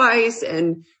and twice,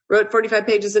 and wrote 45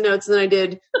 pages of notes. And then I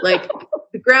did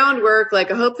the groundwork. I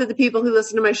hope that the people who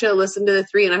listen to my show listen to the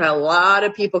 3. And I've had a lot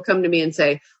of people come to me and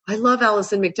say, I love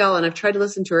Allison McDowell, and I've tried to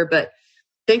listen to her, but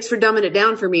thanks for dumbing it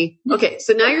down for me. Okay.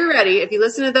 So now you're ready. If you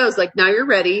listen to those, now you're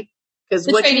ready. Because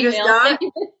what you just got,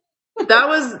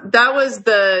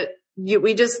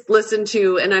 we just listened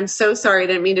to, and I'm so sorry, I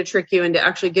didn't mean to trick you into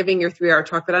actually giving your 3-hour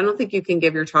talk, but I don't think you can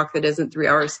give your talk that isn't 3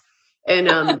 hours. And,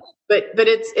 but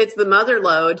it's the mother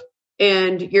load,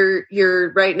 and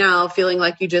you're right now feeling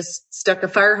like you just stuck a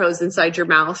fire hose inside your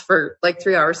mouth for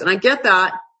 3 hours. And I get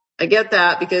that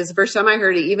because the first time I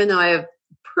heard it, even though I have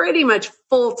pretty much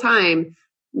full time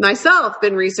myself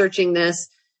been researching this,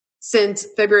 since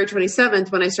February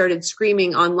 27th, when I started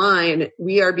screaming online,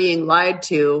 we are being lied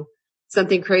to.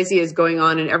 Something crazy is going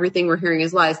on, and everything we're hearing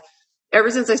is lies. Ever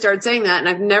since I started saying that, and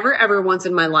I've never, ever once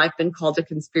in my life been called a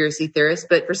conspiracy theorist,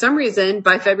 but for some reason,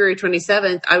 by February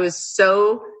 27th, I was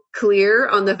so clear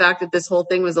on the fact that this whole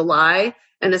thing was a lie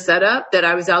and a setup that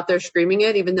I was out there screaming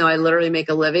it, even though I literally make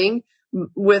a living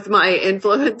with my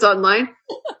influence online.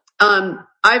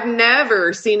 I've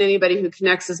never seen anybody who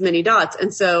connects as many dots.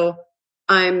 And so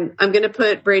I'm going to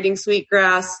put Braiding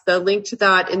Sweetgrass, the link to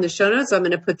that in the show notes. I'm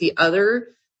going to put the other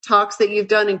talks that you've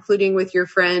done, including with your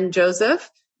friend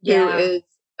Joseph, who is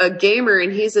a gamer,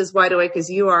 and he's as wide awake as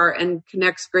you are and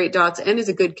connects great dots and is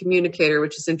a good communicator,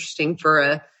 which is interesting for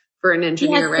an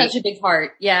engineer. He has such a big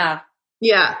heart. Yeah.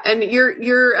 Yeah. And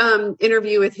your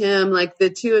interview with him, the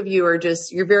two of you are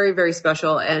you're very, very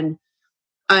special. And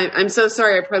I'm so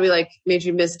sorry. I probably made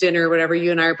you miss dinner or whatever.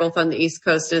 You and I are both on the East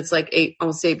Coast, and it's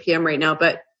almost 8 p.m. right now.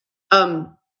 But,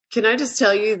 can I just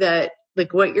tell you that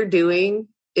what you're doing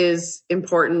is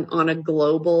important on a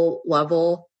global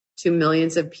level to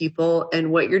millions of people.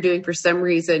 And what you're doing, for some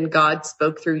reason, God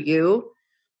spoke through you,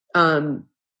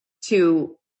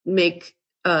 to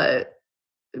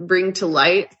bring to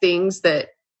light things that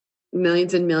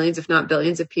millions and millions, if not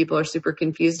billions of people are super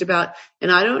confused about. And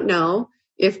I don't know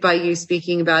if by you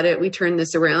speaking about it, we turn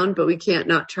this around, but we can't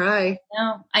not try.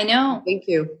 No, I know. Thank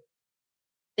you.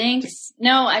 Thanks.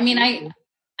 No, I mean,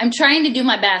 I'm trying to do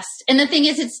my best. And the thing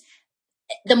is,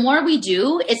 the more we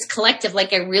do, it's collective.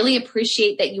 I really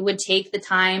appreciate that you would take the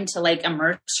time to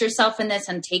immerse yourself in this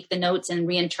and take the notes and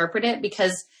reinterpret it,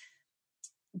 because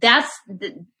I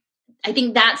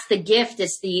think that's the gift.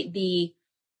 It's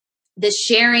the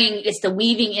sharing, it's the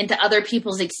weaving into other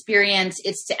people's experience.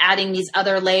 It's to adding these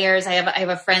other layers. I have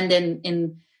a friend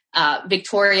in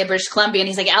Victoria, British Columbia, and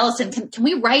he's like, Allison, can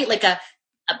we write a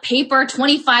paper,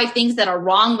 25 things that are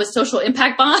wrong with social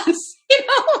impact bonds? And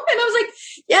I was like,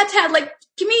 yeah, Tad,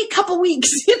 give me a couple weeks,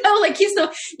 he's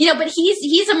so, but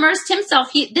he's immersed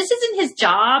himself. This isn't his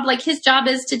job. His job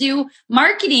is to do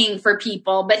marketing for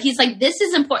people, but he's like, this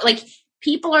is important.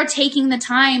 People are taking the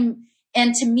time.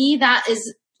 And to me, that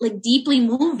is deeply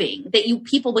moving that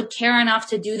people would care enough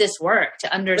to do this work,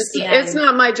 to understand. It's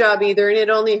not my job either. And it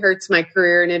only hurts my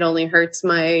career, and it only hurts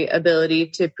my ability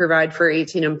to provide for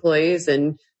 18 employees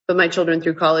and put my children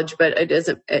through college, but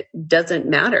it doesn't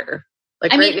matter. I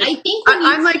think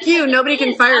I'm like you, nobody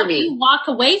can fire me. You walk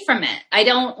away from it. I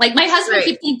don't my husband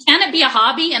keeps saying, can it be a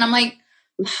hobby? And I'm like,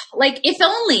 if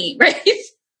only, right?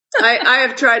 I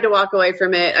have tried to walk away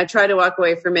from it. I try to walk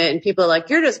away from it, and people are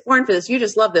like, you're just born for this. You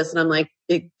just love this. And I'm like,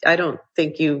 I don't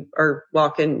think you are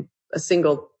walking a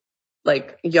single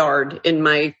yard in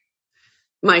my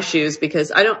shoes,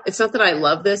 because it's not that I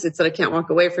love this. It's that I can't walk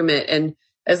away from it. And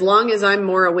as long as I'm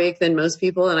more awake than most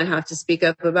people, and I have to speak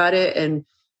up about it, and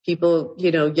people,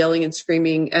 yelling and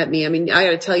screaming at me. I mean, I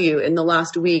got to tell you, in the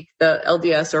last week, the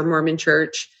LDS or Mormon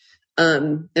Church,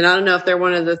 And I don't know if they're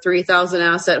one of the 3,000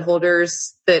 asset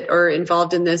holders that are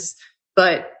involved in this,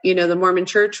 but the Mormon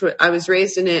Church, I was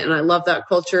raised in it and I love that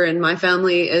culture, and my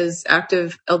family is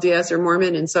active LDS or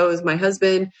Mormon. And so is my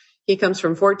husband. He comes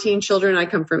from 14 children. I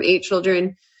come from 8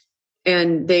 children.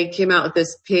 And they came out with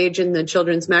this page in the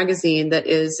children's magazine that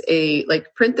is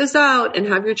print this out and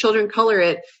have your children color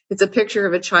it. It's a picture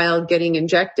of a child getting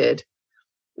injected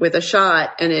with a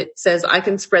shot, and it says, I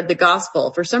can spread the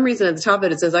gospel. For some reason at the top of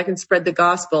it, it says, I can spread the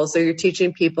gospel. So you're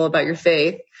teaching people about your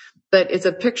faith, but it's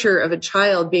a picture of a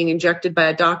child being injected by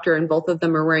a doctor, and both of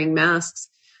them are wearing masks.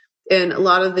 And a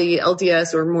lot of the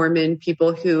LDS or Mormon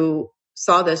people who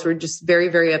saw this were just very,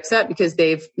 very upset because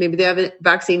maybe they have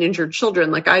vaccine injured children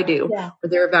like I do, or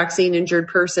they're a vaccine injured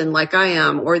person like I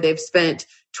am, or they've spent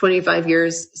 25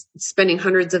 years spending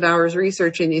hundreds of hours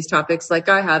researching these topics like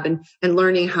I have, and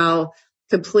learning how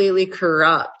completely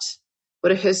corrupt,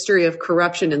 what a history of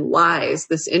corruption and lies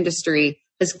this industry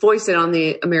has foisted on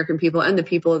the American people and the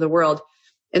people of the world.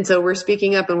 And so we're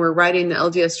speaking up and we're writing the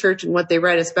LDS Church, and what they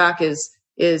write us back is,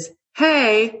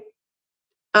 hey,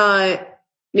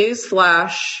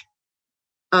 newsflash,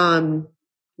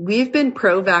 we've been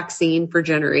pro-vaccine for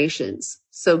generations,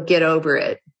 so get over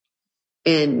it.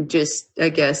 And just, I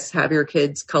guess, have your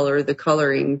kids color the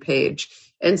coloring page.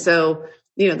 And so,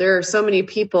 there are so many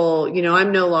people,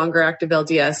 I'm no longer active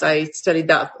LDS. I studied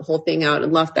that whole thing out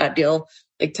and left that deal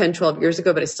like 10, 12 years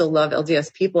ago, but I still love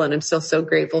LDS people. And I'm still so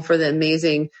grateful for the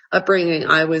amazing upbringing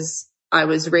I was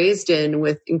raised in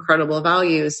with incredible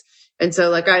values. And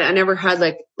so I never had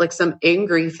like some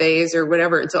angry phase or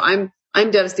whatever. And so I'm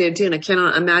devastated too. And I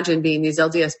cannot imagine being these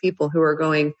LDS people who are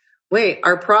going, wait,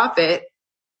 our prophet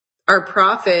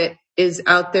is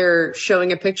out there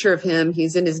showing a picture of him.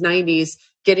 He's in his 90s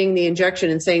getting the injection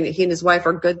and saying that he and his wife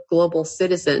are good global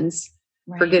citizens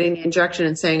for getting the injection,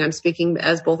 and saying, I'm speaking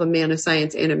as both a man of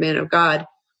science and a man of God.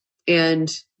 And,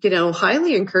 clearly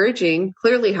highly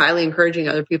encouraging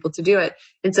other people to do it.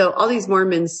 And so all these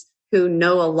Mormons who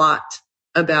know a lot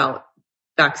about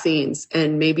vaccines,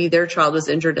 and maybe their child was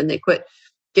injured and they quit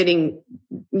getting,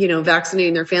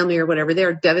 vaccinating their family or whatever,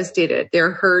 they're devastated.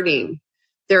 They're hurting.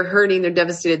 They're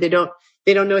devastated. They don't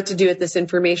know what to do with this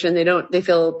information. They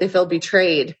feel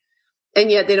betrayed. And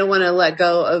yet they don't want to let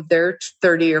go of their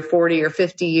 30 or 40 or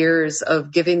 50 years of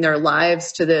giving their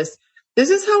lives to this. This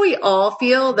is how we all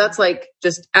feel. That's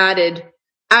just added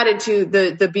to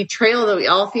the betrayal that we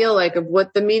all feel of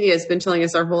what the media has been telling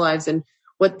us our whole lives, and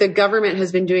what the government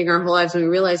has been doing our whole lives. And we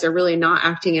realize they're really not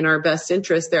acting in our best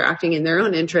interest. They're acting in their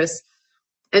own interests.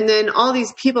 And then all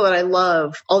these people that I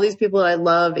love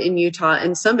in Utah,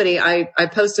 and I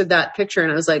posted that picture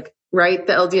and I was like, write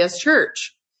the LDS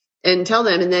Church and tell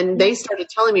them. And then they started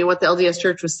telling me what the LDS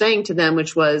Church was saying to them,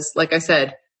 which was, like I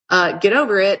said, get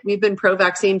over it. We've been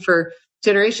pro-vaccine for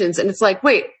generations. And it's like,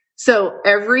 wait, so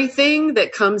everything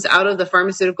that comes out of the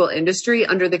pharmaceutical industry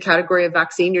under the category of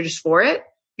vaccine, you're just for it?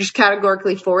 You're just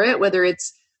categorically for it, whether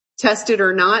it's tested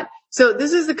or not. So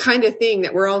this is the kind of thing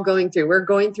that we're all going through.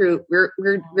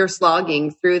 We're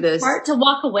slogging through this. It's hard to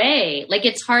walk away.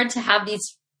 It's hard to have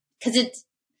these, because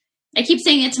I keep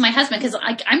saying it to my husband, because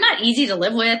I'm not easy to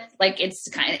live with.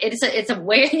 It's a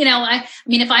way, I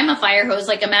mean, if I'm a fire hose,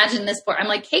 imagine this poor, I'm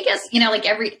like, hey, guess,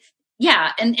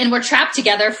 and we're trapped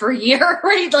together for a year,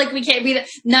 right? We can't be,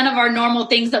 none of our normal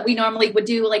things that we normally would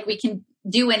do, we can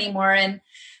do anymore.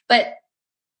 But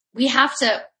we have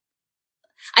to,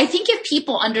 I think if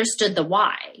people understood the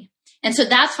why, and so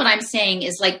that's what I'm saying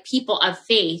is people of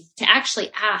faith to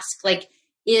actually ask,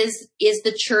 is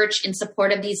the church in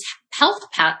support of these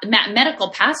medical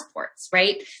passports,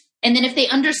 right? And then if they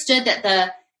understood that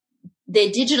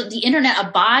the internet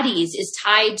of bodies is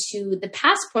tied to the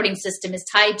passporting system, is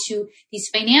tied to these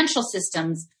financial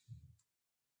systems,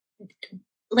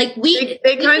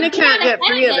 they kind of can't get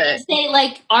free of it.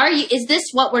 Say is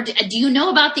this what do you know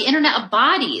about the internet of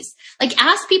bodies?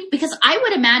 Ask people, because I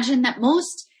would imagine that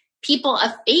most people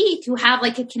of faith who have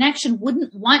a connection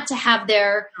wouldn't want to have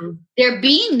their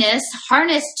beingness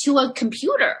harnessed to a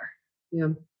computer. Yeah.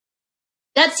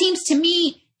 That seems to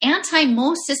me anti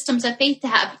most systems of faith to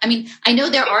have. I mean, I know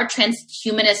there are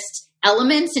transhumanist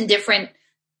elements in different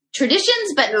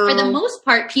traditions, but for the most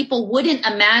part, people wouldn't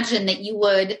imagine that you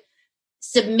would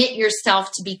submit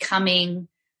yourself to becoming.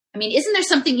 I mean, isn't there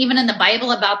something even in the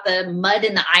Bible about the mud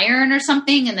and the iron or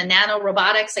something, and the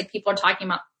nanorobotics people are talking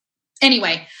about?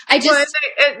 Anyway,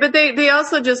 but they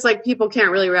also just people can't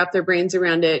really wrap their brains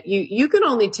around it. You can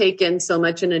only take in so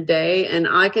much in a day. And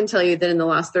I can tell you that in the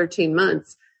last 13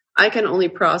 months, I can only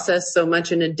process so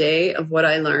much in a day of what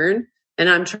I learn. And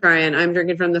I'm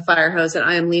drinking from the fire hose, and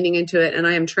I am leaning into it, and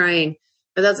I am trying.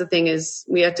 And that's the thing, is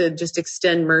we have to just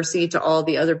extend mercy to all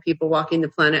the other people walking the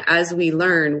planet as we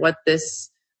learn what this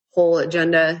whole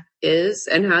agenda is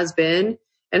and has been,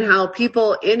 and how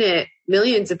people in it,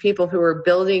 millions of people who are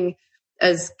building,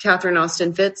 as Catherine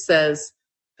Austin Fitts says,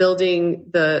 building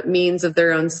the means of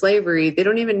their own slavery. They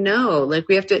don't even know. Like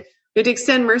we have to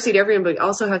extend mercy to everyone, but we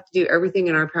also have to do everything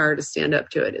in our power to stand up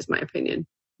to it, is my opinion.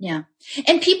 Yeah.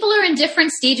 And people are in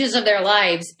different stages of their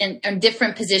lives and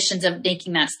different positions of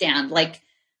making that stand. Like,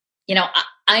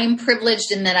 I'm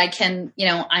privileged in that I can,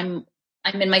 I'm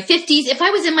in my 50s. If I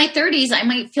was in my 30s, I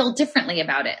might feel differently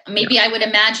about it. Maybe I would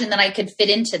imagine that I could fit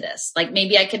into this. Like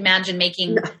maybe I could imagine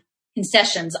making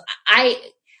concessions.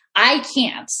 I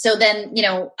can't. So then,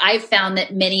 I've found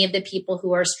that many of the people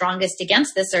who are strongest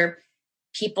against this are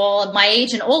people of my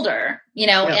age and older,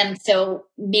 and so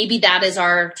maybe that is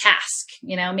our task,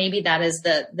 maybe that is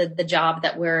the job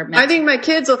that we're meant. I think my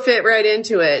kids will fit right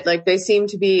into it. Like they seem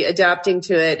to be adapting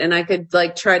to it, and I could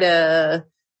like try to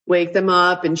wake them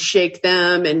up and shake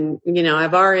them. And,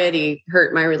 I've already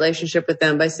hurt my relationship with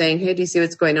them by saying, hey, do you see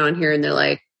what's going on here? And they're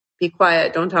like, be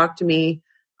quiet. Don't talk to me.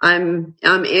 I'm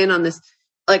in on this.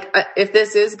 Like, if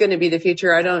this is going to be the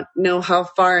future, I don't know how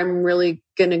far I'm really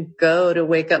going to go to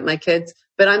wake up my kids.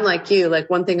 But I'm like you, like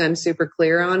one thing I'm super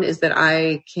clear on is that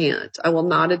I will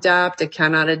not adapt. I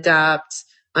cannot adapt.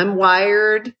 I'm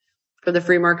wired for the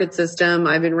free market system.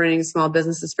 I've been running small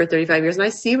businesses for 35 years and I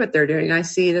see what they're doing. I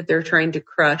see that they're trying to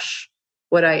crush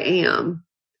what I am.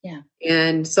 Yeah.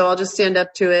 And so I'll just stand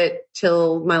up to it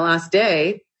till my last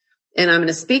day. And I'm going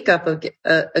to speak up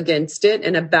against it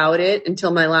and about it until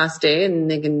my last day,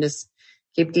 and they can just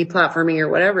keep deplatforming or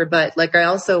whatever. But like, I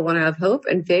also want to have hope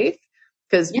and faith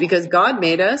because God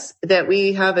made us that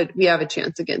we have a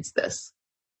chance against this.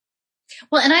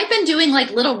 Well, and I've been doing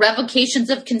like little revocations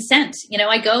of consent.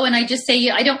 I go and I just say,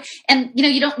 you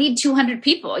don't need 200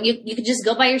 people. You can just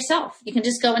go by yourself. You can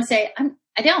just go and say, I'm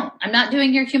not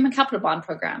doing your human capital bond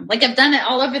program. Like I've done it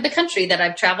all over the country, that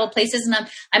I've traveled places, and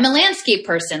I'm a landscape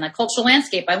person, a cultural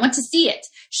landscape. I want to see it.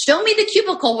 Show me the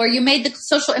cubicle where you made the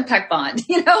social impact bond,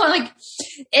 and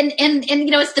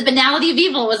it's the banality of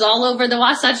evil was all over the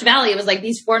Wasatch Valley. It was like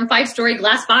these 4 and 5 story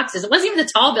glass boxes. It wasn't even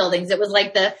the tall buildings. It was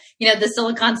like the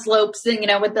Silicon Slopes and,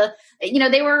 with the,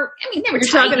 they were You're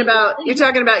talking about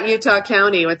Utah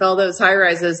County with all those high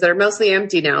rises that are mostly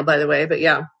empty now, by the way, but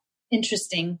yeah.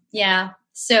 Interesting. Yeah.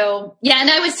 So, and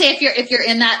I would say if you're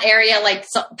in that area, like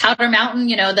Powder Mountain,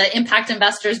 the impact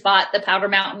investors bought the Powder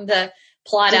Mountain, the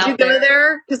plot out there. Did you go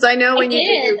there? Because I know when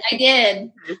I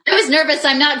did. I was nervous.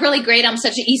 I'm not really great. I'm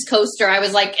such an East Coaster. I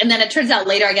was like, and then it turns out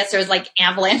later, I guess there was like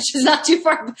avalanches not too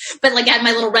far, but like I had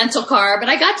my little rental car, but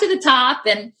I got to the top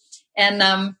and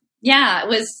it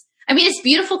was, it's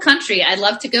beautiful country. I'd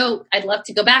love to go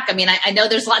back. I know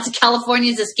there's lots of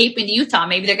Californians escaping to Utah.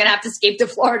 Maybe they're going to have to escape to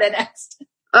Florida next.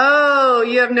 Oh,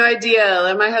 you have no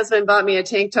idea. My husband bought me a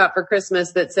tank top for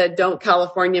Christmas that said, don't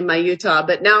California my Utah.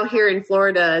 But now here in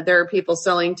Florida, there are people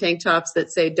selling tank tops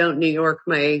that say, don't New York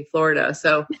my Florida.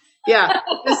 So yeah,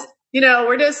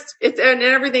 and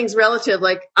everything's relative.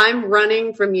 Like I'm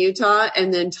running from Utah,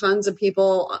 and then tons of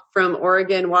people from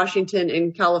Oregon, Washington,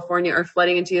 and California are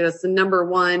flooding into Utah. It's the number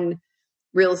one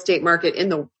real estate market in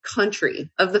the country.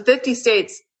 Of the 50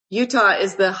 states, Utah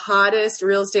is the hottest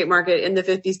real estate market in the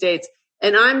 50 states.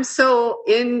 And I'm so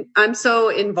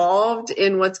involved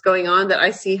in what's going on that I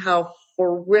see how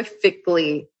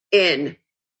horrifically in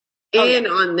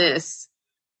on this.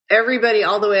 Everybody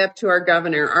all the way up to our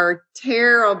governor, our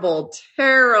terrible,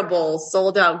 terrible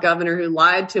sold out governor who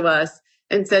lied to us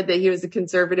and said that he was a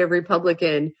conservative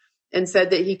Republican and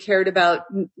said that he cared about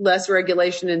less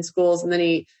regulation in schools. And then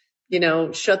he,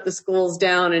 shut the schools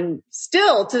down, and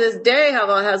still to this day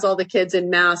has all the kids in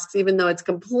masks, even though it's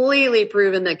completely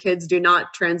proven that kids do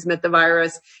not transmit the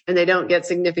virus and they don't get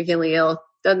significantly ill.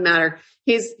 Doesn't matter.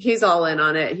 He's all in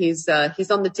on it. He's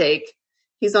on the take.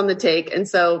 He's on the take. And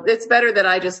so it's better that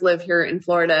I just live here in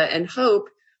Florida and hope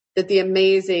that the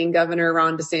amazing Governor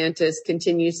Ron DeSantis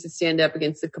continues to stand up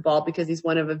against the cabal, because he's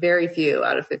one of a very few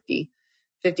out of 50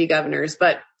 governors.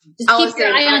 But just keep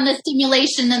your eye on the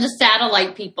simulation and the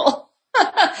satellite people.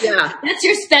 Yeah. That's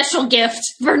your special gift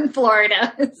for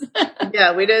Florida.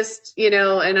 Yeah, we just,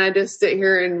 and I just sit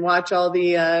here and watch all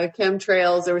the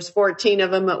chemtrails. There was 14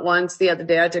 of them at once the other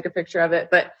day. I took a picture of it.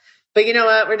 But you know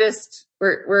what?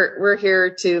 We're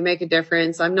here to make a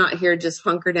difference. I'm not here to just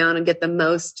hunker down and get the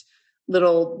most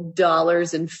little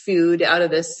dollars and food out of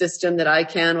this system that I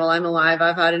can while I'm alive.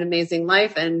 I've had an amazing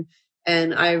life, and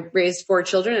I raised 4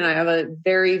 children, and I have a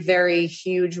very, very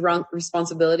huge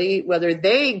responsibility, whether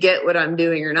they get what I'm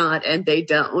doing or not, and they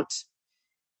don't.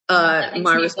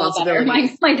 My responsibility.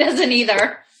 Mine doesn't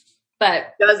either.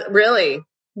 but does really?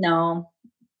 No.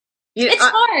 It's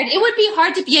hard. It would be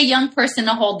hard to be a young person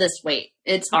to hold this weight.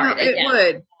 It's hard. No,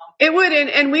 it would.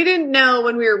 And we didn't know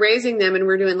when we were raising them and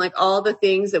we're doing like all the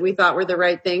things that we thought were the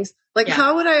right things. Like,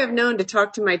 how would I have known to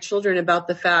talk to my children about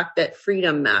the fact that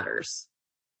freedom matters?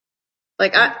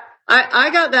 Like, I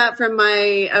got that from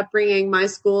my upbringing, my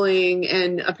schooling,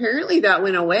 and apparently that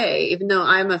went away, even though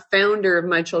I'm a founder of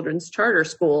my children's charter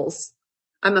schools.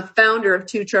 I'm a founder of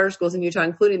 2 charter schools in Utah,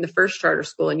 including the first charter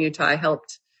school in Utah.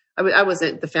 I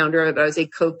wasn't the founder of it, but I was a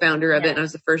co-founder of it. And I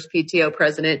was the first PTO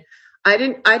president. I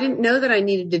didn't know that I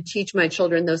needed to teach my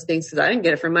children those things because I didn't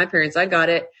get it from my parents. I got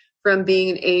it from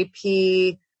being an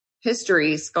AP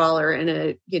history scholar and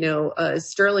a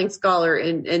Sterling scholar.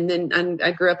 And then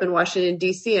I grew up in Washington,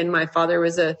 DC, and my father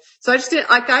was it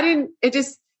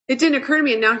didn't occur to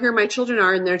me. And now here my children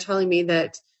are, and they're telling me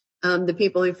that, the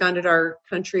people who founded our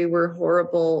country were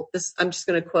horrible. I'm just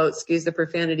going to quote, excuse the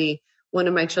profanity. One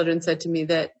of my children said to me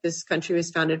that this country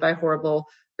was founded by horrible,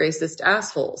 racist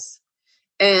assholes.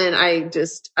 And I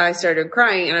started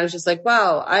crying, and I was just like,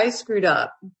 wow, I screwed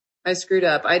up. I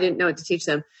didn't know what to teach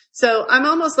them. So I'm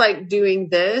almost like doing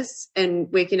this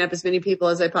and waking up as many people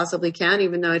as I possibly can,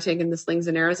 even though I take in the slings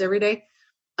and arrows every day,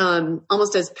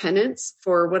 almost as penance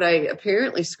for what I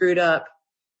apparently screwed up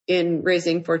in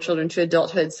raising 4 children to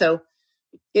adulthood. So,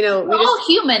 we're all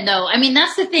human though. I mean,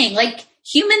 that's the thing. Like,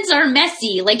 humans are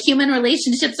messy. Like, human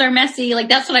relationships are messy. Like,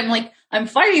 that's what I'm like. I'm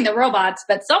fighting the robots,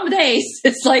 but some days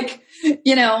it's like,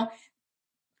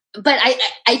 but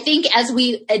I think as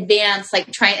we advance, like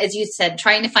as you said,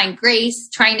 trying to find grace,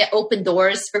 trying to open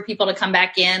doors for people to come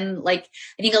back in. Like,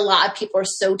 I think a lot of people are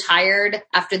so tired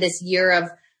after this year of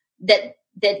that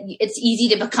it's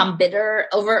easy to become bitter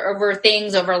over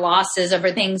things, over losses,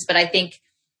 over things. But I think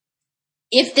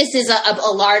if this is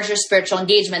a larger spiritual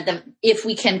engagement, that if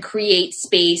we can create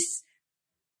space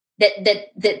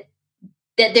that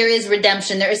there is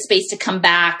redemption, there is space to come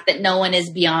back, that no one is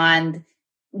beyond,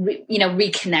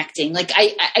 reconnecting. Like,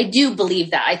 I do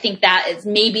believe that. I think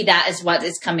that is what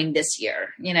is coming this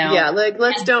year, Yeah. Like,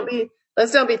 let's don't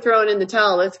be throwing in the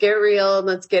towel. Let's get real and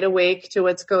let's get awake to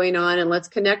what's going on and let's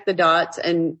connect the dots.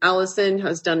 And Allison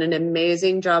has done an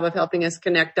amazing job of helping us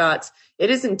connect dots. It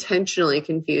is intentionally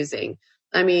confusing.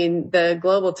 I mean, the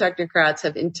global technocrats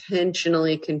have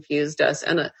intentionally confused us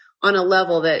on a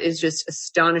level that is just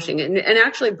astonishing and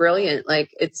actually brilliant.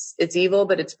 Like, it's evil,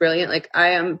 but it's brilliant. Like, I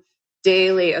am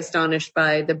daily astonished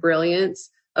by the brilliance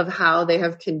of how they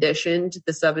have conditioned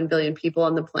the 7 billion people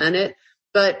on the planet.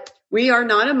 But we are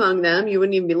not among them. You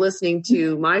wouldn't even be listening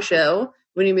to my show.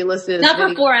 Wouldn't even be listening to not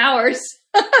for 4 hours.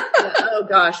 Oh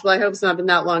gosh. Well, I hope it's not been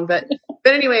that long, but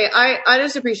anyway, I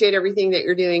just appreciate everything that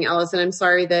you're doing, Allison. I'm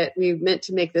sorry that we meant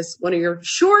to make this one of your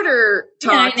shorter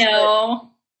talks. Yeah, I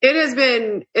know. It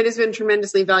has been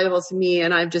tremendously valuable to me,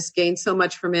 and I've just gained so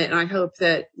much from it. And I hope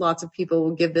that lots of people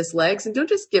will give this legs, and don't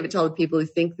just give it to all the people who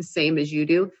think the same as you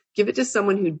do. Give it to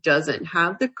someone who doesn't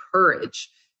have the courage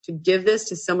to give this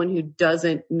to someone who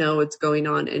doesn't know what's going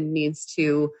on and needs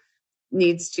to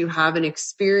have an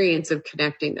experience of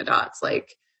connecting the dots,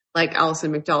 like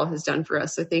Allison McDowell has done for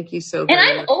us. So thank you so very much.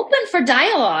 And I'm open for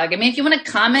dialogue. I mean, if you want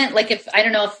to comment, like if, I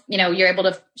don't know if, you're able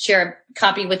to share a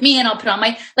copy with me and I'll put on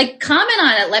my, comment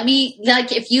on it. Let me,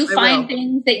 if you find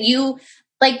things that you,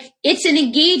 it's an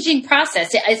engaging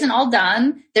process. It isn't all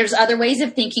done. There's other ways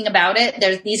of thinking about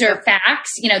it. These are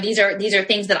facts. These are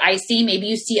things that I see. Maybe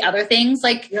you see other things.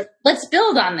 Let's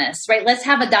build on this, right? Let's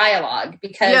have a dialogue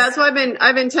because. So I've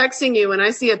been texting you when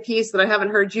I see a piece that I haven't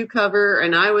heard you cover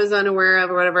and I was unaware of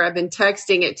or whatever. I've been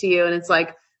texting it to you and it's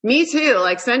like, me too.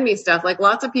 Send me stuff.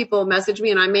 Lots of people message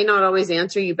me and I may not always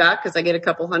answer you back because I get a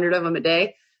couple hundred of them a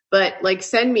day, but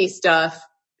send me stuff.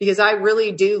 Because I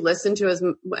really do listen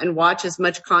to and watch as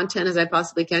much content as I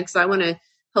possibly can because I want to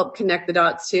help connect the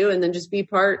dots too and then just be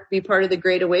part of the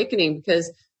Great Awakening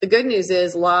because the good news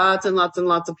is lots and lots and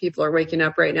lots of people are waking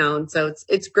up right now. And so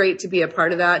it's great to be a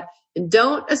part of that. And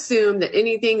don't assume that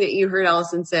anything that you heard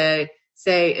Allison say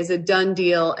is a done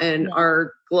deal and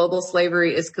our global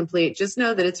slavery is complete. Just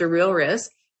know that it's a real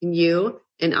risk and you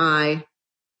and I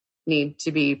need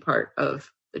to be part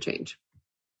of the change.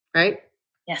 Right?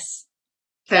 Yes.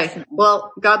 Okay. Definitely.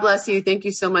 Well, God bless you. Thank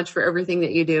you so much for everything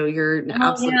that you do. You're an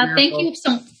absolute miracle.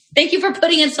 Thank you for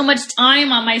putting in so much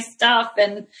time on my stuff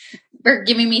and for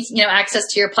giving me,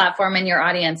 access to your platform and your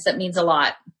audience. That means a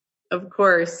lot. Of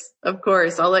course.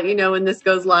 I'll let you know when this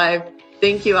goes live.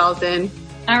 Thank you, Allison.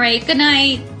 All right. Good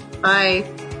night.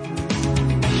 Bye.